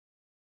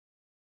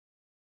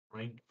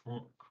Crane.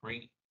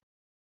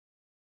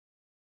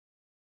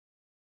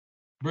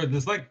 Bro,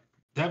 there's like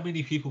that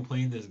many people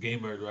playing this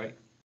game mode, right?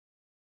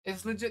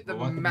 It's legit the But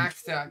why couldn't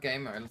maxed out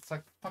game mode. It's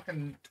like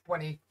fucking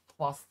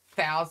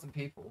 20,000+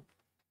 people.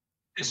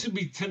 it should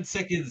be 10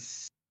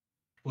 seconds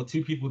for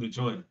 2 people to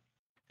join.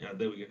 Yeah,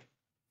 there we go.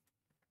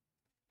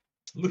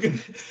 Look at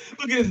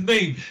look at his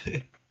name.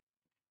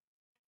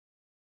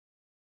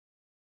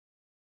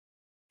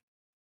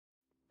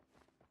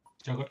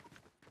 Chocolate.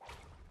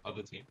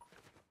 Other team.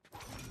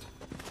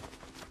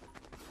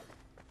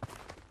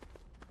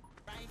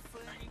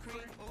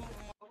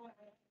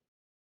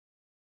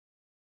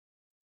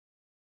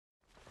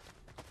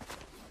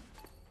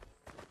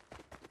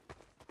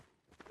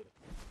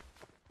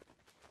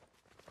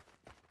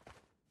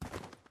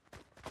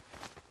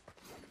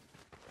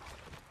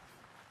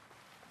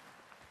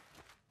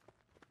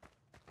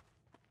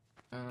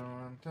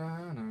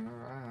 Turn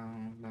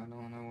around, I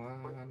don't know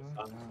what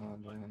I'll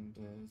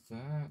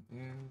desert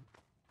you.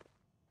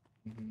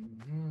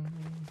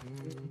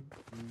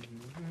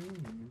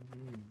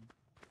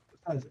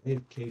 That's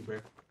 8K, bro.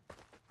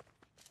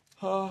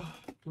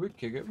 Do we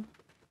kick him?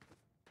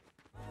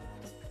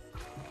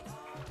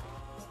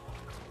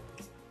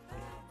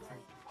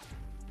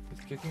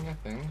 He's kicking a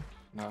thing?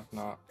 No, it's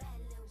not.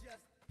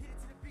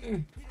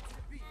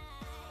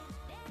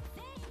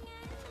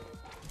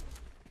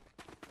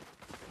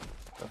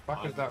 The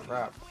fuck is that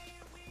rap?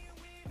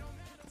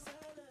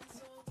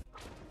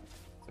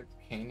 It's like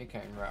candy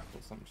cane rap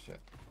or some shit.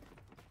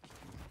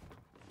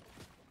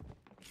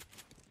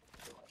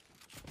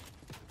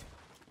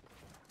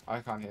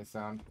 I can't hear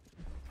sound.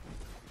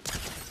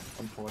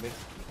 140.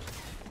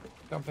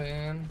 Jump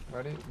in.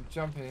 Ready?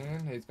 Jump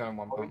in. He's got a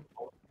one pump.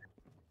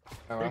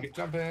 Alright,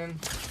 jump in.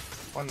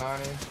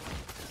 190.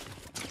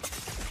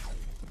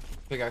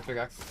 Big axe, big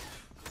axe.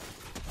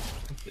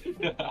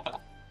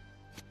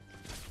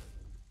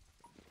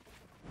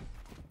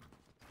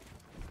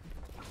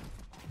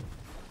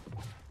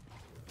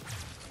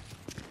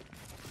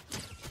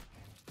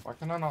 Why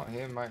can I not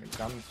hear my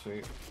gun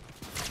shoot?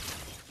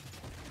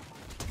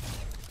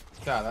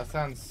 Yeah, that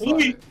sounds so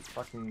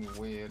fucking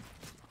weird.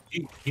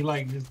 He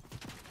like his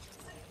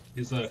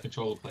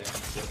controller player.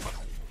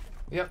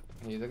 Yep,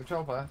 he's a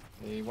control player.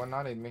 He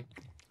 190'd me.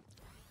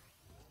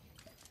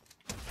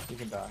 You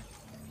can die.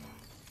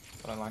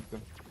 But I like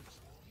them.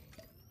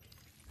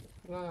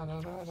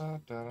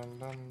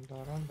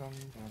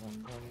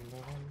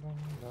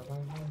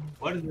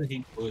 Why doesn't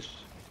he push?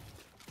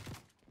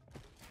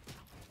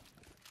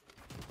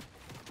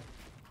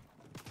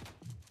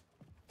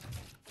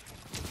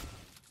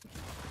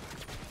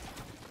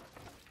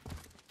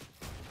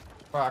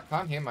 Bro, I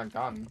can't hear my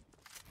gun.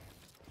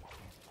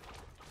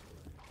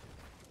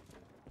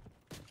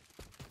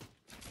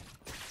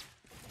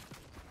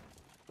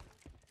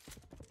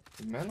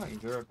 Is man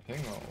like 0 ping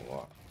or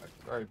what? Like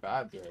very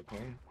bad 0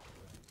 ping.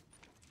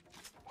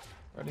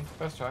 Ready?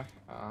 First try.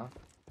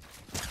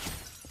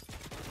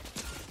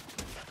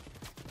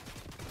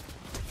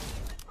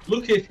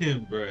 Look at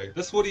him, bro.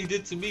 That's what he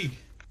did to me.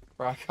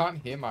 Bro, I can't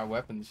hear my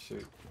weapons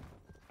shoot.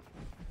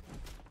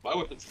 My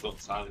weapon's still on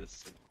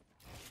silence.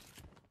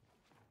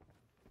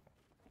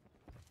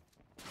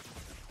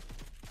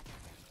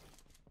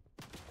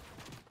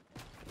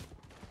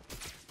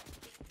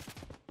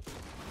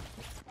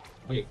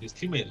 Wait, his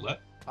teammate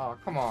left? Oh,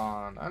 come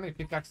on. I only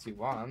pickaxed you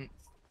once.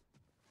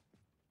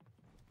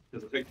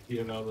 There's a big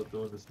here now they're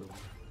doing this thing.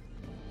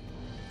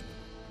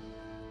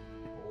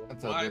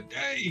 That's My good.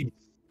 days!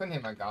 Couldn't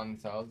hear my gun,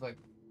 so I was like,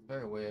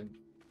 very weird.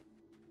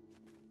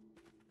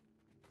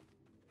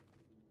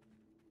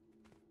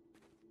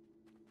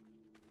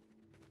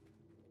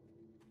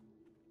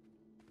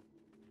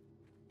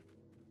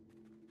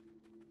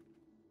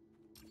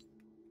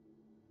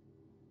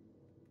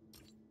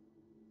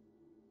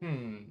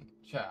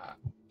 Chat.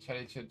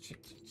 Chatty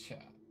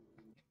chat.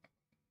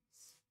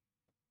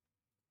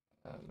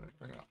 Let me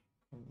bring it up.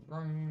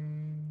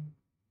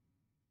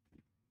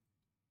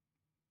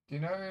 Do you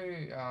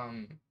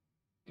know,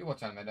 you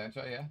watch anime, don't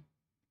you? Yeah?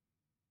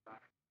 Are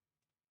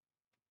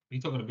you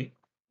talking to me?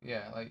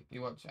 Yeah, like,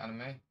 you watch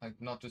anime? Like,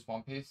 not just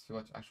One Piece, you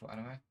watch actual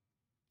anime?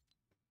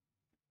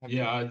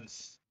 Yeah,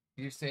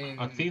 You've seen,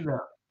 I've seen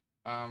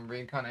that.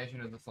 Reincarnation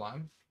of the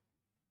Slime?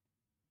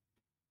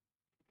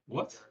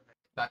 What?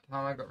 That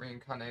time I got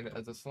reincarnated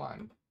as a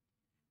slime.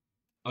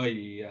 Oh,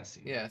 yeah, I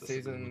see. Yeah, That's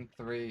season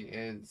 3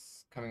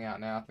 is coming out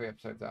now, 3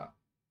 episodes out.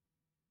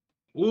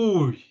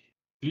 Ooh,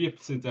 3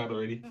 episodes out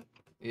already.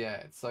 Yeah,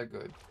 it's so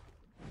good.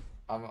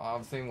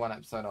 I've seen 1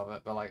 episode of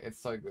it, but like it's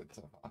so good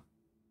so far.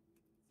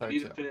 So I need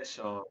chill. to finish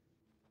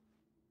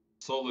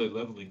solo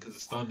leveling because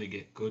it's starting to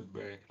get good,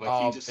 bro. Like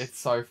Oh, he just it's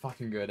so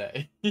fucking good,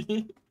 eh?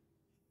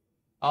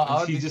 I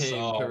would be just,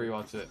 keen to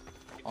rewatch it,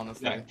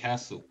 honestly. that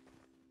castle.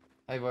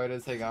 Hey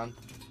voters, hey gun.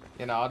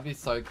 You know, I'd be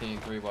so keen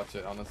to rewatch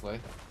it, honestly.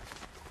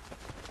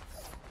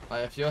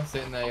 Like if you're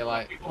sitting there, you're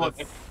like,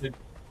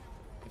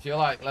 if you're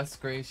like, let's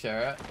screen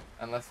share it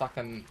and let's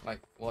fucking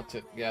like watch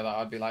it together,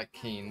 I'd be like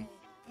keen.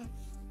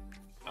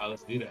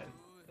 Let's do that.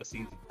 That's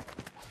easy.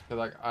 Cause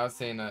like I've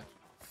seen it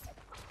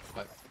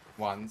like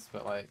once,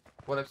 but like,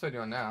 what episode are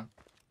you on now?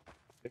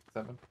 6,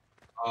 7?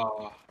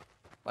 Uh,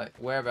 Like,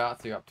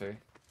 whereabouts are you up to?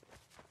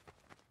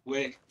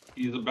 where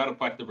he's about to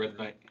fight the Red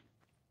Knight.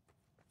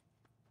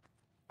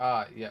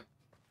 Ah, yep.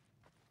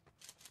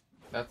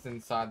 That's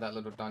inside that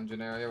little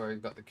dungeon area where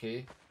he's got the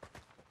key.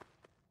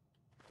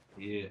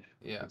 Yeah.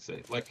 Yeah. I'd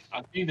say. Like,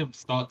 I've seen him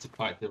start to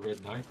fight the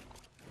Red Knight.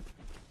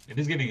 And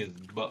he's getting his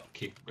butt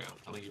kicked, bro. I'm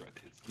telling you right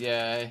there.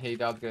 Yeah, he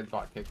does get his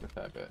butt kicked a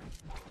fair bit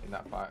in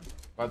that fight.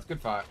 But it's a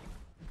good fight.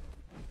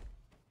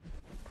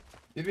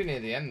 You'd be near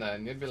the end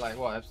then. You'd be like,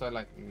 what, episode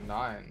like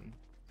 9,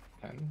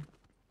 10?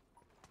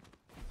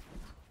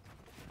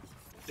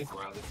 I think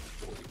around this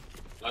 40.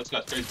 That's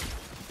got crazy.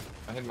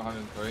 I hit my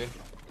 103.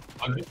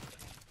 100?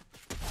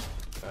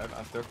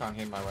 I still can't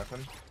hit my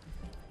weapon.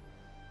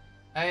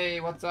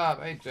 Hey, what's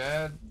up? Hey,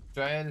 Jed.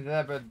 Dade?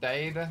 I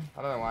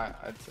don't know why.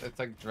 It's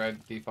like Dread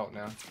default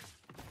now.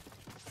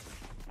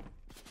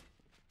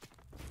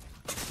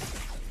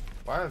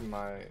 Why is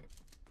my...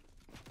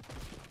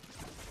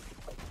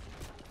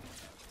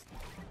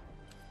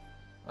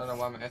 I don't know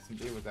why my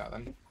SMG was out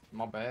then.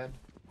 My bad.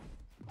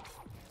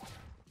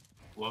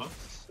 What?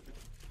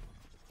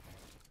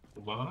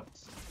 What?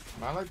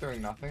 Am I like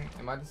doing nothing?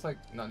 Am I just like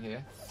not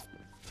here?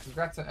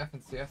 Congrats on F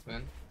and CS,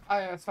 man. Oh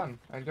yeah, it's fun.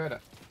 I enjoyed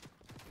it.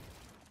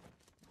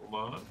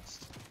 What?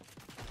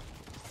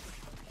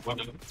 What?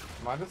 Am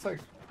I just like...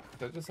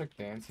 They're just like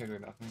dancing or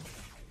nothing.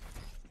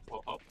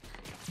 What?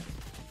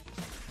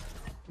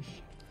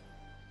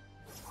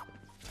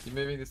 You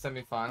moving to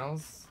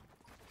semi-finals?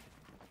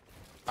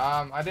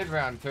 I did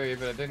round 2,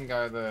 but it didn't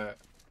go the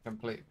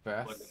complete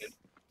best.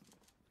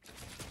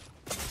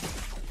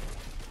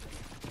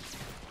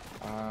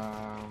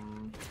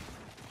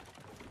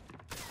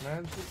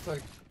 Man, it's just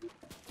like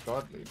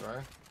godly,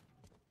 bro.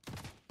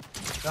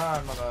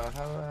 Nah, mother,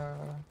 hello.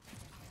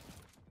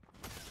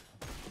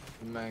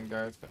 The man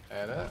goes for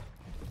edit.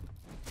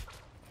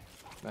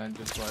 Man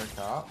just woke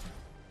up.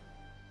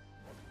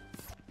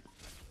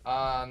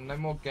 No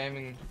more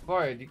gaming.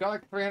 Boy, you got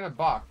like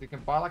 $300. You can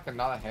buy like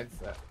another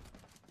headset.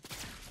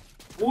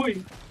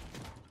 Oi!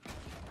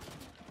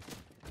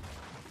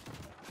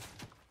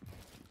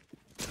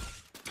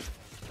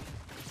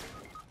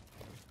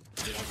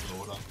 Yeah, I know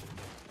what up.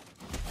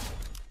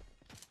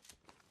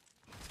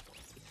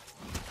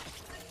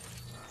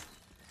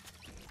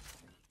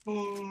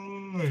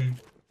 Oi!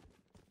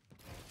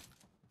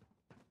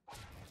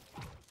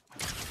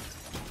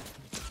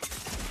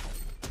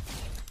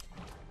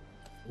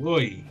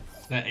 Oi!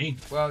 That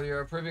ain't. Well, you're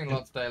improving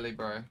lots daily,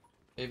 bro.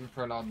 Even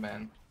for an odd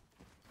man.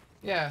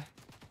 Yeah.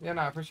 Yeah,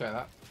 no, I appreciate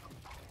that.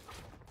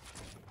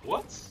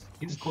 What?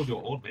 He just called you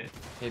an old man.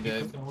 He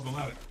did.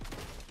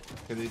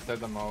 Because he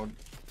said I'm old,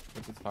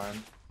 which is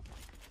fine.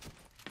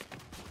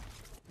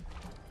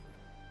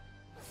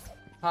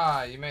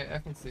 Hi, you made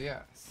F and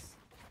CS.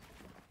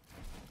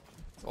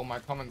 It's all my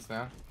comments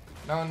now.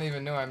 No one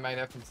even knew I made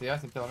F and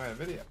CS until I made a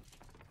video.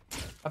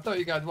 I thought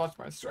you guys watched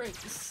my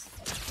streams.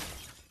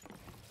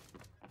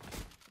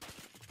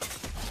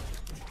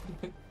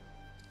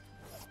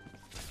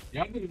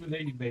 Yeah, I didn't even know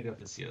you made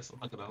up the CS. I'm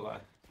not gonna lie. I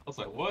was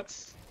like, what?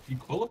 You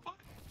qualified?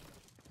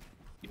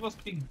 You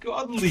must be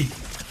godly.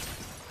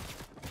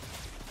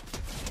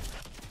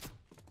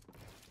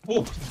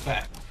 What was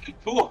that?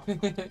 What?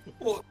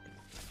 What?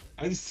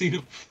 I just seen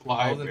him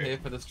fly. I wasn't here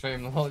for the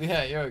stream the whole.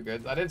 Yeah, you were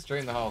good. I did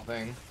stream the whole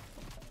thing.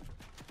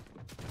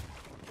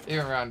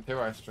 Even round 2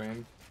 I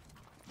streamed.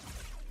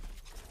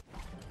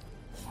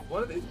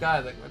 What are these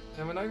guys like?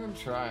 We're not even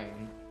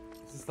trying.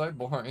 This is so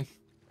boring.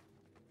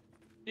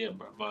 Yeah,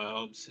 bro, my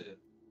arms hit.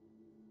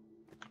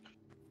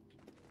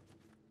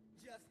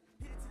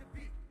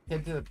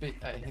 Hit to the beat,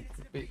 ay, hit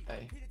to the beat,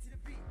 ay.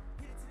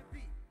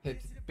 Hit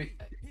to the beat,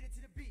 ay.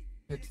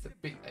 Hit to the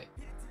beat, ay.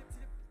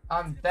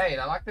 Dade,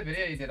 I like the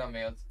video you did on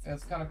me. It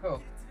was kind of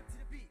cool.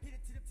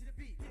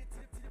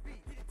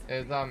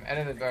 It was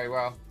edited very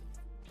well.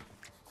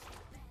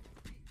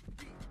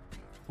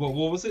 Well,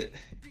 what was it?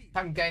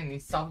 Haven't gained any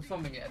subs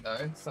from it yet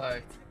though, so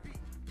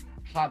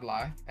hard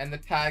lie. And the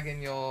tag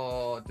in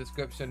your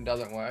description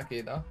doesn't work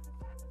either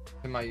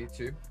in my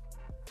YouTube.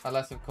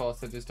 Unless of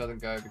course it just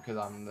doesn't go because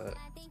I'm the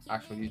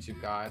actual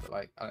YouTube guy, but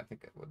like I don't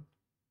think it would.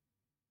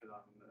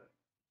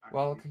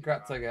 Well,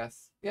 congrats I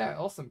guess. Yeah,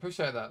 awesome.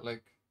 Appreciate that,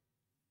 Luke.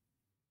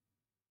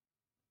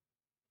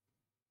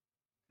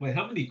 Wait,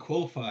 how many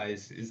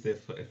qualifiers is there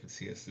for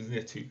FNCS? Isn't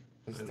there 2?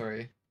 There's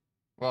 3.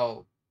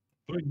 Well,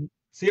 3.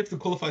 So you have to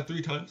qualify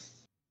 3 times?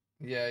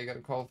 Yeah, you got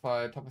to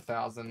qualify top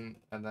 1,000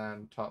 and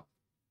then top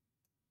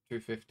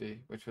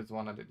 250, which was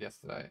one I did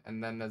yesterday.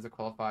 And then there's a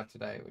qualifier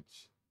today,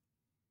 which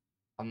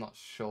I'm not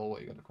sure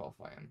what you got to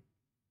qualify in.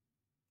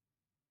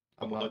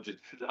 I'm 100.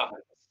 That's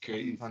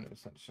crazy.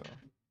 100% sure.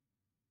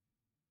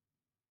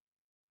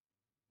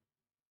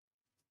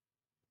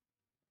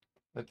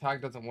 The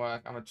tag doesn't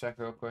work. I'm gonna check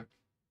real quick.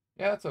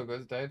 Yeah, that's all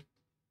good, Dade.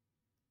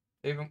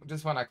 Even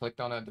just when I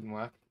clicked on it, it didn't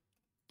work.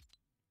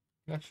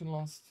 Connection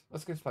lost.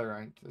 Let's go play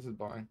ranked. This is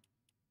boring.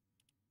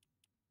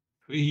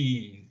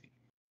 Easy.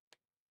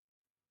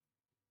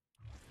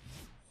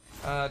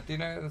 Do you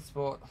know the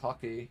sport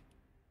hockey?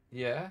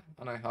 Yeah,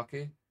 I know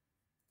hockey.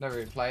 Never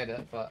really played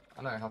it, but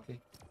I know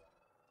hockey.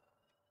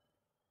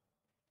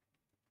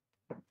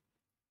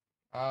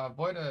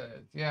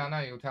 Voida, yeah, I know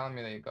you were telling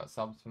me that you got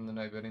subs from the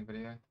no building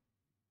video.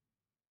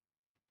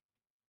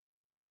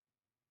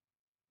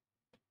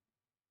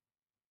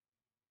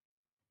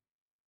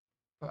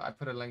 But I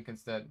put a link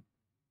instead.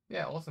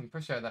 Yeah, awesome.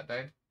 Appreciate that,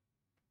 dude.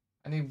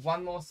 I need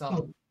one more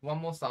sub. One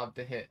more sub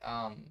to hit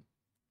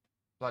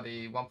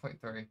bloody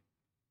 1.3.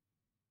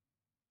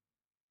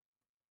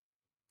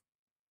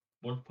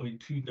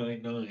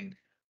 1.299.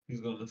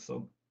 Who's gonna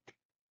sub?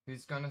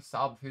 Who's gonna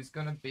sub? Who's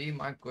gonna be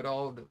my good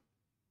old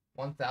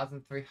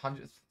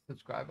 1,300th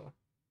subscriber?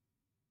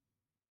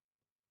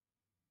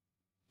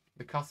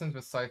 The customs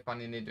were so fun.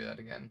 You need to do that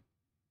again.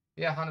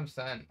 Yeah,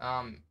 100%.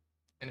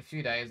 In a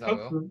few days I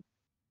will.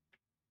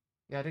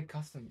 Yeah, I did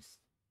customs.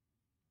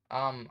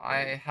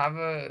 I have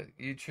a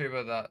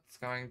YouTuber that's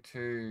going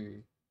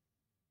to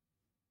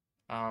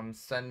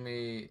send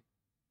me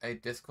a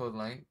Discord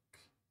link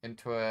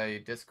into a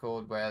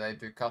Discord where they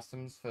do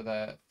customs for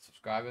their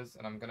subscribers,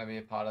 and I'm gonna be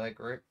a part of that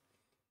group,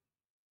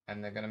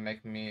 and they're gonna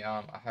make me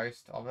a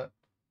host of it,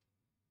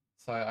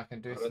 so I can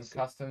do some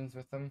customs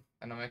with them,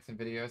 and I'll make some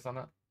videos on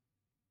it.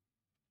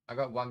 I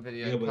got one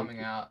video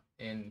coming out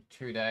in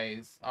 2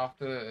 days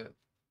after.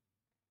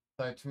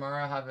 So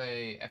tomorrow I have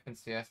a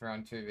FNCS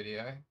round 2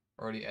 video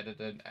already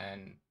edited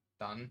and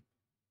done,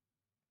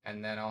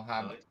 and then I'll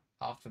have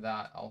after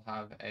that I'll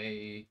have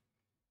a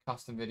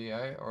custom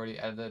video already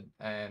edited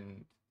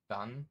and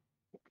done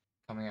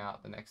coming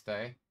out the next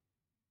day.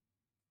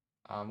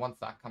 Once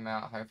that come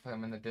out, hopefully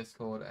I'm in the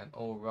Discord and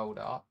all rolled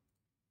up,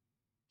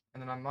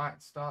 and then I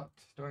might start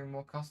doing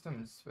more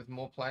customs with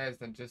more players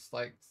than just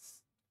like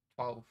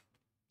 12,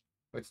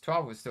 which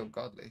 12 was still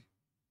godly.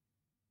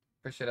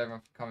 Appreciate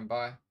everyone for coming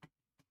by.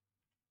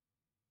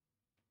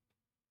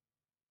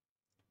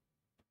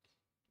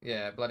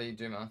 Yeah, bloody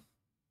Juma.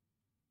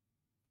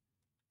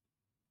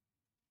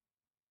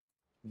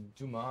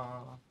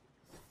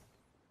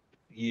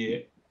 Yeah.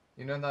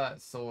 You know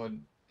that sword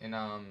in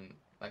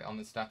like on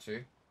the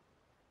statue?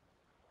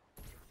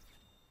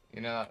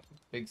 You know that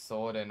big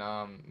sword in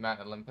Mount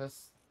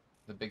Olympus?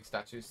 The big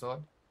statue sword?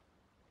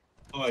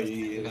 Oh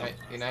yeah.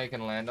 You know you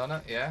can land on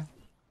it, yeah?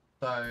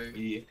 So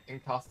in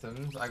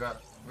customs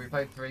we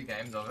played 3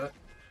 games of it.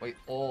 We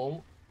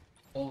all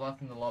of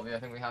us in the lobby, I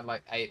think we had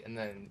like 8 and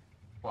then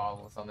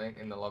 12 or something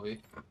in the lobby,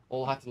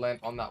 all had to land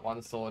on that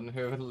one sword, and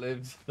whoever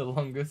lived the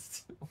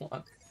longest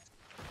won.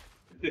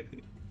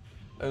 It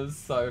was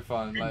so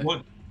fun. Like,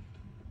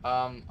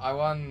 I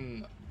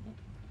won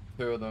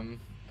 2 of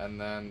them,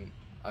 and then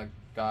a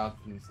guy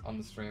on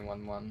the stream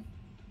won 1.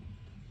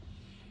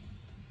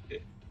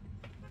 It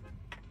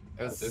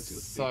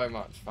was so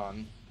much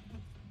fun.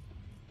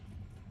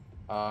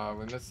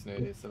 We missed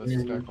Snooty, so let's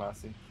just go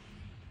classy.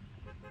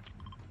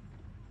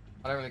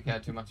 I don't really care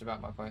too much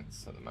about my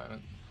points at the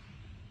moment.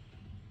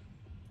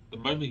 The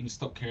moment you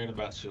stop caring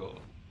about your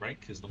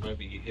rank is the moment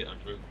you hit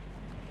 100.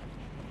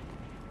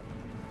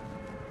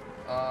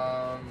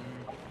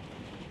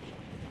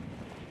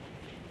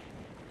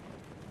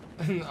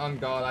 On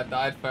God, I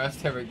died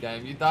first every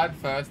game. You died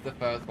first the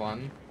first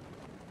one.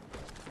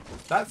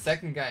 That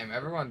second game,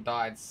 everyone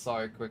died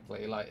so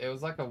quickly. Like, it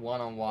was like a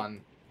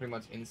one-on-one pretty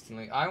much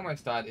instantly. I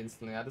almost died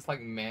instantly. I just like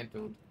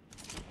mantled.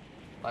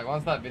 Like,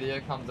 once that video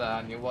comes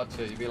out and you watch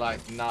it, you'll be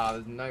like, nah,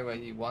 there's no way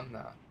you won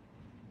that.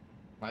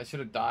 I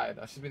should have died.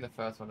 I should have been the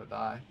first one to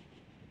die.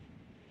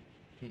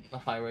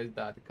 I always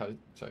died to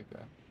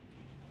choker.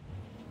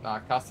 Nah,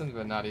 customs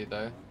were nutty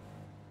though.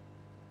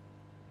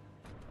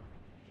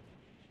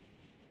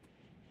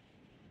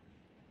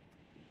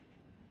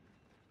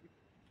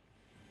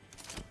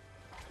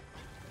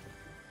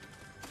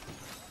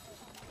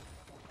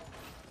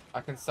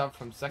 I can sub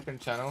from second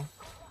channel.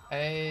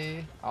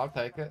 Hey, I'll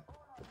take it.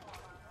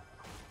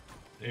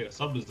 Yeah,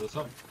 sub is the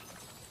sub.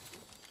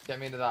 Get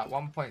me to that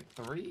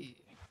 1.3.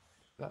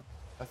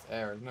 That's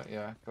air, isn't it?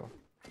 Yeah, cool.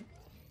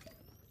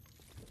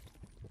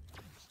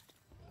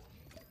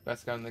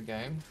 Best gun in the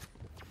game.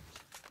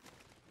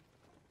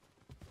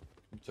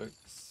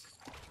 Jokes.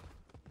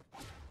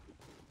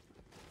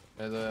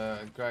 There's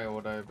a grey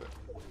auto, but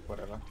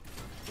whatever.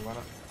 You want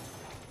it?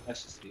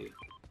 That's just here.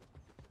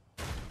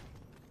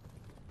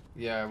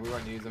 Yeah, we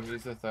won't use them.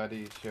 Use the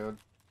 30 shield.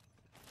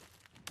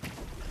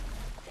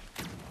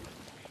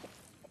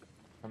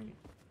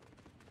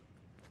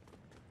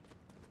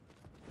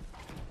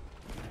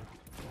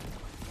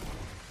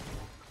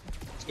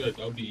 Let's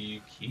go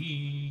W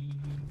key.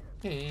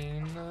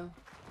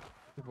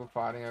 People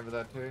fighting over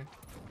that too.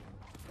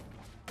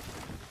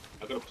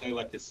 I gotta play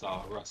like this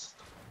Rust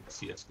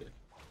CS:GO.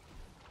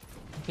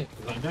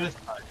 Because I noticed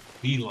I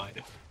beeline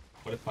it.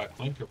 But if I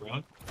flank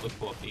around, look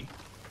for me.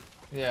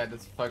 Yeah,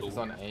 just focus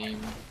on aim.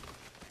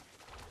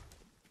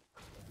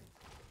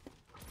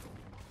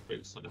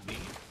 Focus on me.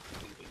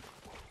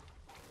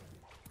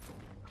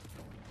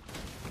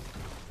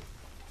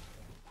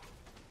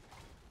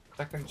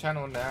 Second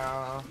channel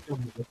now.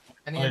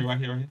 Right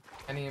here.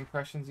 Any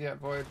impressions yet,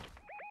 Void?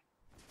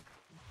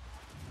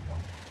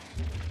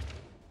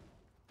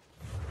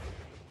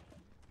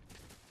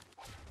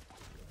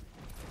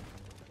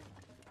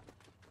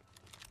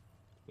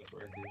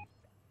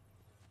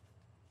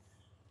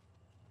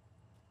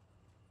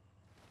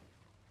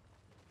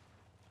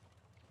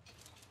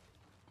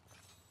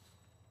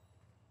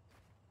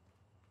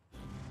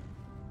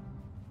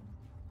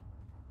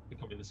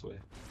 minutes away,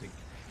 I think.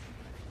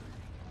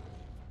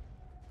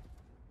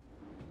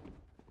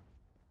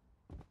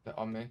 They're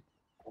on me.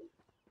 I'm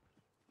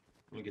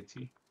gonna get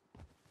T.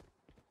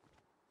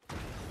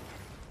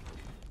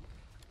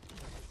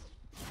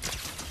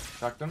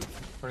 Tracked them.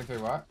 23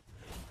 right.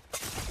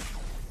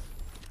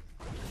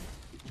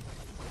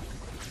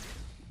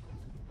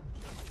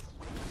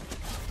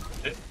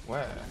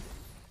 Where?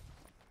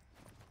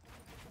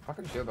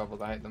 Fucking shield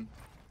bubbles, I hate them.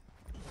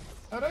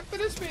 Oh, don't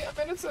finish me! I'm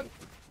innocent!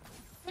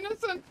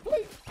 Innocent,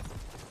 please!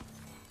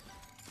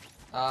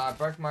 I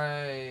broke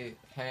my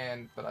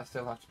hand, but I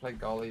still have to play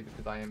goalie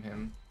because I am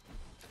him.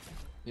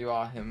 You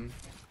are him.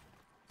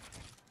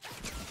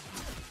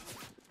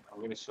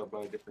 I'm gonna sub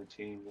by a different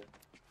team.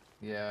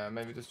 Yeah,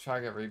 maybe just try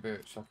to get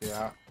reboot, shock you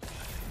out.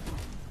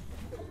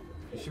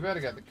 You should be able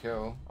to get the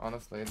kill,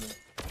 honestly. But...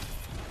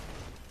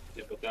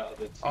 Yeah, but that other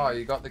team. Oh,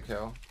 you got the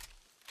kill.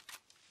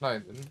 No, you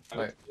didn't.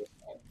 Wait.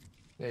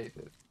 Yeah, you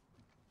did.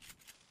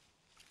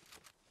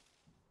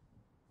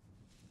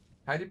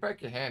 How do you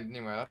break your hand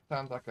anyway? That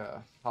sounds like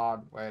a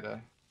hard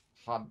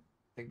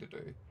thing to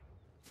do.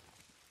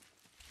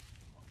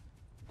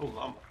 Oh,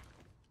 llama.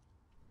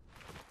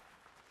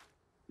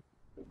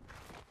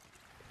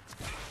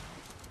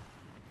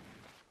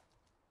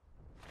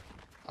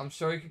 I'm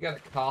sure you could get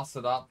it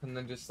casted up and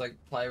then just like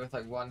play with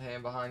like one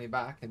hand behind your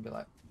back and be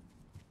like,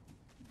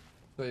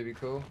 sure you'd be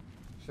cool.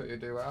 Sure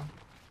you'd do well.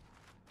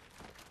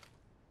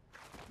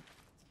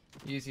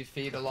 Use your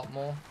feet a lot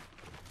more.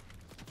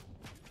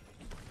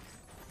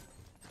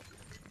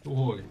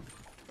 Boy.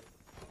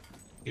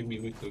 Give me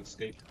a week to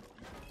escape.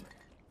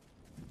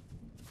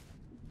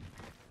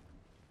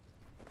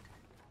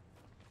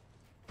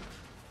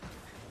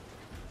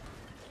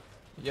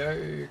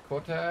 Yo,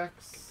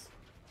 Cortex.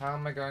 How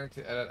am I going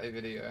to edit a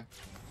video?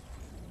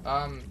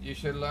 You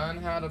should learn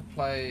how to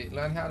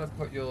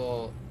put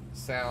your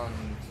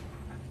sound.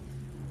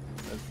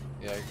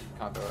 Yeah, you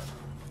can't do it.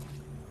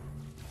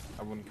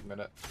 I wouldn't commit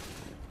it.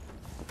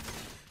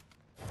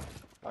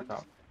 Back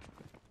up.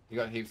 You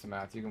got heaps of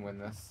mats, you can win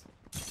this.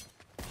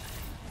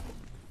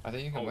 I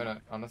think you can win it,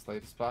 honestly.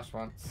 Splash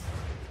once.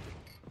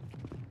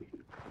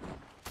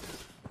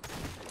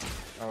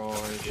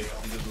 Oh, you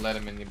just let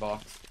him in your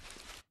box.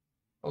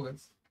 All good.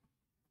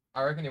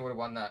 I reckon you would have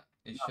won that.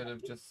 You should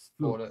have just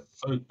fought it.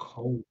 So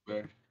cold,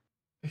 bro.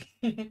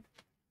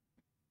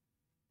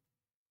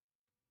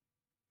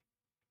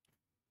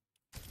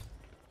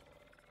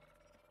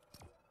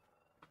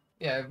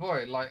 Yeah,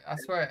 Void, like, I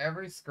swear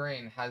every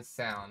screen has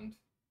sound.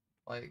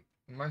 Like,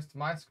 most of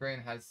my screen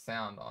has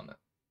sound on it.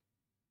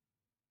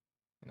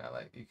 You know,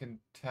 like, you can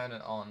turn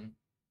it on.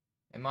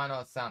 It might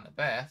not sound the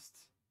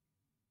best,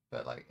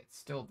 but, like, it's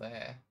still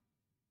there.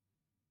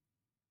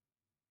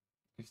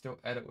 You still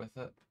edit with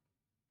it.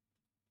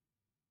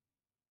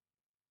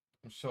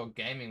 I'm sure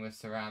gaming with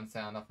surround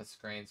sound off a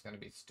screen is going to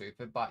be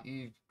stupid, but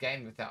you've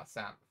gamed without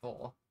sound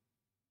before.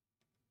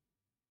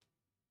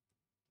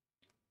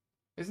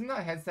 Isn't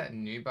that headset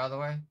new, by the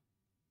way?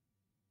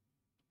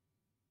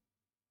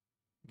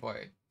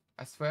 Boy,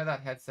 I swear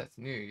that headset's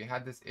new. You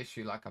had this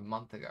issue like a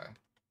month ago.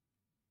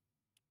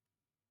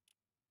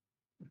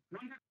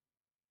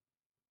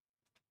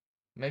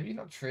 Maybe you're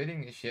not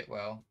treating your shit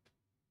well.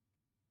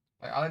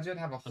 Like, I legit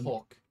have a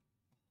hook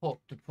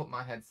to put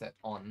my headset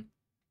on.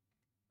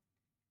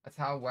 That's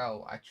how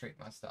well I treat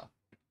my stuff.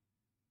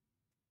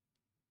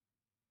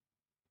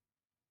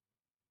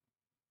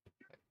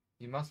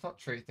 You must not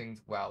treat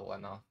things well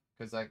enough.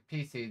 Because, like,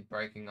 PC's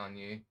breaking on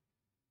you.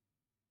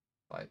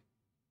 Like,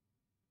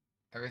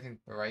 everything's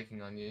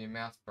breaking on you. Your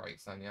mouse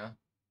breaks on you.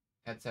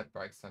 Headset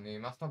breaks on you. You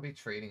must not be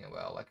treating it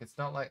well. Like, it's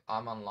not like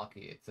I'm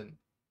unlucky. It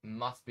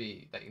must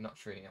be that you're not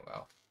treating it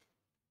well.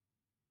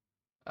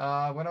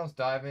 When I was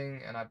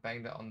diving and I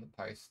banged it on the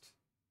post.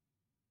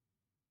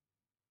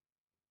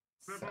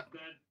 Sounds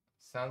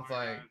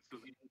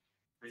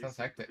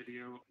hectic.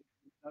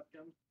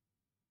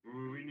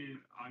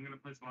 I'm gonna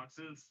place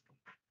boxes.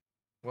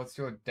 What's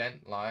your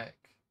dent like?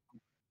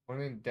 What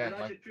do you mean dent?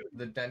 Like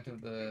the dent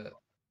of the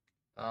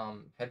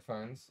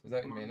headphones? Is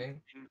that what you're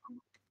meaning?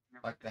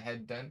 Like the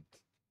head dent?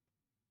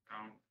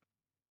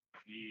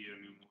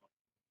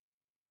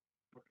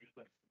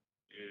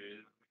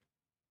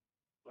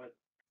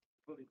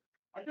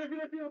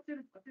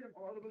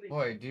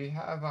 Boy, do you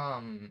have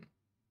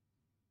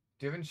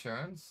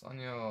insurance on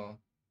your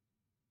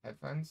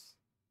headphones?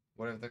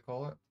 Whatever they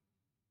call it.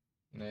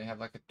 You know, you have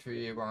like a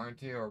 2-year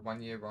warranty or a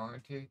 1-year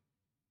warranty.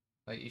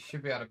 Like you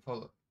should be able to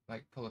pull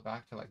it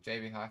back to like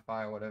JB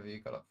Hi-Fi or whatever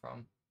you got it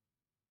from.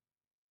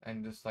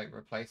 And just like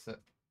replace it.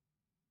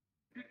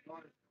 Oh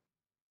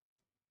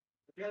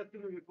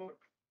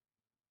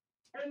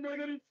my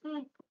god, it's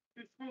full!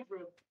 It's full, bro.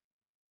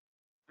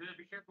 Yeah,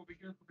 be careful, be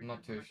careful. I'm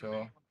not too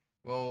sure.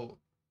 Well,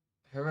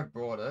 whoever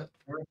brought it,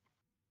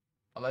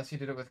 unless you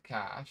did it with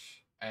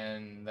cash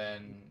and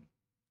then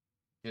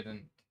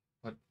didn't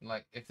put,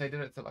 like, if they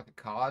did it to like a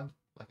card,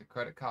 like a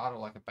credit card or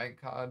like a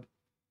bank card,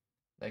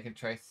 they can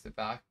trace it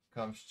back.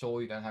 Because I'm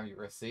sure you don't have your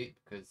receipt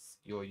because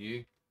you're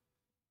you.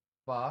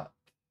 But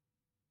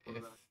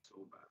if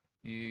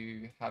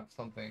you have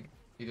something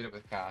You did it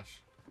with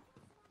cash.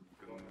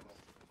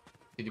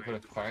 Did you put a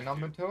phone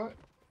number to it?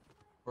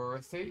 For a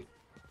receipt?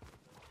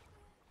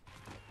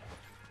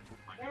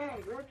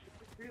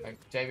 Like,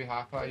 JB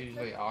Hi-Fi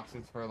usually asks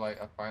us for like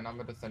a phone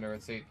number to send a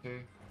receipt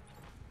to.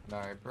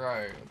 No,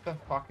 bro, what the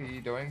fuck are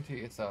you doing to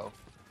yourself?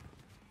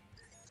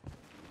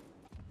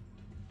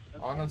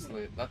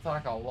 Honestly, that's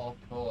like a lost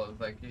cause.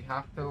 Like, you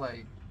have to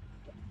like,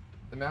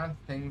 the amount of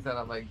things that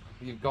are like,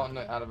 you've gotten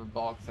it out of a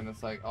box and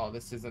it's like, oh,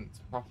 this isn't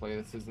properly,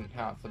 this isn't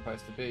how it's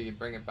supposed to be. You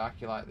bring it back,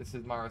 you're like, this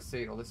is my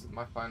receipt or this is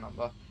my phone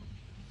number.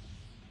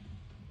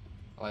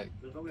 Like,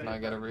 can I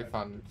get a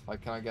refund?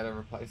 Like, can I get a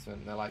replacement?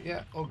 And they're like,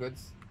 yeah, all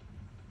goods.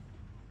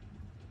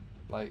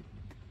 Like,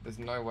 there's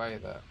no way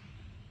that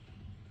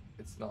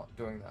it's not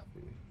doing that for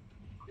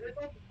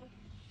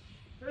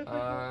you.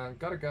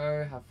 Gotta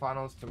go, have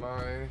finals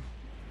tomorrow.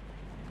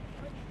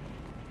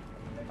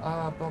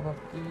 Blah, blah, blah.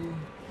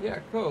 Yeah,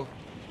 cool.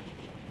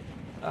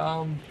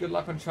 Good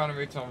luck on trying to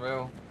reach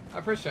Unreal. I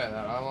appreciate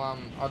that.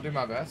 I'll do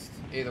my best.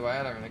 Either way,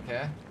 I don't really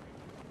care.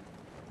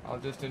 I'll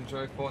just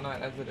enjoy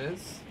Fortnite as it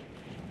is.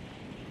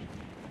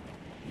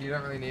 You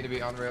don't really need to be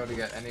Unreal to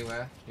get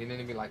anywhere. You need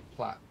to be like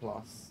Plat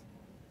Plus.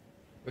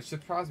 Which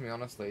surprised me,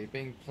 honestly.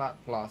 Being Plat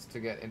Plus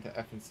to get into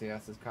F and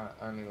CS is kind of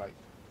only like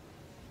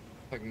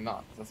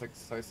nuts. That's like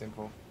so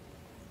simple.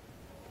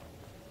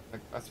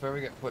 Like, I swear we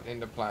get put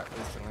into Plat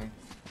instantly.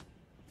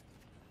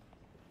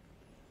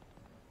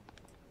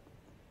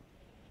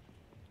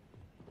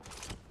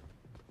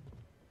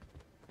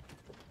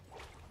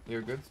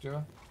 You're good,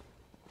 Stuart?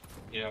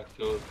 Yeah,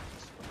 good.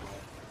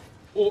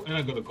 Oh, and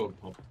I got a gold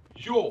pump.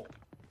 Yo!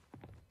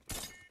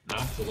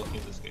 Not so lucky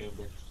in this game,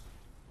 bro.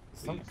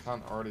 Some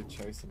cunt already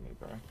chasing me,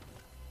 bro.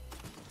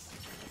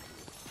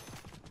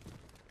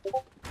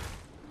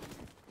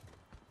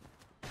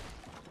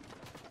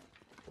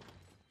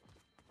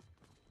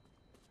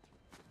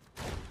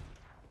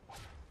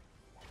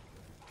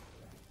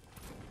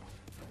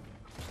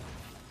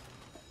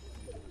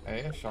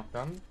 Hey, a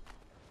shotgun.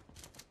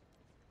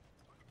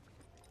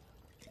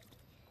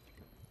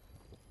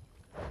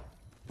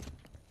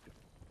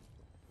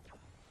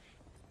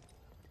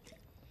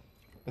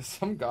 There's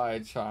some guy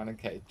trying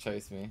to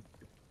chase me.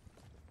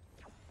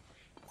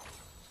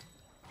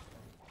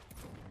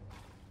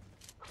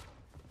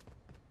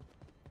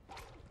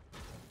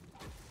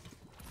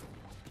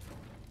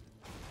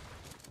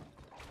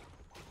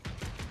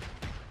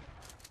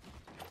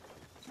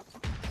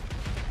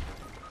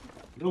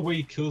 No way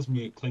he kills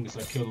me at Clingus,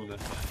 I killed him that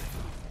time.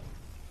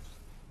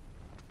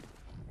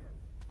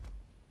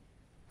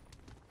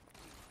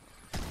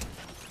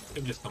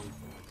 I'm just coming.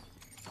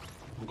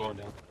 I'm going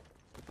down.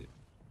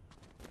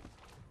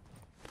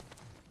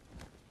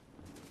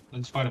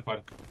 Let's fight it, fight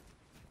it.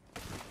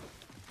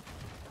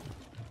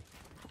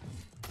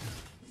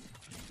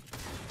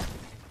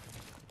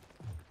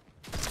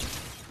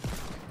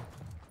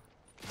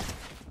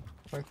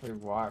 Quickly,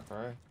 why,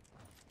 bro?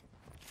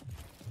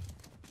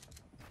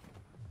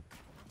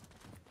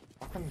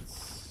 Fucking.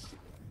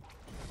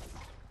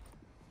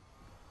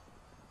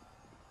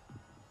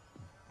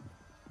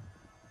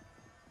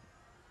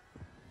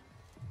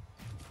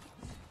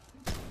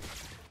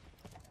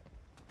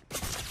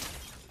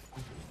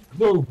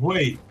 No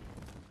way!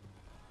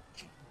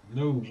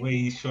 No way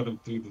he shot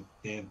him through the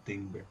damn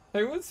thing, bro.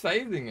 Who was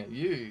phasing it?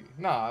 You?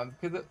 Nah,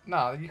 because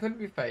nah, you couldn't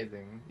be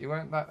phasing. You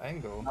weren't that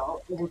angle.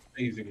 No, I was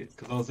phasing it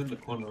because I was in the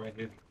corner right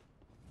here.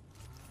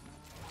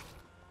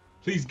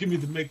 Please give me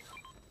the make.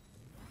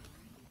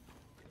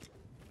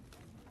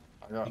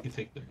 You can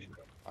take the mini.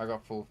 I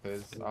got full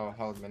fizz. I'll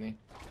hold mini.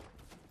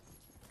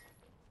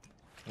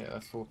 Yeah,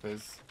 that's full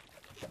fizz.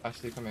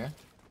 Ashley, come here.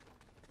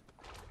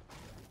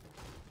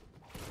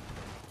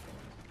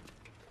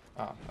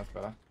 Ah, that's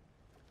better.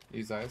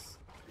 Use those.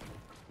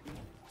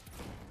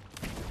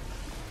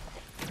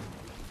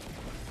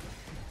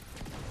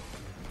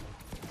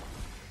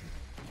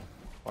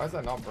 Why is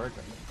that not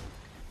broken?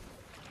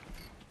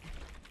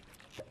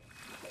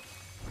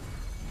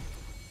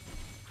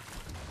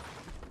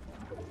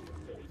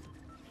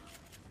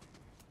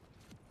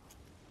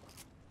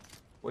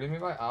 What do you mean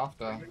by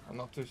after? I'm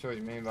not too sure what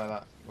you mean by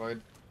that, Void.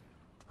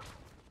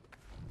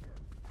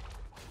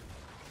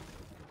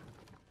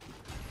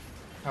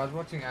 How's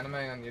watching anime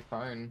on your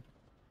phone?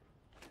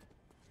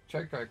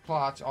 Choco,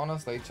 clutch.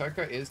 Honestly,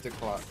 Choco is the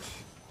clutch.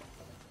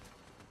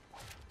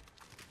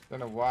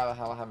 Don't know why the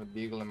hell I have a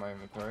deagle in my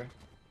inventory.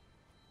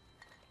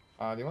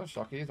 Do you want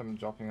shockies? I'm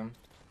dropping them.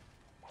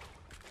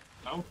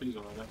 I don't think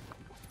so like that.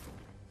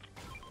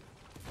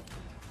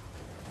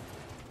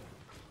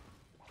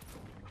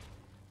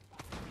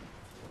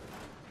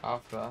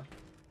 After.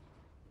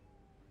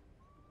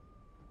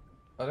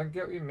 I don't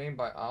get what you mean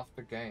by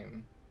after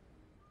game.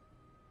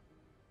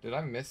 Did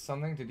I miss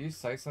something? Did you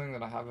say something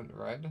that I haven't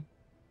read?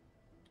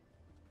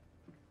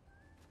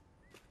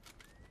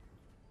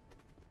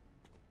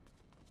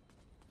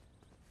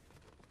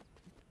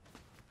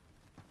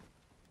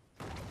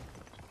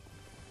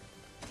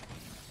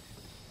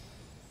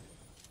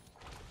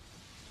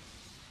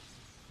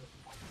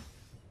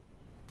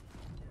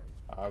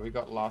 We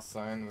got last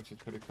zone, which is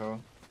pretty cool.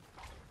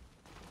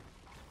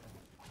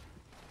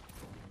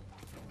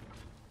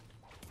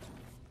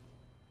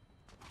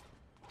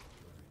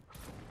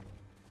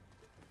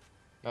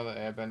 Another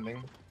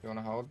airbending. You want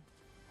to hold?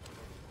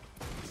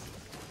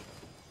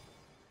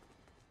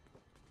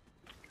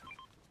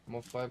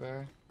 More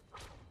flyberry.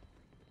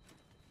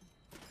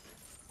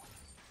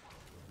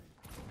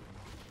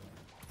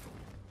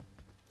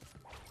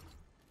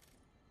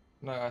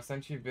 No, I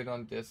sent you a vid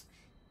on disc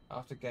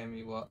after game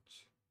you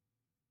watch.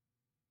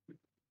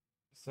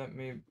 Sent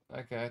me.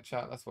 Okay,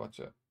 chat. Let's watch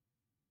it.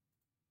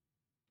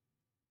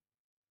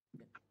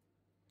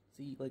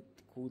 See, like,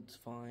 the code's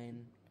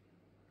fine.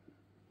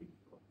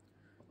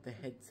 The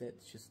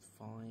headset's just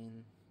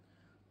fine.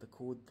 The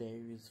code there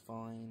is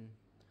fine.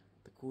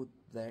 The code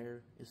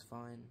there is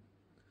fine.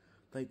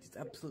 Like, there's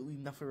absolutely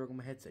nothing wrong with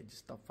my headset. It just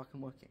stopped fucking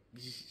working.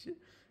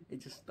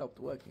 It just stopped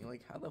working.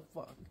 Like, how the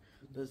fuck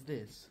does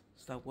this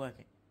stop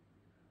working?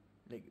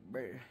 Like,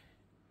 bruh.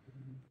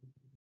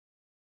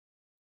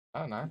 I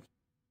don't know.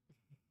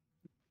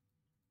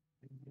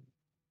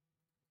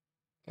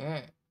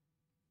 Yeah.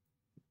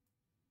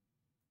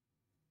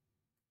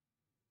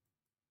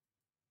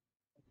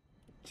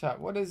 Chat,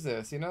 what is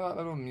this? You know that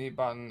little mute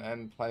button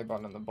and play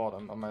button at the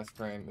bottom on my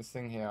screen? This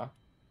thing here.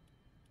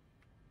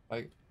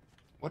 Like,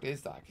 what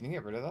is that? Can you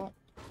get rid of that?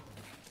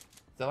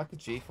 Is that like a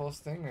G-force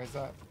thing, or is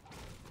that...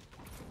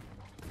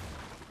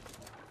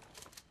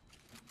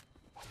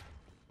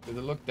 Does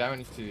it look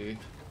damaged to you?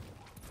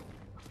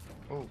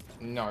 Oh,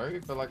 no,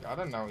 but like, I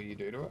don't know what you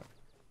do to it.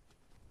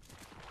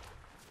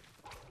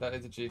 That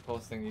is a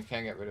G-force thing, you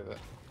can get rid of it.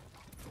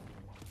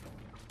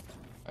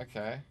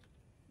 Okay.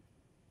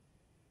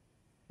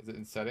 Is it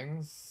in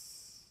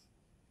settings?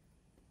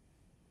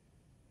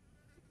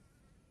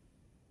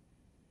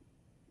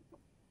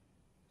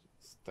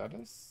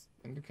 Status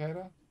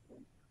indicator?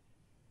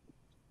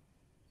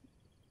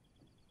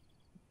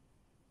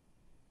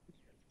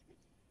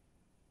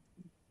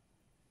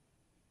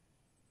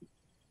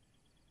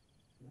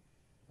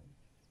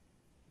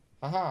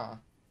 Haha.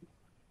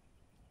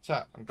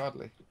 Chat, I'm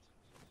godly.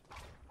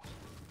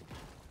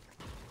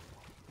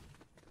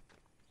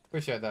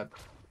 Appreciate that.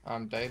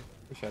 Dave,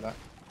 appreciate that.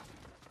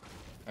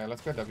 Alright,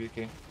 let's go W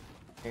key.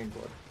 Getting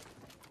bored.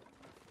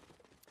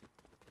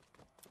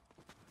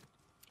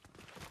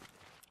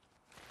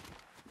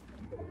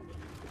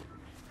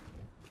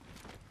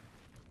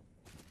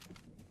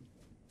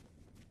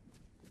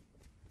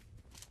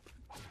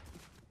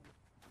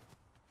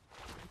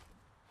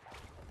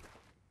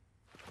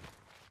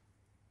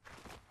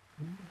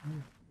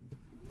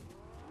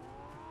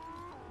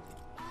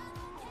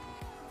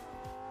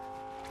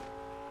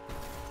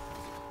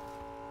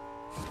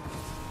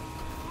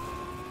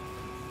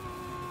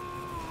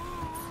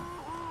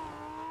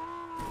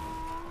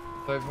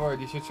 So Void,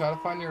 you should try to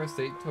find your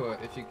receipt to it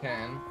if you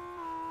can,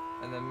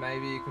 and then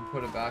maybe you can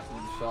put it back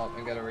into the shop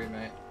and get a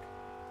remake,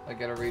 like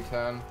get a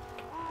return,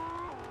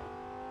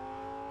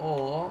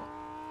 or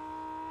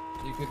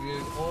you could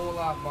use all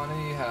that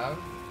money you have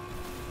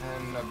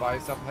and buy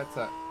yourself a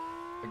headset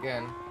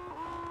again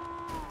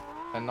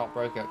and not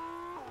break it,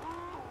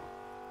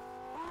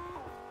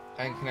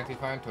 and connect your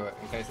phone to it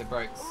in case it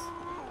breaks.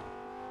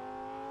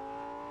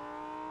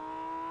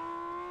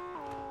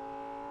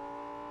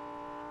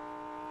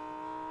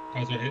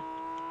 Guys are hit.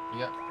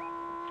 Yep.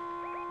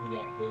 We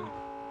got the.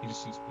 He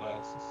just shoots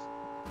blasts.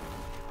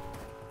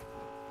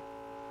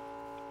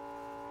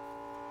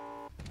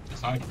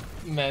 Just hide.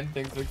 Men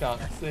thinks we can't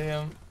see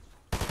him.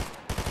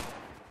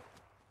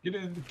 Get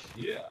in.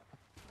 Yeah.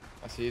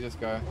 I see you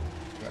just go.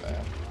 Go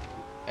there.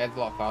 Ed's a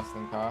lot faster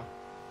than Car.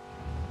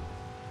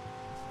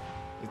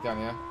 He's down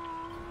here.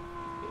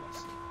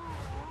 Yes.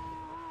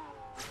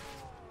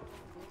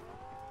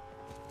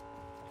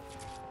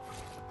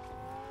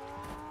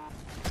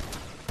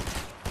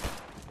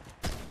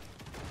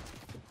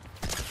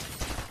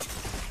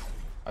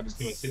 I did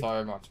Doing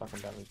so much fucking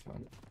damage to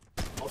him.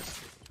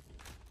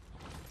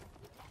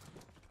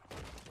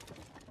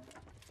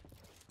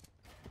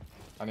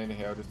 I need to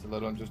heal just a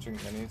little and just drink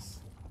minis.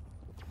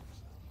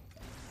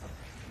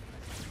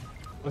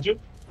 What's you?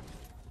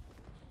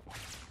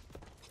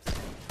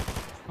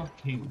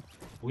 Fucking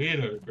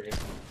weirdo, bro.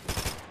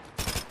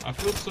 I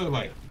feel so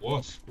like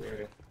what,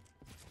 bro?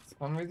 For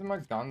some reason my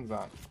guns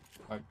aren't,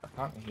 like, I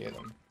can't hear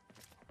them.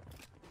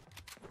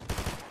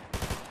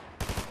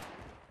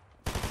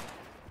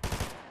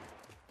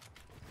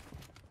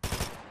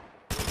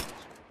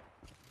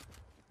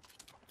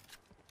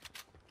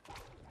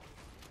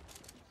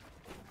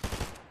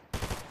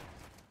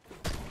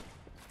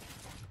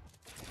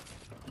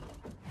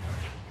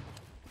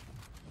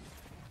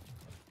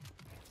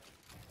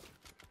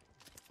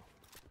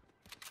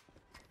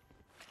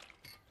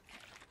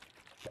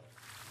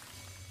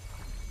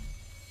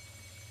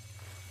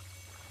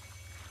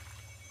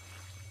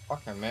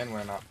 Fucking man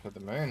went up to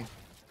the moon.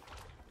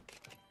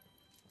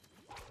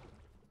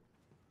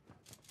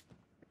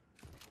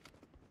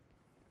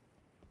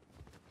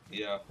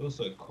 Yeah, I feel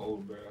so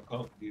cold, bro. I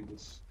can't do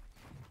this.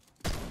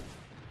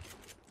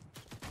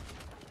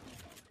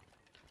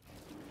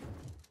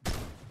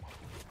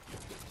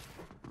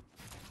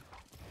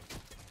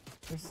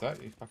 Who's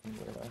that, you fucking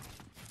weirdo?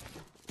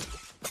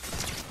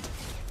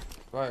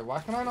 Bro, why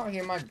can I not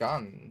hear my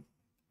gun?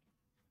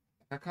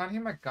 I can't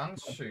hear my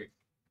guns shoot.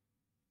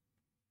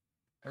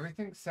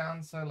 Everything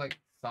sounds so like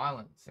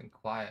silent and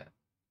quiet.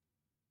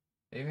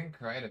 Even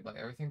creative, like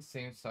everything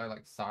seems so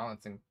like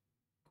silent and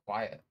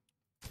quiet.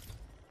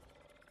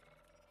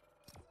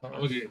 I'm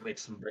gonna make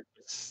some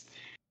breakfast.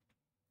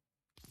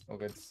 All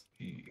good.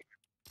 Yeah.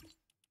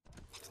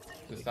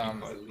 Just Keep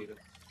quiet later.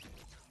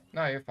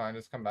 No, you're fine.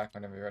 Just come back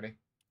whenever you're ready.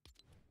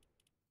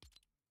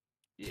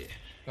 Yeah.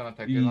 It's gonna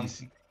take too long.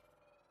 Easy.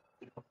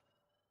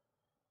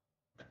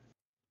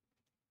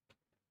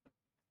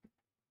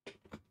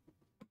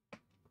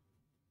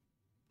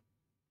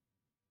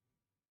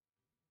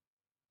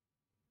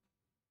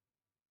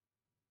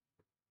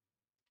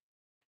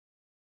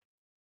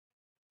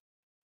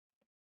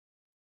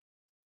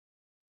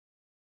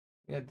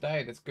 Yeah,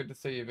 Dade, it's good to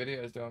see your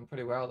videos doing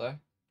pretty well though.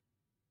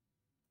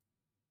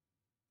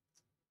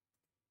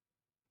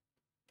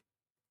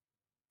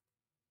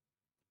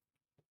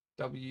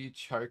 W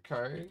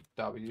Choco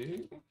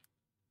W.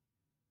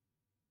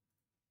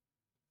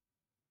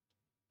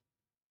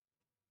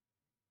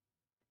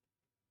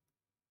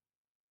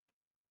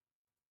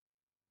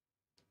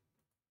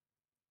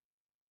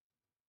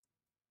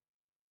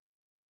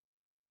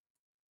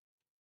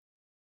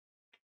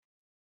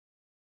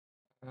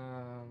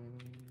 Um,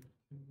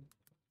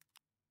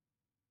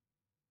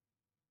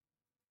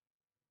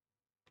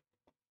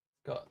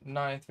 got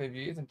 93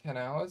 views in 10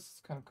 hours.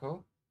 It's kind of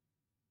cool.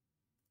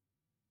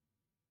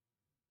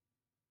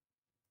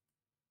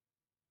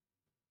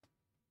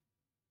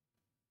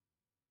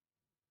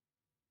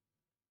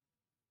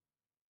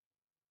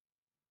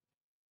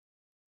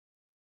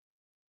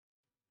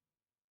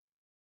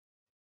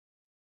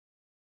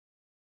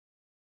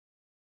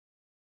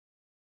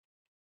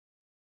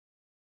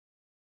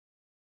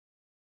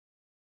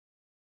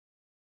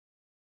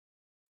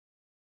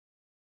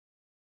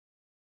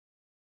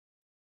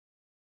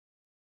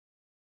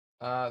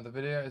 The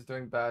video is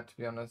doing bad, to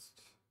be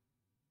honest.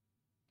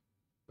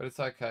 But it's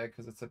okay,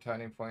 because it's a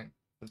turning point.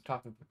 The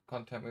type of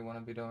content we want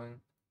to be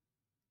doing.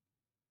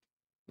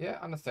 Yeah,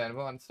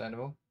 understandable,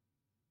 understandable.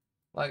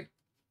 Like,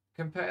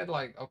 compared,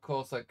 like, of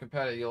course, like,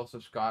 compared to your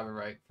subscriber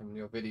rate from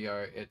your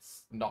video,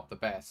 it's not the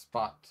best,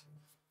 but,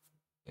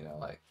 you know,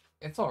 like,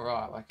 it's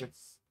alright. Like,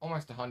 it's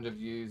almost 100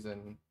 views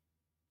in,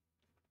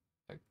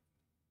 like,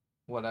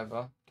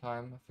 whatever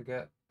time, I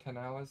forget, 10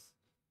 hours.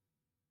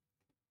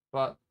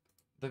 But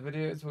the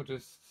videos will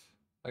just,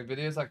 like,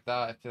 videos like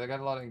that, if they get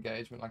a lot of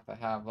engagement like they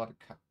have, a lot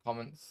of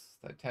comments,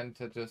 they tend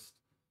to just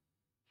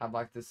have,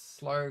 like, this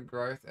slow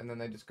growth, and then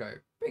they just go,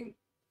 bing,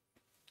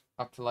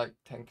 up to, like,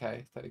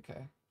 10K,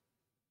 30K.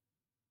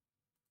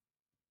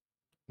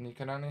 And you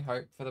can only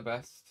hope for the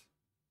best.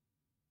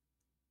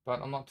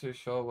 But I'm not too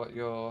sure what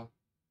your,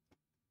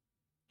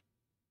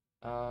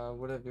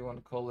 whatever you want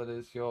to call it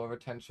is, your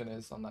retention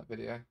is on that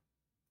video.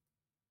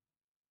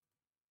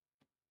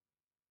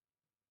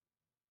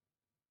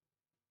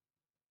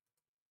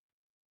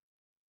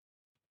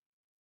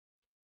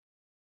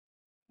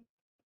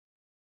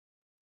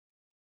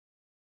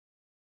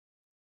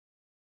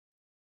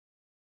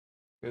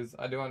 Because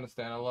I do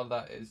understand a lot of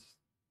that is,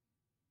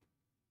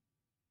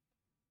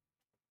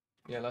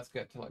 yeah, let's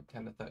get to like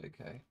 10 to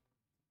 30K.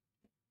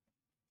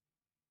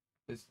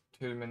 It's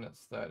 2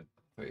 minutes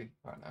 33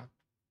 right now.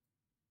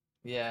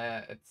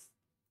 Yeah, it's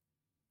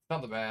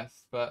not the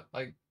best, but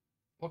like,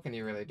 what can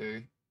you really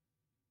do?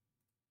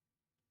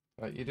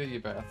 Like, you do your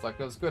best. Like,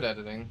 it was good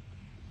editing.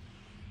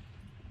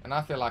 And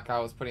I feel like I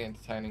was pretty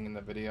entertaining in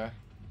the video.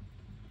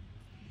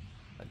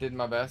 I did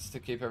my best to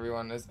keep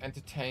everyone as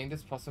entertained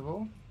as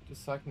possible.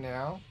 Just like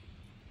now.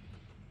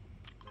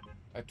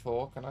 I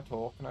talk and I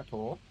talk and I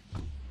talk.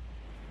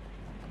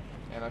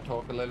 And I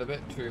talk a little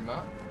bit too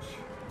much.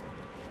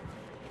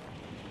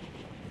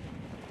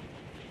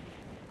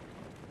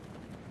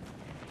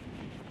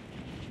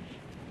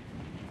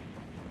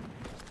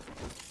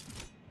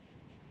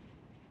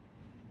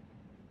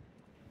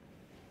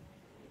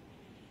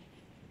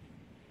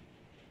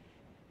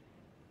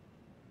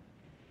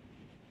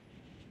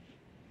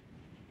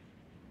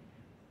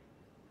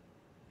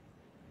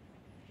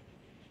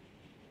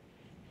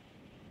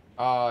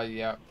 Oh,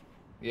 yeah.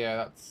 Yeah,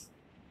 that's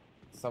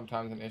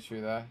sometimes an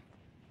issue there.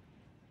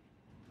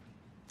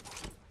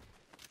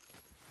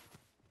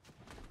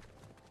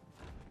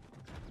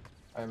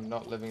 I am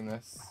not living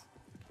this.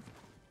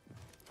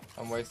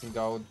 I'm wasting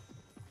gold.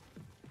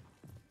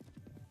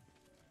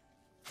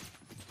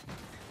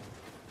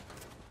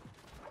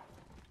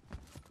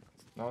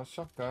 No, a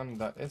shotgun.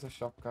 That is a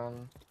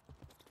shotgun.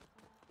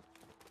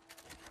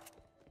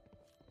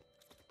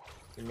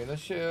 Give me the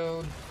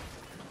shield.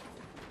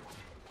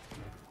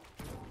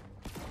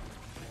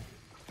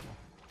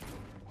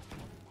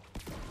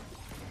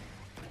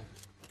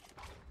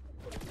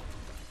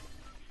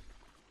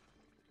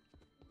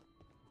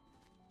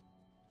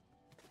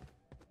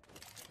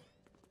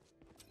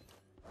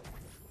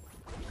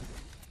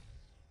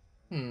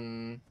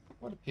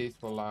 What a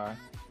peaceful life.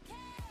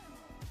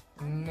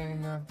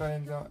 Ain't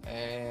nobody gonna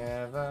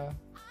ever.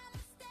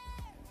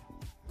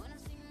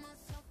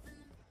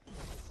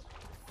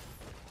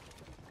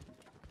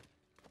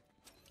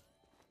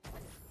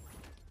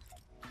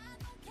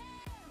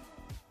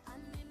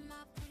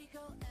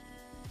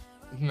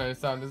 No,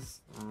 someone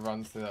just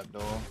runs through that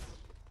door.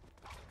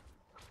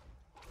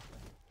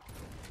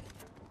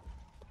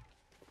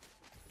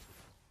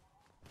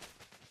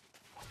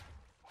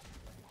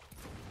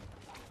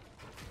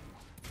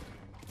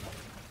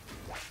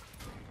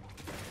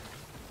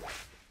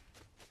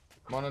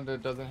 Monitor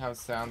doesn't have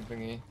sound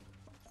thingy.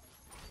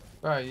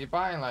 Bro, you're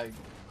buying like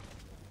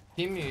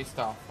Timu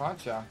stuff,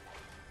 aren't ya?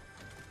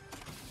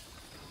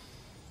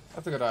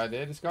 That's a good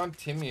idea. Just go on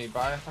Timu,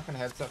 buy a fucking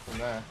headset from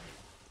there.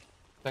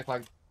 Take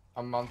like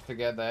a month to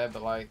get there,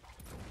 but like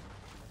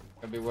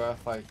it'd be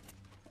worth like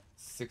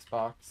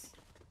 $6.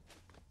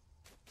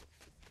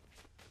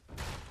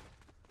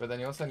 But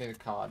then you also need a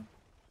card.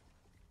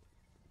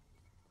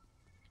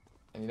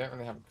 And you don't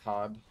really have a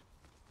card.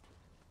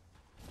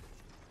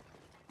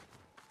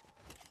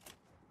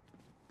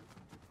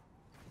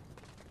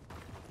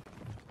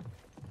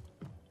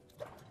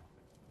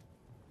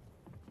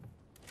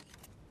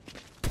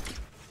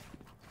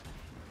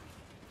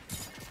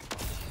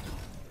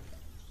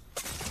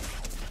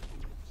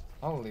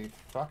 Holy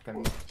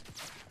fucking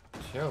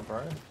chill,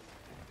 bro.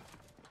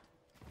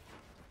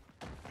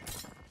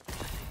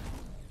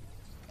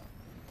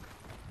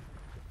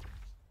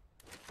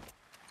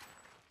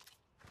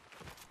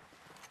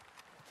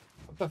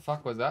 What the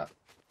fuck was that?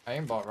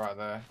 Aimbot right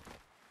there.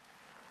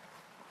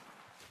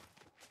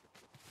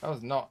 That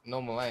was not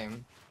normal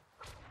aim.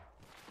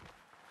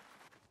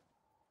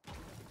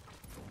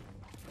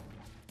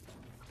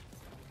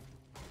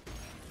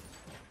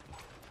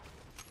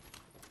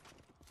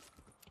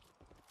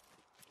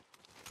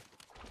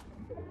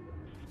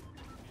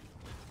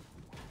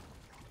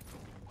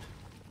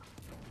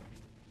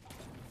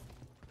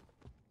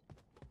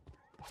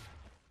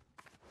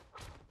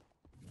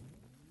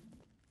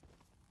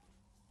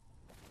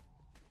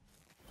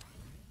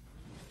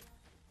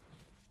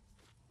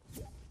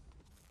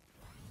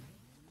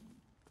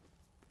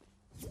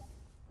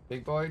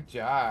 Big boy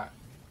Jack.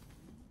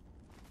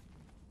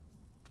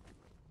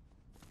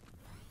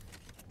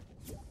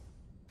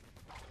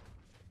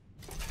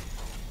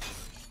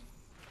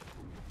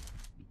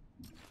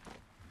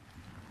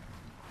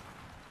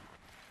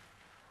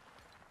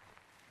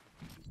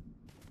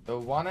 The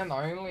one and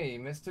only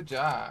Mr.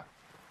 Jack.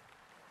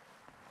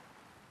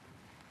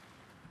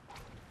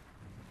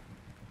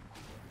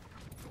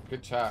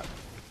 Good chat.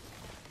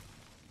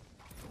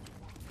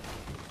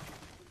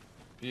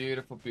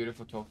 Beautiful,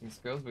 beautiful talking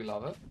skills. We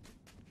love it.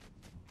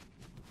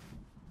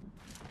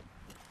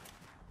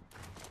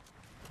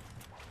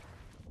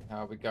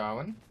 How are we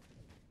going?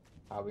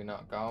 How are we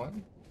not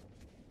going?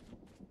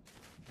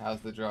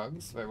 How's the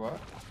drugs? Wait, what?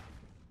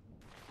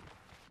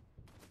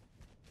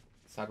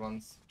 Sad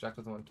ones. Jack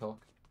doesn't want to talk.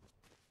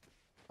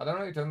 I don't know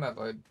what you're talking about,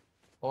 Lloyd.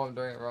 Or I'm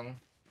doing it wrong.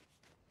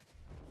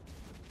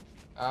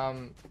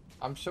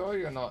 I'm sure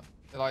you're not...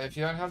 Like, if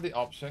you don't have the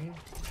option...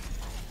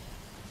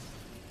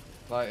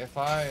 Like, if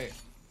I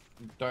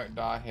don't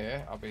die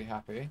here, I'll be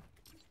happy.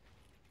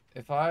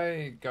 If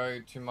I go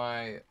to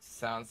my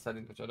sound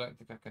settings, which I don't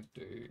think I can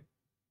do...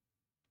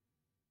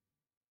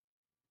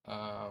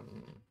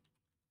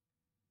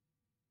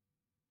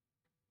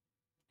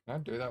 Can I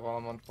do that while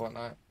I'm on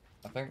Fortnite?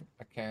 I think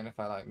I can if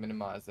I like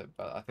minimize it,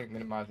 but I think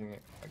minimizing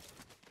it like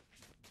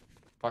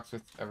fucks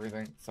with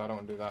everything, so I don't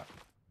want to do that.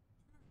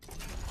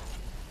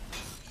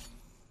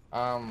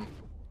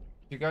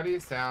 If you go to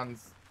your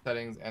sounds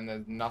settings and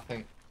there's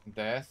nothing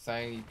there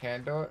saying you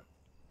can do it,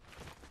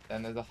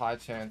 then there's a high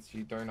chance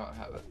you do not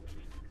have it.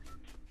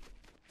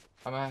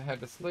 I'm gonna head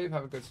to sleep,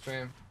 have a good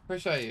stream.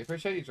 Appreciate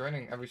you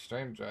joining every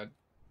stream, Dread.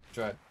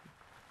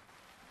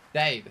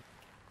 Dade.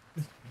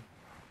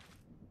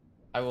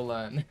 I will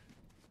learn.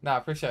 Nah,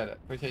 appreciate it.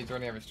 Appreciate you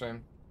joining every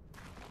stream.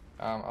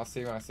 I'll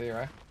see you when I see you,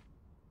 right?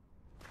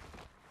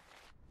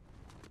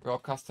 Roll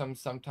custom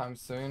sometime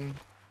soon.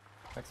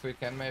 Next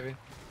weekend, maybe.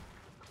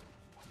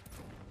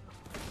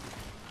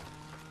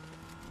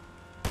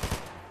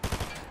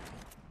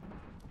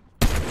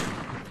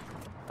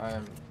 I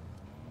am...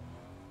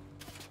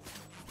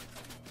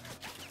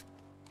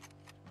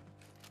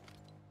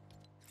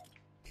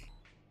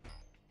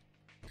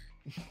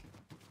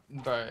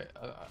 Bro,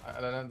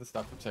 I don't have the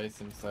stuff to chase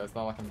him, so it's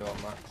not like I'm doing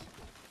much.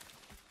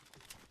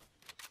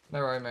 No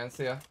worry, man.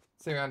 See ya.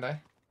 See you around, eh?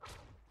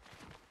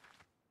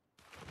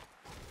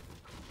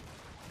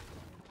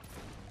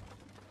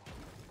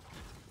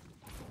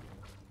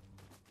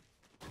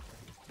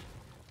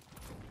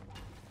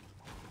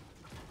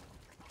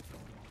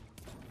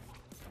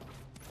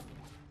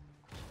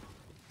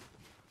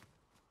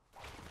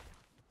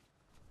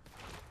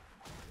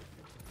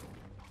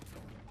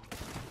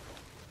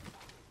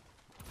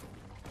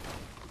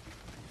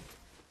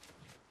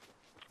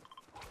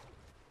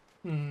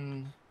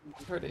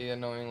 Pretty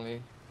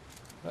annoyingly.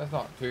 That's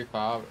not too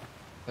far, but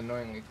it's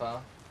annoyingly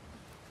far.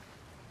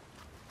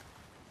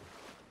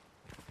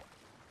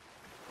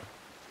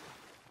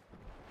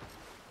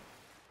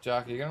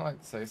 Jack, are you gonna like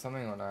say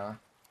something or nah?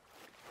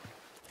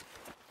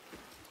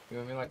 You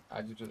want me like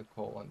add you to the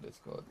call on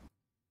Discord?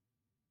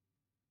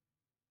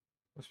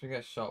 Wish we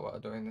get shot while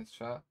doing this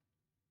chat.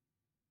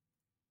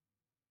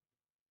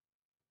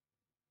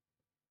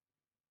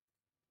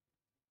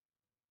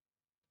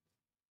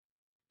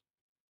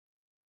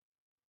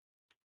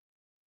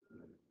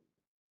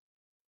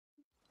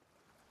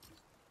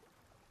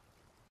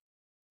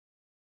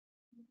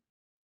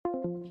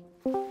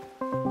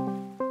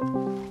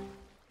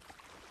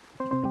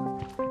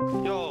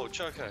 Yo,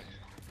 Choco.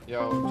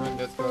 Yo, join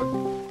Discord.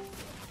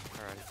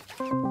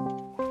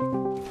 Alright.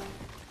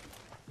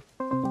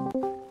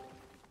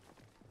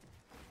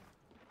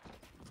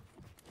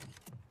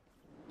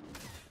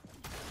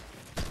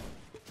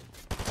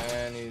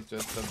 And he's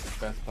just the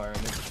best player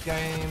in this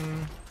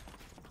game.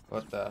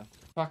 What the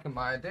fuck am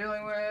I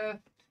dealing with?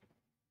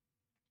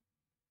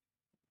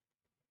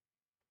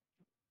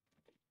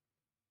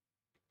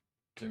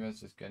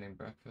 Jimmy's just getting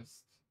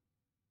breakfast.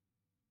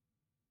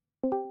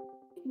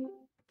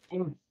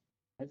 Oh,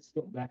 I just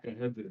got back. I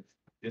heard the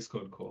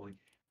Discord calling.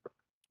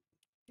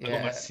 I got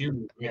my Yeah.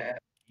 cereal right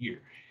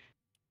here.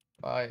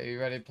 Are you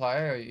ready to play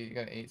or are you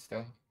gonna eat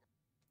still?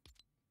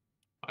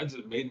 I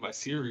just made my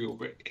cereal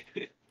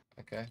ready.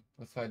 Okay,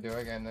 let's try do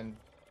again then.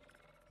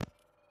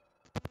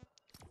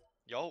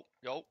 Yo,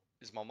 yo.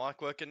 Is my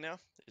mic working now?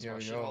 Is Yo, my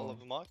yo. shithole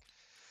of a mic?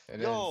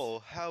 It Yo,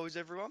 how is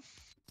everyone?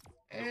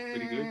 Doing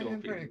pretty good,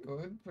 doing pretty pretty good.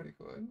 good, pretty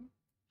good.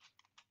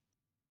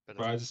 Better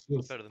Bro, I than, just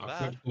feel better than I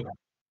bad. feel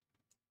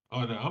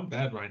oh no, I'm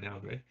bad right now,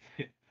 right?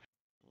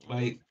 My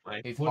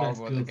He's FORTNITE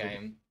horrible at the skills are,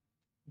 game.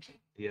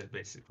 yeah,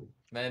 basically.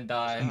 Man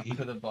died He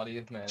to the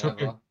bodiest man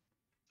Choker,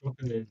 ever.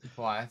 choker.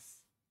 Twice.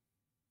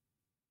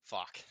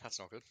 Fuck, that's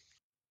not good.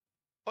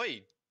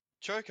 Oi,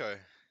 Choco.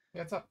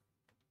 Yeah, what's up?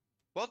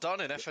 Well done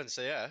in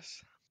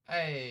FNCS.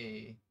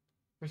 Hey.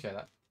 Appreciate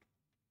that.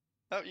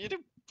 Oh, you did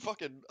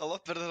fucking a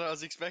lot better than I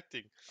was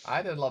expecting.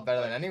 I did a lot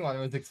better than Like- anyone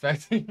was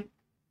expecting.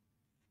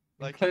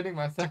 Like, Including To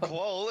myself.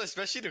 qual,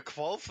 especially to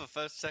qual for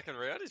first, second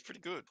round is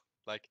pretty good.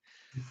 Like,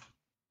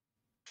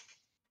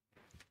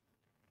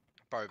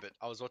 bro, but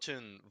I was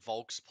watching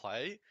Volks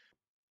play,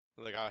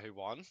 the guy who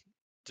won.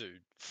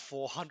 Dude,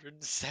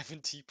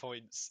 470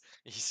 points.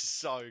 He's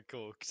so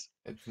cooked.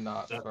 It's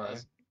nuts, That- bro.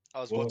 I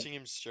was Whoa. watching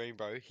him stream,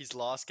 bro. His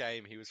last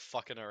game, he was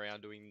fucking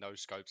around doing no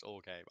scopes all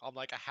game. I'm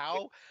like,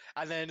 how?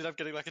 And then ended up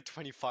getting like a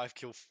 25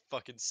 kill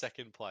fucking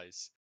second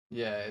place.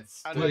 Yeah,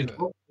 it's And Wait,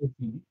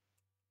 stupid.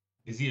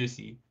 is he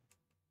OC?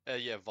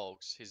 Yeah,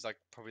 Volks. He's like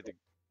probably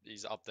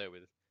he's up there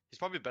with. He's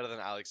probably better than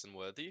Alex and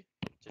Worthy.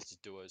 Just his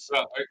duos.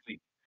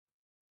 Oakley.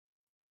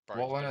 Bro,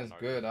 What you one don't is know.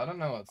 good? I don't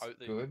know what's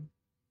Oatley- good.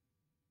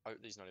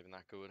 Oatley's not even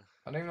that good.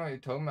 I don't even know what you're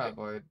talking about,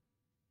 boy.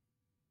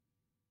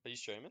 Are you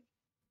streaming?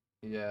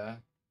 Yeah.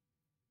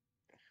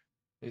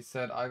 He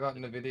said, I got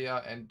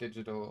Nvidia and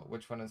digital.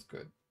 Which one is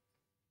good?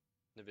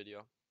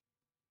 Nvidia.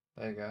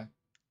 There you go.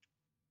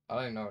 I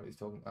don't even know what he's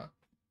talking about.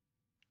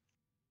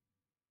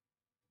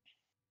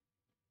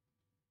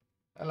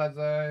 Hello,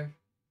 Zoe.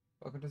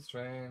 Welcome to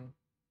stream.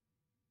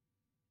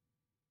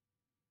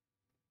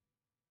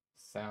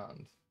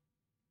 Sound.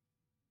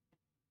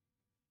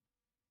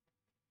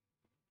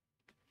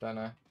 Don't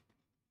know.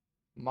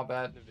 My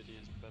bad.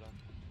 Nvidia's better.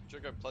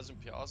 Should I go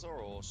Pleasant Piazza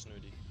or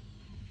Snooty?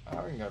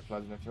 We can go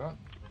Pleasant if you want.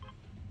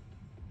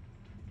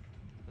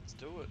 Let's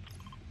do it.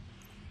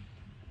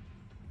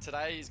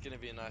 Today is going to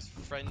be a nice,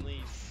 friendly,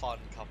 fun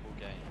couple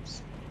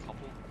games.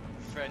 Couple?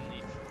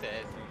 Friendly,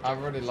 fair. I've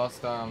already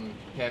lost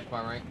care for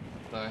my rank,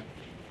 so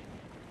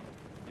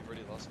You've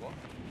already lost what?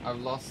 I've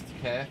lost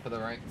care for the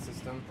rank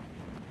system.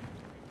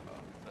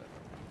 Fair.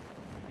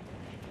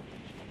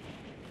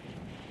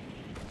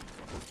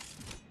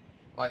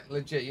 Like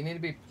legit, you need to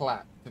be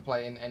plat to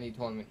play in any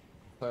tournament.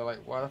 So like,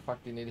 why the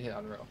fuck do you need to hit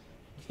Unreal?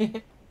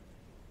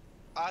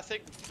 I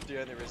think the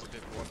only reason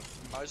people want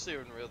mostly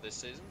Unreal this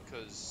season,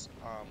 because,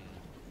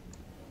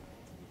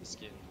 the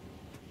skin.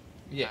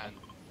 Yeah. And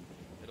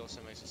it also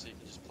makes it so you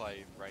can just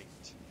play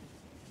ranked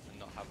and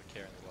not have a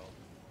care in the world.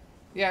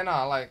 Yeah,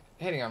 no, like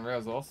hitting Unreal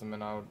is awesome,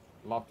 and I would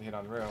love to hit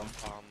Unreal.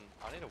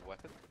 I need a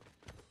weapon.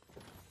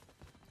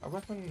 A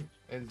weapon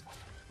is,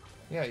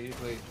 yeah,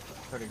 usually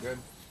pretty good.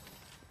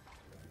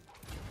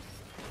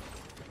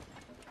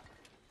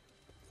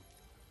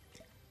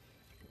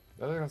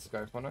 There's a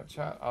scope on it,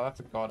 chat. Oh, that's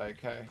a god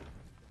AK.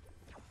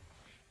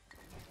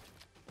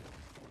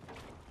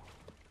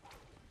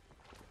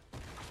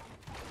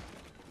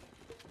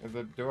 There's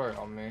a duo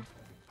on me.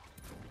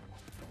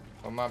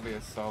 Or it might be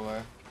a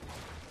solo.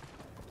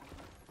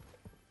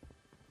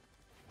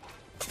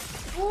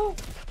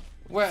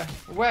 Where?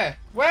 Where?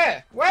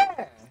 Where?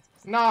 Where?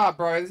 Nah,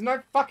 bro, there's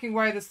no fucking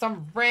way there's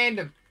some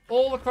random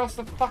all across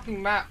the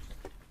fucking map.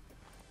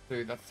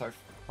 Dude, that's so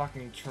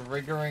fucking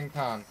triggering,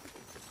 cunt.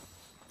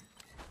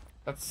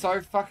 That's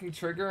so fucking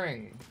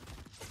triggering.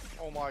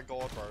 Oh my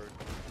god, bro.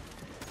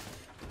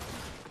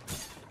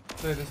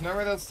 Dude, there's no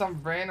way there's some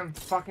random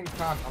fucking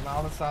cunt on the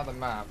other side of the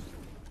map.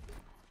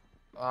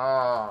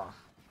 Oh,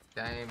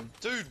 game.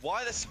 Dude,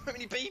 why are there so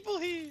many people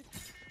here?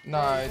 No,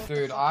 what the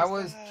dude, fuck I is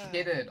was that?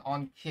 kitted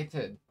on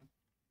kitted.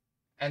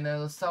 And there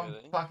was some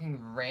Really? fucking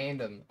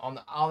random on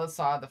the other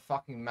side of the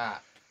fucking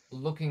map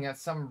looking at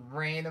some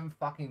random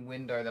fucking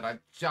window that I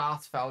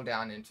just fell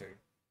down into.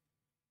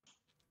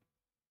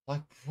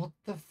 Like, what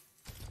the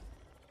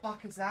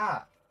fuck is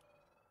that?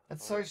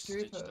 That's Oh, so it's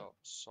stitched stupid. up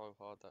so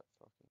hard, that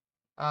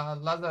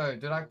fucking... Lazo,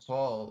 did I Balls.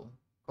 call?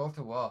 Call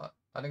to what?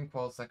 I didn't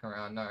call second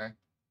round, no.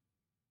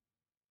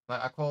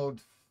 Like, I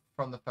called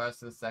from the first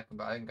to the second,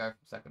 but I didn't go from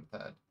second to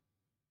third.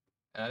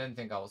 And I didn't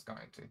think I was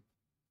going to.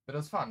 But it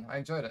was fun. I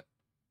enjoyed it.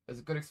 It was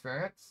a good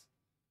experience.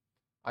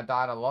 I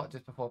died a lot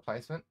just before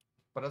placement,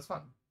 but it was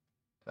fun.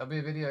 There'll be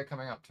a video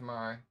coming up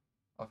tomorrow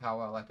of how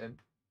well I did.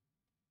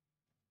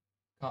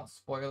 Can't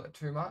spoil it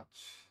too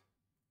much.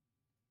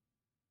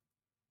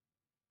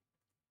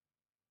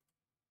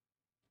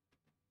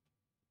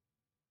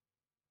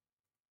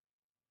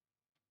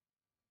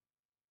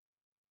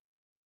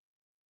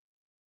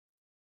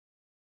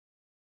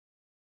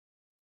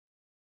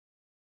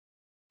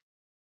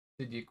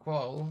 Did you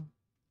qual?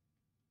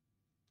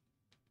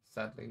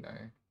 Sadly, no.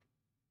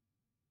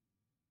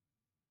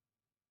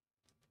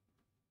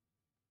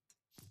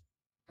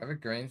 I have a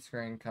green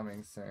screen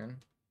coming soon.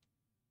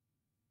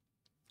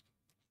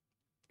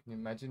 Can you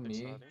imagine me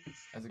Exciting.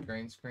 as a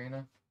green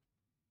screener?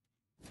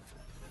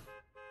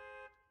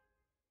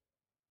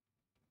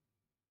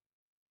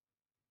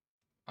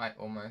 I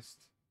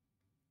almost.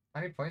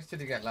 How many points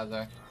did you get,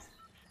 Lazo?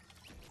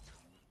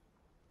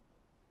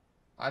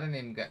 I didn't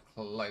even get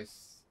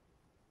close.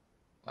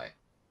 Like,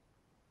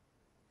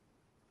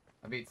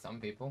 I beat some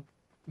people.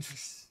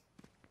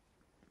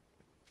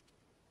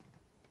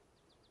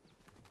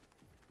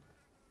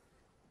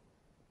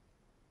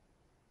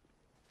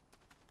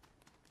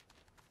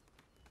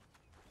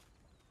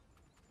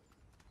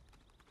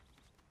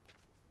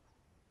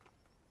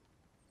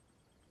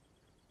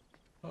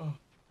 Oh.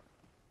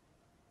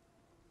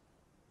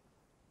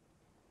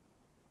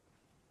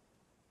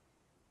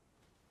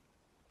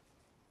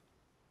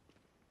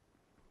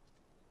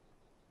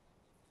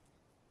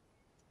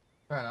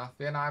 Fair enough.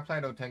 Yeah, no, I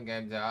played all 10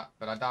 games out,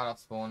 but I died off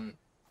spawn,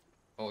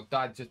 or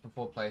died just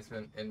before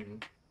placement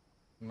in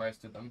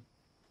most of them.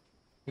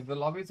 Because the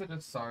lobbies are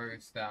just so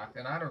stacked,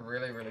 and I had a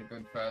really, really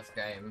good first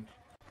game.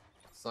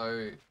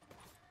 So,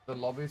 the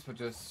lobbies were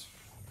just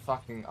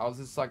fucking... I was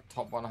just like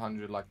top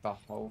 100 like the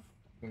whole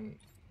fucking...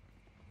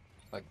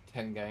 like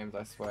 10 games,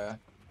 I swear.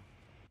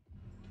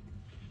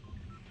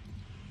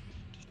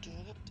 You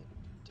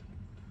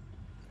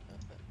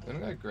wanna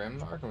go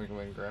Grim? I reckon we can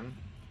win Grim.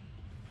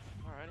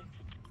 Alrighty.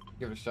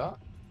 Give it a shot.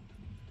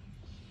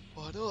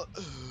 Why not?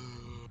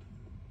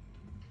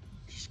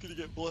 Just gonna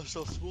get blessed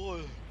off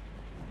spoil.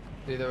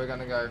 Either we're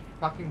gonna go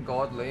fucking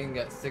godly and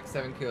get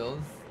 6-7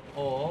 kills,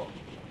 or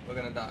we're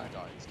gonna die.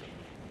 Die instantly.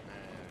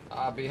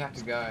 Ah, but you have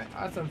to go.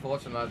 That's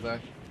unfortunate, though.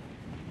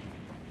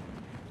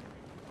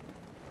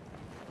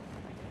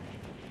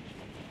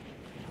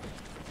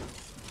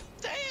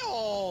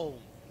 Damn!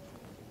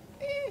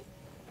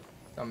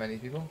 Not many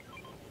people.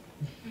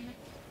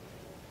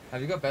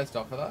 Have you got best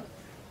off for that?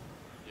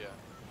 Yeah.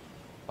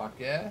 Fuck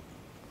yeah.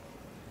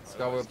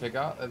 Skull will pick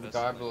up. There's a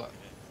guy below.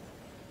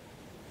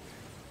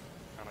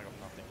 And I got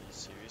nothing. Are you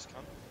serious,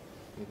 cunt?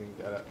 You didn't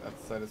get it.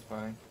 That's so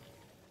disappointing.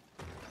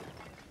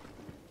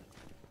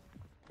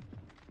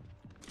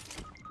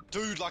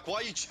 Dude, like, why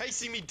are you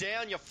chasing me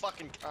down, you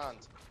fucking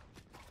cunt?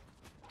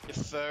 You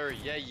furry.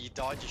 Yeah, you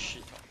died, you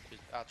shit. You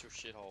actual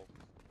shithole.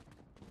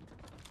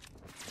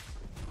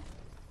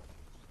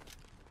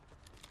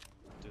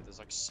 Dude, there's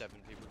like 7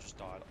 people just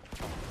died.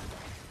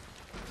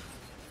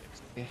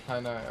 Yeah, I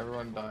know.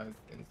 Everyone dies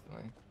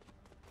instantly.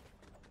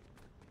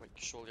 Wait,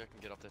 surely I can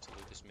get up there to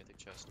loot this mythic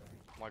chest.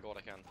 Oh my god,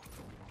 I can.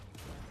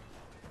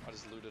 I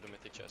just looted a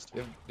mythic chest.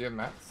 Do you have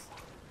mats?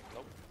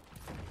 Nope.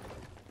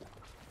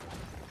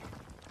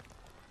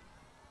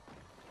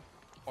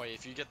 Oh yeah,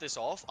 if you get this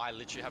off, I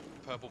literally have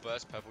purple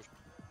burst,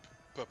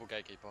 purple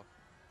gatekeeper.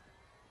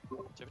 Do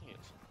you have any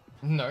hits?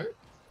 No.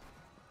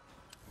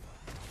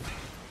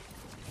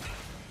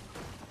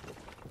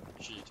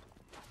 Shit.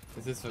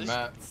 Is this for This-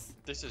 mats?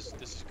 This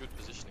is good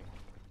positioning.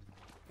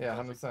 Yeah,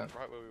 Perfect, 100%.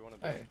 Right where we want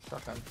to be. Hey,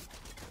 shotgun.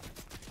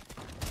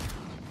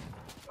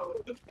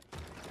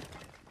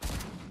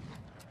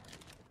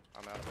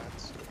 I'm out of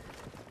mats.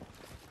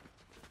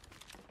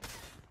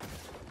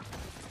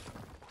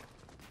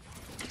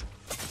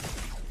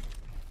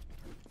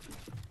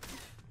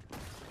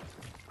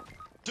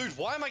 Dude,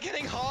 why am I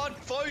getting hard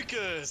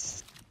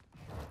focused?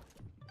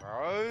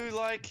 Bro,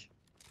 like...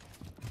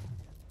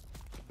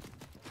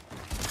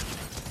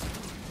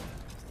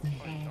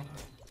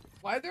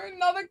 Why is there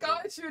another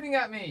guy shooting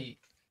at me?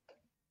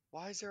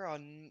 Why is there a...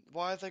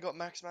 Why have they got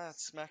max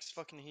mats, max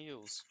fucking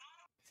heals?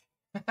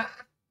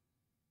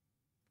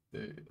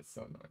 Dude, it's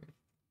so annoying.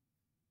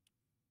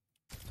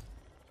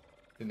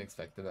 Didn't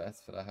expect the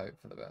best, but I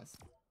hope for the best.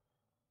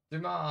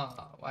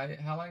 Duma, why?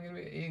 How long are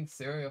we eating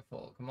cereal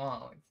for? Come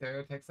on, like,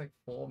 cereal takes like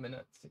 4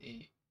 minutes to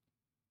eat.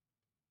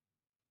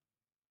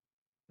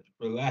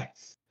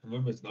 Relax.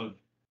 Remember, it's done.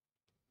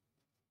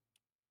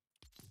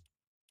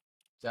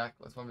 Jack,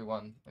 Let's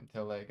 1v1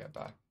 until they get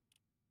back.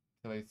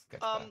 Until he gets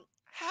back.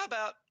 How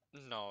about...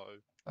 No.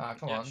 Ah,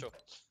 come Yeah, on. sure.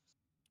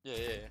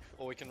 Yeah.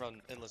 Or we can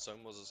run endless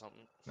zone wars or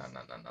something. No.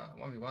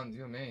 1v1's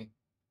you and me.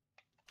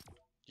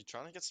 You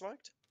trying to get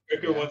smoked?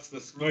 Tricker Yeah. wants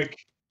the smoke.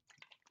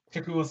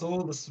 Tricker wants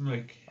all the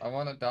smoke. I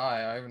want to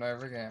die over and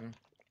over again.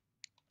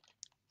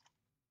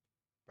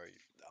 Bro,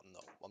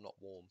 I'm not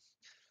warm.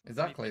 Let me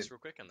Exactly. place real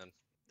quick and then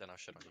I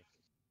shit on you.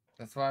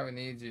 That's why we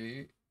need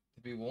you to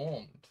to be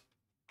warmed.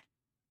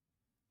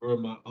 Bro,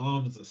 my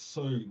arms are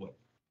so like,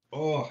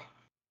 oh,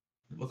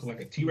 looking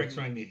like a T-Rex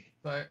right now.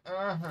 So,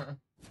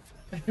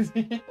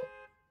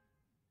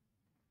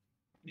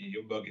 Yeah,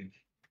 you're bugging.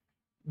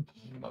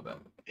 My bad.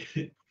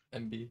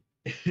 MB.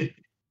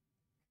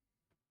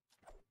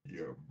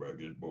 You're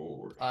bugging,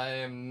 boy. I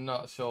am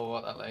not sure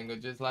what that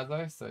language is,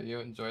 Lazo, so you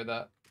enjoy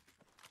that.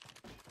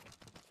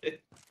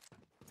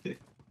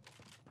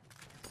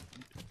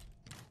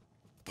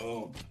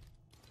 Oh.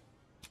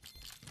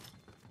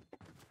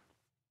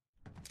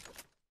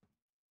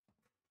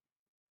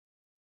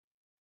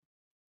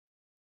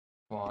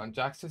 Come on,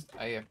 Jack's just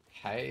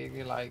AFK.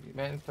 You're like,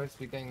 man's supposed to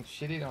be getting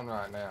shitted on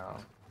right now.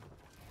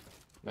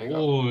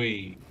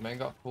 Boy. Man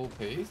got full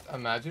piece.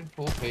 Imagine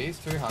full piece,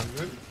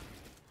 200.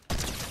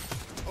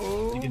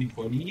 You're getting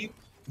funny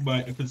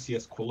by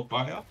FNCS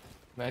qualifier.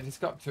 Man just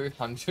got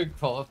 200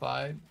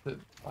 qualified to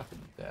fucking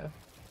death.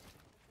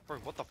 Bro,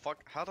 what the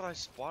fuck? How did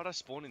why did I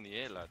spawn in the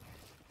air, lad?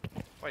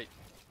 Wait.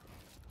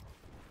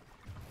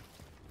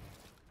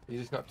 You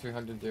just got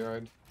 200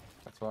 zeroed.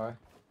 That's why.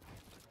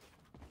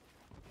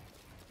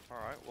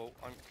 Alright, well,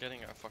 I'm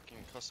getting a fucking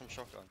custom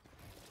shotgun.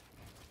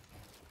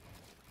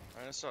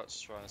 I'm gonna start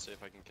trying to see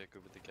if I can get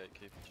good with the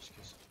gatekeeper, just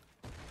cause.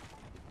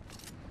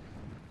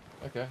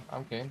 Okay,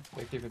 I'm keen.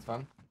 Gatekeeper's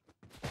fun.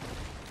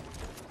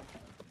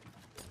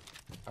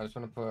 I just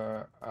want to put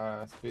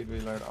a speed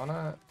reload on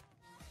it.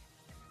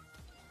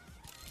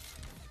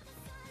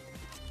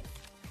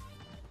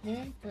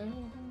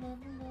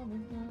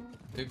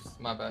 Oops,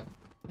 my bad.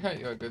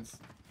 You're good.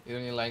 You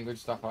don't need language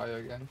stuff, are you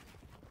again?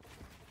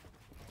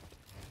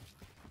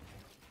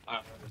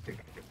 I think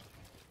I can.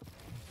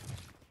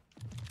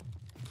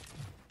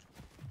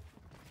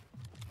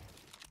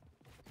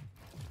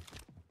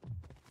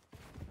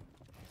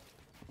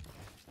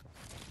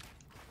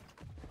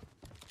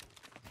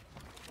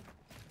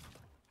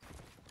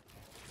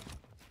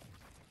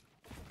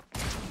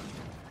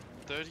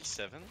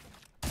 $37?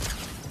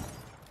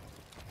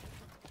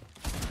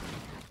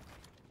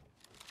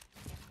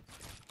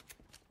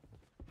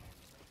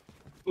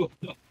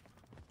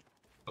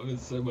 I'm in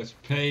so much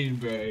pain,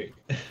 bro.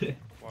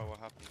 Why, what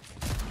happened?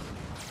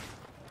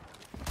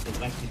 The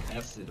lactic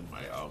acid in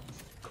my arms.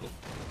 Cool.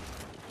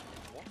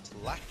 What?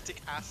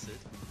 Lactic acid?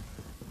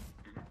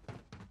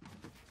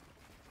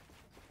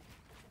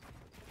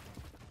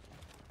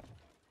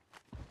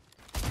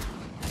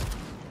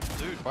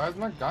 Dude, Why is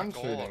my gun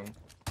God. shooting?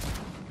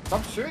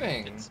 Stop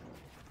shooting! It's...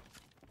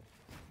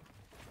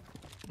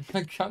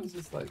 My gun's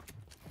just like...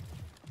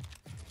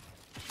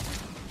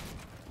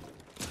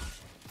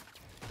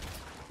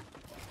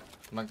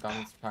 My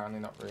gun's apparently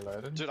not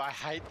reloaded. Dude, I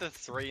hate the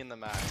 3 in the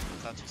mag.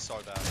 It's actually so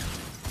bad.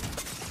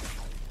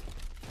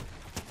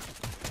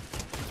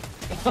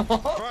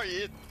 Bro,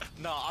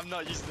 no, I'm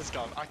not using this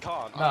gun. I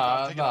can't.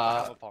 I'm picking up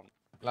the hammer pump.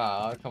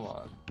 Nah, come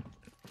on.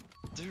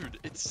 Dude,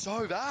 it's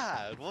so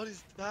bad. What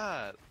is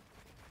that?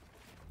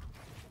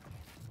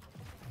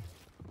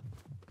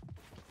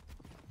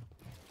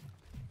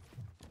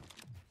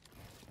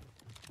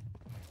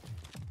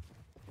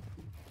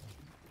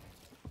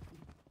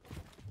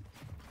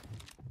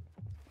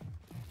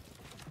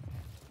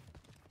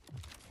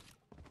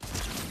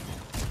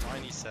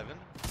 $97?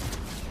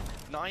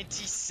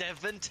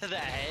 97 to the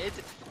head?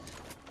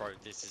 Bro,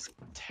 this is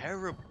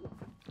terrible.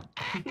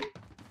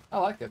 I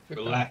like it. Good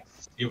gun.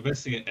 Relax. You're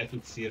versing an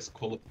FNCS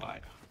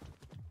qualifier.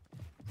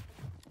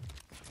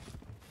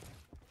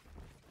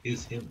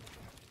 Is him.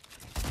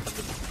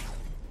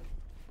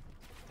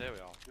 There we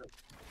are.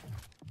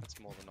 That's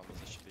more the numbers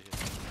I should be hitting.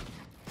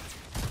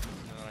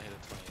 And then I hit a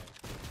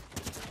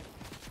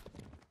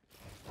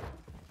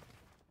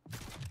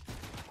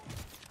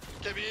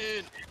 28. Get me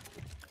in!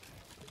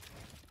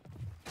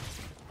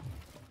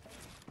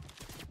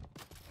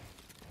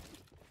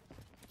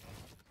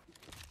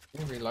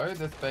 You reload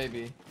this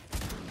baby.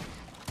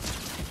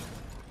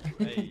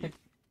 Hey.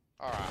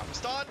 Alright, I'm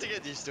starting to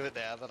get used to it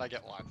now that I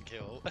get 1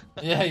 kill.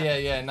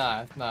 Yeah,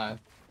 nice.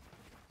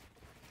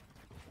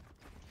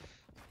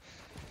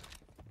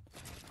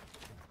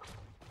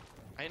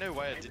 Ain't no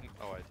way I didn't.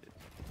 Oh, I did.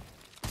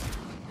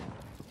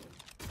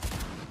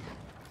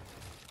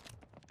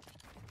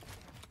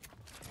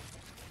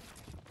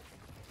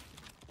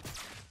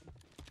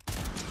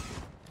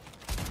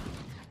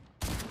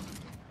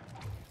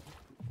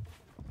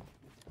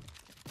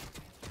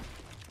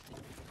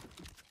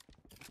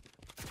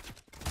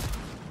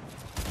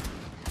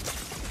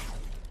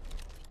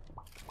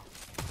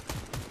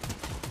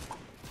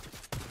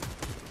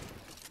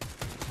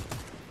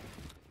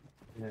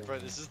 Bro,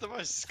 this is the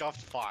most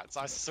scuffed fights,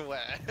 I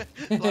swear.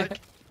 Like,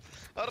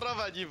 I don't know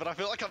about you, but I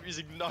feel like I'm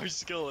using no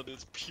skill and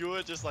it's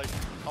pure just like,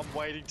 I'm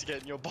waiting to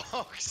get in your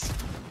box.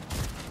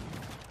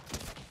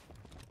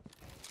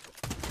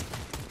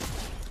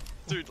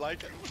 Dude,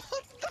 like,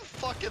 what the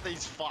fuck are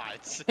these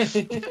fights?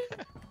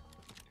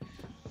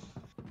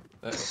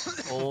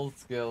 That's all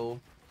skill.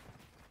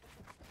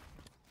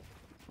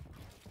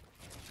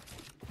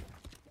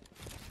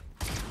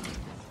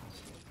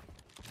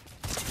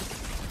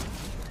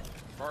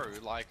 Bro,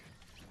 like,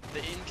 The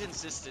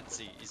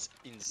inconsistency is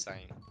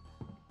insane.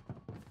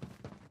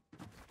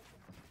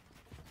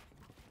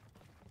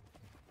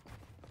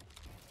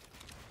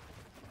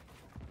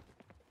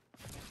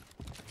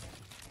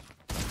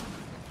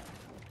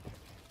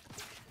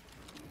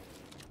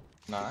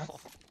 Nice. Oh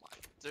my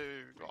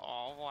dude,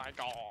 oh my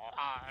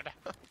god.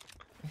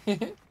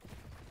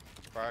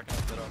 Bro, I reckon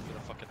I'm better off with a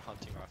fucking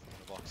hunting rifle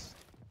in the box.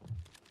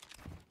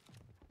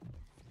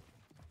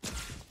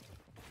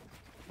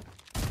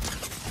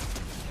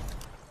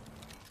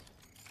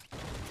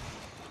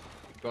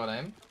 Got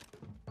him.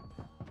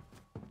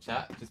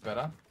 Chat, just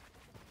better.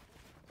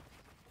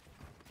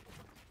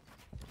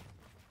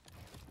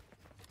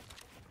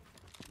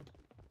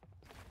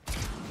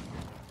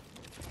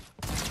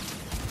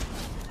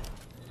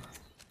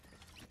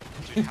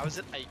 Dude, how is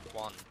it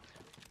 8-1?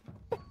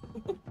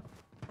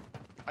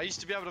 I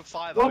used to be able to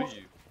 5-0 What?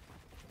 you.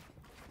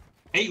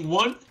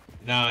 8-1?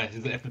 Nah,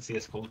 he's the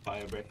FNCS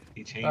qualifier, bro.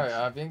 He changed. Sorry,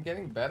 I've been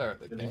getting better at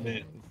the What do you game.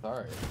 mean?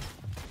 Sorry.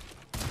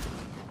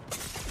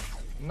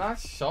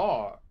 Nice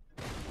shot.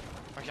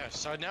 Okay,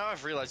 so now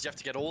I've realized you have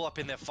to get all up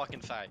in their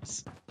fucking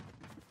face.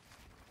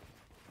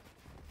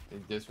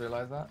 Did you just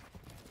realize that?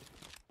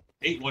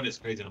 8-1 is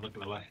crazy, I'm not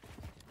gonna lie.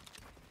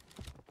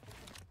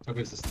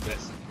 Tucker's just the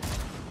best.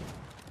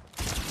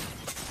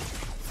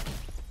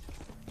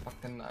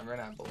 Fucking, I ran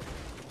out of bullets.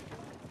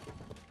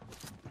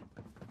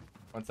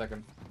 1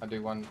 second. I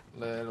do one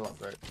little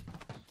upgrade.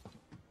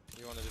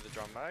 You want to do the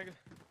drum mag?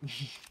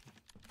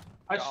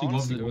 I Yeah, actually wanna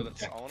want see to what one it's-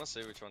 jack. I want to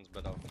see which one's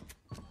better.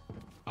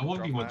 I want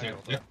drum one mag jack.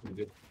 or the- That's pretty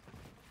good.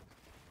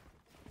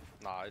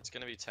 Nah, it's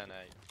gonna be 10-8,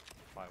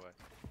 my way.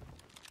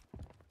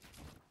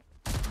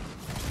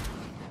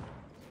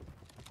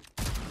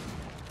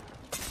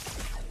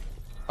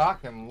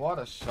 Fucking, what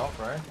a shot,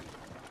 bro.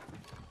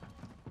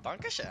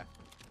 Dankeschön.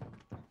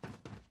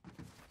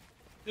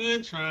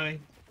 Good try.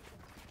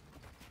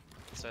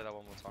 Say that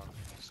one more time.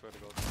 I swear to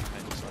God, I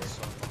hate this one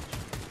so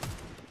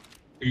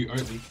much. Are you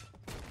early?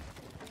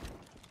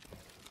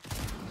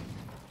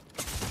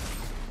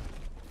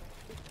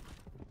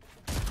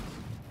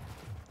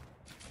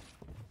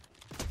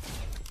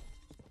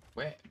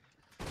 Where?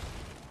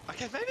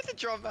 Okay, maybe the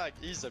drum mag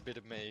is a bit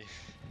of me.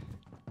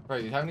 Bro,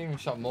 you haven't even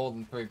shot more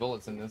than 3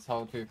 bullets in this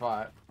whole 2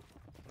 fight.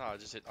 No, I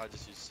just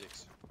used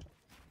 6.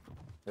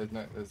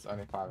 There's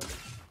only 5 of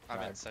them. I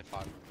No. meant say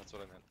 5. That's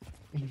what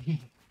I meant.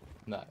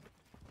 No.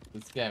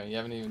 It's scamming. You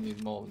haven't even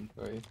used more than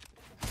 3.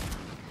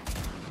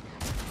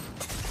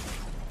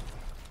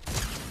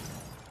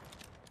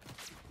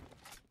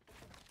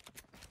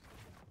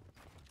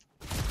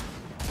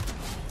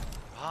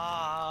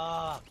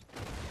 Ah!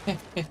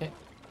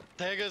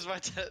 There goes my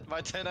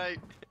 10-8.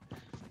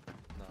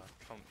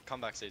 No,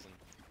 comeback season.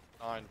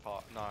 9-8.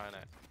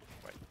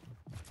 Wait.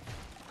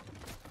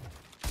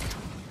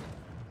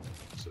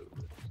 So,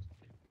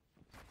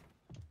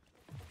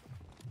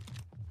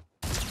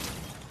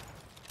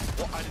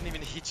 What? I didn't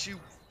even hit you,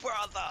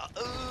 brother.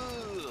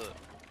 Ugh.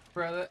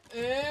 Brother.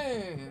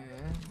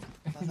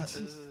 Brother,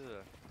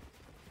 ugh.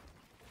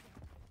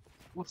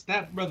 what's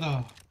that,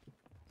 brother?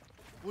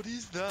 What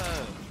is that?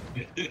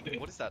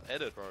 What is that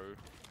edit, bro?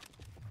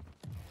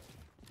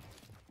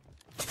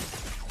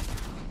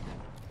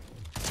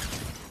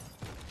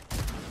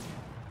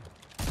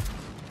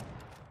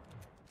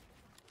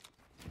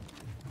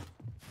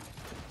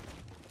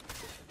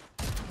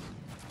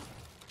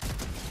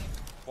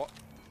 What?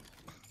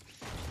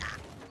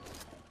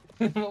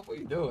 What were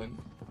you doing?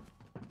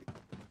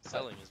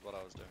 Selling is what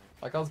I was doing.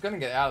 Like, I was gonna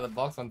get out of the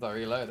box once I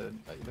reloaded,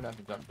 but you didn't have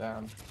to jump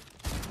down.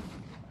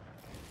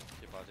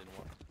 If I didn't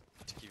want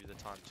to give you the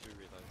time to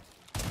reload.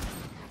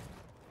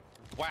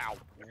 Wow,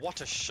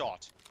 what a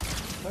shot!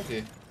 Thank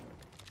you.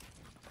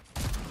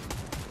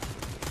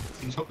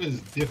 See, Tucker is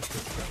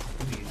different,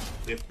 bro. Really is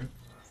different.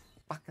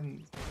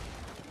 Fucking.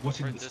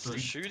 Watching Bro, the the stream.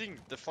 shooting,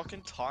 the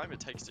fucking time it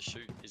takes to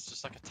shoot is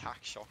just like a tac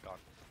shotgun.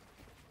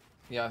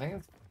 Yeah, I think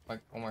it's like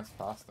almost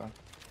faster.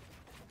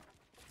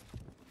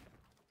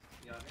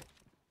 Yeah.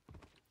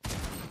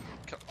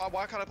 Oh,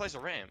 why can't I place a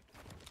ramp?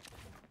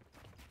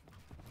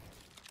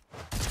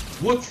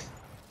 What?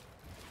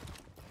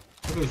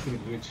 Tucker's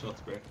hitting weird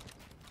shots, bro.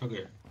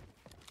 Okay.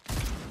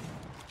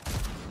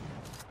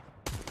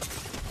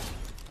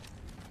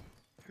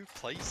 Who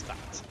plays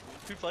that?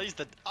 Who plays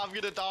the I'm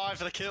gonna die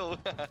for the kill?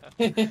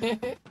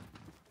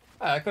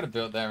 I could have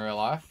built that in real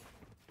life.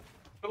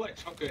 I feel like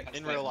Tucker has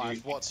In that real life,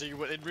 weird- what? So you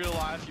would, in real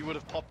life you would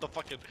have popped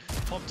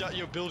out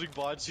your building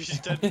vines, so you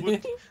just dead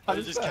wood, and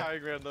you're just 100%.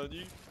 carrying around on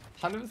you.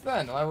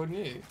 100%, why wouldn't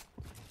you?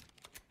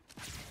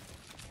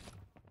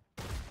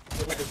 I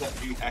feel like it's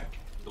that new hack,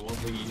 the one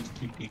where you use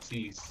 2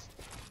 PCs.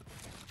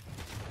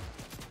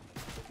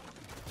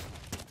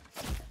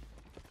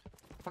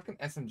 Fucking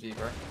SMG,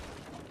 bro.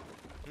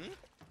 Hmm?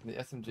 The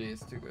SMG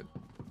is too good.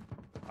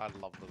 I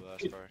love the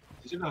burst, bro.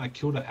 Did you know I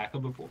killed a hacker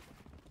before?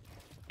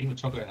 Even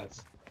Choco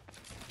has.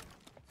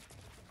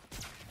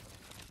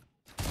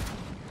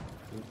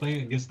 We were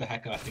playing against the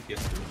hacker, I think,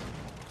 yesterday.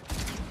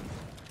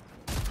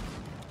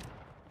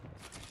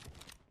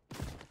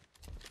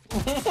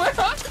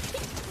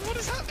 What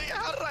is happening?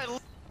 How did I lose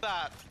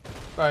that?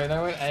 Bro,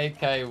 no one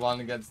AK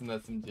won against an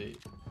SMG.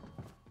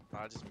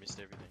 I just missed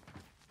everything.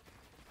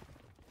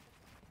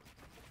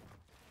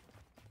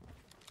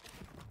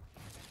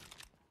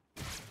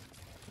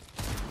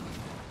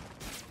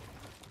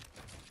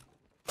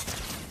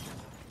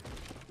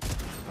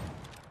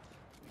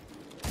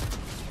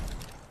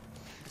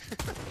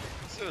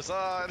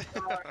 Suicide!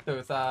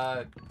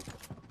 Suicide.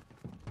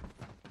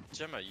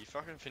 Gemma, you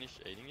fucking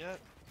finished eating yet?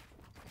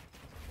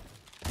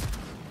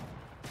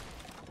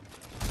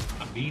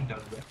 I'm being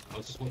done, bro. I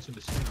was just watching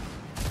the stream.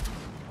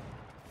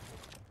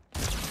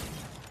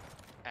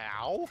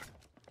 Ow!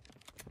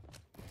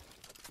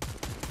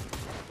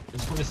 I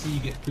just want to see you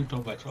get pooped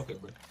on by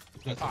chocolate, bro.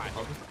 If that's not Alright. a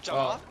problem. Gemma?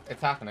 Well,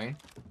 it's happening.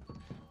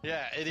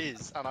 Yeah, it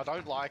is, and I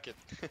don't like it.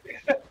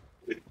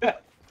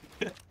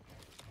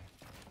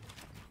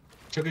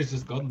 Chocolate's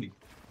just godly.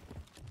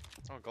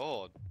 Oh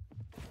god.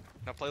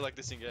 Now play like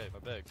this in game, I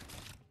beg.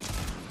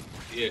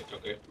 Yeah,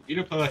 chocolate. You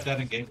don't play like that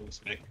in game, we'll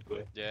smack you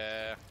away.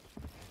 Yeah.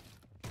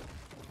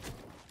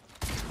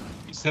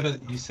 You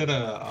set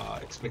a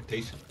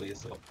expectation for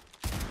yourself.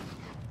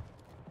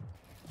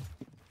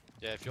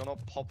 Yeah, if you're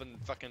not popping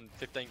fucking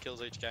 15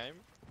 kills each game,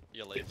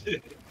 you leave.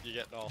 You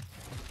get off.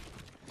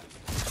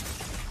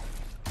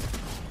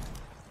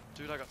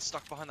 Dude, I got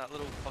stuck behind that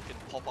little fucking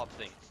pop-up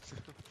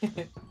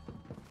thing.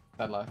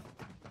 Bad life.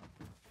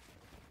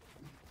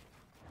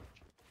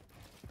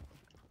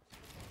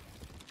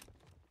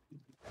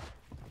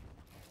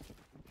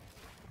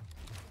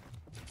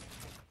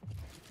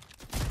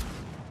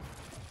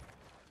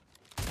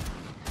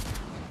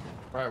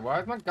 Bro, why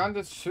does my gun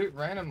just shoot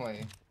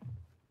randomly?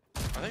 I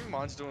think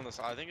mine's doing this.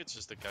 I think it's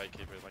just a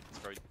gatekeeper. Like it's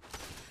very.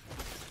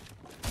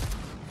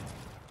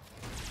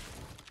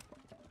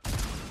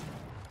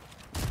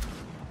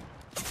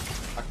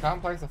 I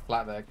can't place a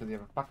flat there because you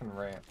have a fucking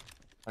ramp.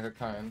 Like a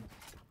cone.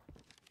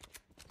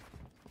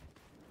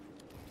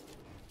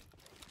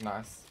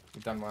 Nice.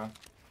 You've done well.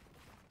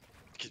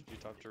 Gives me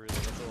time to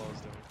realize that's all I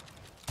was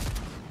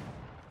doing.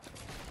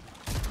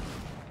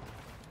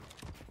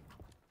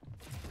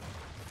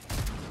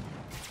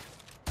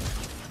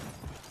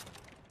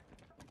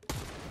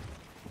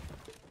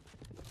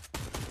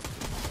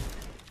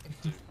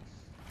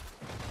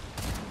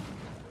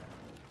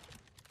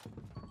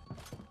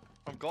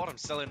 Oh god, I'm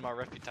selling my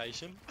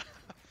reputation.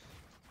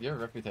 You have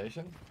a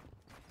reputation?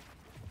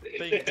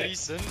 Being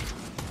decent.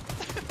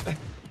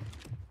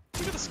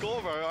 Look at the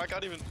score, bro. I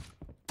can't even.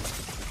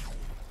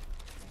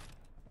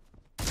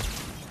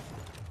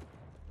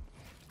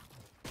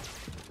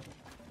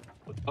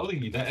 I'm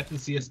telling you, that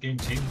FNCS game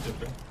changed it,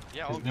 bro.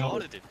 Yeah, oh now-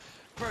 god, it did.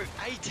 Bro,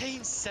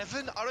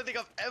 18-7? I don't think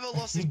I've ever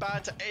lost this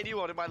bad to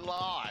anyone in my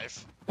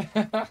life.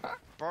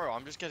 Bro,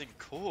 I'm just getting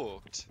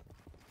cooked.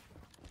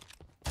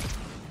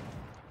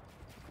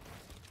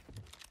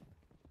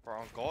 Bro,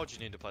 oh god, you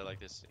need to play like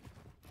this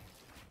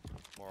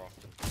more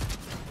often.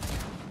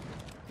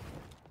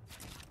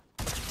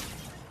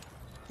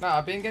 No,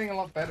 I've been getting a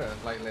lot better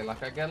lately.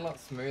 Like, I get a lot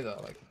smoother.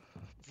 Like,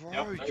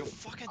 Bro, Yep. your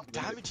fucking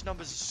damage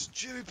numbers are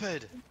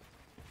stupid.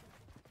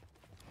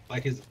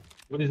 Like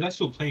when his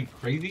actual playing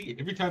crazy,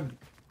 every time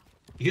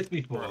he hits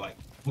me for like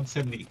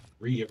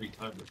 173 every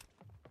time, bro.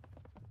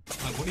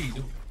 I'm like, what are you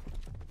doing?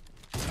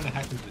 What kind of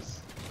hack is this?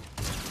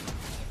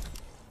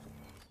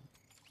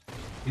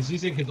 He's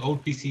using his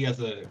old PC as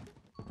a.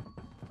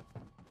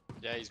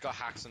 Yeah, he's got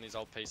hacks on his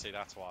old PC,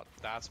 that's what.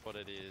 That's what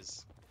it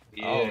is.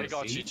 Oh, We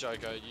got see? you,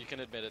 Joko. You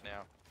can admit it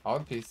now.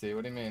 old PC,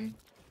 what do you mean?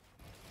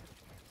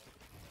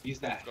 He's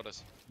that. Got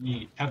us.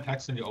 You have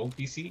hacks on your old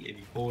PC and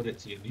you forward it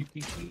to your new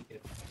PC.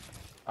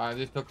 And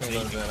It just took me a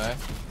little bit, eh?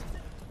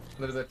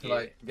 A little bit to Yeah.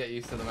 like get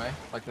used to them, eh?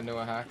 Like the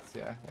newer hacks,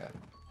 yeah, yeah.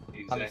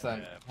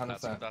 100%, Yeah,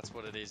 100%. that's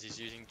what it is. He's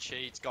using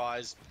cheats,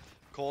 guys.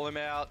 Call him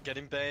out, get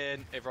him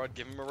banned. Everyone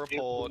give him a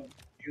report.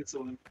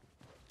 Excellent.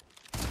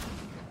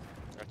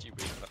 Actually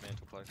weird for that man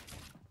to play.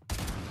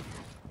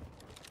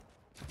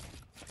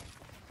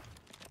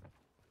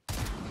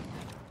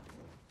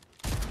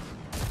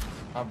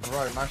 Oh,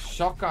 bro, my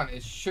shotgun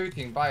is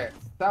shooting by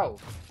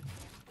itself.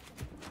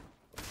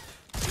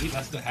 See,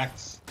 that's the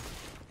hacks.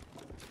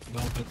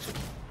 Malfunction.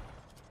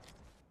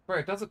 Bro,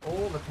 it does it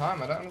all the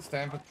time. I don't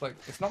understand, but like,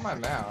 it's not my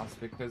mouse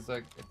because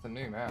like it's a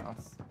new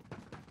mouse.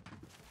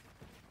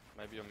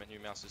 Maybe your new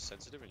mouse is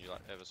sensitive and you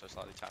like ever so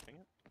slightly tapping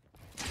it.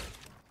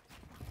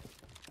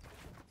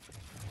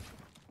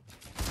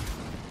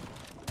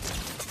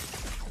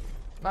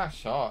 Nice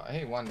shot. I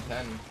hit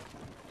 110.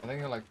 I think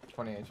you're like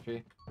 20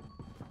 HP.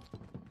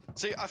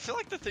 See, I feel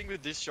like the thing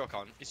with this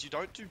shotgun is you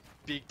don't do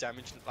big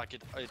damage. Like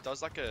it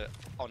does like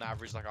on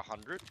average like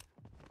 100,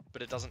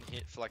 but it doesn't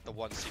hit for like the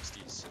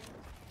 160s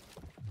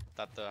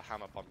that the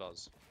hammer pump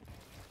does.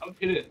 I've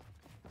hit it.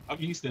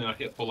 I've used it and I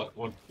hit for like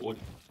 140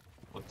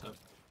 one time.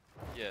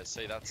 Yeah,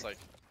 see, that's like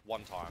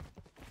one time.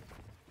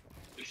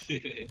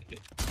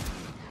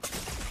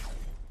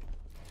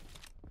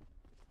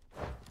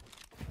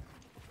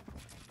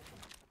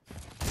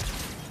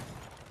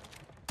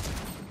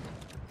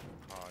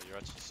 Oh, you're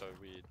actually so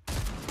weird.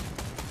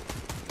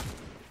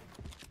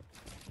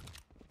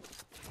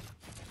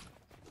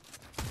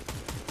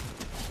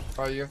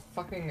 Bro, you're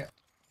fucking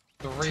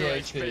 3 2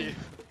 HP. HP.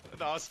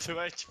 No, it's 2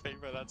 HP,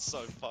 bro. That's so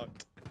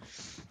fucked.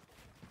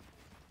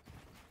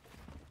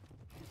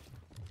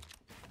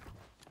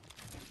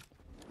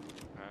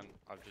 And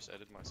I've just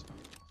edited myself.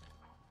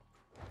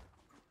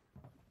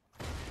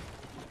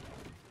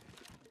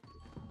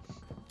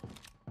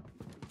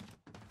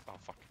 Oh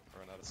fuck, I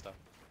ran out of stuff.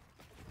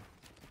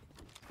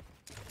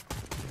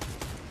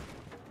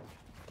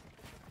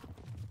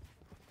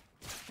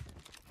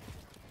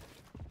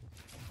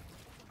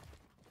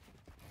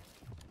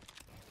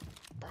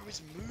 Bro,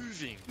 he's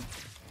moving.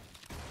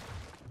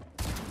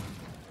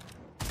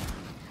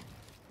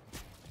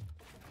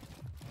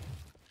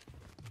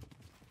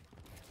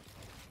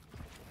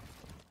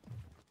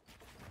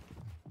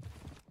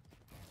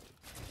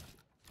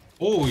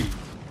 Oi!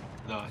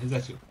 Nah, he's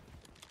actually.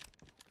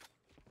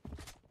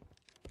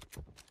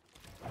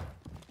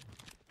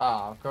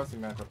 Ah, of course he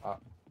meant it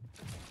up.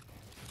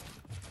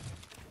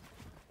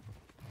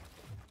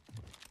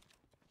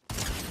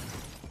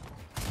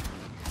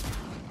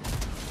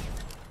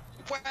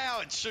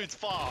 Wow, it shoots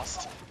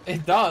fast.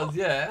 It does,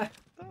 yeah.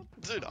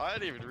 Dude, I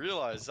didn't even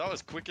realize that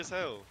was quick as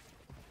hell.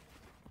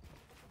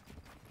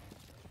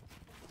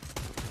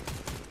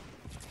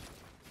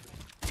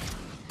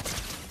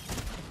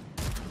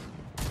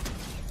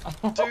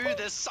 Dude,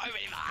 there's so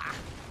many.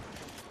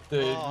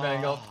 Dude, Oh.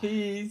 man got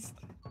pieced.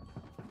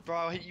 Bro,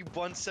 I hit you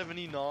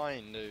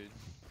 179, dude.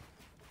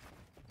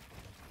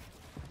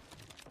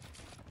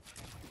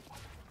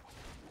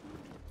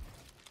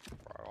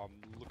 Bro,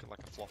 I'm looking like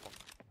a flopper.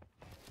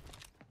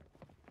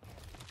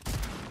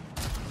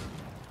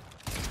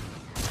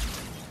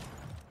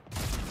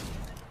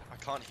 I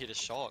can't hit a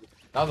shot.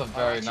 That was a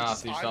very I'm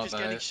nasty I'm shot, just though.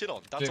 getting shit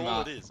on. That's Jimmy,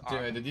 all it is.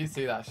 Jimmy, did you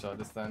see that shot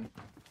just then?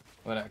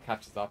 When it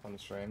catches up on the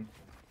stream.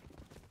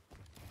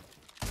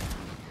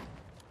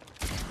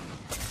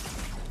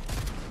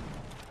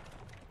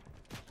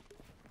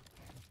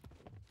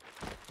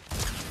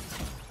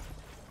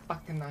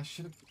 Fucking, I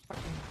should have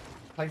fucking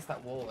placed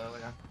that wall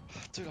earlier.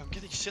 Dude, I'm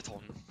getting shit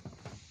on.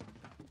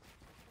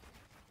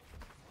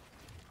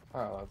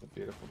 Oh, that's a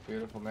beautiful,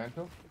 beautiful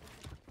mantle.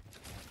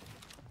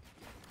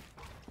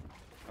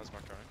 How's my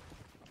going?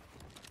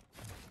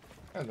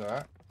 That's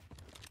alright.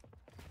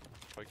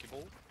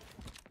 Pokeball?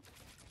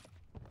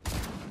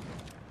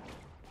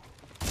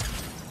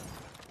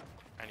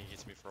 And he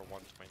hits me for a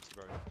 120,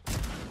 bro.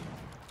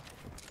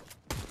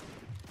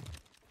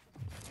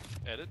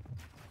 Edit?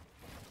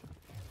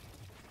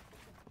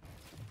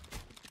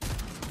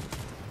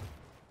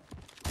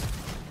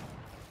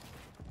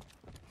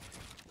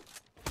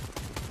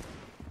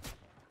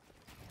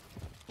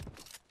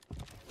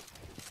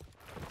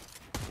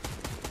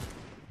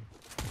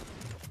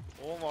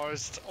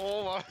 Almost,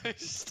 almost.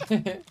 It's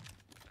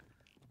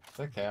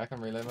okay, I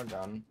can reload my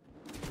gun.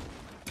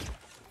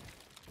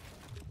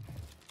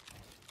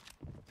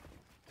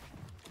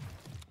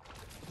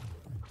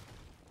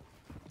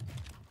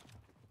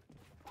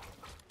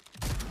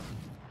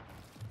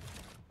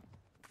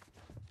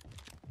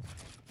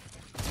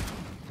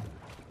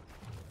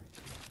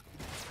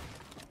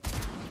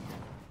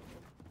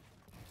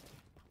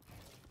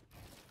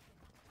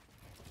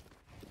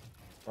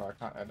 Bro, I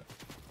can't edit.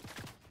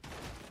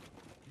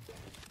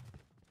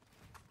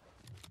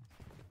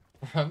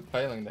 I'm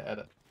failing to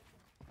edit.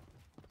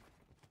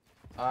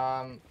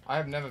 I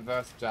have never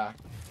versed Jack.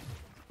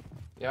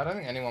 Yeah, I don't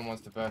think anyone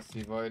wants to verse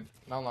you, Void.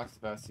 No one likes to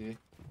verse you.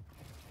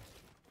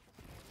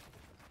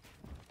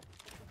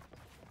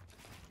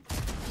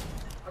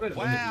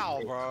 Wow,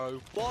 bro.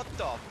 What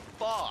the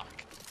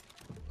fuck?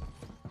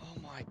 Oh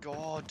my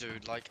god,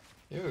 dude. Like,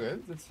 You're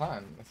good, it's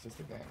fine. It's just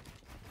a game.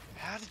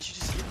 how did you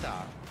just hit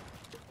that?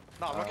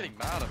 No, I'm not getting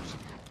mad. I'm just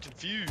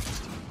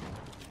confused.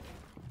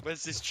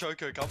 Where's this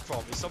choco come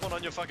from? Is someone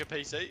on your fucking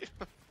PC?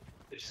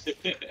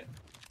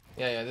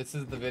 Yeah, this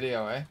is the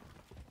video, eh?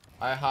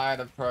 I hired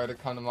a pro to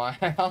come to my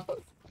house.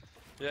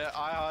 Yeah,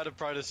 I hired a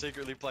pro to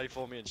secretly play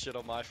for me and shit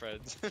on my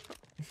friends.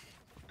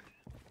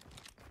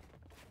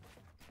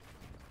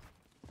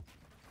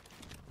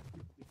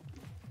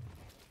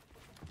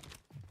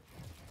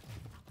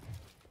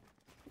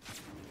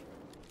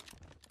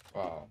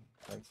 Wow,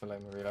 thanks for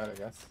letting me reload, I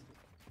guess.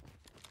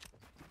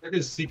 That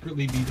is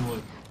secretly be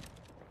doing.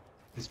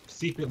 Is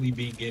secretly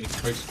being getting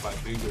coached by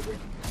Booger.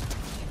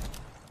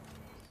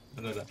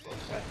 I know that's not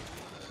bad.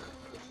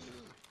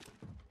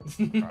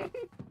 Alright.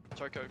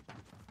 Choco.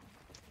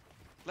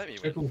 Let me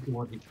win. Check if you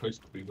want to be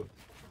coached Booger.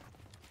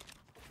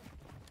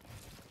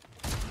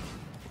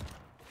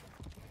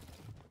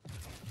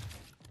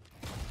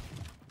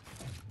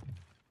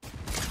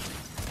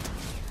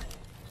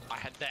 I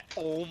had that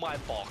all my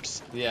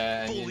box.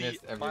 Yeah, and you Fully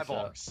missed every my shot.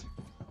 box.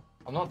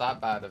 I'm not that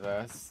bad at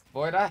verse.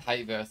 Void, I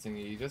hate versing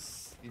you.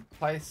 You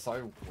play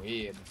so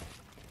weird.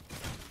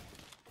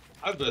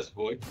 I verse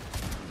Void.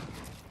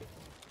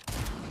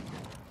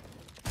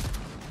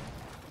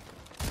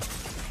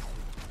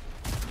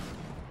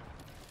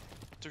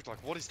 Dude,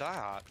 like, what is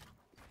that?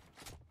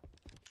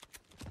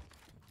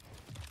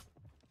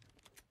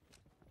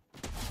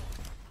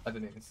 I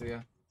didn't even see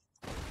her.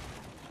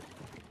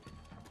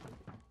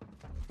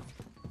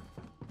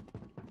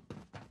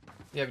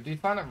 Yeah, but do you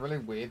find it really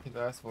weird to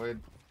verse Void,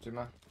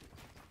 Juma?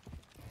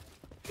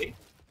 Hey.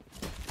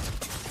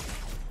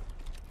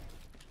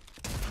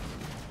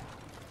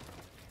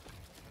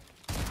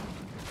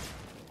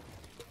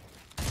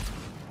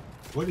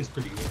 Void is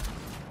pretty good.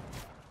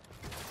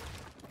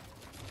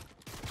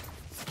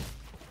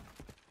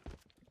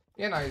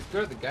 Yeah, no, he's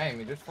good at the game.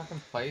 He just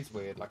fucking plays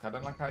weird. Like, I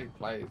don't like how he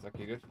plays. Like,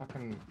 he just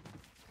fucking...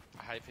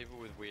 I hate people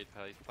with weird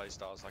play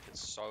styles. Like,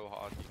 it's so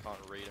hard you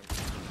can't read them.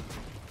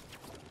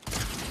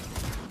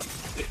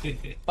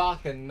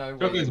 Fucking no way.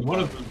 Choco's one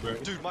of them, bro.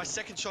 Dude, my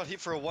second shot hit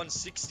for a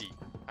 160.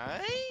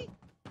 Hey?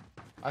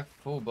 I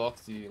full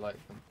box you, like,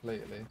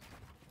 completely.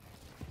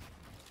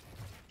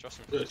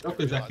 Justin, Dude,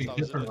 Choco's actually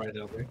different right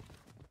now, bro.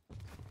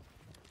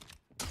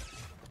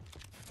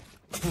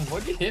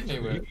 What'd you hit me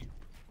with?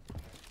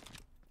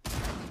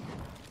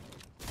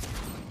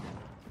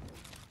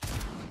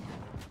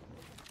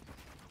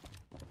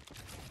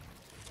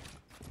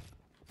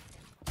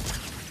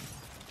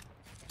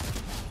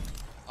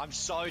 I'm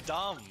so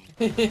dumb.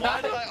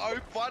 Yeah.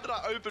 Why did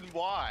I open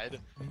wide?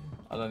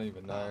 I don't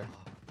even know.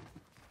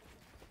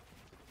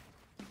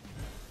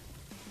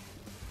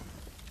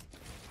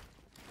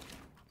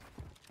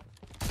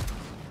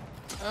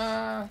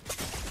 Oh,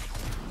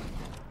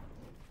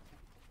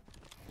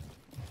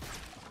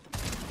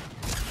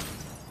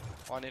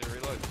 I need to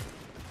reload.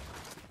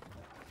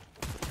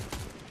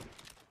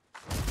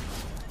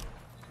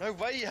 No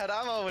way you had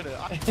ammo in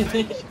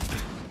it.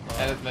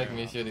 And it's making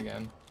me shoot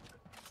again.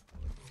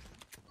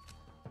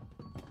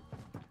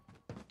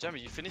 Jamie,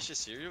 you finished your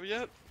cereal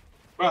yet?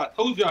 Bro, I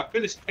told you I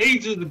finished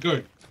ages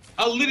ago.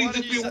 I literally Why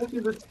just did you been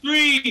watching the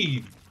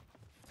stream.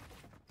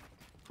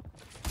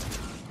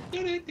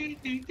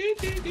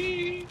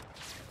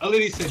 I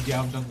literally said,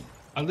 yeah, I'm done.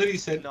 I literally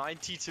said,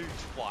 92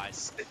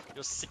 twice.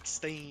 You're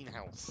 16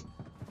 health.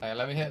 Hey,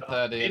 let me hit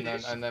 30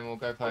 and then we'll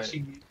go play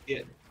it. yeah.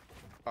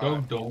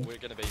 Alright, Don't. We're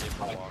gonna be here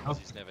for a while because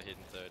he's never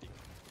hitting 30.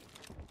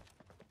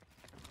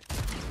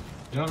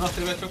 You know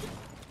nothing about Choco?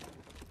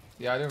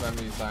 Yeah, I do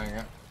remember you saying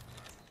it.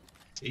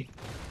 See?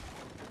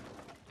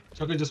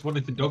 Choco just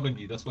wanted to dog on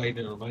you, that's why he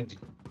didn't remind you.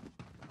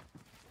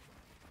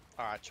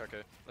 Alright,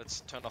 Choco,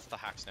 let's turn off the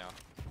hacks now.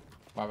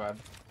 My bad.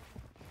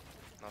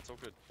 No, it's all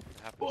good.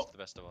 It happens What? to the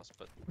best of us,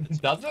 but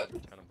Does it?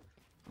 turn them.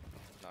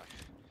 No.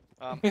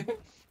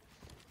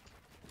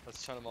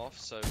 Let's turn them off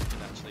so we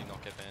can actually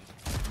not get banned.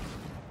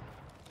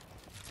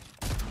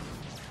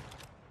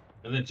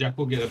 And then Jack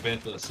will get a ban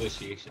for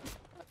association.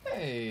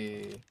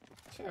 Hey,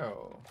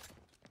 chill.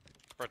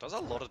 Bro, it does a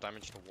lot of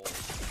damage to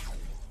walls.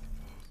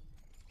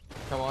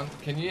 Come on,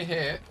 can you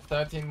hit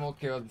 13 more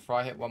kills before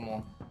I hit one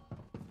more?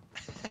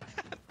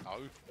 No.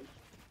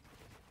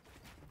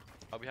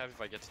 I'll be happy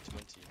if I get to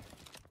 20.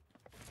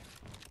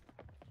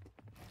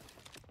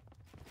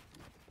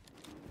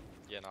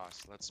 Yeah,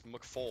 nice. Let's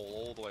McFall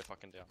all the way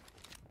fucking down.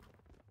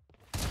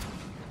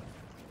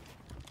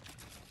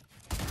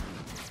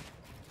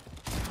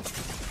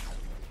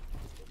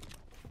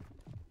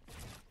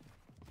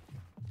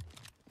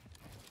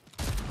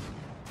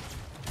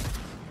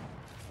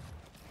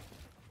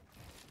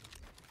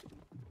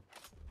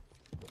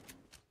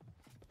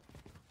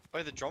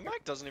 Wait, the drum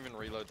mag doesn't even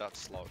reload that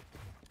slow.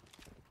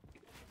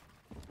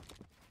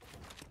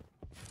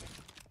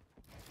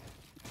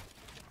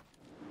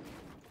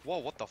 Whoa,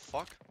 what the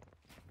fuck?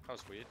 That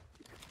was weird.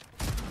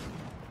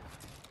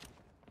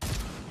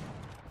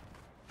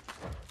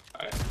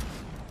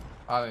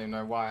 I don't even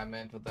know why I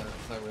meant with that,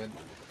 it's so weird.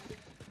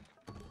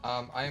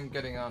 I am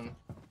getting on.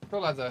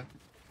 Cool, Lazo.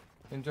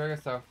 Enjoy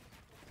yourself.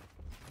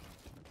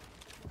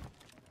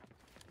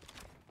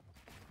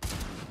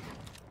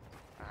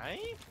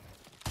 Hey?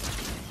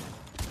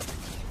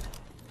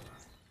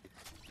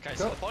 Okay, Cool.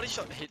 so the body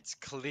shot hits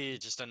clear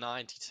just a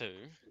 92.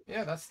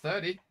 Yeah, that's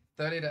 30.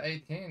 30 to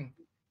 18.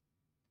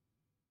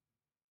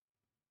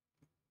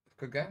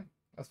 Good game.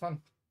 That's fun.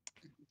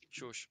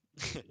 Shush.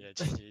 Yeah,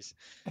 GG's.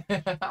 Oh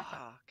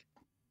Fuck.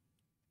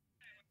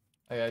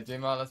 yeah,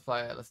 Gmail, let's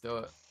play it. Let's do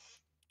it.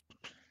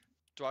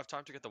 Do I have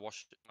time to get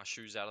my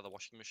shoes out of the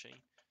washing machine?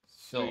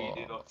 No, Sure. you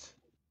do not.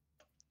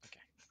 Okay,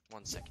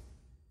 1 second.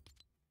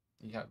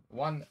 You have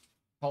 1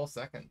 whole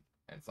second,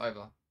 and it's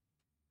over.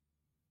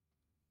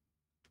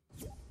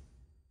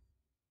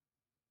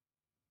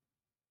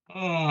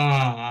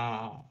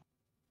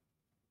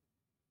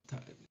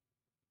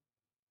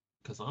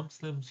 Because I'm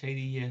Slim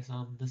Shady, yes,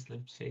 I'm the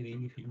Slim Shady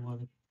if you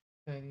want it.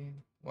 Okay.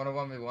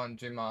 1v1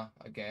 Juma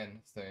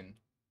again soon.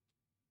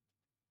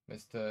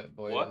 Mr.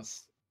 Voiders. What?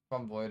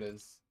 From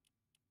Voiders.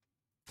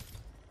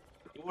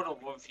 You want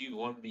to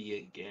 1v1 me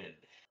again?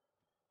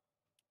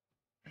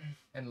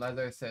 And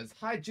Leather says,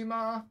 "Hi,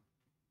 Juma."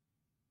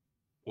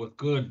 What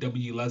good,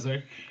 W.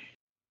 Lezer?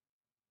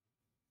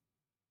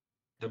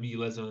 W.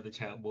 Lezer in the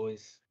chat,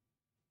 boys.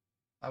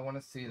 I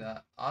want to see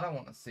that. I don't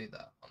want to see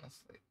that,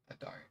 honestly. I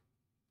don't.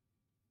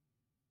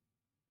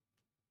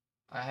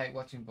 I hate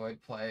watching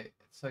Void play.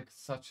 It's like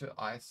such an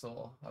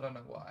eyesore. I don't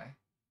know why.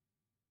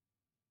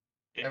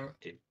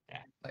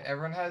 Like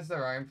everyone has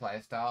their own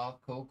play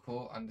style.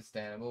 Cool,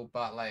 understandable.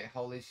 But like,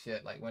 holy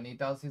shit! Like when he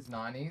does his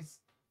 90s,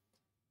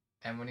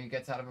 and when he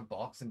gets out of a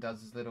box and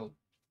does his little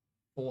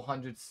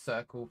 400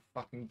 circle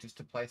fucking just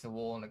to place a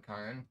wall in a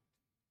cone,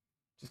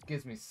 just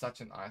gives me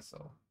such an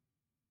eyesore.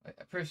 Like,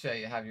 I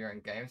appreciate you have your own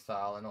game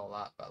style and all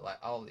that, but like,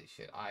 holy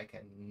shit, I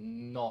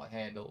cannot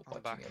handle I'm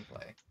watching back. him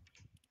play.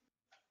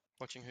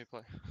 Watching who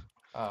play?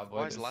 Oh, boy,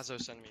 Why is this- Lazo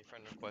sending me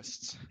friend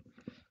requests?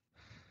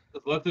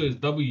 Lazo is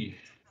W.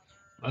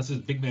 Lazo is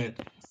big man.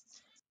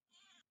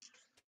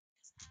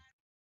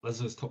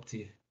 Lazo is top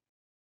tier.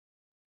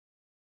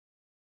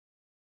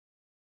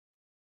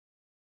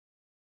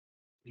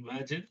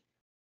 Imagine.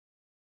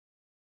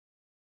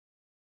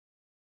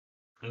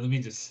 And let me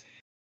just.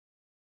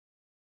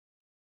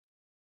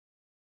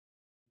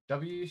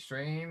 W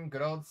stream,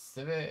 good old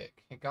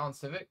Civic. Hey, go on,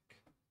 Civic.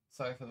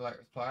 Sorry for the late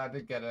reply. I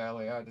did get it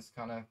earlier. I just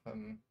kind of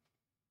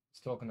was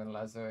talking to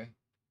Lazo,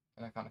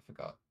 and I kind of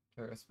forgot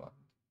to respond.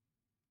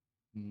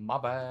 My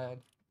bad.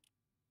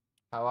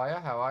 How are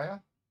ya? How are ya?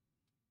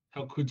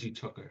 How could you,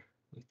 Chucker?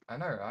 I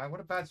know, right? What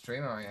a bad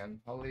streamer I am.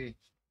 Holy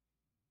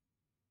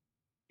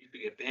You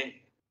could get banned.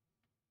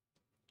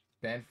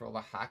 banned for all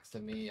the hacks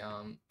of me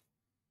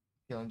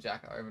killing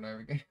Jack over and over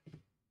again.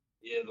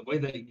 Yeah, the way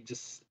that you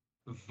just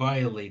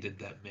violated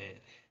that man.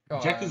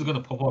 Go Jack is on.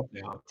 gonna pop off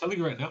now. I'm telling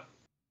you right now.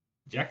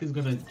 Jack is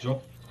gonna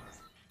drop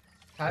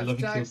Has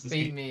 11 Jack kills this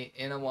beat game. me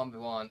in a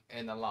 1v1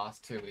 in the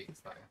last 2 weeks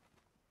though?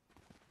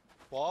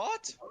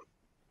 What?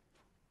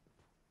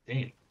 Damn.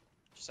 You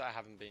say I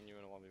haven't been you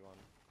in a 1v1.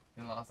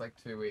 In the last like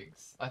 2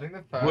 weeks. I think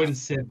the Would have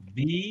first said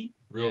the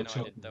real Yeah, no, I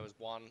Chucker. did. There was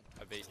one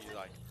I beat you,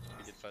 like,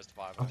 we did first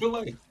 5. I feel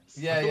like I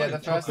Yeah, feel yeah, like the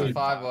first Chucker- of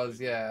 5 was,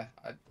 yeah.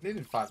 I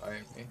needed 5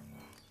 own me.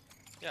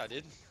 Yeah, I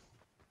did.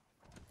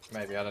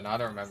 Maybe, I don't know, I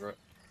don't remember it.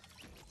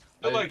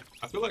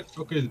 I feel like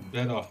Chucker is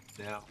better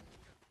now.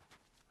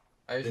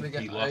 I usually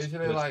Then he get, I lost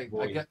usually first like,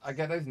 void. I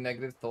get those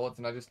negative thoughts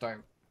and I just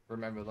don't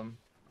remember them.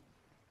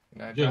 You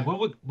know, Yeah, Jack? when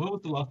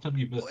was the last time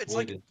you missed Well, it's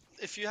like- voided?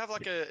 If you have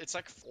like a, it's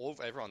like for all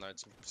of everyone though.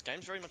 This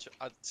game's very much.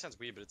 It sounds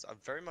weird, but it's a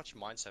very much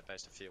mindset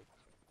based. I feel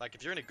like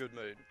if you're in a good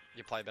mood,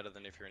 you play better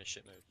than if you're in a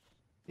shit mood.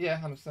 Yeah,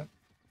 100%.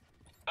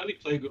 I only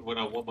play good when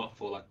I warm up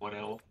for like 1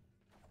 hour.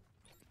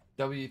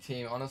 W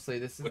team, honestly,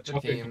 this is But the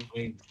Chucker team.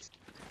 complains.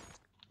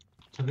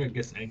 Chucker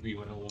gets angry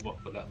when I warm up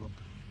for that long.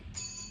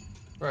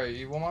 Bro,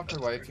 you warm up for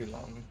way too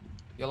long.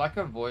 You're like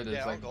a Voiders.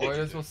 Yeah, Like, I'll go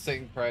Voiders to. will sit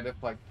in creative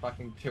for like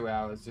fucking 2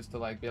 hours just to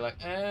like be like,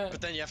 eh.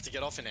 But then you have to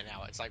get off in an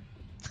hour. It's like,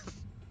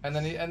 And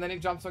then he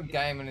jumps on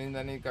game and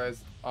then he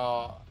goes,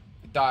 oh,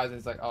 he dies and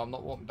he's like, oh, I'm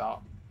not warmed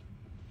up.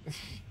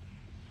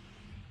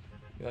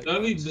 You're like, The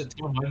only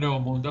time I know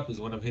I'm warmed up is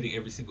when I'm hitting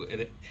every single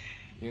edit.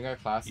 you can go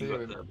classy You got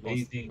with, the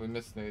amazing with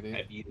Miss Snooty.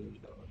 Happy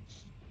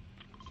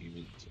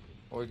dodge.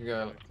 Or we can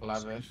go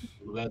lavish.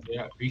 I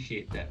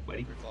appreciate that,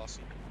 buddy. very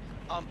classy.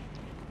 Well,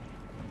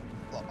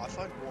 I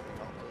find warming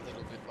up a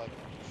little bit like.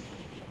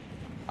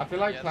 I feel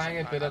like yeah,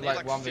 playing a bit I of need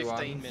like 1v1.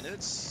 15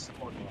 minutes,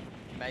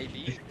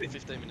 maybe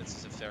 15 minutes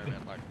is a fair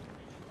amount. Like,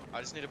 I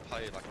just need to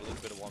play like a little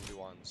bit of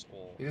 1v1s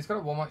or. You just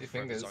gotta warm up your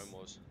whatever fingers. Zone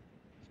was.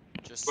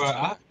 Just But to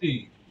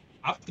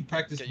I have to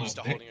practice get my used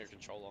to mech. holding a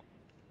controller.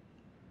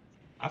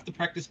 I have to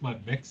practice my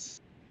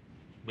mechs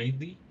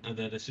mainly, and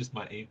then it's just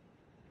my aim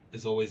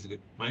is always good.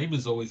 My aim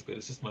is always good.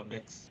 It's just my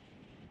mechs.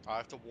 I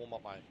have to warm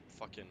up my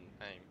fucking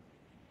aim.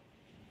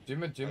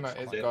 Jimma That's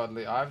is fine.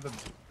 godly. I have the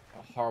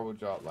a horrible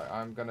job. Like,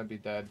 I'm gonna be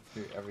dead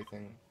to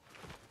everything.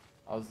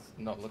 I was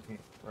not looking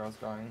where I was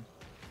going.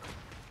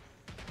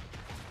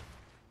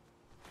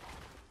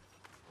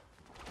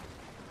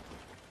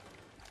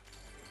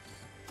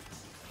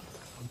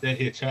 I'm dead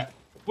here, chat.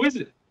 Where is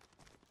it?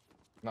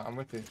 No, I'm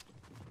with you.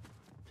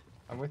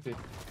 I'm with you.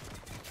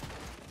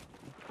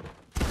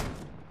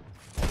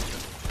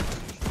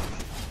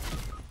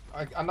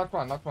 I knocked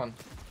one, knocked one.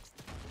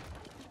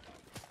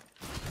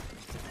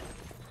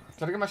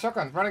 Try to get my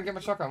shotgun. Run and get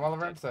my shotgun while the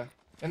ramp's there.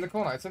 In the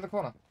corner, it's in the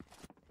corner.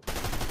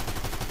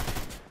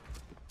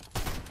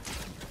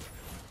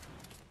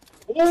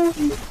 Oh!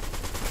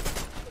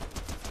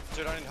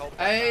 Dude, I didn't help.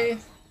 Hey!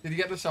 Did you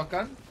get the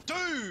shotgun?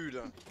 Dude!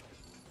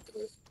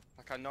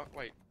 Like I knocked.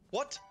 Wait,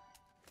 what?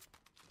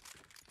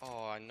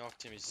 Oh, I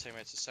knocked him. His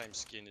teammate's the same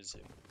skin as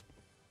him.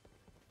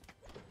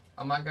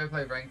 I might go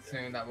play ranked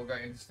soon, that will go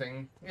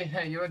interesting.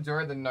 Yeah, you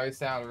enjoy the no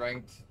sound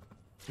ranked.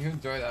 You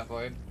enjoy that,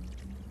 Void.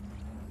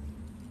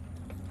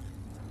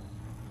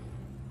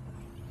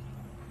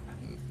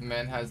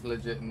 Man has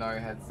legit no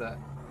headset.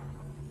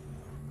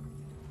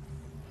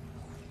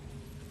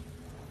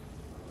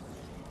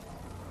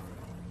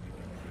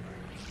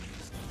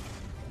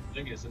 I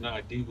think it's an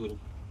ID with him.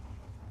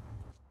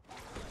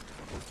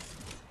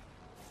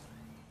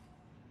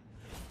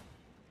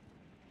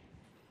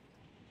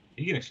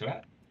 You get a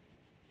shot?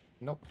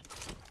 Nope.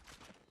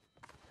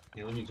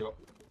 Yeah, let me drop.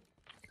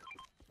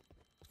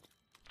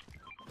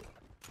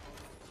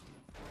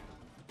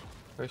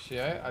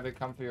 Appreciate, I did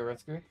come for your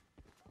rescue.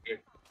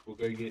 Okay, we'll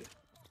go get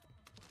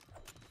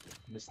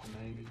Mr.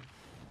 90.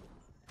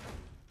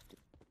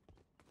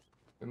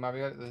 We might be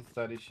got the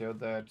 30 shield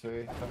there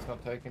too. That's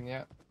not taken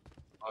yet.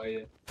 Oh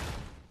yeah.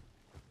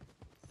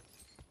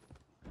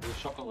 There's a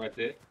shotgun right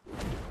there.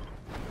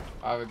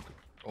 I would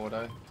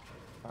auto.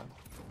 fine.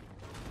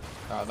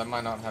 That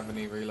might not have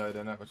any reload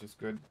in it, which is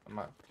good. I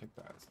might pick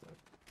that instead.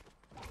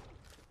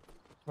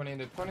 20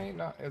 into 20?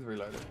 No, it's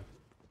reloaded.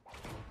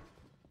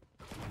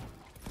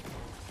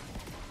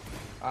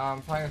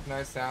 I'm playing with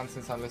no sound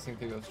since I'm listening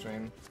to your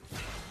stream.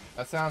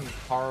 That sounds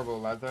horrible,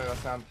 Lazo. That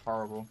sounds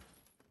horrible.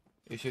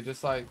 You should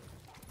just like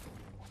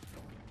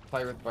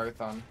play with both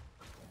on,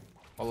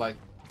 or like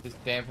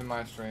just dampen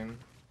my stream.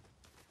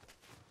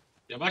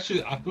 Yeah, I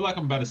feel like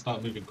I'm about to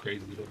start moving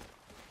crazy though.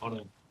 Hold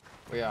on.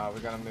 We're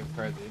gonna move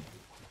crazy.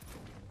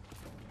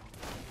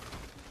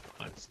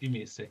 Alright, just give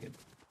me a second.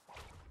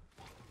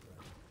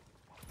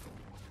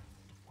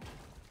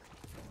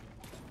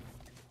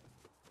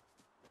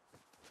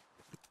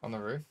 On the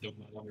roof. Yo,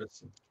 man,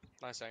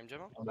 Nice aim,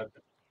 Gemma.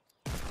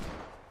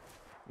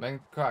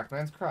 Man's cracked.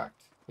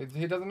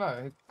 He doesn't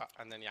know.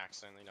 And then he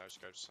accidentally knows to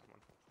go to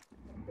someone.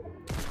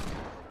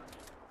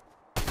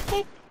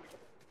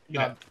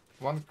 Yeah. No,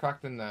 one's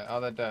cracked in there. Oh,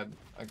 they're dead.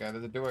 Okay,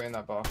 there's a duo in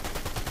that box.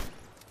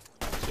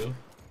 Chill.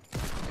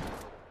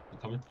 I'm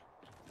coming.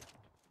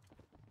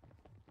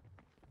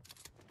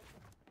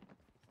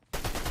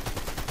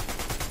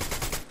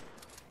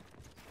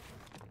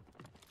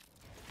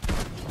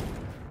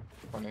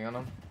 Pointing on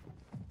him.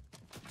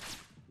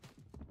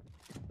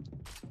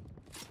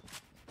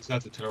 These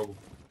guys are terrible.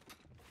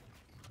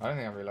 I don't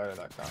think I reloaded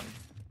that gun.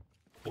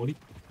 40?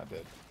 I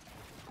did.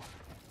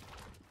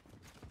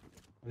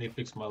 I need to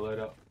fix my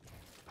loadout.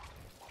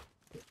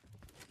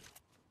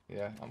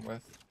 Yeah, I'm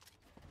with.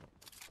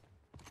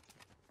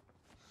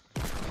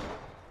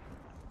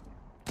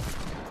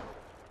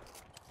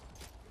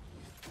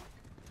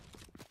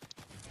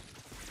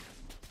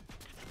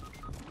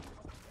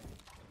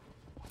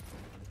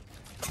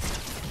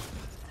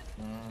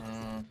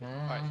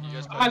 Alright, you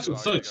guys I both go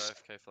should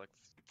AFK for like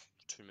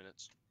 2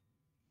 minutes.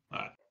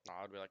 Alright. No,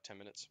 I'd be like 10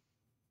 minutes.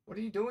 What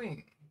are you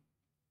doing?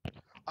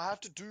 I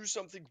have to do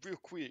something real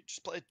quick.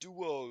 Just play a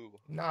duo.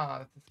 Nah,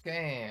 that's a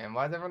scam.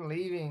 Why is everyone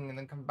leaving and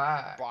then come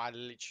back? Bro,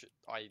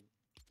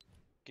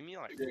 give me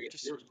like,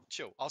 just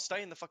chill. I'll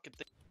stay in the fucking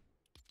thing.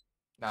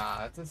 Nah,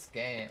 that's a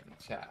scam,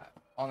 chat.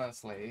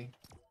 Honestly.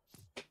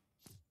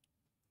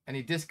 And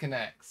he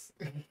disconnects.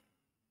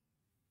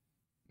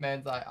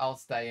 Man's like, I'll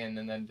stay in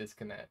and then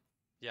disconnect.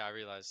 Yeah, I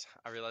realize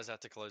I have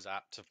to close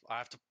app I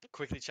have to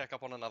quickly check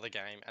up on another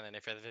game, and then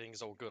if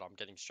everything's all good, I'm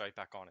getting straight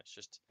back on. It's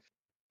just,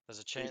 there's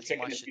a chance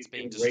my shit's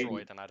being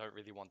destroyed, and I don't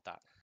really want that.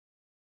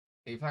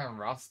 Are you playing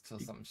Rust or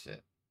some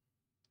shit?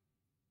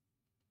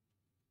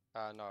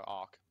 No,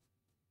 Ark.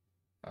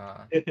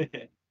 I'm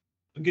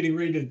getting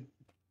raided.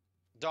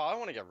 Duh, I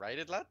don't want to get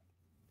raided, lad.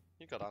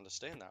 You gotta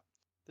understand that.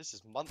 This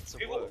is months of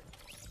People- work.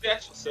 The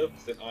actual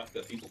service in Ark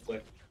that people play.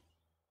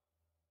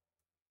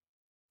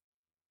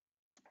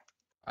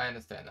 I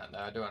understand that, though.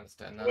 I do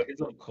understand that. Well, it's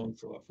on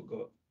console, I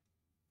forgot.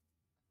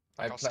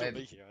 I I'll still be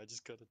played... here, I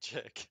just gotta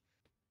check.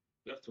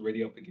 You have to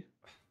ready up again.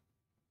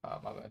 Oh,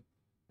 my bad.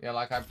 Yeah,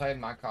 like, I played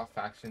Minecraft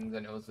Factions,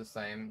 and it was the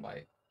same,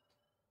 like,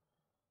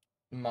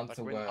 months Like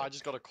of when work. I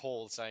just got a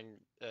call saying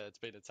it's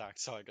been attacked,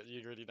 so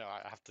you already know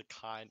I have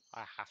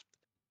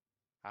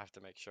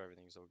to make sure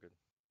everything's all good.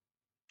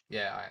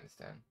 Yeah, I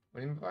understand. What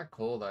do you mean by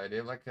call, though? Do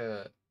you have,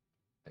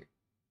 like,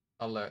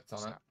 alerts on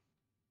it? Snap.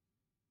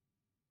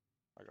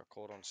 I got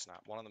called on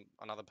Snap.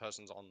 Another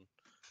person's on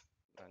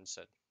and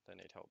said they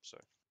need help, so.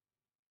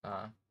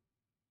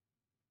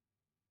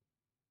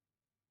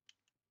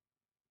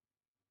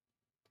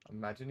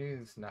 Imagine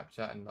using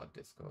Snapchat and not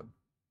Discord.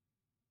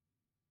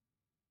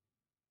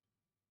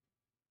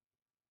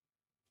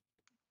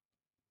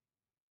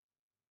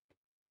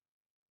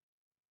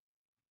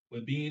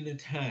 We're being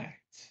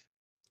attacked.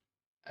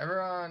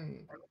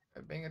 Everyone,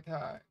 we're being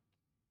attacked.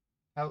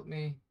 Help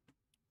me.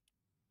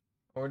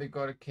 Already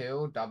got a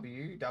kill.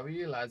 W,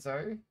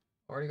 Lazo.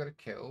 Already got a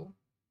kill.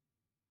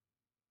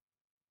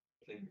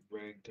 Playing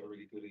ranked,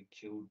 already good at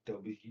kill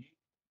W.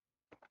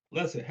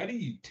 Listen, how do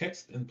you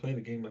text and play the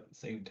game at the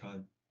same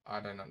time? I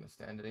don't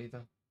understand it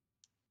either.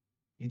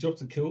 He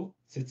drops a kill,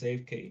 sits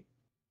AFK.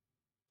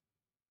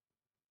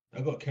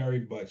 I got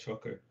carried by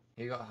Choco.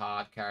 He got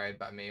hard carried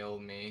by me, all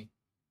me.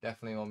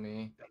 Definitely all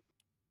me.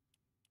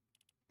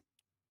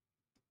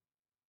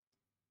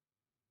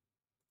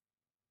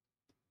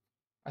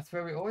 I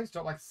swear we always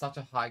drop like such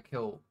a high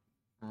kill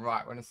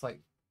right when it's like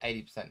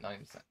 80%,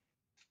 90%.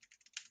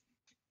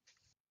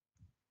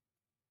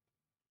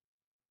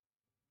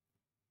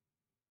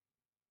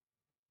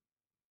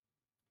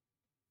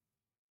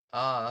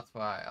 Ah, that's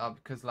why.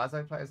 Because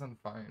Lazo plays on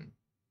phone.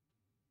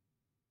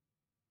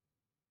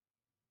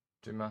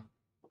 Juma.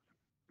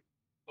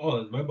 Oh,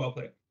 it's mobile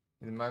play.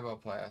 He's a mobile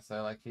player,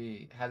 so like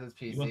he has his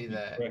You must PC be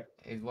there. correct.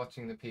 He's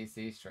watching the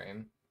PC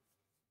stream.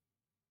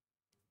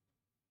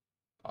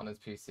 On his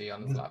PC,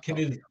 on his laptop.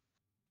 Can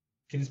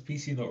his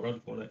PC not run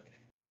Fortnite?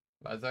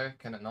 Lazo,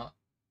 can it not?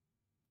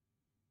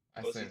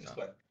 I Or is it assume just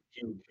not. like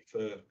he would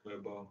prefer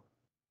mobile?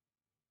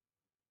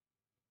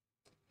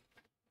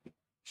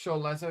 Sure,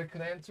 Lazo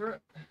can answer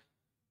it.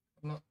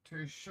 I'm not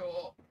too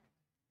sure.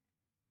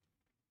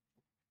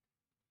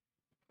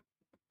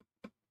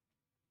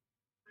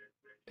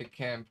 It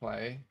can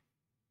play.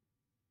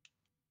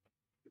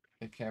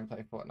 You can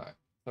play Fortnite.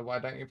 So why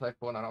don't you play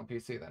Fortnite on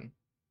PC then?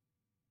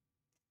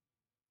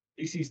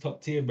 PC's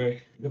top tier, bro. You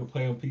gotta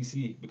play on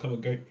PC, become a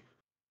goat.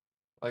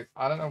 Like,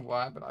 I don't know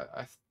why, but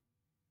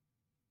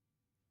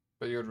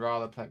but you would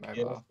rather play Yeah, that's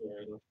mobile.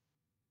 fair enough.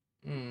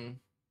 Hmm.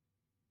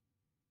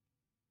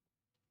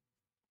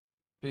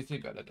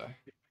 PC better though.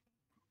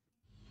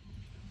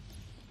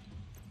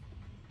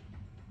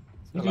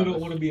 You Still do have not a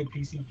want to be a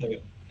PC player.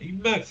 Are you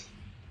mad?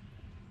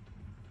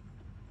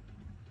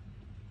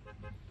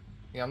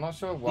 Yeah, I'm not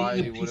sure why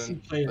Being a you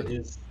wouldn't. PC player Like,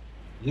 is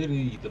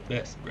literally the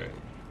best, bro.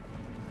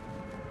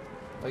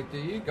 do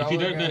you If go you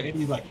don't know any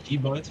against? like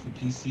keybinds for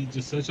PC,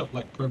 just search up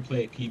like pro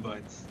player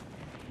keybinds.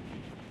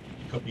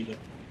 Copy them.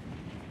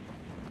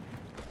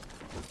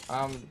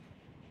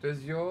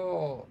 Does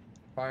your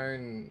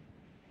phone?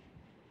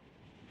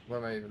 What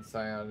am I even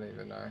saying? I don't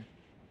even know.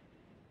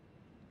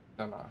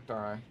 Don't know. Don't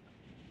worry.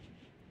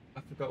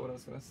 I forgot what I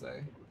was gonna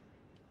say.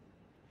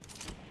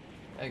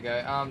 There you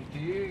go. Do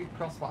you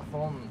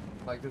cross-platform?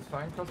 Like, does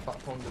phone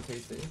cross-platform to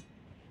PC?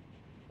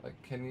 Like,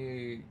 do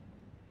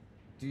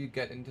you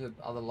get into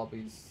other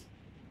lobbies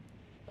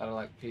that are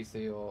like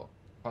PC or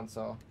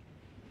console?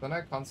 I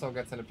know console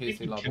gets into I think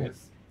PC you can,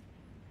 lobbies.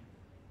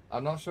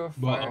 I'm not sure if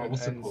but phone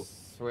what's it and called?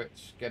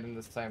 Switch get in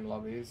the same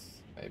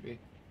lobbies. Maybe.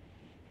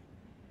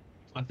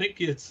 I think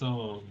it's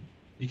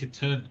you can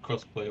turn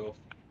crossplay off.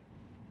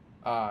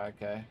 Ah,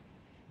 okay.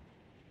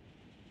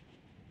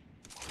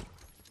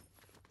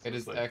 So It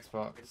it's is like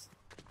Xbox.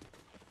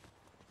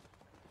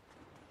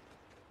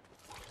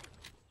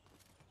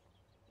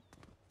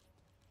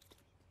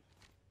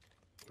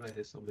 I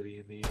hear somebody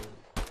in the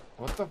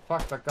What the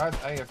fuck? That guy's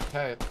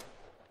AFK.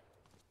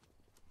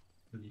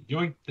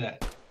 yoink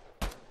that.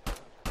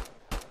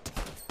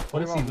 What do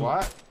you What's he want? doing?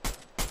 What?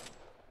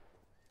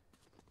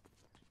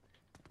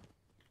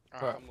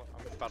 Alright,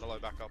 I'm about to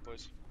load back up,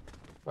 boys.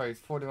 Wait, he's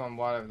 41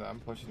 wide over there. I'm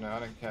pushing it. I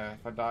don't care.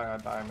 If I die, I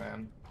die,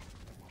 man.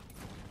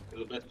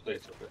 You're the best player,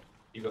 Chopper.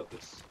 You got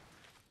this.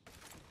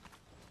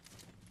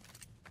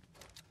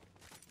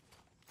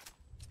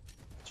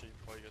 Gee,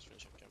 while you guys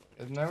finish up,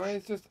 There's no way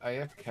he's just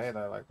AFK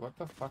though. Like, what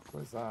the fuck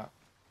was that?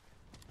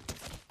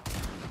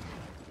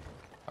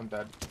 I'm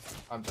dead.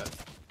 I'm dead.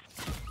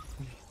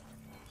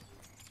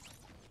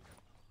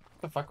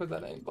 What the fuck was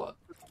that aimbot?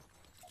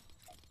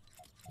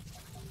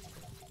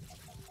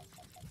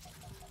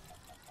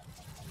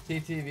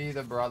 TTV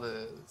the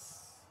brothers.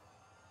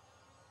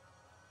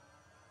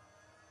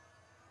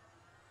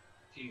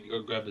 He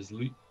go grab his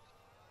loot.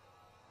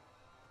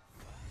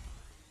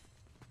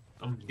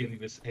 I'm getting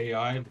this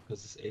AI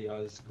because this AI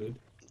is good.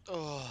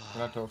 Oh.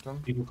 Can I talk to him?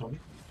 People coming.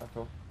 Can I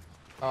talk?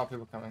 Oh,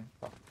 people coming.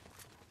 Fuck.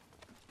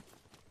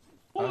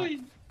 Boy,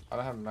 I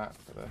don't have a map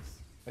for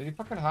this. Did you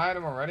fucking hired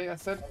him already? I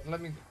said let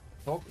me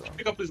talk to him.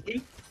 pick up his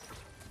loot.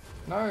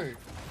 No.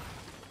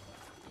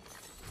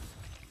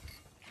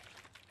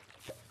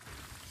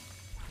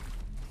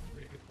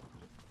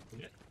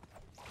 Yeah.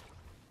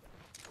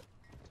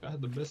 I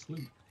had the best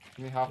loot.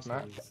 Give me half That's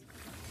map. nice.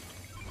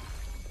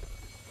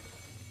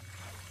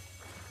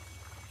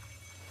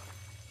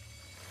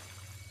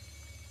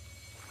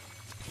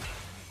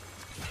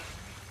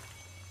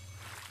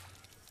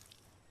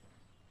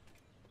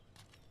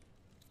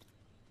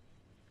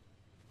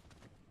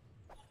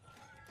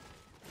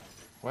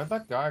 Where'd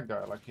that guy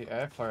go? Like he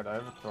airflowed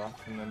over to us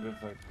and then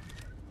just like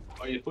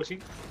Are you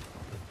pushing?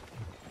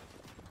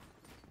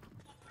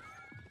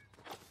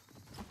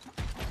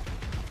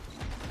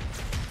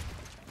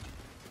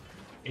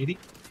 $80?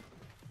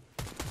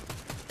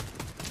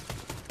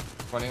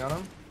 20 on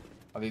him?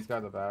 Oh, these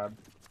guys are bad.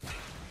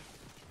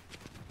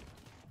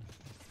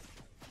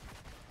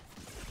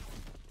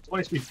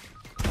 1 HP.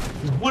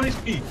 There's 1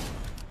 HP.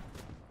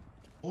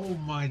 Oh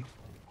my.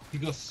 He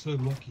got so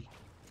lucky.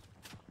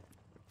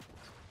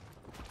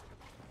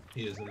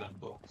 He is in that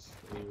box.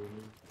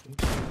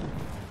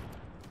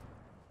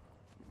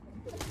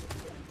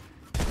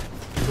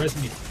 Res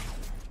me.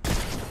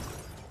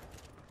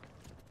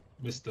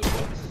 Mr.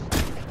 Box.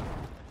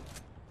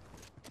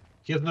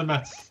 He has no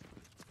mats.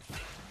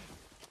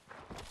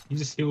 He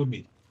just healed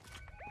me.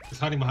 He's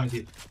hiding behind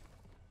here.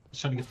 He's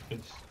trying to get the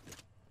finish.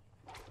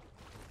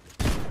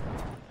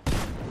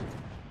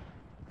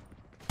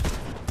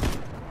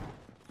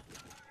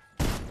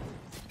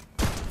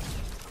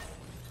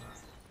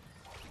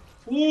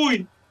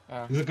 Oi!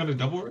 Yeah. Is it gonna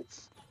double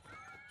res?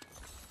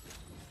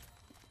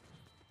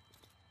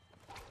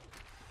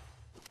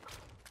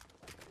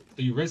 So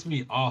you res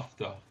me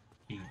after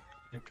he.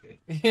 Okay.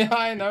 Yeah,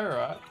 I know,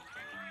 right?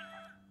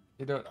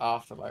 You do it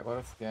after, like, what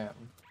a scam.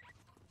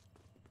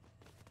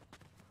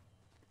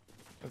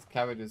 There's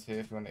cabbages here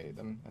if you want to eat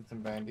them, and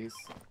some bandies.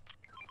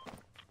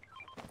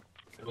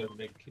 I'm gonna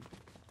make it.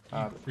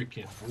 Ah, You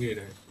freaking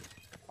weirdo.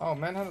 Oh,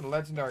 man had a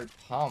legendary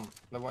pump,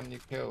 the one you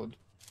killed.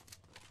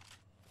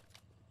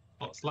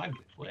 Oh, slide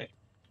it. Wait.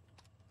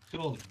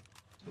 Surely.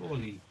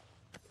 Surely.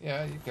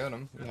 Yeah, you killed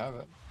him. You have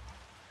it.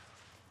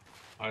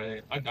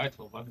 I died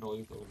to him. I don't know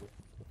if it was.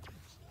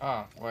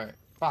 Oh, wait.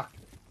 Fuck.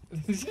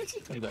 I'm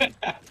joking.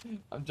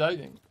 I'm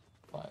joking.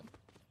 Fine.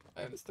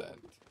 I understand.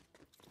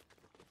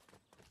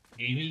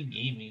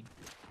 Gaming.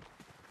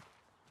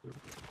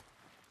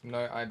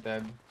 No, I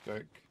dead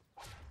joke.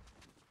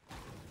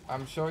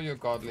 I'm sure you're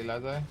godly,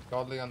 Lazo.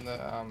 Godly on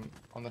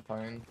the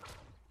phone.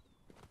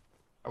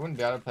 I wouldn't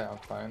be able to play on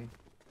phone.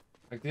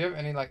 Like, do you have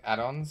any like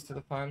add-ons to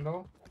the phone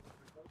though?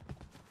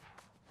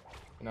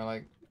 You know,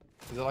 like,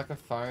 is it like a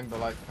phone but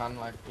like kind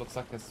of like looks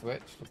like a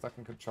Switch, looks like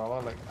a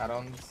controller, like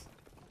add-ons?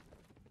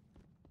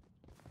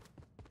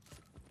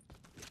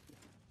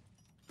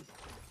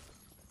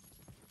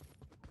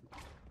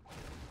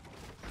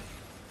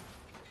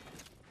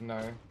 No.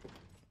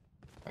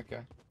 Okay.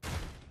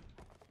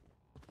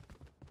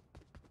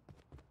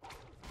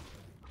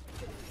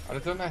 I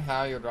just don't know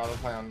how you'd rather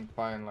play on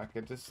phone. Like,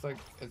 it just like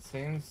it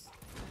seems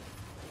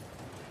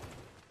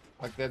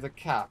like there's a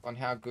cap on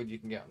how good you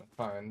can get on a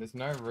phone. There's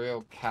no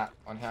real cap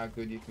on how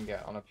good you can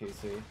get on a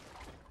PC.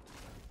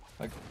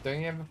 Like,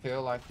 don't you ever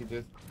feel like you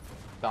just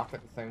stuck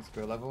at the same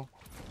skill level?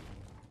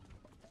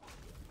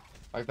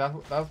 Like that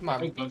was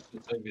my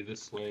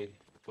this way,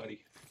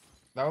 buddy.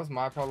 that was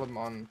my problem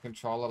on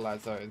controller,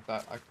 Lazo, is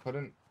that I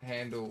couldn't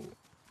handle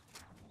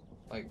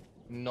like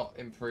not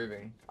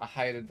improving. I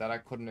hated that I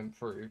couldn't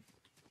improve.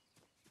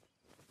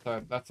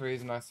 So that's the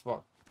reason I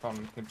swapped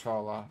from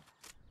controller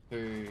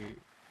to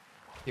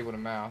keyboard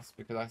and mouse,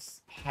 because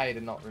I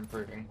hated not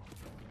improving.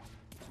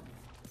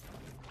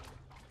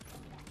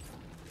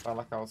 Felt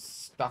like I was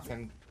stuck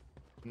in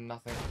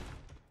nothing.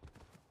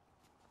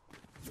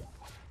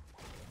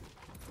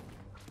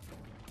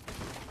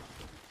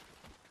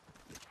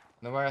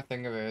 And the way I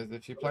think of it is,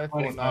 if you play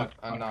Fortnite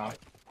enough,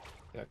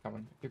 yeah, come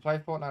on. If you play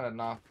Fortnite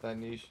enough,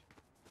 then you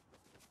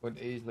would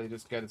easily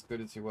just get as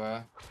good as you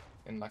were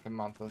in like a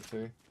month or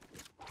two.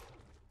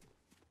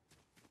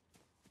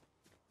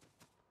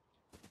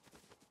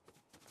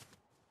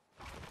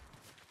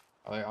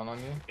 Are they on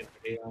you?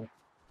 AI.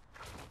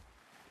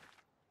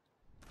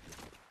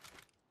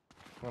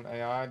 Want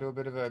AI, do a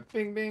bit of a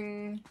bing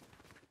bing.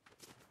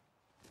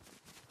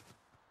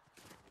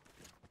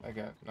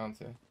 Okay, no one's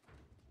here.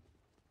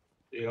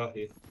 They are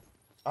here.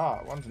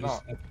 Ah, one's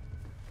not.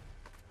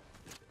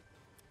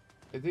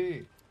 Is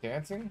he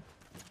dancing?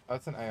 Oh,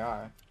 that's an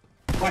AI.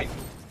 Right.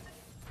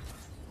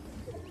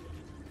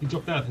 He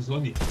dropped down. He's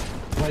on me.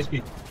 Why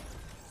speed?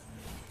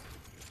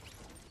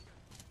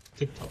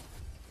 TikTok.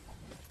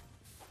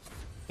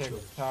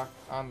 Tick tock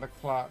on the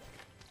clock.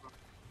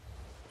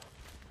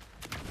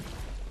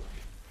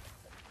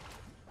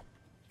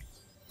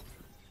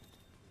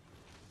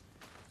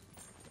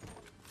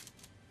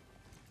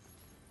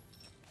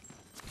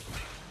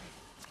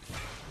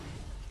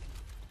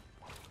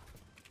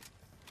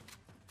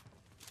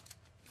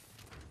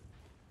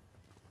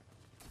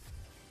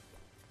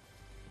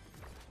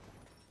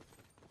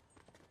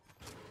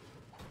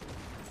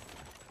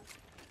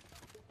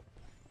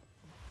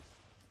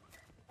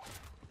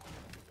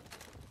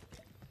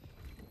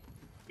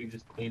 We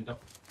just cleaned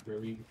up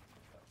very.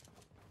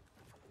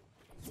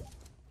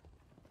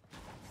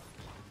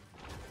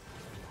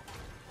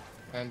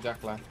 And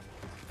Jack left.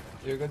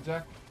 You good,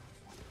 Jack?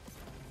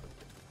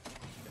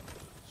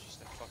 It's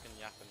just a fucking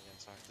yapping again,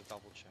 so I have to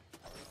double check.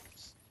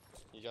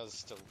 You guys are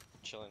still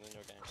chilling in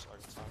your game, sorry,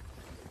 time.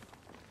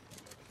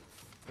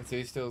 Is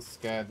he still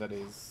scared that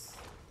he's...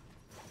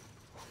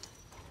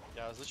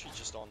 Yeah, I was literally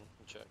just on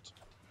and checked.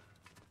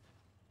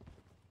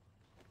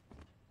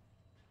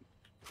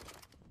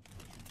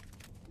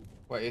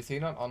 Wait, is he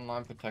not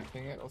online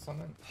protecting it or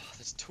something?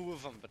 There's two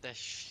of them, but they're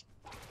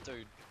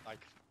dude,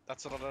 like,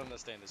 that's what I don't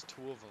understand. There's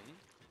two of them,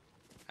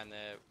 and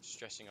they're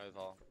stressing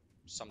over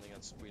something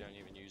that we don't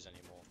even use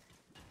anymore.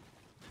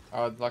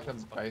 Oh, it's like a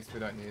base we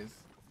don't use.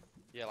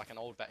 Yeah, like an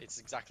old base. It's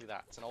exactly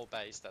that. It's an old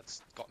base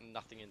that's got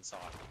nothing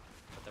inside,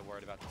 but they're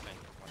worried about defending.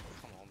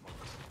 Like, come on,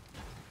 boys.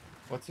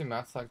 What's your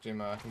maths like,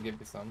 Jimo? I can give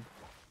you some.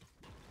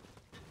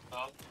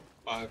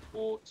 5,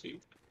 4, 2.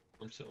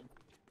 I'm still.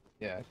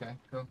 Yeah, okay,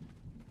 cool.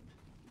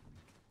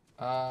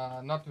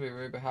 Not to be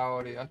rude, but how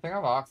old are you? I think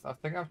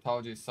I've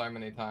told you so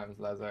many times,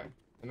 Lazo.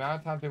 The amount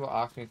of times people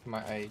ask me for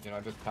my age and I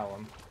just tell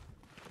them.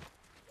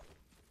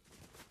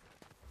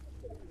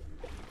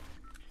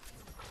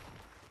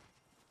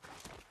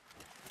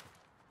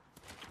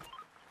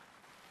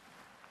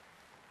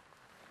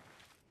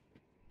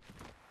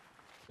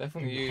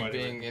 Definitely you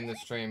being in the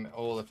stream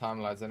all the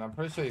time, Lazo, and I'm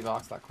pretty sure you've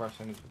asked that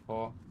question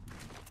before.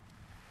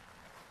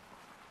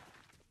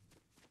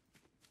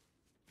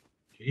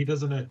 He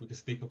doesn't know if we can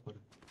speak up on him.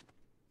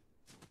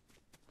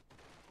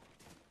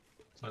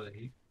 It's not that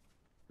he.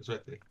 It's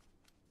right there.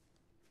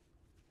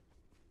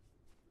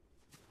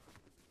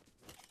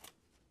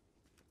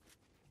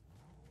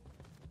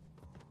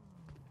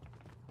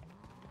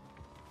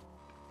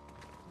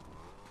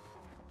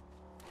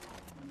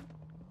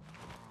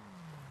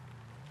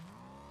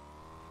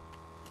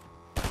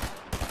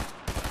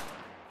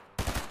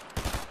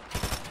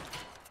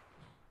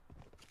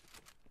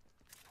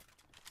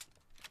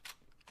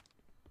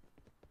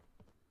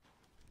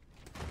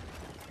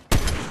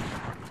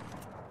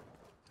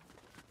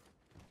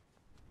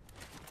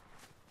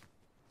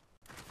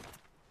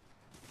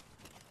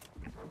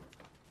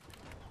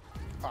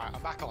 Alright,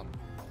 I'm back on.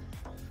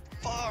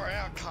 Far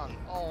out, cunt.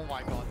 Oh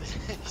my god,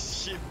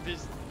 this shit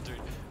is, dude.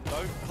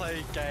 Don't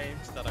play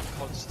games that are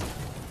constant,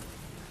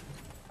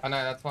 I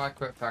know, that's why I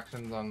quit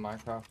factions on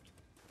Minecraft.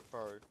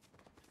 bro.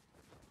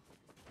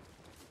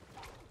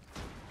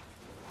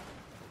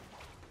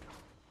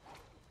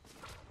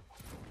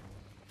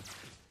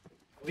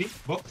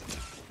 Wait, box.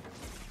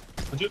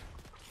 100.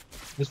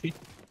 This feet.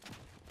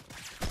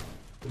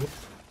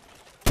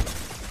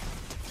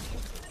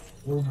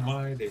 Oh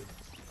my day.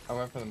 I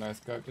went for the no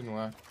scope, didn't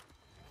work.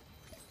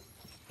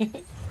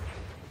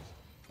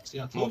 See,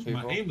 I More told you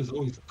my people. aim is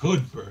always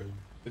good, bro.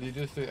 Did you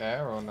just do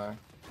air or no?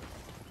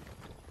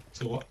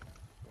 So what?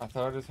 I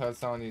thought I just heard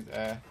someone use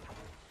air.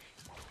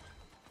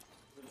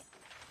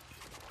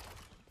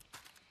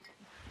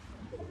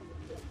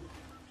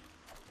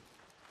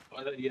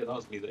 Yeah, that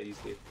was me that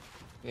used it.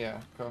 Yeah,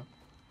 cool.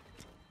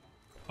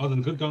 Oh, there's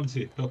a good guns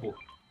here, purple.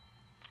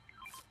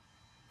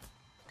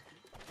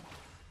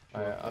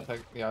 Oh, yeah,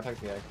 I'll take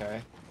the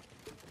AK.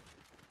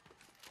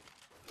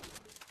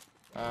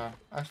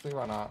 Actually,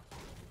 why not?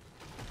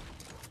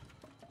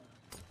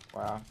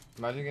 Wow,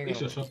 imagine getting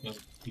It's a shotgun.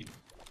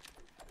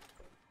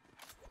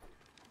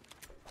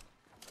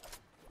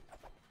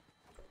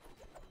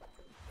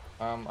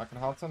 I can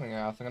hold something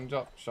else. I'm gonna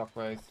drop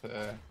shockwaves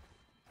to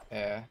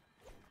air.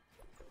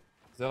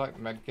 Is there like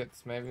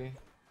medkits maybe?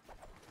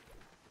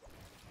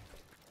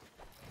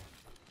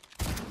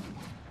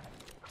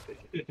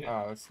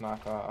 Oh, it's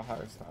sniper. I'll have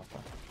a sniper.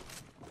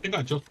 I think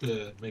I dropped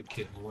the med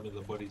kit on one of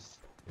the bodies.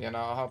 Yeah, no,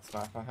 I'll hold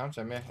sniper. How much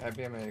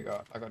ABM you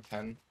got? I got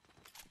 10.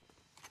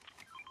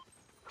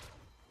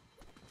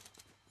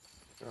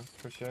 Go,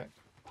 push it.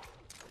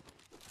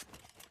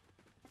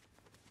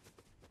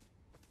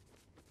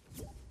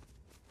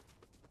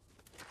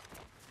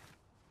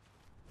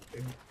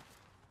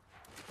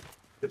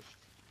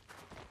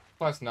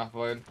 Close enough,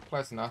 Void.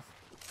 Close enough.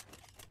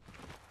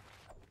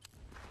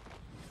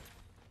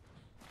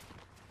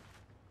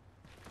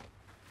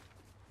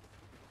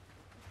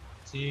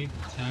 See,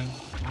 10,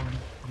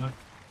 1,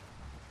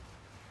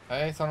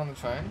 Hey, someone on the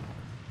train.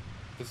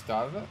 Just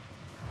started it.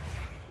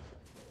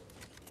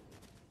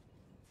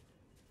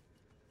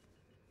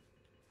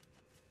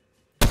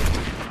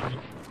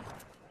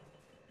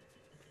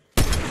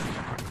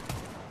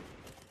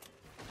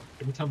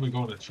 Every time we go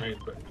on a train,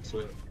 but I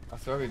swear. I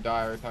swear we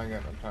die every time we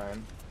get on the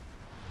train.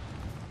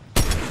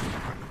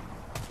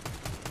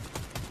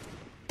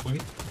 20?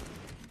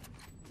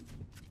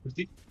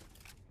 50?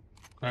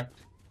 Cracked.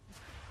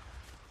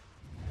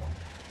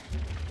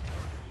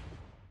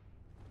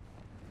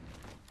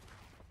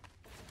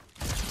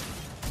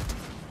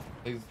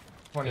 He's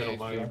 20 Yeah, HP,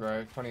 Mario.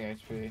 bro. 20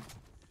 HP.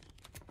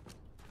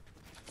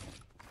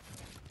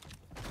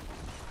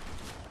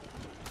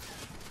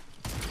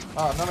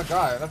 Oh, another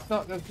guy.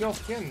 That's your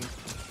skin.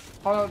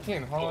 Hold on the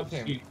team. Hold on the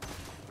team. Shoot.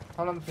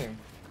 Hold on the team.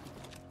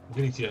 I'm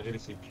getting to you, I'm getting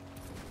to you.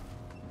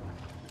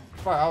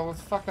 Bro, I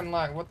was fucking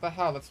like, what the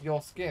hell? That's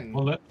your skin.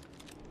 One left.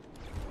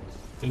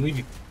 They're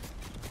leaving.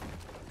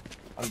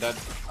 I'm dead.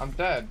 I'm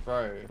dead,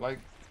 bro. Like,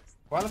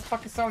 why the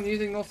fuck is someone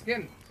using your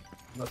skin?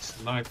 Not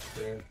sniped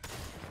there.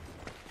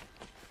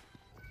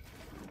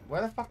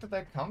 Where the fuck did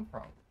they come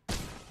from?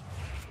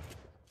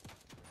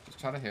 Just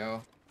try to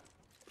heal.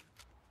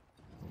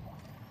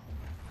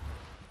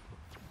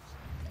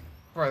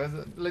 Bro,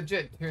 there's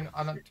legit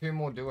two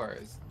more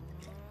duos.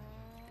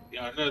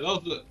 Yeah, I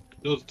know.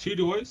 Those two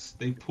duos,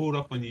 they pulled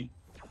up on you.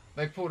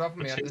 They pulled up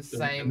on me at the Chased them,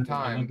 same and then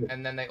time, another-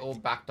 and then they all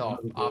backed off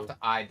another duo. after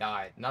I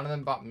died. None of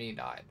them but me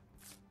died.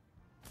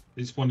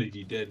 They just wanted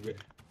you dead, bro.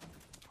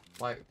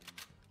 Like,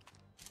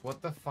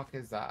 what the fuck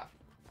is that?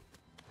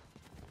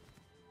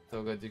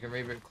 So good. You can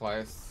reboot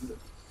close,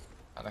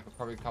 and I could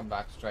probably come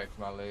back straight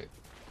to my loot.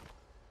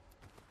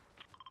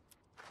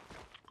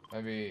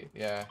 Maybe,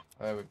 yeah,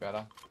 that would be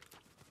better.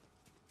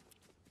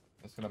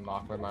 Just gonna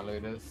mark where my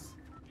loot is.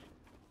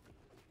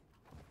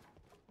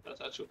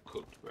 That's actually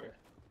cooked, bro.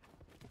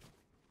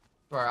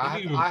 Bro,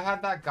 I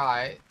had that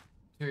guy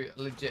to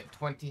legit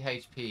 20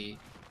 HP,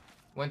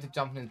 went to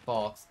jump in his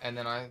box, and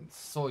then I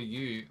saw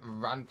you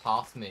run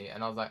past me,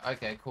 and I was like,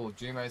 okay, cool,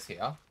 Jumo's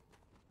here.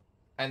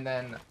 And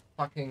then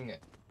fucking,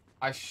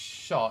 I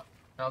shot,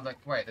 and I was like,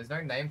 wait, there's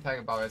no name tag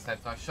above his head,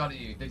 so I shot at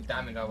you, did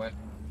damage, I went,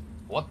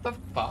 what the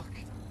fuck?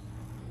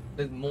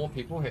 There's more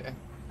people here.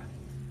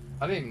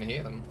 I didn't even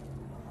hear them.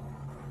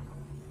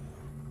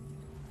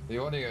 The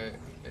audio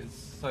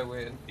is so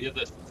weird. Yeah,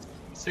 the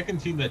second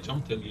team that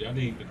jumped on you, I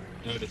didn't even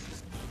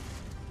notice.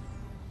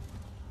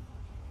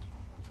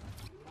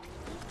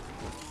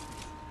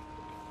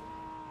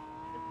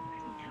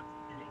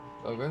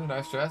 So good,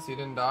 no stress, you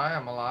didn't die,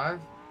 I'm alive.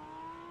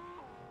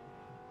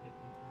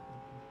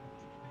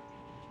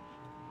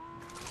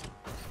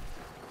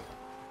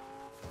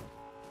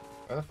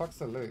 Where the fuck's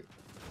the loot?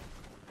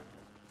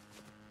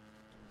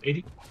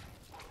 80?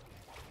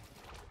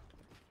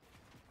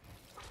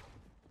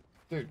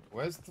 Dude,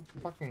 where's the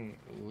fucking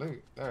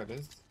loot? There it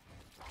is.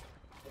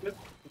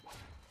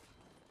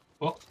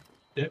 Box?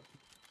 Yep.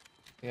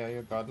 Yeah,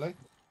 you're godly.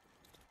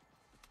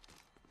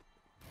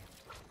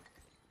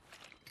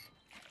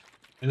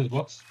 And there's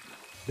box?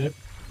 Yep.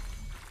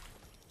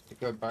 You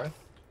go both?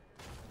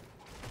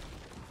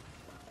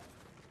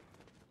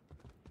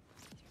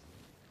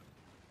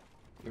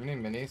 Do you have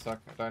any minis so I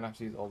don't have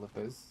to use all the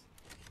fizz?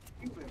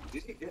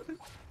 Did he get it?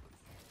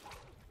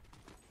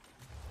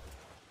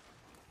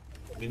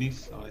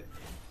 Minis? Oh,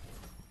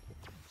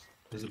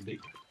 there's a big.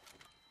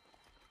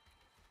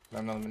 No,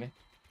 another mini.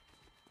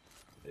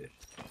 Yeah.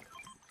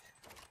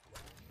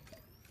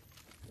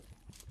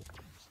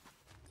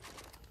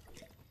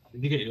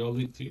 Did you get your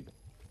loot too?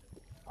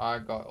 I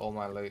got all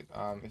my loot.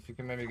 If you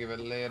can maybe give it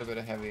a little bit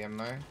of heavy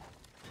ammo.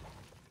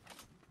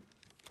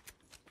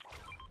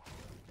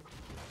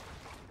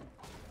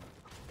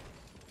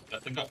 I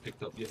think I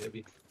picked up your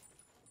heavy.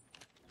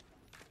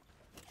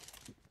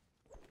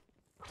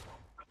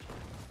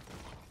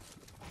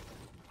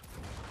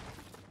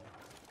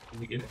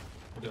 Did you get it?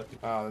 What did I pick?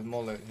 Oh, there's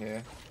more loot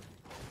here.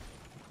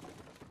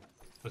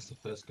 That's the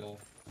first guy.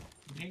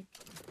 Okay.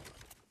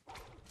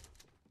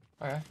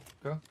 Okay,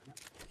 cool.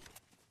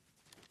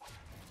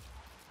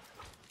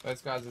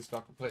 Those guys just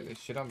got completely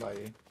shit on by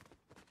you.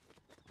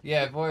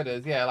 Yeah,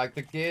 voiders. Yeah, like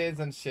the gears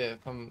and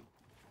shit from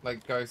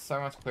like go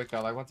so much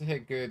quicker. Like once you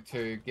hit gear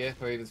 2, gear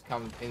 3 just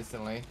comes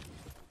instantly.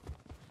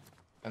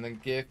 And then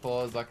gear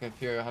 4 is like a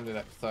few hundred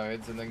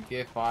episodes, and then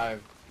gear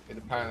 5 is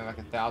apparently like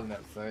 1,000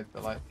 episodes.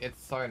 But like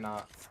it's so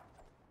nuts.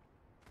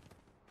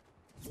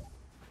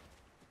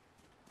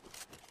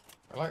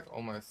 We're like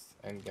almost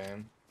end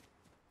game.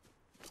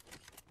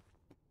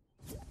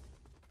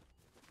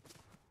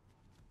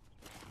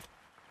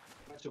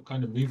 That's your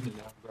kind of movement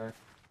now, bro.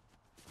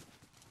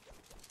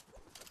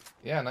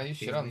 Yeah, no, you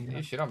shit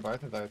on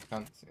both of those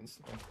cunts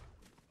instantly.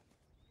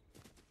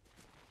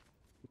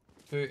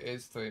 2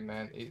 is 3,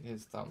 man. Eat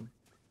his thumb.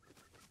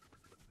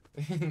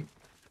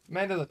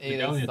 Man doesn't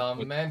eat his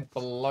thumb. Man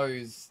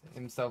blows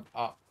himself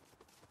up.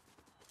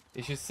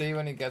 You should see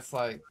when he gets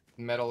like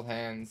metal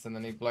hands and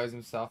then he blows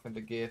himself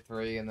into gear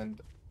 3 and then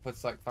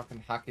puts like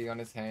fucking hacky on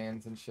his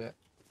hands and shit.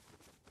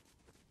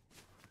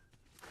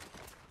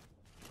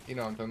 You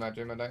know what I'm talking about,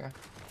 Dreamer, don't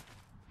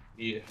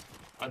you?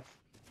 Yeah.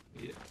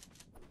 Yeah.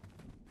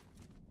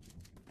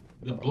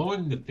 The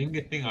blowing the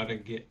finger thing I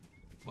don't get.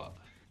 But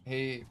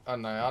I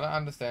don't know, I don't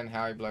understand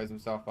how he blows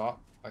himself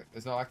up. Like,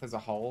 it's not like there's a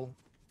hole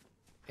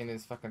in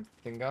his fucking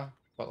finger,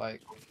 but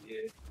like,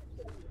 yeah.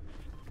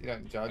 you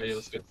don't judge. Oh, yeah,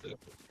 let's get the.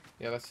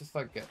 Yeah, let's just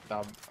like get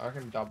dub. I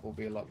reckon dub will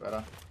be a lot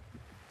better.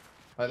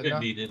 I Wait, don't no?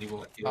 need any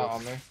more kills. Oh,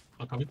 on me.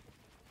 I'm coming.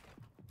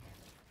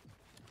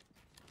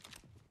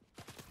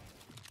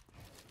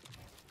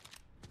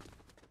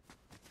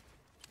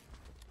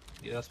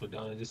 Yeah, that's what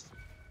done. Just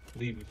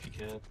leave if you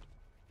can.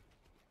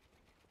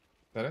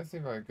 They don't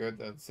seem very good.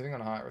 They're sitting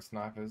on height with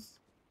snipers.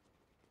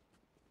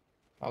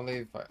 I'll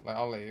leave. Like,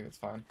 I'll leave. It's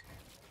fine.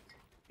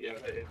 Yeah,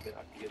 I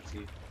can get to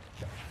you.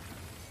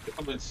 The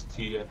comments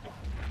to you.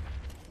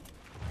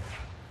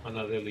 I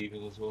know they're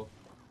leaving as well.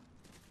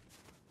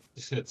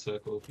 Just hit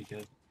circle if you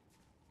can.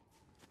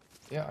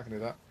 Yeah, I can do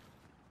that.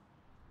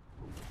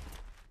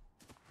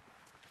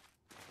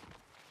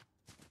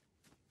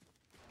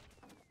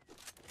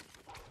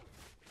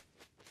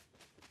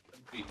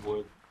 Big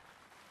word.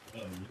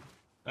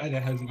 Hey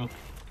there, how's it going?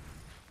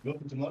 You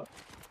open tomorrow?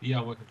 Yeah,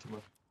 I'm working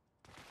tomorrow.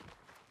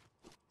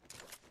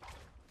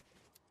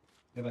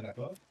 You have an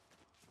o'clock?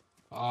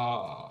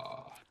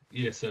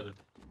 Yeah, 7.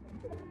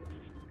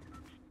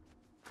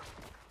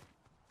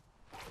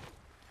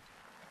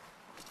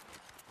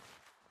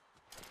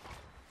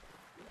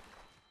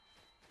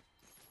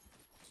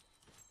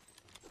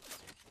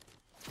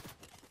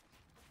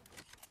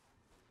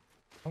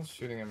 Someone's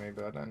shooting at me,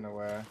 but I don't know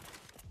where.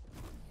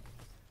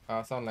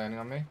 Someone landing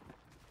on me.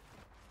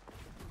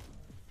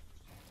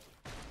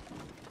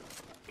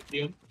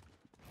 Ian?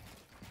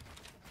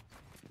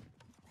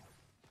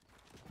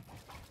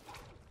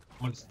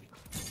 One's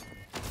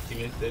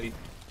teammate 30.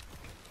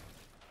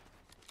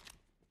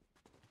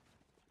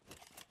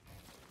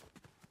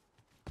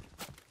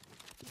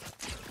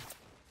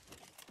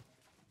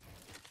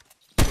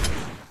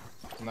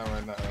 No,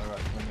 we're not.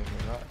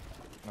 Right.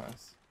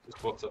 Nice.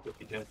 Just box up if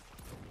you can.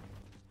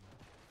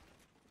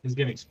 He's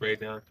getting sprayed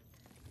down.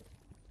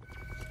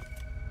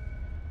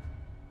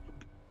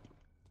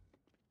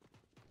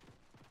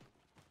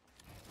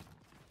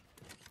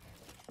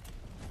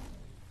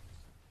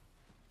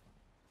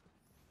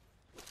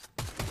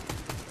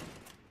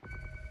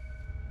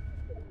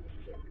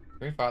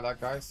 Can we fight that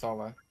guy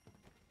solo?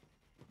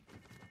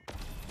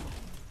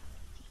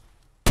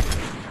 Do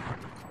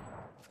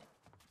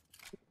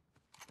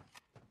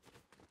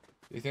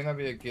you think that'd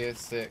be a gear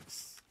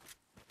 6?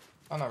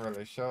 I'm not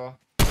really sure.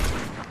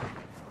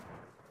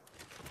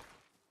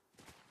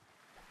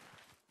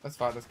 Let's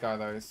fight this guy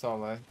though, he's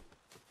solo.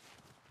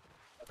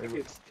 I think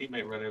his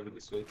teammate ran over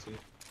this way too.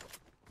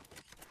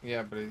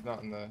 Yeah, but he's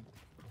not in the...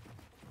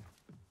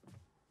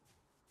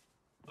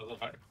 Oh,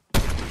 hi.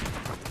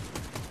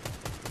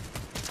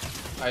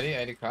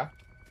 80 crack.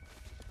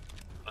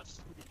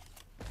 Nice.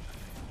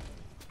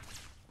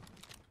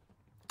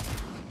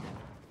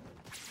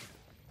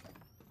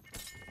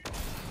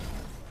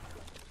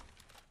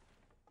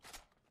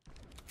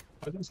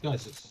 Oh, this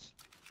guy's just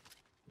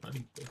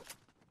running.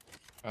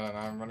 I don't know,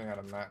 I'm running out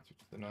of mats, which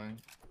is annoying.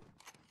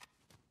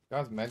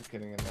 Guy's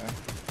medkitting in there.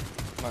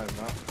 No, he's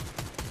not.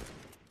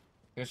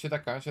 You gonna shoot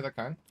that cone? Shoot that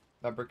cone?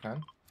 That brick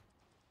cone?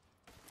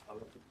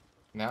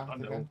 Now? I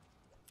know. Okay.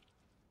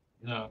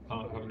 No, I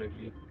can't have an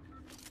view.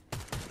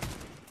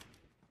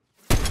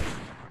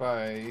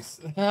 Bro,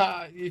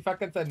 you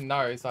fucking said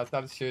no, so I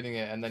started shooting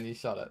it, and then you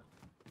shot it.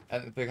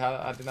 And because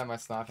I didn't have my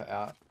sniper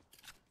out.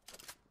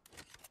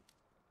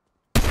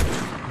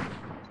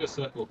 Just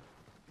circle.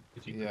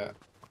 If you Yeah. can.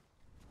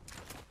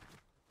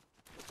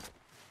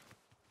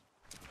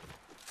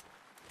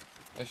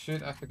 Oh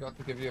shoot, I forgot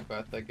to give you a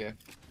birthday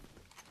gift.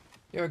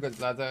 You're a good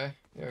laddo.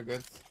 You're a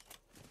good.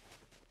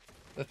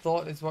 The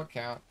thought is what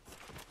counts.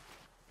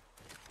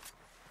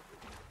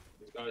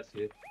 This guy's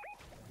here.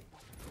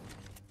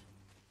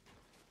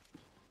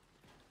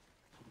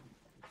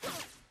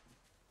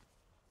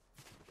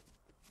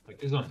 Like,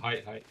 he's on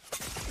height.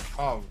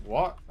 Oh,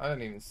 what? I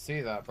didn't even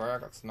see that, bro. I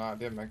got sniped.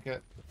 Didn't make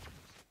it.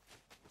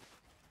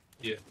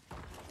 Yeah.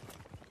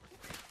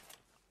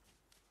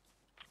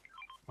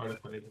 Hard to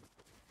find it.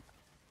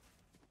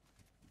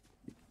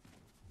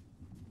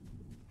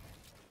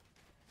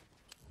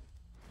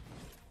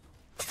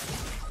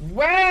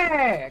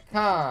 Where?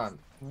 Can't.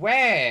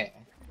 Where?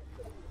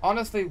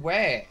 Honestly,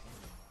 where?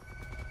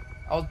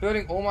 I was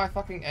building all my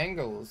fucking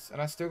angles,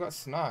 and I still got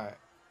sniped.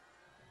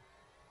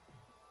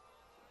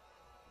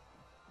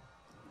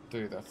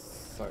 Dude, that's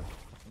so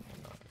fucking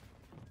annoying.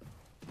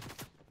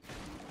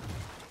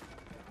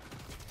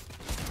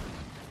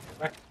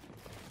 Back.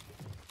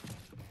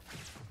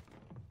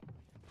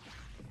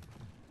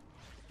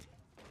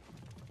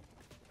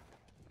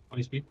 On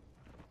your speed?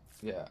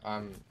 Yeah,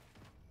 I'm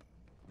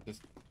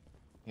just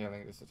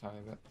healing just a tiny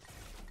bit.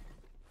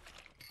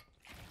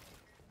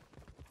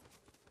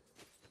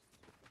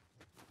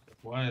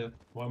 Why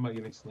am I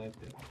getting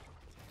sniped at?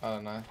 I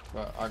don't know,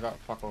 but I got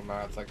fuck all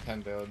mats, like 10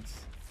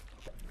 builds.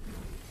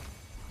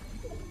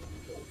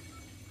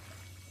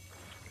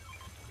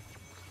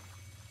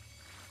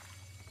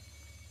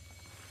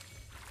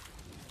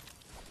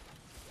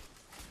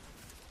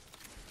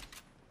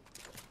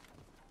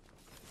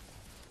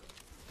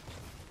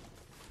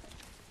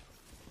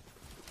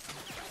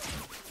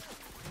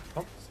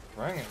 Stop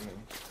spraying at me.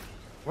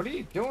 What are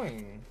you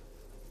doing?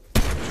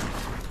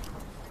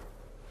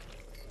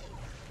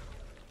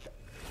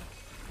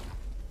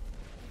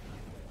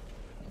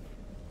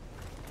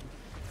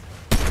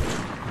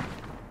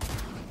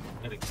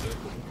 Heading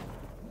circle.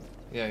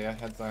 Yeah,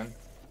 head zone.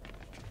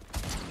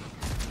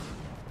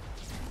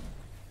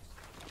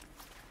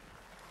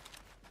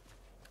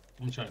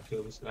 I'm trying to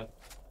kill this guy.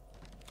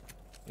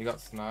 You got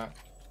sniped.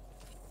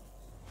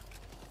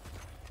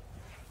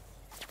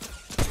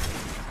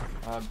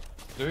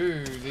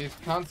 Dude, these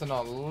cunts are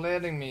not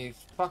letting me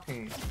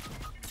fucking...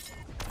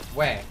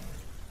 Where?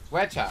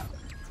 Where, chat?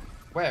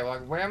 Where?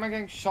 Like, where am I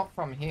getting shot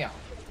from here?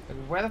 Like,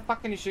 where the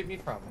fuck can you shoot me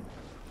from?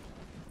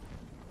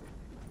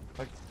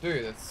 Like,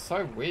 dude, it's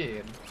so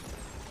weird.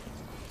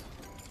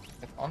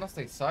 It's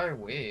honestly so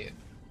weird.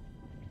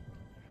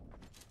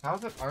 How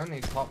is it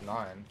only top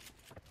 9?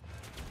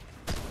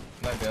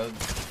 No build.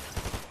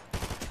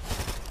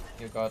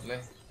 You're godly.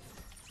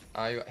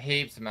 You got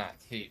heaps of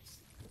mats, heaps.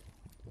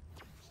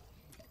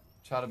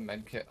 Try to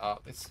medkit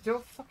up. There's still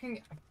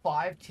fucking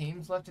 5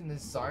 teams left in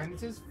this zone.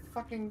 This is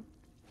fucking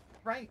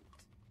ranked.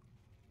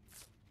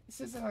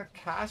 This isn't a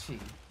Kashi.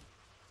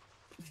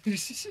 Dude,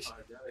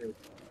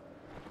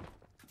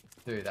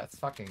 that's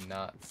fucking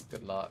nuts.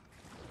 Good luck.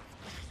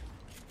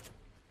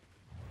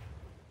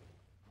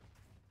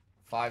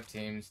 5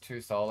 teams, 2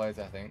 solos,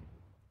 I think.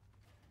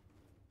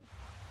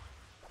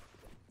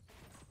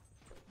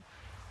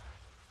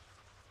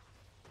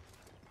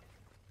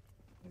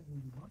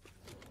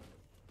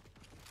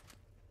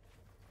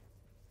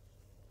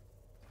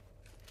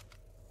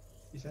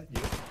 Is that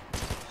you?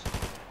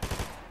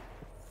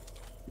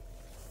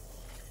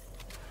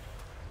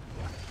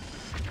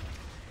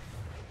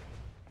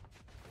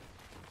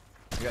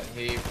 You got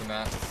heaps of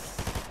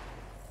mats.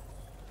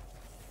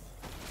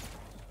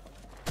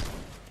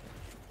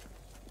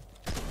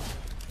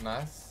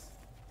 Nice.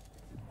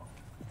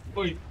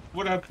 Wait,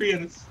 what are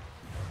creators?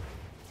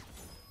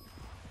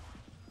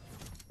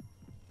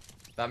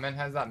 That man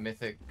has that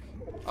mythic.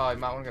 Oh, you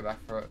might want to go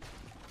back for it.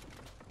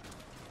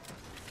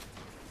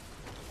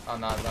 Oh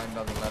no, zone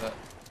doesn't let it.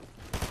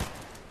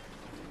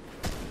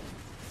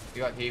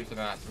 You got heaps of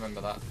mats,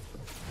 remember that.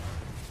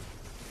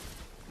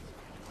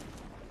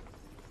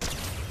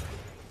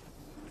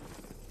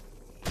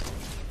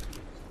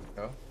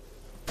 Go.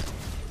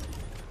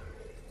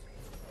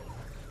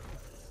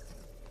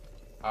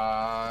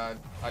 I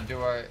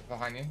do it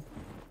behind you.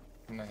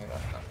 No, hear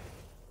that. No.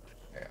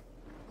 Yeah.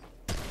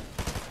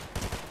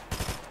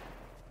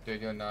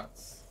 Dude, you're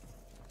nuts.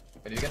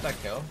 Did you get that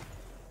kill?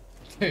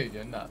 Dude,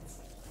 you're nuts.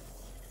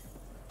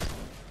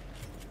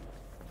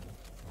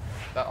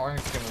 That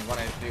orange skin was 1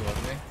 HP,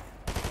 wasn't he?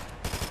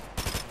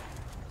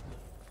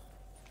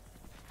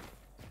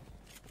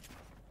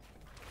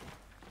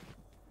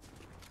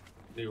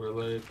 They were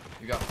like,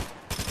 You got...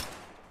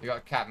 You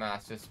got cat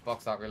mask, just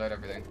box up, reload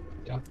everything.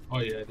 Yeah. Oh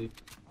yeah, dude.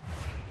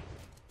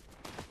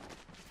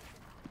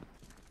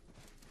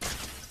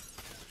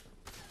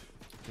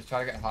 Just try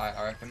to get high,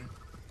 I reckon.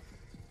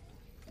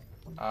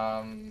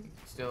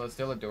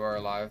 Still a duo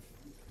alive.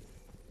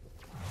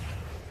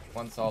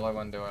 One solo,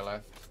 one duo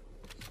left.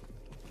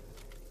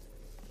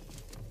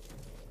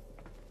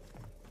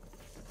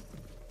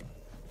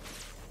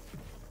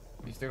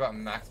 You still got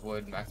max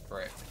wood, max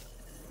brick.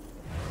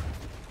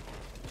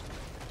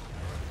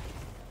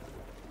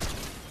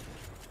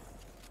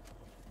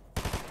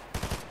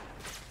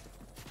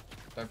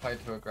 Don't play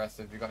too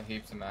aggressive, you got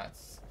heaps of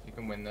mats. You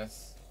can win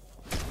this.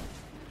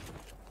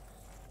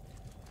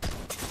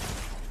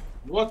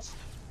 What?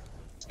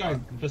 This guy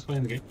just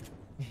playing the game.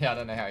 Yeah, I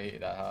don't know how you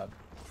hit that hard.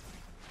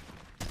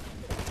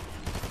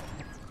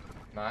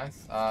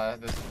 Nice.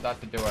 That's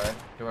the duo.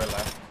 Duo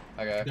left.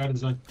 Okay. Out of the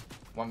zone.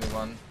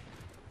 1v1.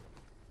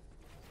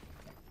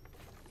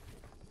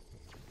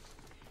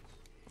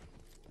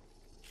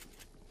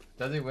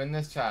 Does he win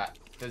this, chat?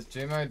 Does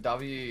Jumo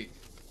W...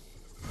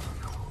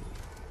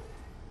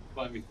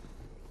 Find me.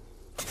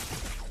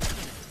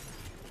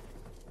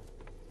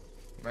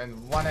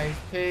 Man, 1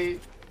 HP.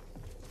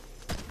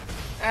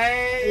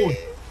 Hey!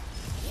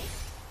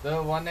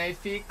 The 1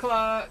 HP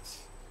clutch.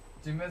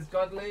 Jumo's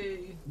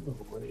godly.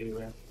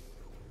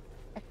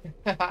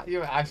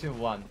 You actually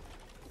won.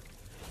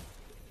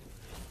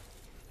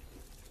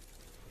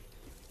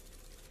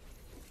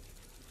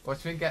 What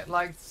should we get,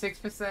 like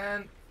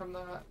 6% from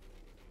that?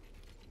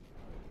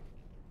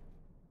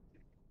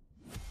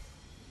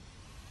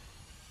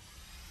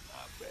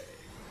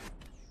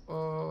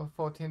 Oh,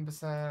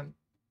 14%.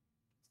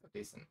 So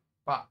decent.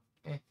 But,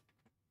 eh.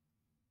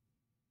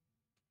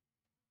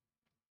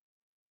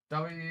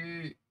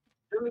 W.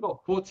 Only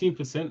got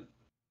 14%. I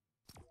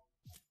think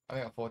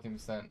I got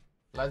 14%.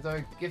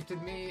 Lazo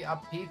gifted me a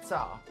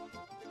pizza.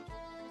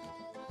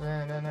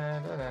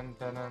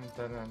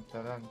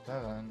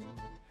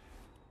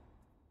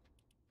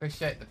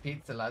 Appreciate the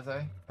pizza,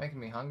 Lazo. Making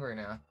me hungry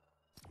now.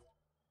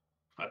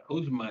 I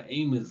told you my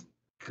aim is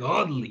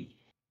godly.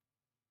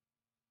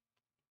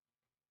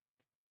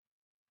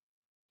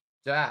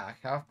 Jack,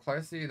 how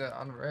close are you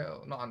to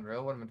Unreal? Not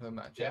Unreal, what am I talking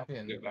about?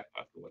 Champion. Yeah, go back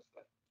afterwards.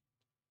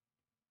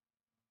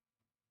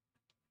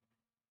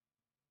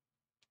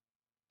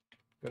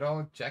 Good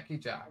old Jackie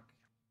Jack.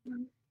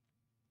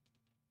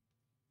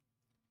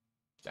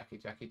 Jackie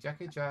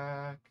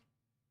Jack.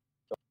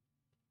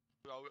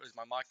 Oh, is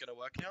my mic gonna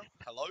work now?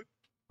 Hello?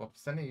 What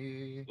percent are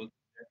you?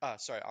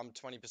 Sorry, I'm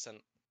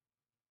 20%.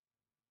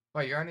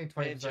 Wait, you're only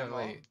Me and 20% Gemma,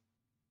 elite.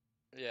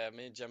 yeah,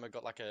 me and Gemma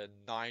got like a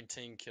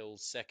 19 kill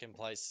second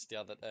place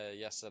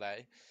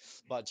yesterday,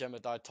 but Gemma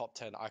died top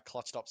 10. I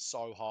clutched up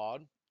so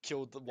hard,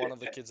 killed one of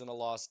the kids in the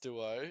last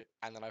duo,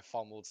 and then I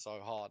fumbled so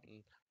hard,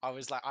 and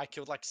I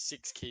killed like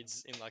 6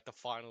 kids in like the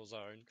final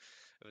zone.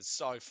 It was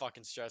so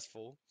fucking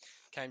stressful.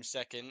 Came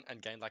second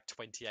and gained like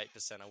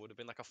 28%. I would have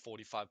been like a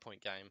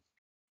 45-point game.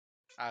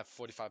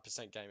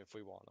 45% game if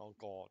we won. Oh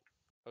god,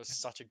 it was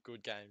such a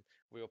good game.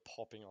 We were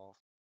popping off.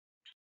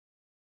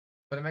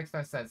 But it makes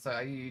no sense. So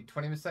are you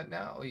 20%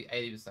 now or are you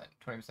 80%?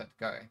 20% to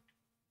go.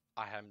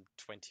 I am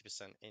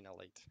 20% in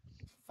elite.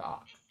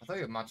 Fuck. I thought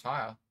you were much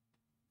higher.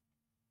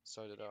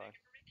 So did I.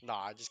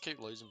 Nah, I just keep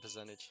losing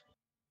percentage.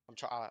 I'm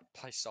trying to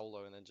play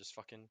solo and then just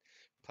fucking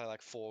play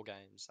like 4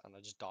 games and I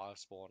just die of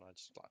spawn. I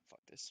just like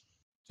fuck this.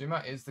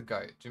 Juma is the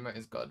GOAT. Juma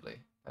is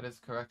godly. That is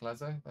correct,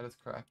 Lazo. That is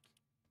correct.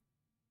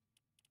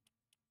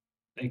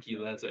 Thank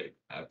you, Lazo.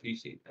 I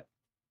appreciate that.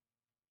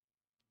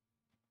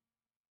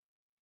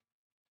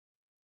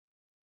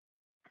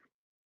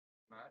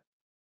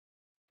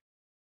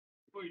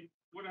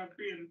 What I'm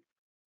feeling.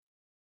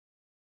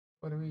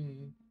 What are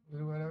we?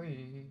 What are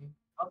we?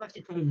 I was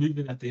actually kind of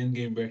moving at the end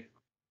game, bro.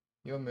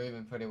 You're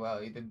moving pretty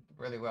well. You did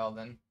really well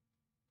then.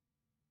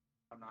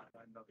 I'm not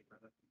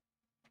because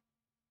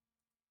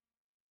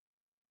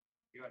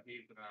you got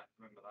heaps of that.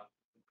 Remember that.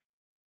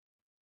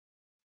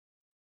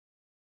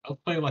 I was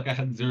playing like I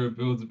had 0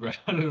 builds, bro.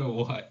 I don't know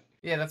why.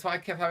 Yeah, that's why I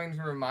kept having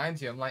to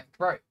remind you. I'm like,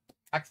 bro,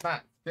 axe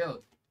mat,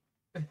 build.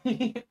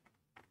 I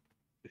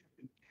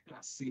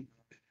see.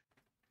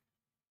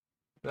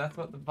 That's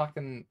what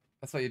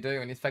that's what you do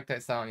when you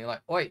spectate someone. You're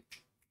like, oi,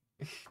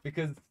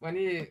 because when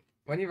you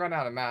run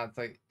out of mats,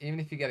 like even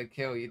if you get a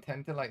kill, you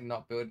tend to like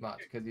not build much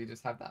because you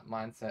just have that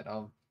mindset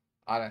of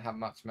I don't have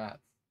much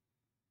mats.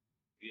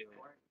 Yeah.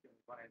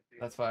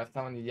 That's why if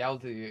someone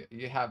yells at you,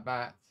 you have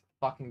mats,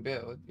 fucking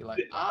build. You're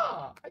like,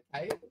 ah,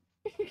 okay.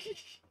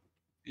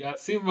 Yeah, I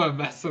see my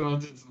mess and I'm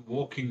just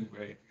walking,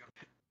 bro.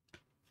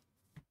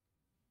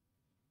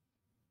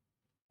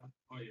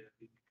 Oh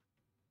yeah.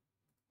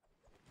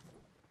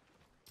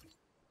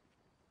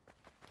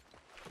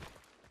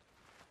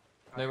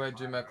 No way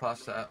Juma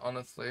clutched that,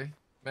 honestly.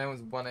 Man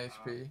was 1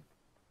 HP.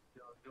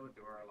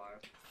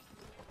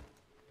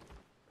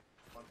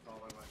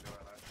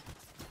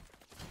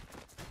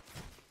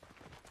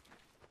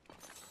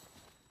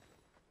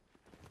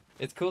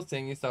 It's cool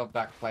seeing yourself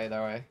back play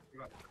though, eh?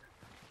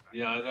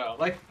 Yeah, I know.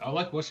 I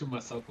like watching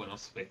myself when I'm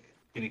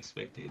getting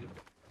spectated.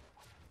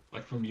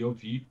 Like from your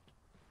view.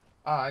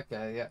 Oh,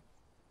 okay, yeah.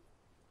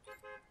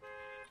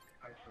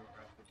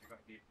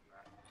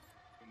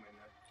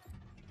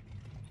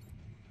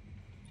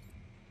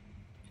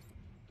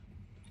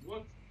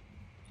 What?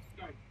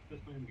 Guys,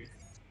 that's my game.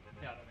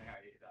 Yeah, I don't know how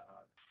you hit that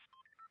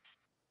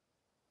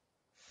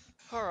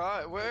hard.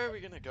 Alright, where are we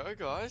gonna go,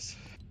 guys?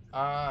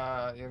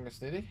 Younger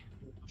Snitty?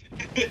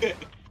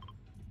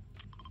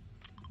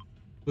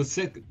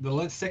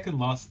 Second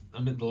last, I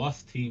mean the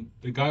last team,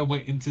 the guy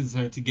went into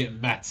zone to get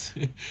mats.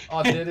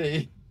 Oh, did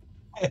he?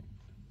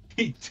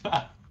 He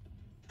died.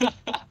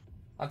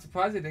 I'm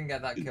surprised he didn't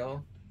get that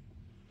kill.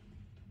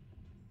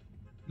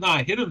 Nah,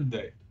 I hit him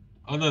though.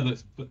 Oh no,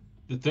 the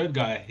third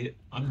guy I hit.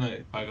 I don't know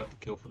if I got the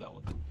kill for that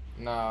one.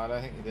 No, I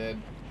don't think he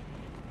did.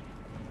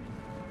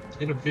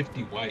 Hit him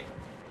 50 white.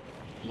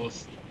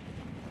 Lost.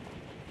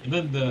 And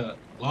then the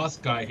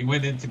last guy, he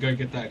went in to go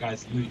get that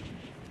guy's loot.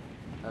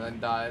 And then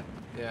died.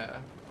 Yeah.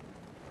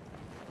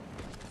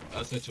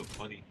 That's actually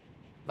funny.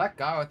 That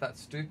guy with that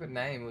stupid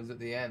name was at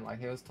the end. Like,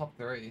 he was top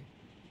 3.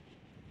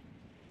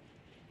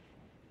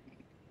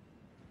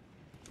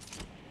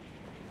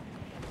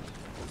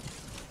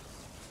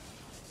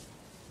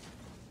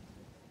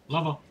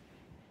 Lava.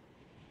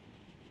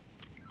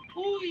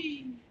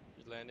 You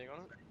landing on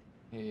it?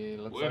 He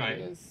looks Would like I?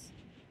 he is.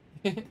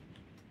 If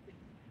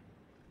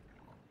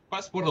I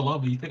spot a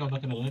lava, you think I'm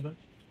not gonna land on?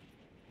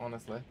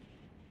 Honestly.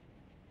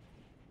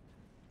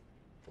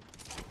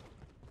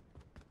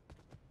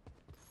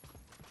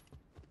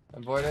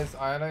 And Voiders,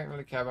 I don't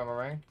really care about my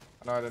rank.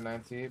 I know I didn't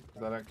answer you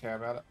because I don't care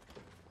about it.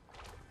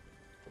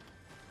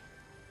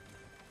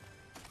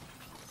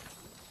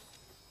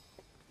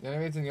 The only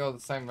reason you're the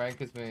same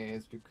rank as me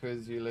is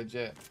because you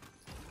legit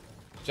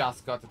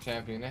just got to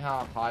champion. You know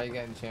how high you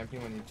get in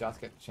champion when you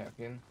just get to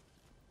champion?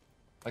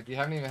 Like, you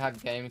haven't even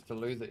had games to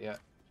lose it yet.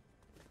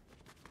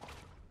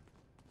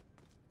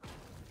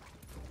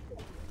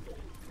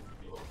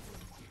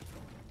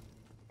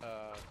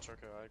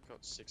 Choco, I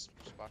got 6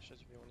 splashes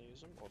if you want to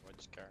use them, or do I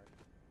just carry?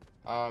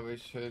 We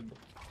should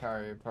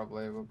carry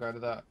probably. We'll go to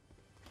that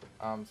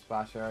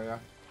splash area.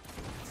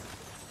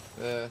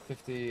 The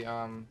 50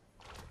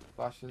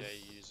 splashes. Yeah,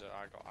 you use it.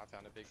 I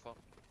found a big pot.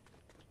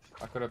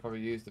 I could have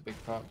probably used the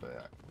big pot, but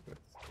yeah. Good.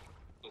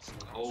 It's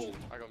cold.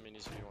 I got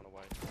minis if you want to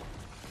wait.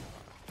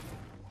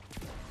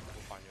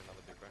 We'll find you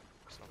another big red.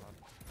 It's not hard.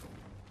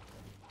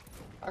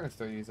 I could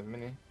still use a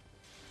mini.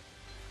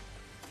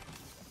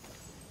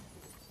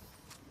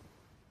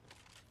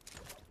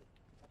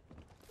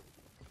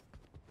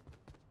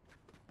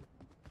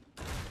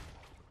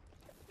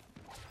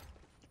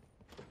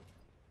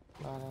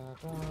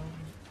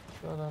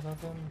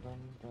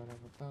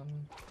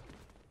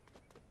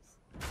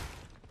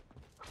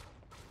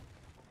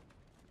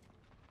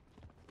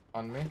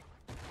 On me?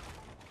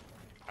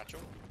 Hatchel?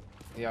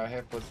 Yeah, I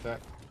hear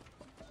footsteps.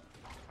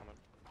 Coming.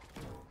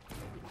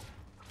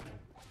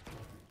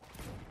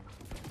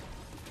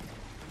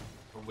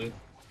 I'm with.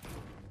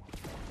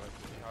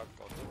 I've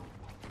got them.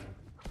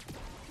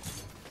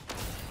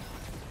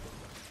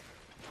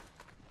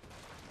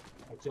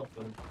 I jumped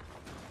on him.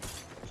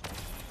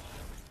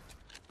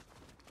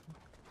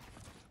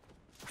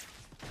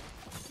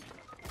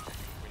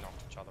 We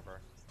knocked each other, bro.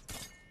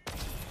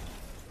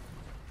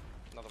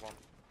 Another one.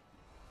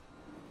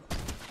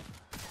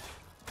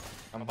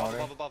 I'm Above,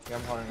 holding. above, above. Yeah,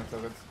 I'm holding. It's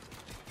all good.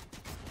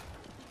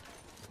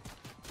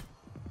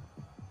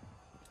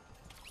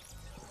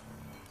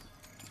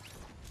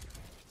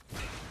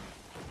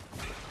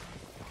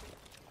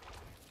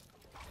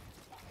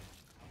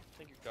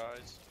 Thank you,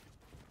 guys.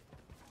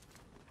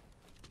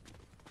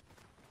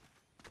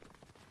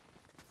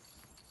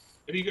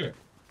 Where do you go?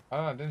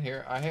 Oh, I didn't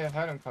hear.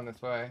 Heard him come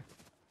this way. I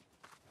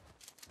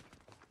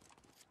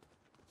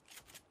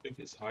think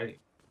it's hiding.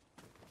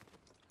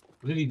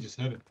 Literally just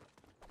heard it.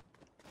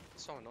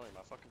 It's so annoying,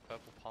 my fucking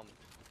purple pump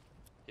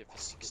hit for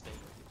 16.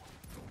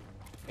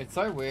 It's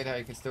so weird how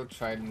you can still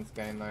trade in this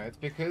game though. It's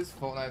because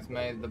Fortnite's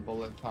made the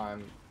bullet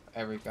time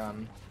every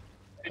gun.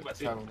 Travel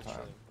time.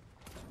 Literally.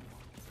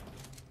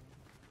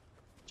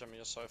 Jimmy,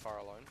 you're so far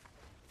alone.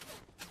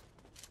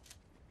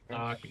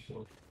 Nah, I can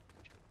kill.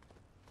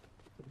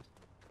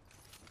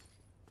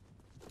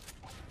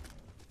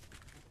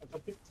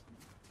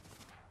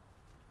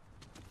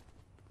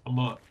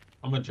 I'm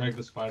gonna drag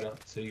this fight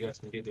out so you guys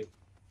can get it.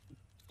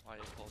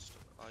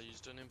 I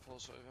used an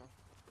impulse over.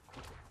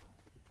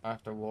 I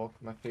have to walk.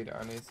 My feet are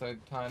only so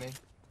tiny.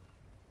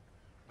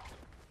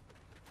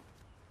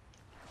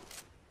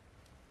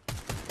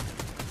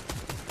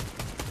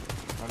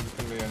 I'm just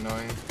gonna be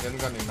annoying. He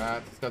hasn't got any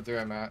mats. He's got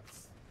 0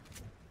 mats.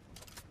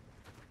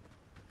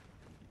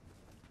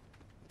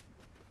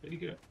 Where'd you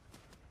go?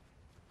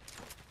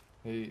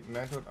 He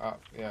mantled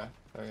up. Yeah,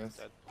 there he is.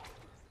 Dead.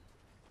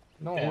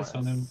 Nice.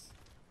 on him.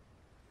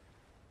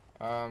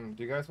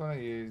 Do you guys want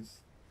to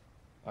use?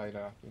 Oh, you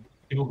don't have to.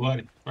 People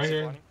gliding. Right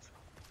here. Ziplining.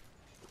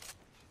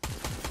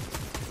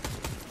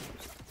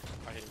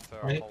 I hit him for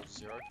Right. a whole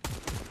 0.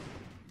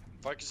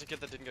 Focus a kid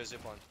that didn't go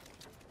zipline.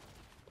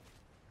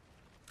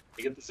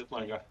 You get the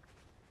zipline guy.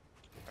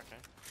 Okay.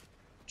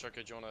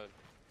 Choco, do you wanna...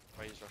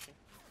 Wait, he's rushing.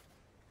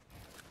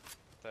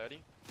 30.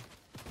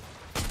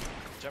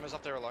 Gemma's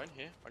up there alone.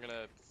 Here, I'm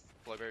gonna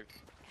blowberry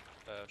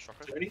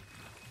shotgun. 30.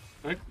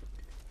 Right.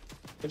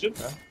 100.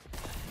 Okay.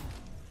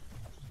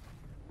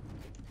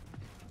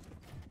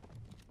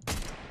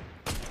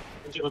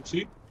 On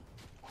 2.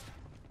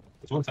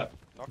 It's one tap.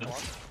 Knocked Nice.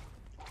 one.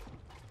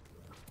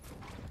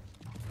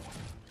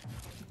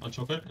 On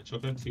shotgun. On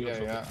shotgun. 2 on Yeah,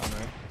 shotgun. yeah, I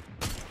know.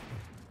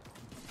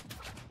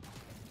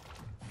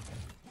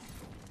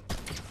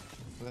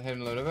 Did I hit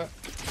him a little bit?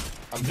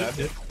 I'm dead.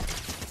 Dead.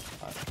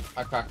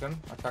 I cracked him.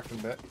 I cracked him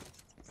a bit.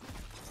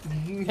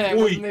 Man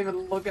wasn't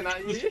even looking at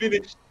He's you.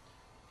 finished.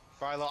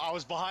 Right, look, I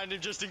was behind him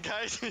just in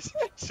case,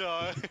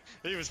 so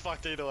he was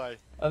fucked either way.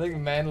 I think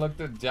man looked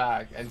at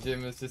Jack and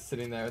Jim was just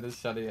sitting there with his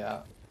shutty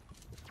out.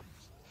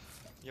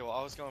 Yeah, well,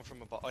 I was going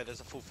from above. Oh, there's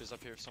a full fizz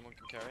up here if someone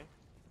can carry.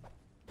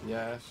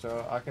 Yeah,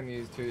 sure. I can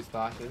use 2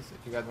 splashes if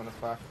you guys want to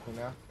splash with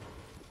me now.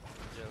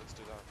 Yeah, let's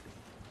do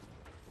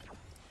that.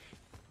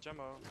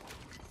 Gemmo.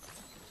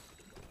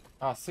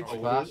 Ah, 6 Oh,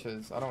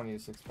 splashes. I don't want to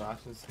use 6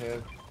 splashes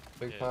here.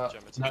 Big Yeah, part.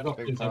 Gemma, No, I got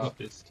Big fizz. I part. got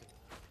fizz.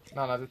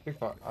 No, just big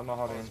part. I'm not Oh,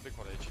 holding there's him. a big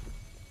one each.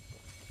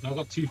 No, I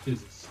got 2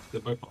 fizzes.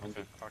 They're both behind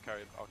Okay, me.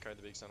 I'll carry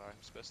the big Zenai.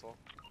 Space law.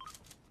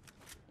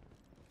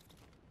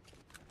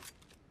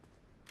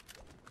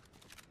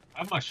 I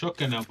have my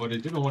shotgun now, but I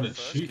didn't want to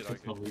First shoot kid for I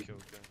some could reason. kill.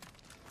 Okay.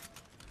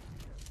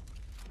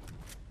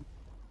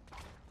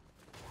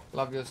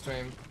 Love your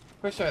stream.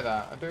 Appreciate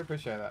that. I do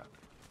appreciate that.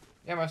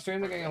 Yeah, my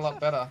streams are getting a lot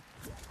better.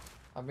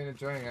 I've been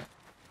enjoying it.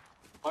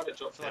 Might have I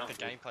dropped feel down. like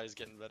the gameplay is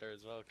getting better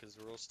as well because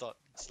we're all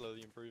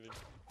slowly improving.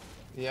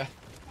 Yeah.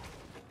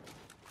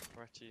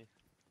 Right here.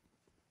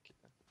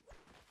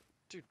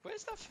 Dude,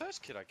 where's that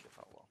first kid I killed?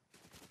 Oh well.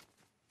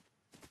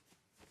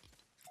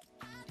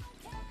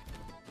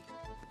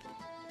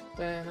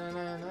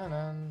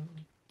 Dun-dun-dun-dun-dun.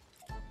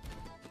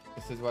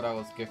 This is what I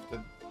was gifted.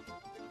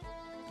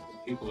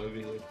 People over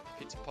here.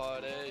 Pizza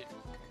party.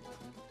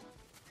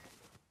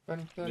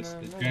 Dun, dun, This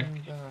dun, is dun, Jack.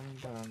 dun, dun,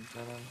 dun,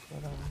 dun,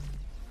 dun.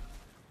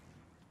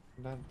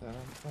 Dun, dun, dun,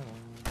 dun, dun.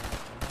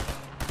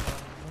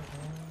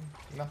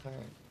 Nothing.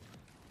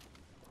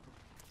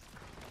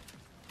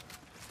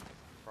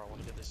 Bro, I want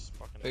to get this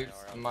fucking Oops,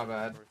 AR out. my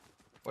bad.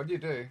 What do you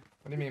do?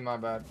 What do you mean, my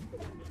bad?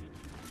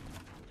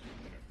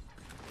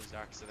 He's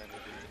accidentally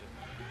did it.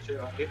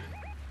 Sure,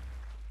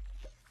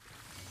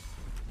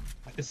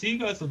 I can see you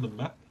guys on the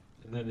map,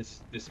 and then it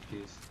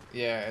disappears.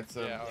 Yeah, it's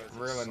a Yeah, it's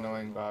real so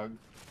annoying bug.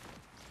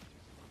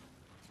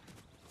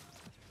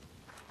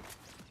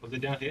 Was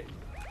it down here?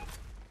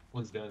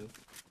 One's down.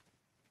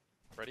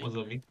 Ready? One's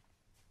on me.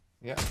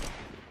 Yeah,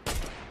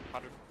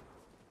 100.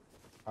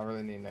 I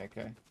really need an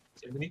AK.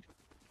 70.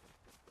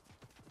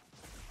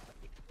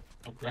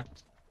 I'm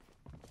cracked.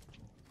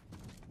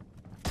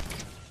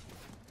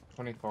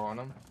 24 on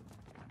him.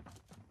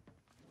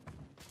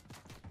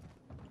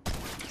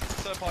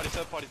 Third party,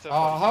 third party, third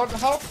Oh, party.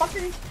 whole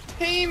fucking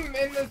team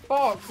in this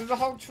box. There's a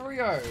whole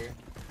trio.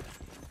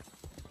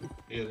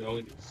 Yeah, there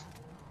always is.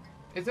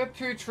 Is there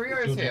 2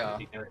 trios Still here?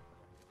 definitely carry.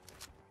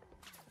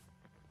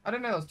 I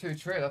didn't know there was 2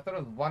 trios. I thought it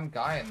was 1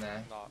 guy in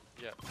there. Nah,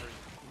 yeah, 3.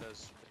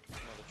 There's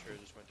another trio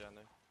just went down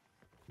there.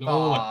 They're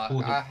all like Fuck,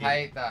 pulled I up in.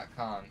 hate that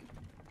cunt.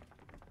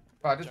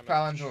 Bro, I just Jump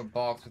fell out. into a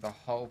box with a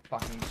whole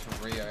fucking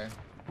trio.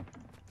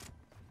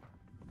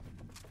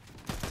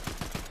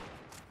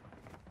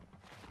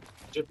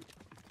 I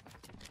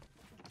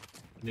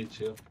need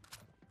chill.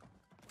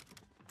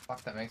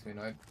 Fuck, that makes me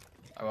annoyed.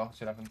 Oh well,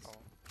 shit happens. Oh.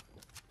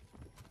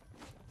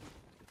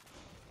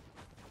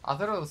 I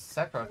thought it was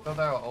separate. I thought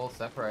they were all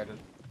separated.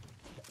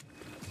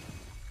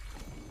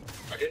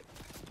 Okay.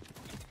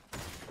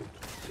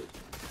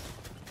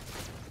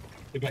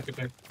 Get back, get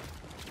back.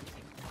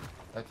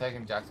 They're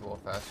taking Jack's wall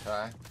first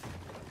try.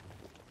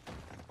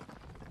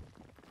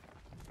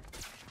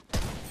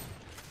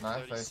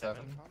 Nice,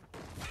 37.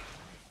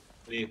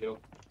 I need heal.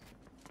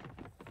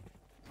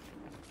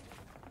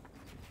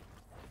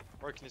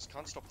 Bro, can this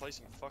cunt stop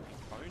placing fucking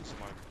phones in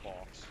my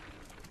box?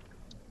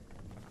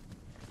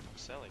 I'm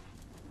selling.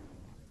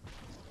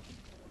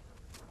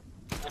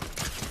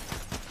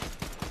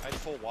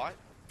 84 white?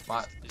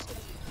 Might,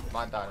 Is-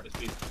 might die. Let's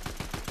see.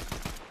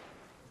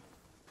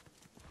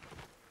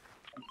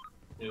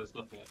 Yeah, there's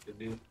nothing I can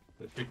do.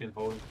 They're freaking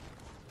holding.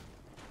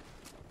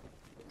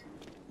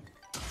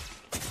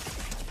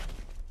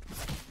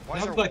 Why They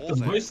is there have a like wall the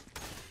there? most.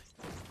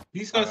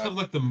 These guys Alright. have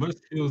like the most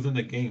kills in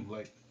the game.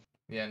 Like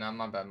Yeah, no,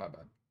 my bad, my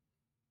bad.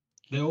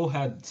 they all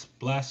had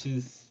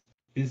splashes,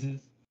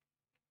 fizzes.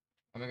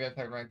 I'm gonna go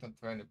take ranked on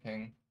 300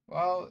 ping.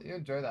 Well, you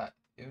enjoy that.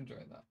 You enjoy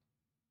that.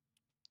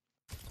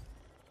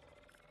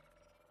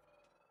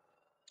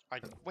 I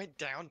went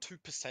down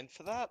 2%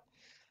 for that?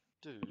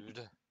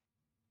 Dude.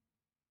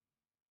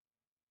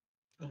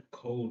 I'm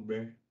cold,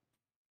 man.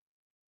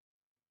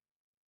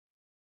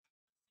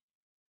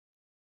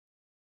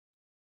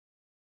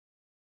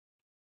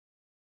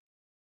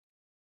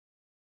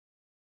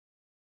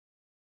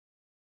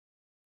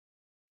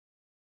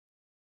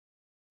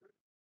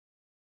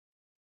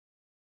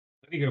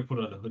 I think I put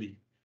on a hoodie.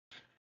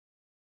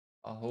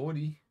 A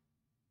hoodie.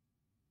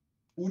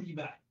 Hoodie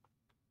back.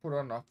 Put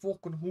on a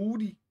fucking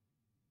hoodie.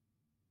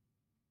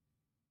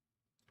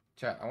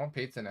 Chat, I want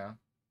pizza now.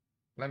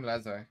 Blame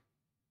Lazo.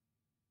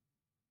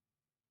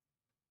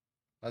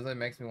 Lazo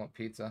makes me want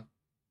pizza.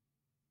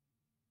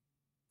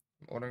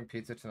 I'm ordering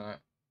pizza tonight.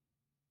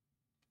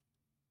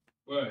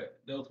 Right.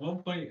 There was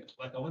one point,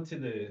 like I went to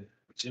the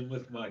gym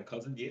with my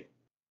cousin, yeah.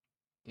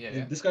 Yeah, And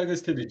yeah. this guy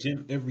goes to the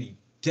gym every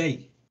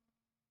day.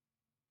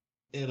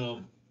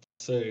 And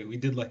so we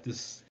did like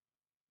this,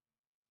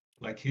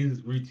 like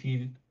his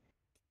routine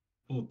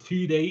for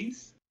 2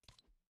 days,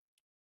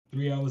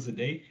 3 hours a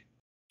day.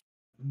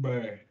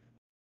 Bro,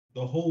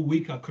 the whole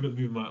week I couldn't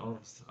move my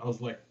arms. I was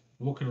like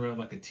walking around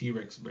like a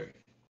T-Rex, bro.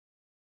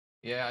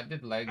 Yeah, I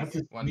did I had legs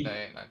to one sleep.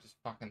 day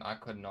and I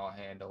could not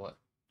handle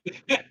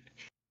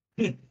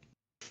it.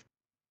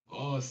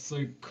 Oh,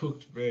 so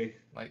cooked, bro.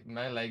 Like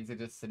my legs are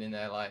just sitting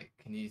there like,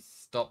 can you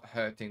stop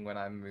hurting when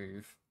I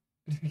move?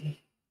 Even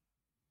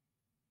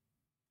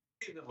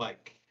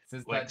like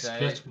Since like that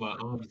day, stretch my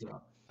arms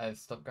out. I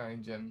stopped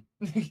going gym.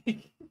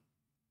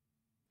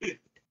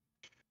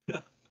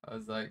 I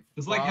was like,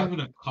 It's like fuck having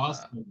a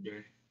cast that. on, bro.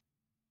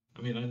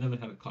 I mean, I never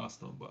had a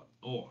cast on, but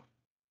oh,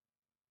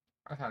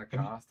 I've had a have you,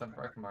 cast, I've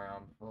broken my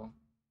arm before.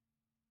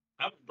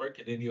 I haven't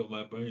broken any of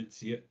my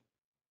bones yet.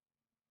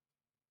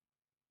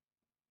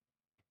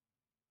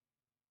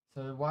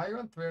 So why are you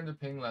on 300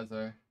 ping,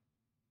 Lazo?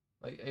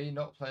 Like, are you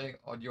not playing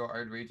on your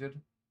own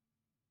region?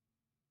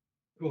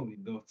 Probably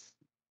not.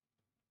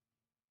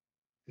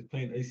 Just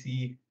playing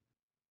ACE.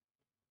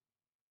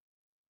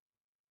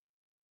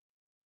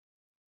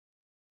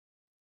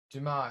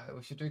 Jemai,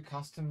 we should do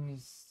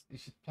customs. You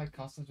should play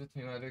customs with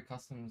me when I do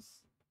customs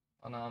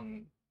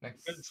on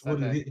next Depends what it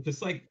Saturday. is. If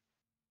it's like,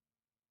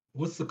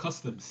 what's the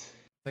customs?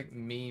 It's like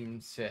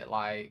meme shit,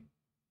 like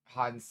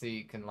hide and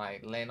seek and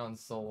like land on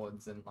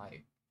swords and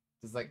like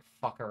just like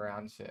fuck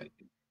around shit.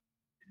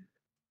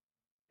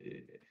 Yeah,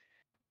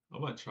 I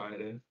might try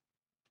it.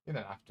 You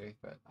don't have to,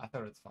 but I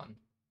thought it's fun.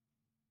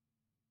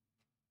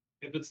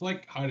 If it's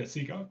like hide and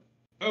seek,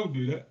 I'll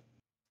do that.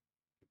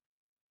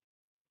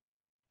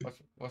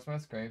 Watch my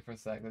screen for a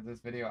sec. There's this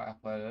video I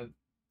uploaded.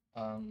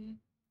 I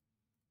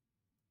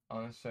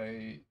want to show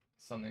you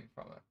something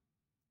from it.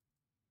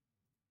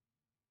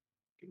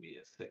 Give me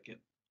a second.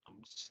 I'm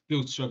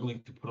still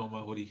struggling to put on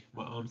my hoodie.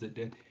 My arms are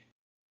dead.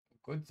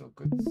 Goods or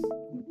goods?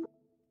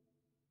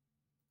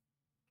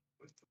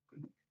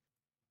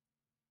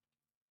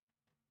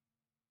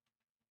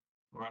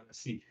 All right, let's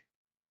see.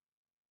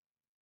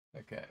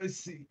 Okay. Let's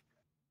see.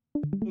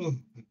 Oh.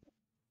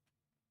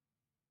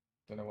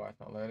 Don't know why it's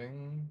not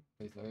loading.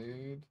 Please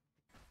load.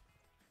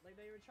 Like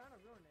they were trying to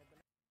ruin it, but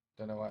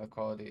Don't know why the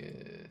quality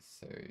is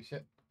so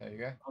shit. There you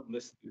go. I'm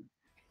listening.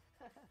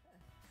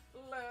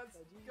 Let's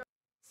go.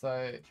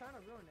 So trying to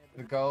ruin it.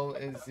 the goal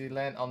is you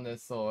land on the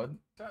sword.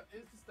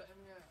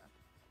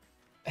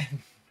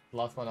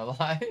 Last one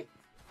alive. Hey,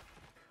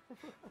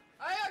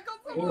 I got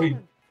Oh,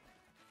 someone!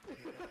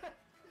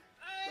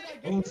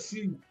 oh,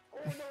 see. Oh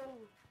no!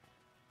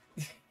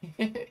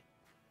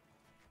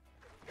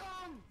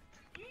 Come!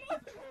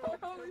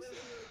 Holy shit.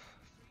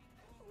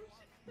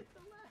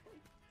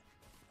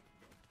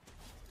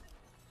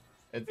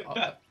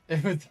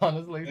 It was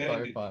honestly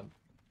so fun.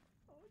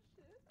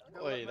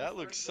 Wait, that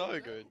looks so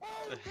good.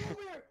 Oh,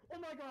 oh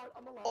my god,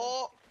 I'm alive.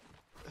 Oh!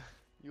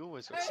 You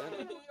almost got sent.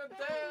 You're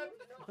dead.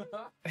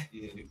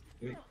 Yeah,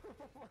 wait.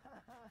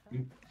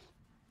 You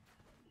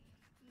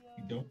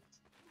don't?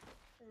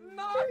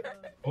 No.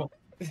 Oh,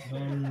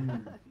 no.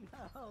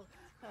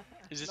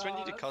 Is this when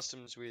you do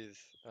customs with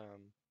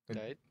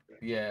Dade?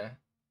 Yeah.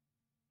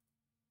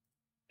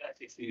 That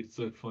actually is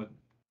so fun.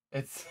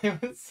 It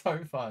was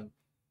so fun.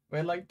 We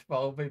had like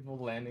 12 people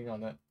landing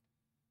on it.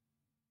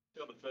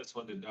 You're the first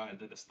one to die, and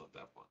then it's not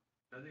that one.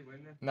 Does he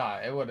win then? No,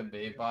 it wouldn't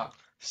be, but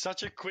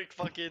Such a quick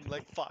fucking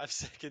like 5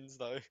 seconds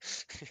though.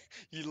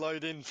 You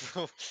load in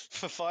for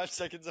 5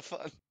 seconds of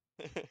fun.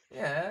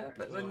 yeah,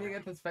 but when you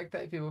get to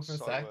spectate people for a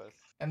So sec, worth.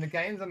 and the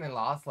games only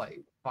last like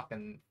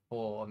fucking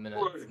 4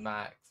 minutes Right.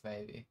 max,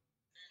 maybe.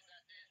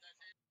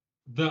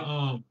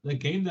 The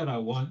game that I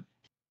won,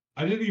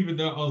 I didn't even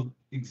know I was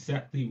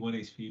exactly 1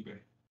 HP, bro.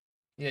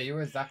 Yeah, you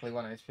were exactly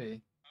 1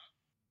 HP.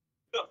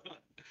 I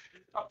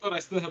thought I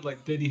still had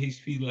like 30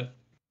 HP left.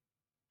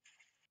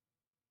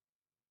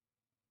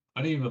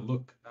 I didn't even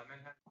look.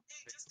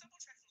 Just double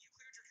checking you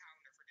cleared your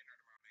calendar for dinner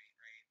tomorrow night,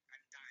 right?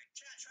 I'm dying.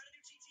 Chat, try to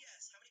do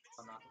TTS.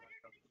 How many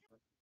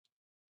bits?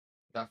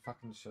 That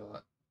fucking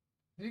short.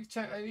 Have you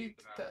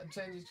changed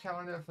your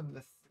calendar for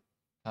this?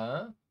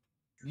 Huh?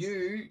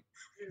 You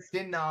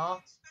dinner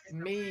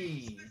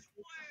me.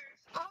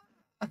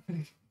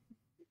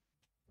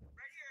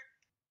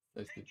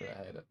 So stupid, I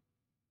hate it.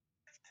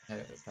 I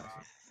hate it with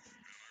passion.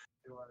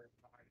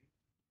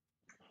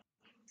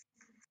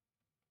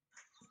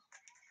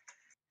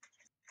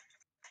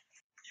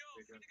 Yo,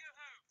 I'm gonna go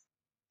home.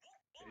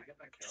 What? Why?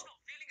 I'm just not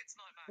feeling it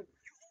tonight, man.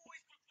 You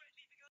always regret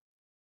leaving early.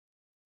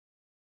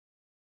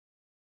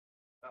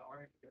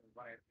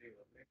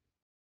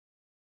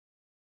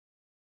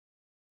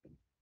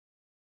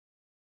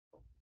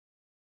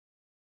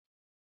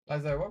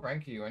 Lazo, what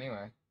rank are you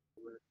anyway?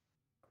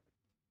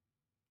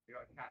 You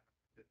got a cat.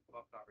 Just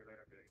popped up,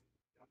 reload everything.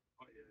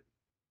 Oh, yeah.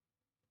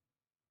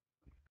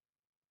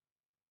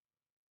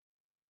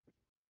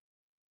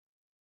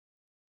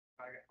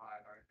 Try to get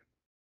high, I reckon.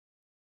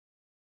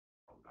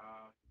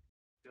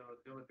 Still a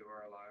duo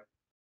alive.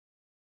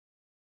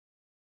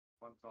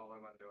 One solo,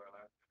 one duo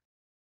left.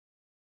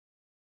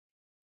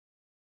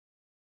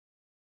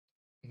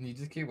 You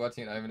just keep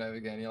watching it over and over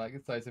again. You're like,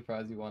 it's so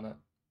surprised you won it.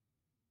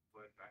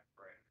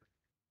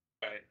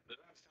 Right. The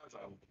last times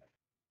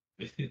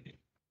I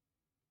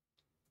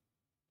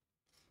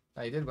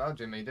Oh, you did well,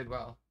 Jimmy. You did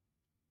well.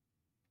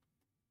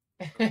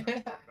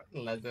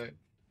 Leather.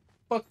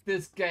 Fuck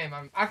this game.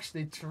 I'm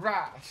actually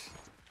trash.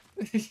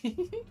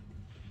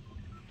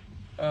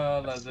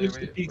 Oh, Leather. switched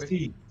to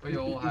PC. We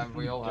all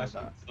have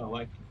that. I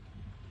like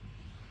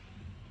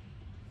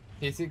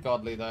PC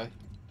godly though.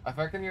 I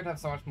reckon you'd have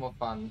so much more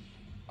fun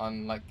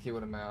on like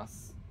keyboard and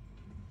mouse.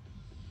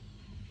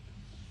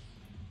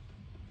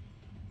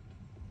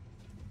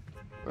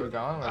 Where we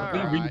going? Where I'm we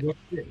gonna going? Alright.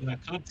 rewatch it, and I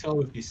can't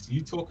tell if it's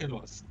you talking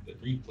or it's the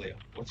replay I'm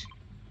watching.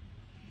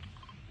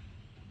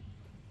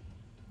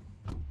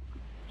 I'm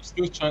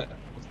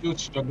still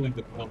struggling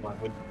to find my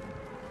hood.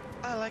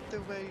 I like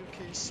the way you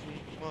kiss me,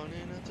 wanting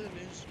to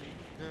miss me.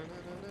 Na, na,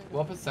 na, na.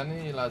 What percent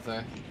are you,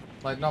 Lazo?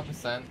 Like not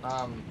percent.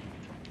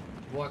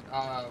 What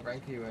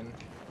rank are you in?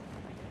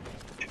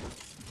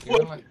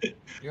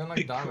 You're in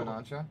like diamond,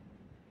 aren't you?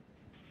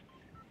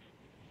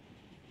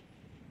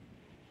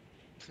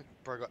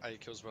 Bro got 8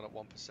 kills, went at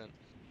 1%.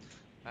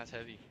 That's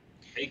heavy.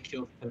 8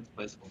 kills, 10th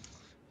place one.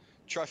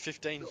 Try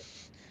 15.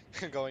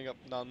 Going up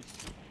none.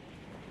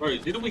 Bro,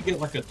 didn't we get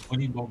like a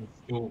 20 bomb and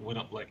still went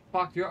up like...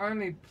 Fuck, you're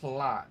only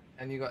plat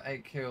and you got 8 I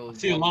kills.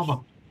 see a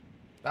llama.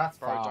 That's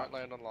Bro, fucked. don't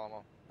land on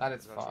llama. That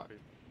is That's what fucked.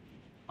 people-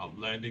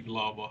 I'm landing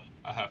llama.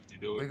 I have to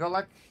do We it. got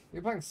like,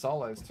 you're playing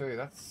solos too.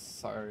 That's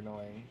so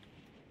annoying.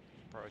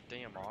 Bro,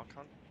 DMR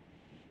cunt.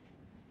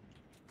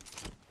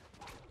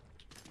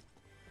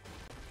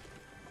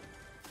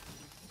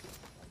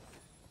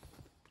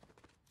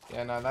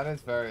 Yeah, no,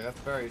 that's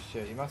very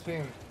shit. You must be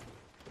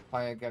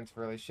playing against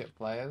really shit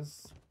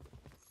players.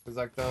 Because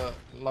like the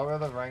lower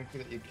the rank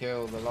that you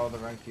kill, the lower the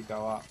rank you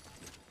go up.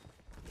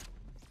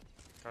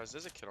 Guys,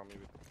 there's a kid on me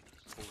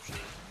with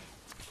bullshit.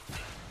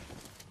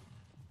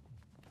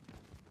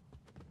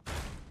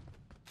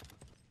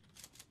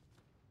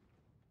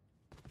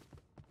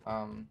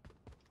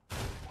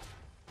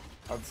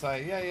 I'd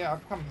say, yeah,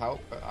 I'll come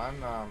help, but I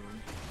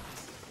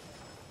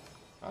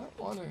don't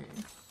want to.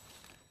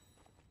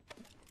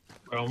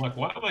 Bro, I'm like,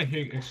 why am I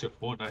hearing extra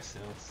Fortnite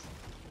sounds?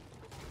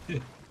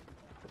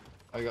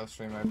 Oh, you got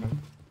stream open.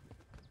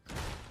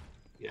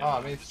 Yeah.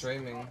 Oh, me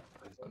streaming.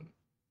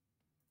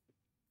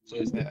 So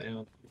it's Yeah.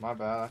 down. My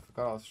bad, I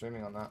forgot I was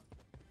streaming on that.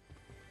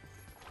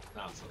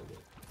 Now it's all good.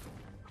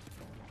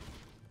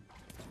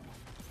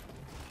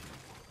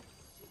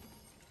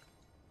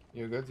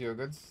 You're good, you're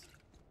good.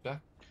 Yeah.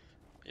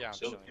 Yeah, I'm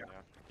Chill. chilling now.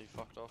 He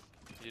fucked off.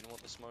 He didn't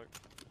want the smoke.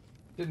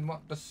 Didn't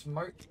want the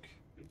smoke.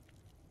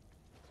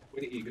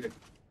 Where did you go?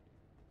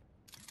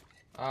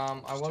 I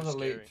It's was too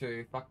elite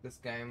scary. too. Fuck this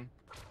game.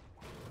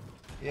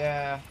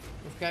 Yeah,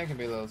 this game can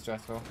be a little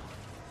stressful.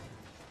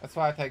 That's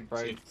why I take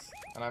breaks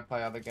and I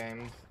play other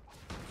games.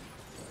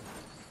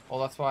 Well,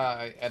 that's why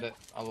I edit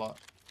a lot.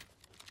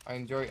 I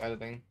enjoy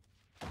editing.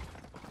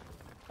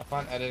 I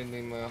find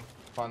editing more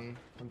fun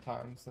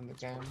sometimes than the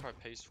game. Quite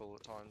peaceful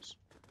at times.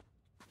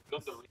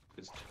 Got the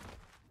Reapers.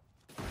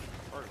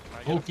 Bro, can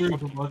I All get a three of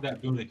fucking... them on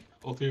that building.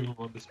 All three of them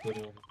on this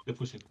building. They're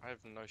pushing. I have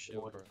no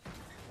shield, bro.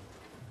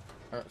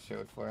 I got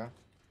shield for you.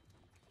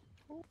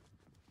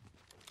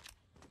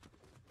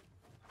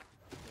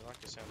 You like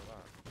the sound of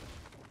that?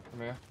 Come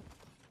here.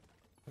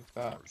 Like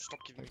that. Bro, stop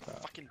giving me Take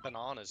that. fucking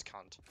bananas,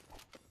 cunt.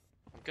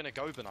 I'm gonna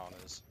go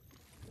bananas.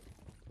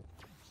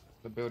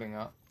 The building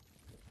up.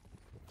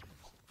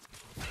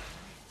 And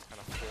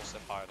of course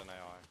they're fired an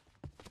AI.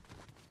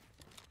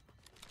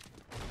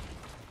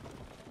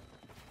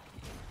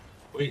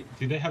 Wait,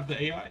 do they have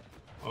the AI?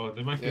 Oh,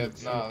 they might be. Yeah,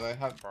 no, they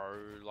have. Bro,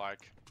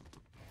 like...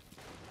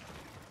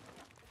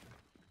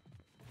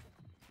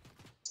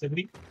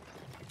 70?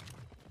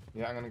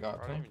 Yeah, I'm gonna go I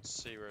up to don't him. even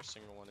see where a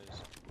single one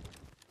is.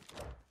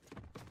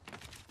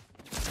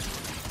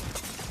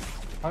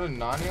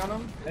 190 on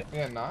him?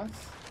 Yeah, nice.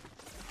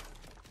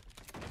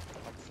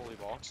 I'm fully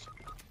boxed.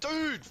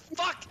 Dude,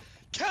 fuck!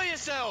 Kill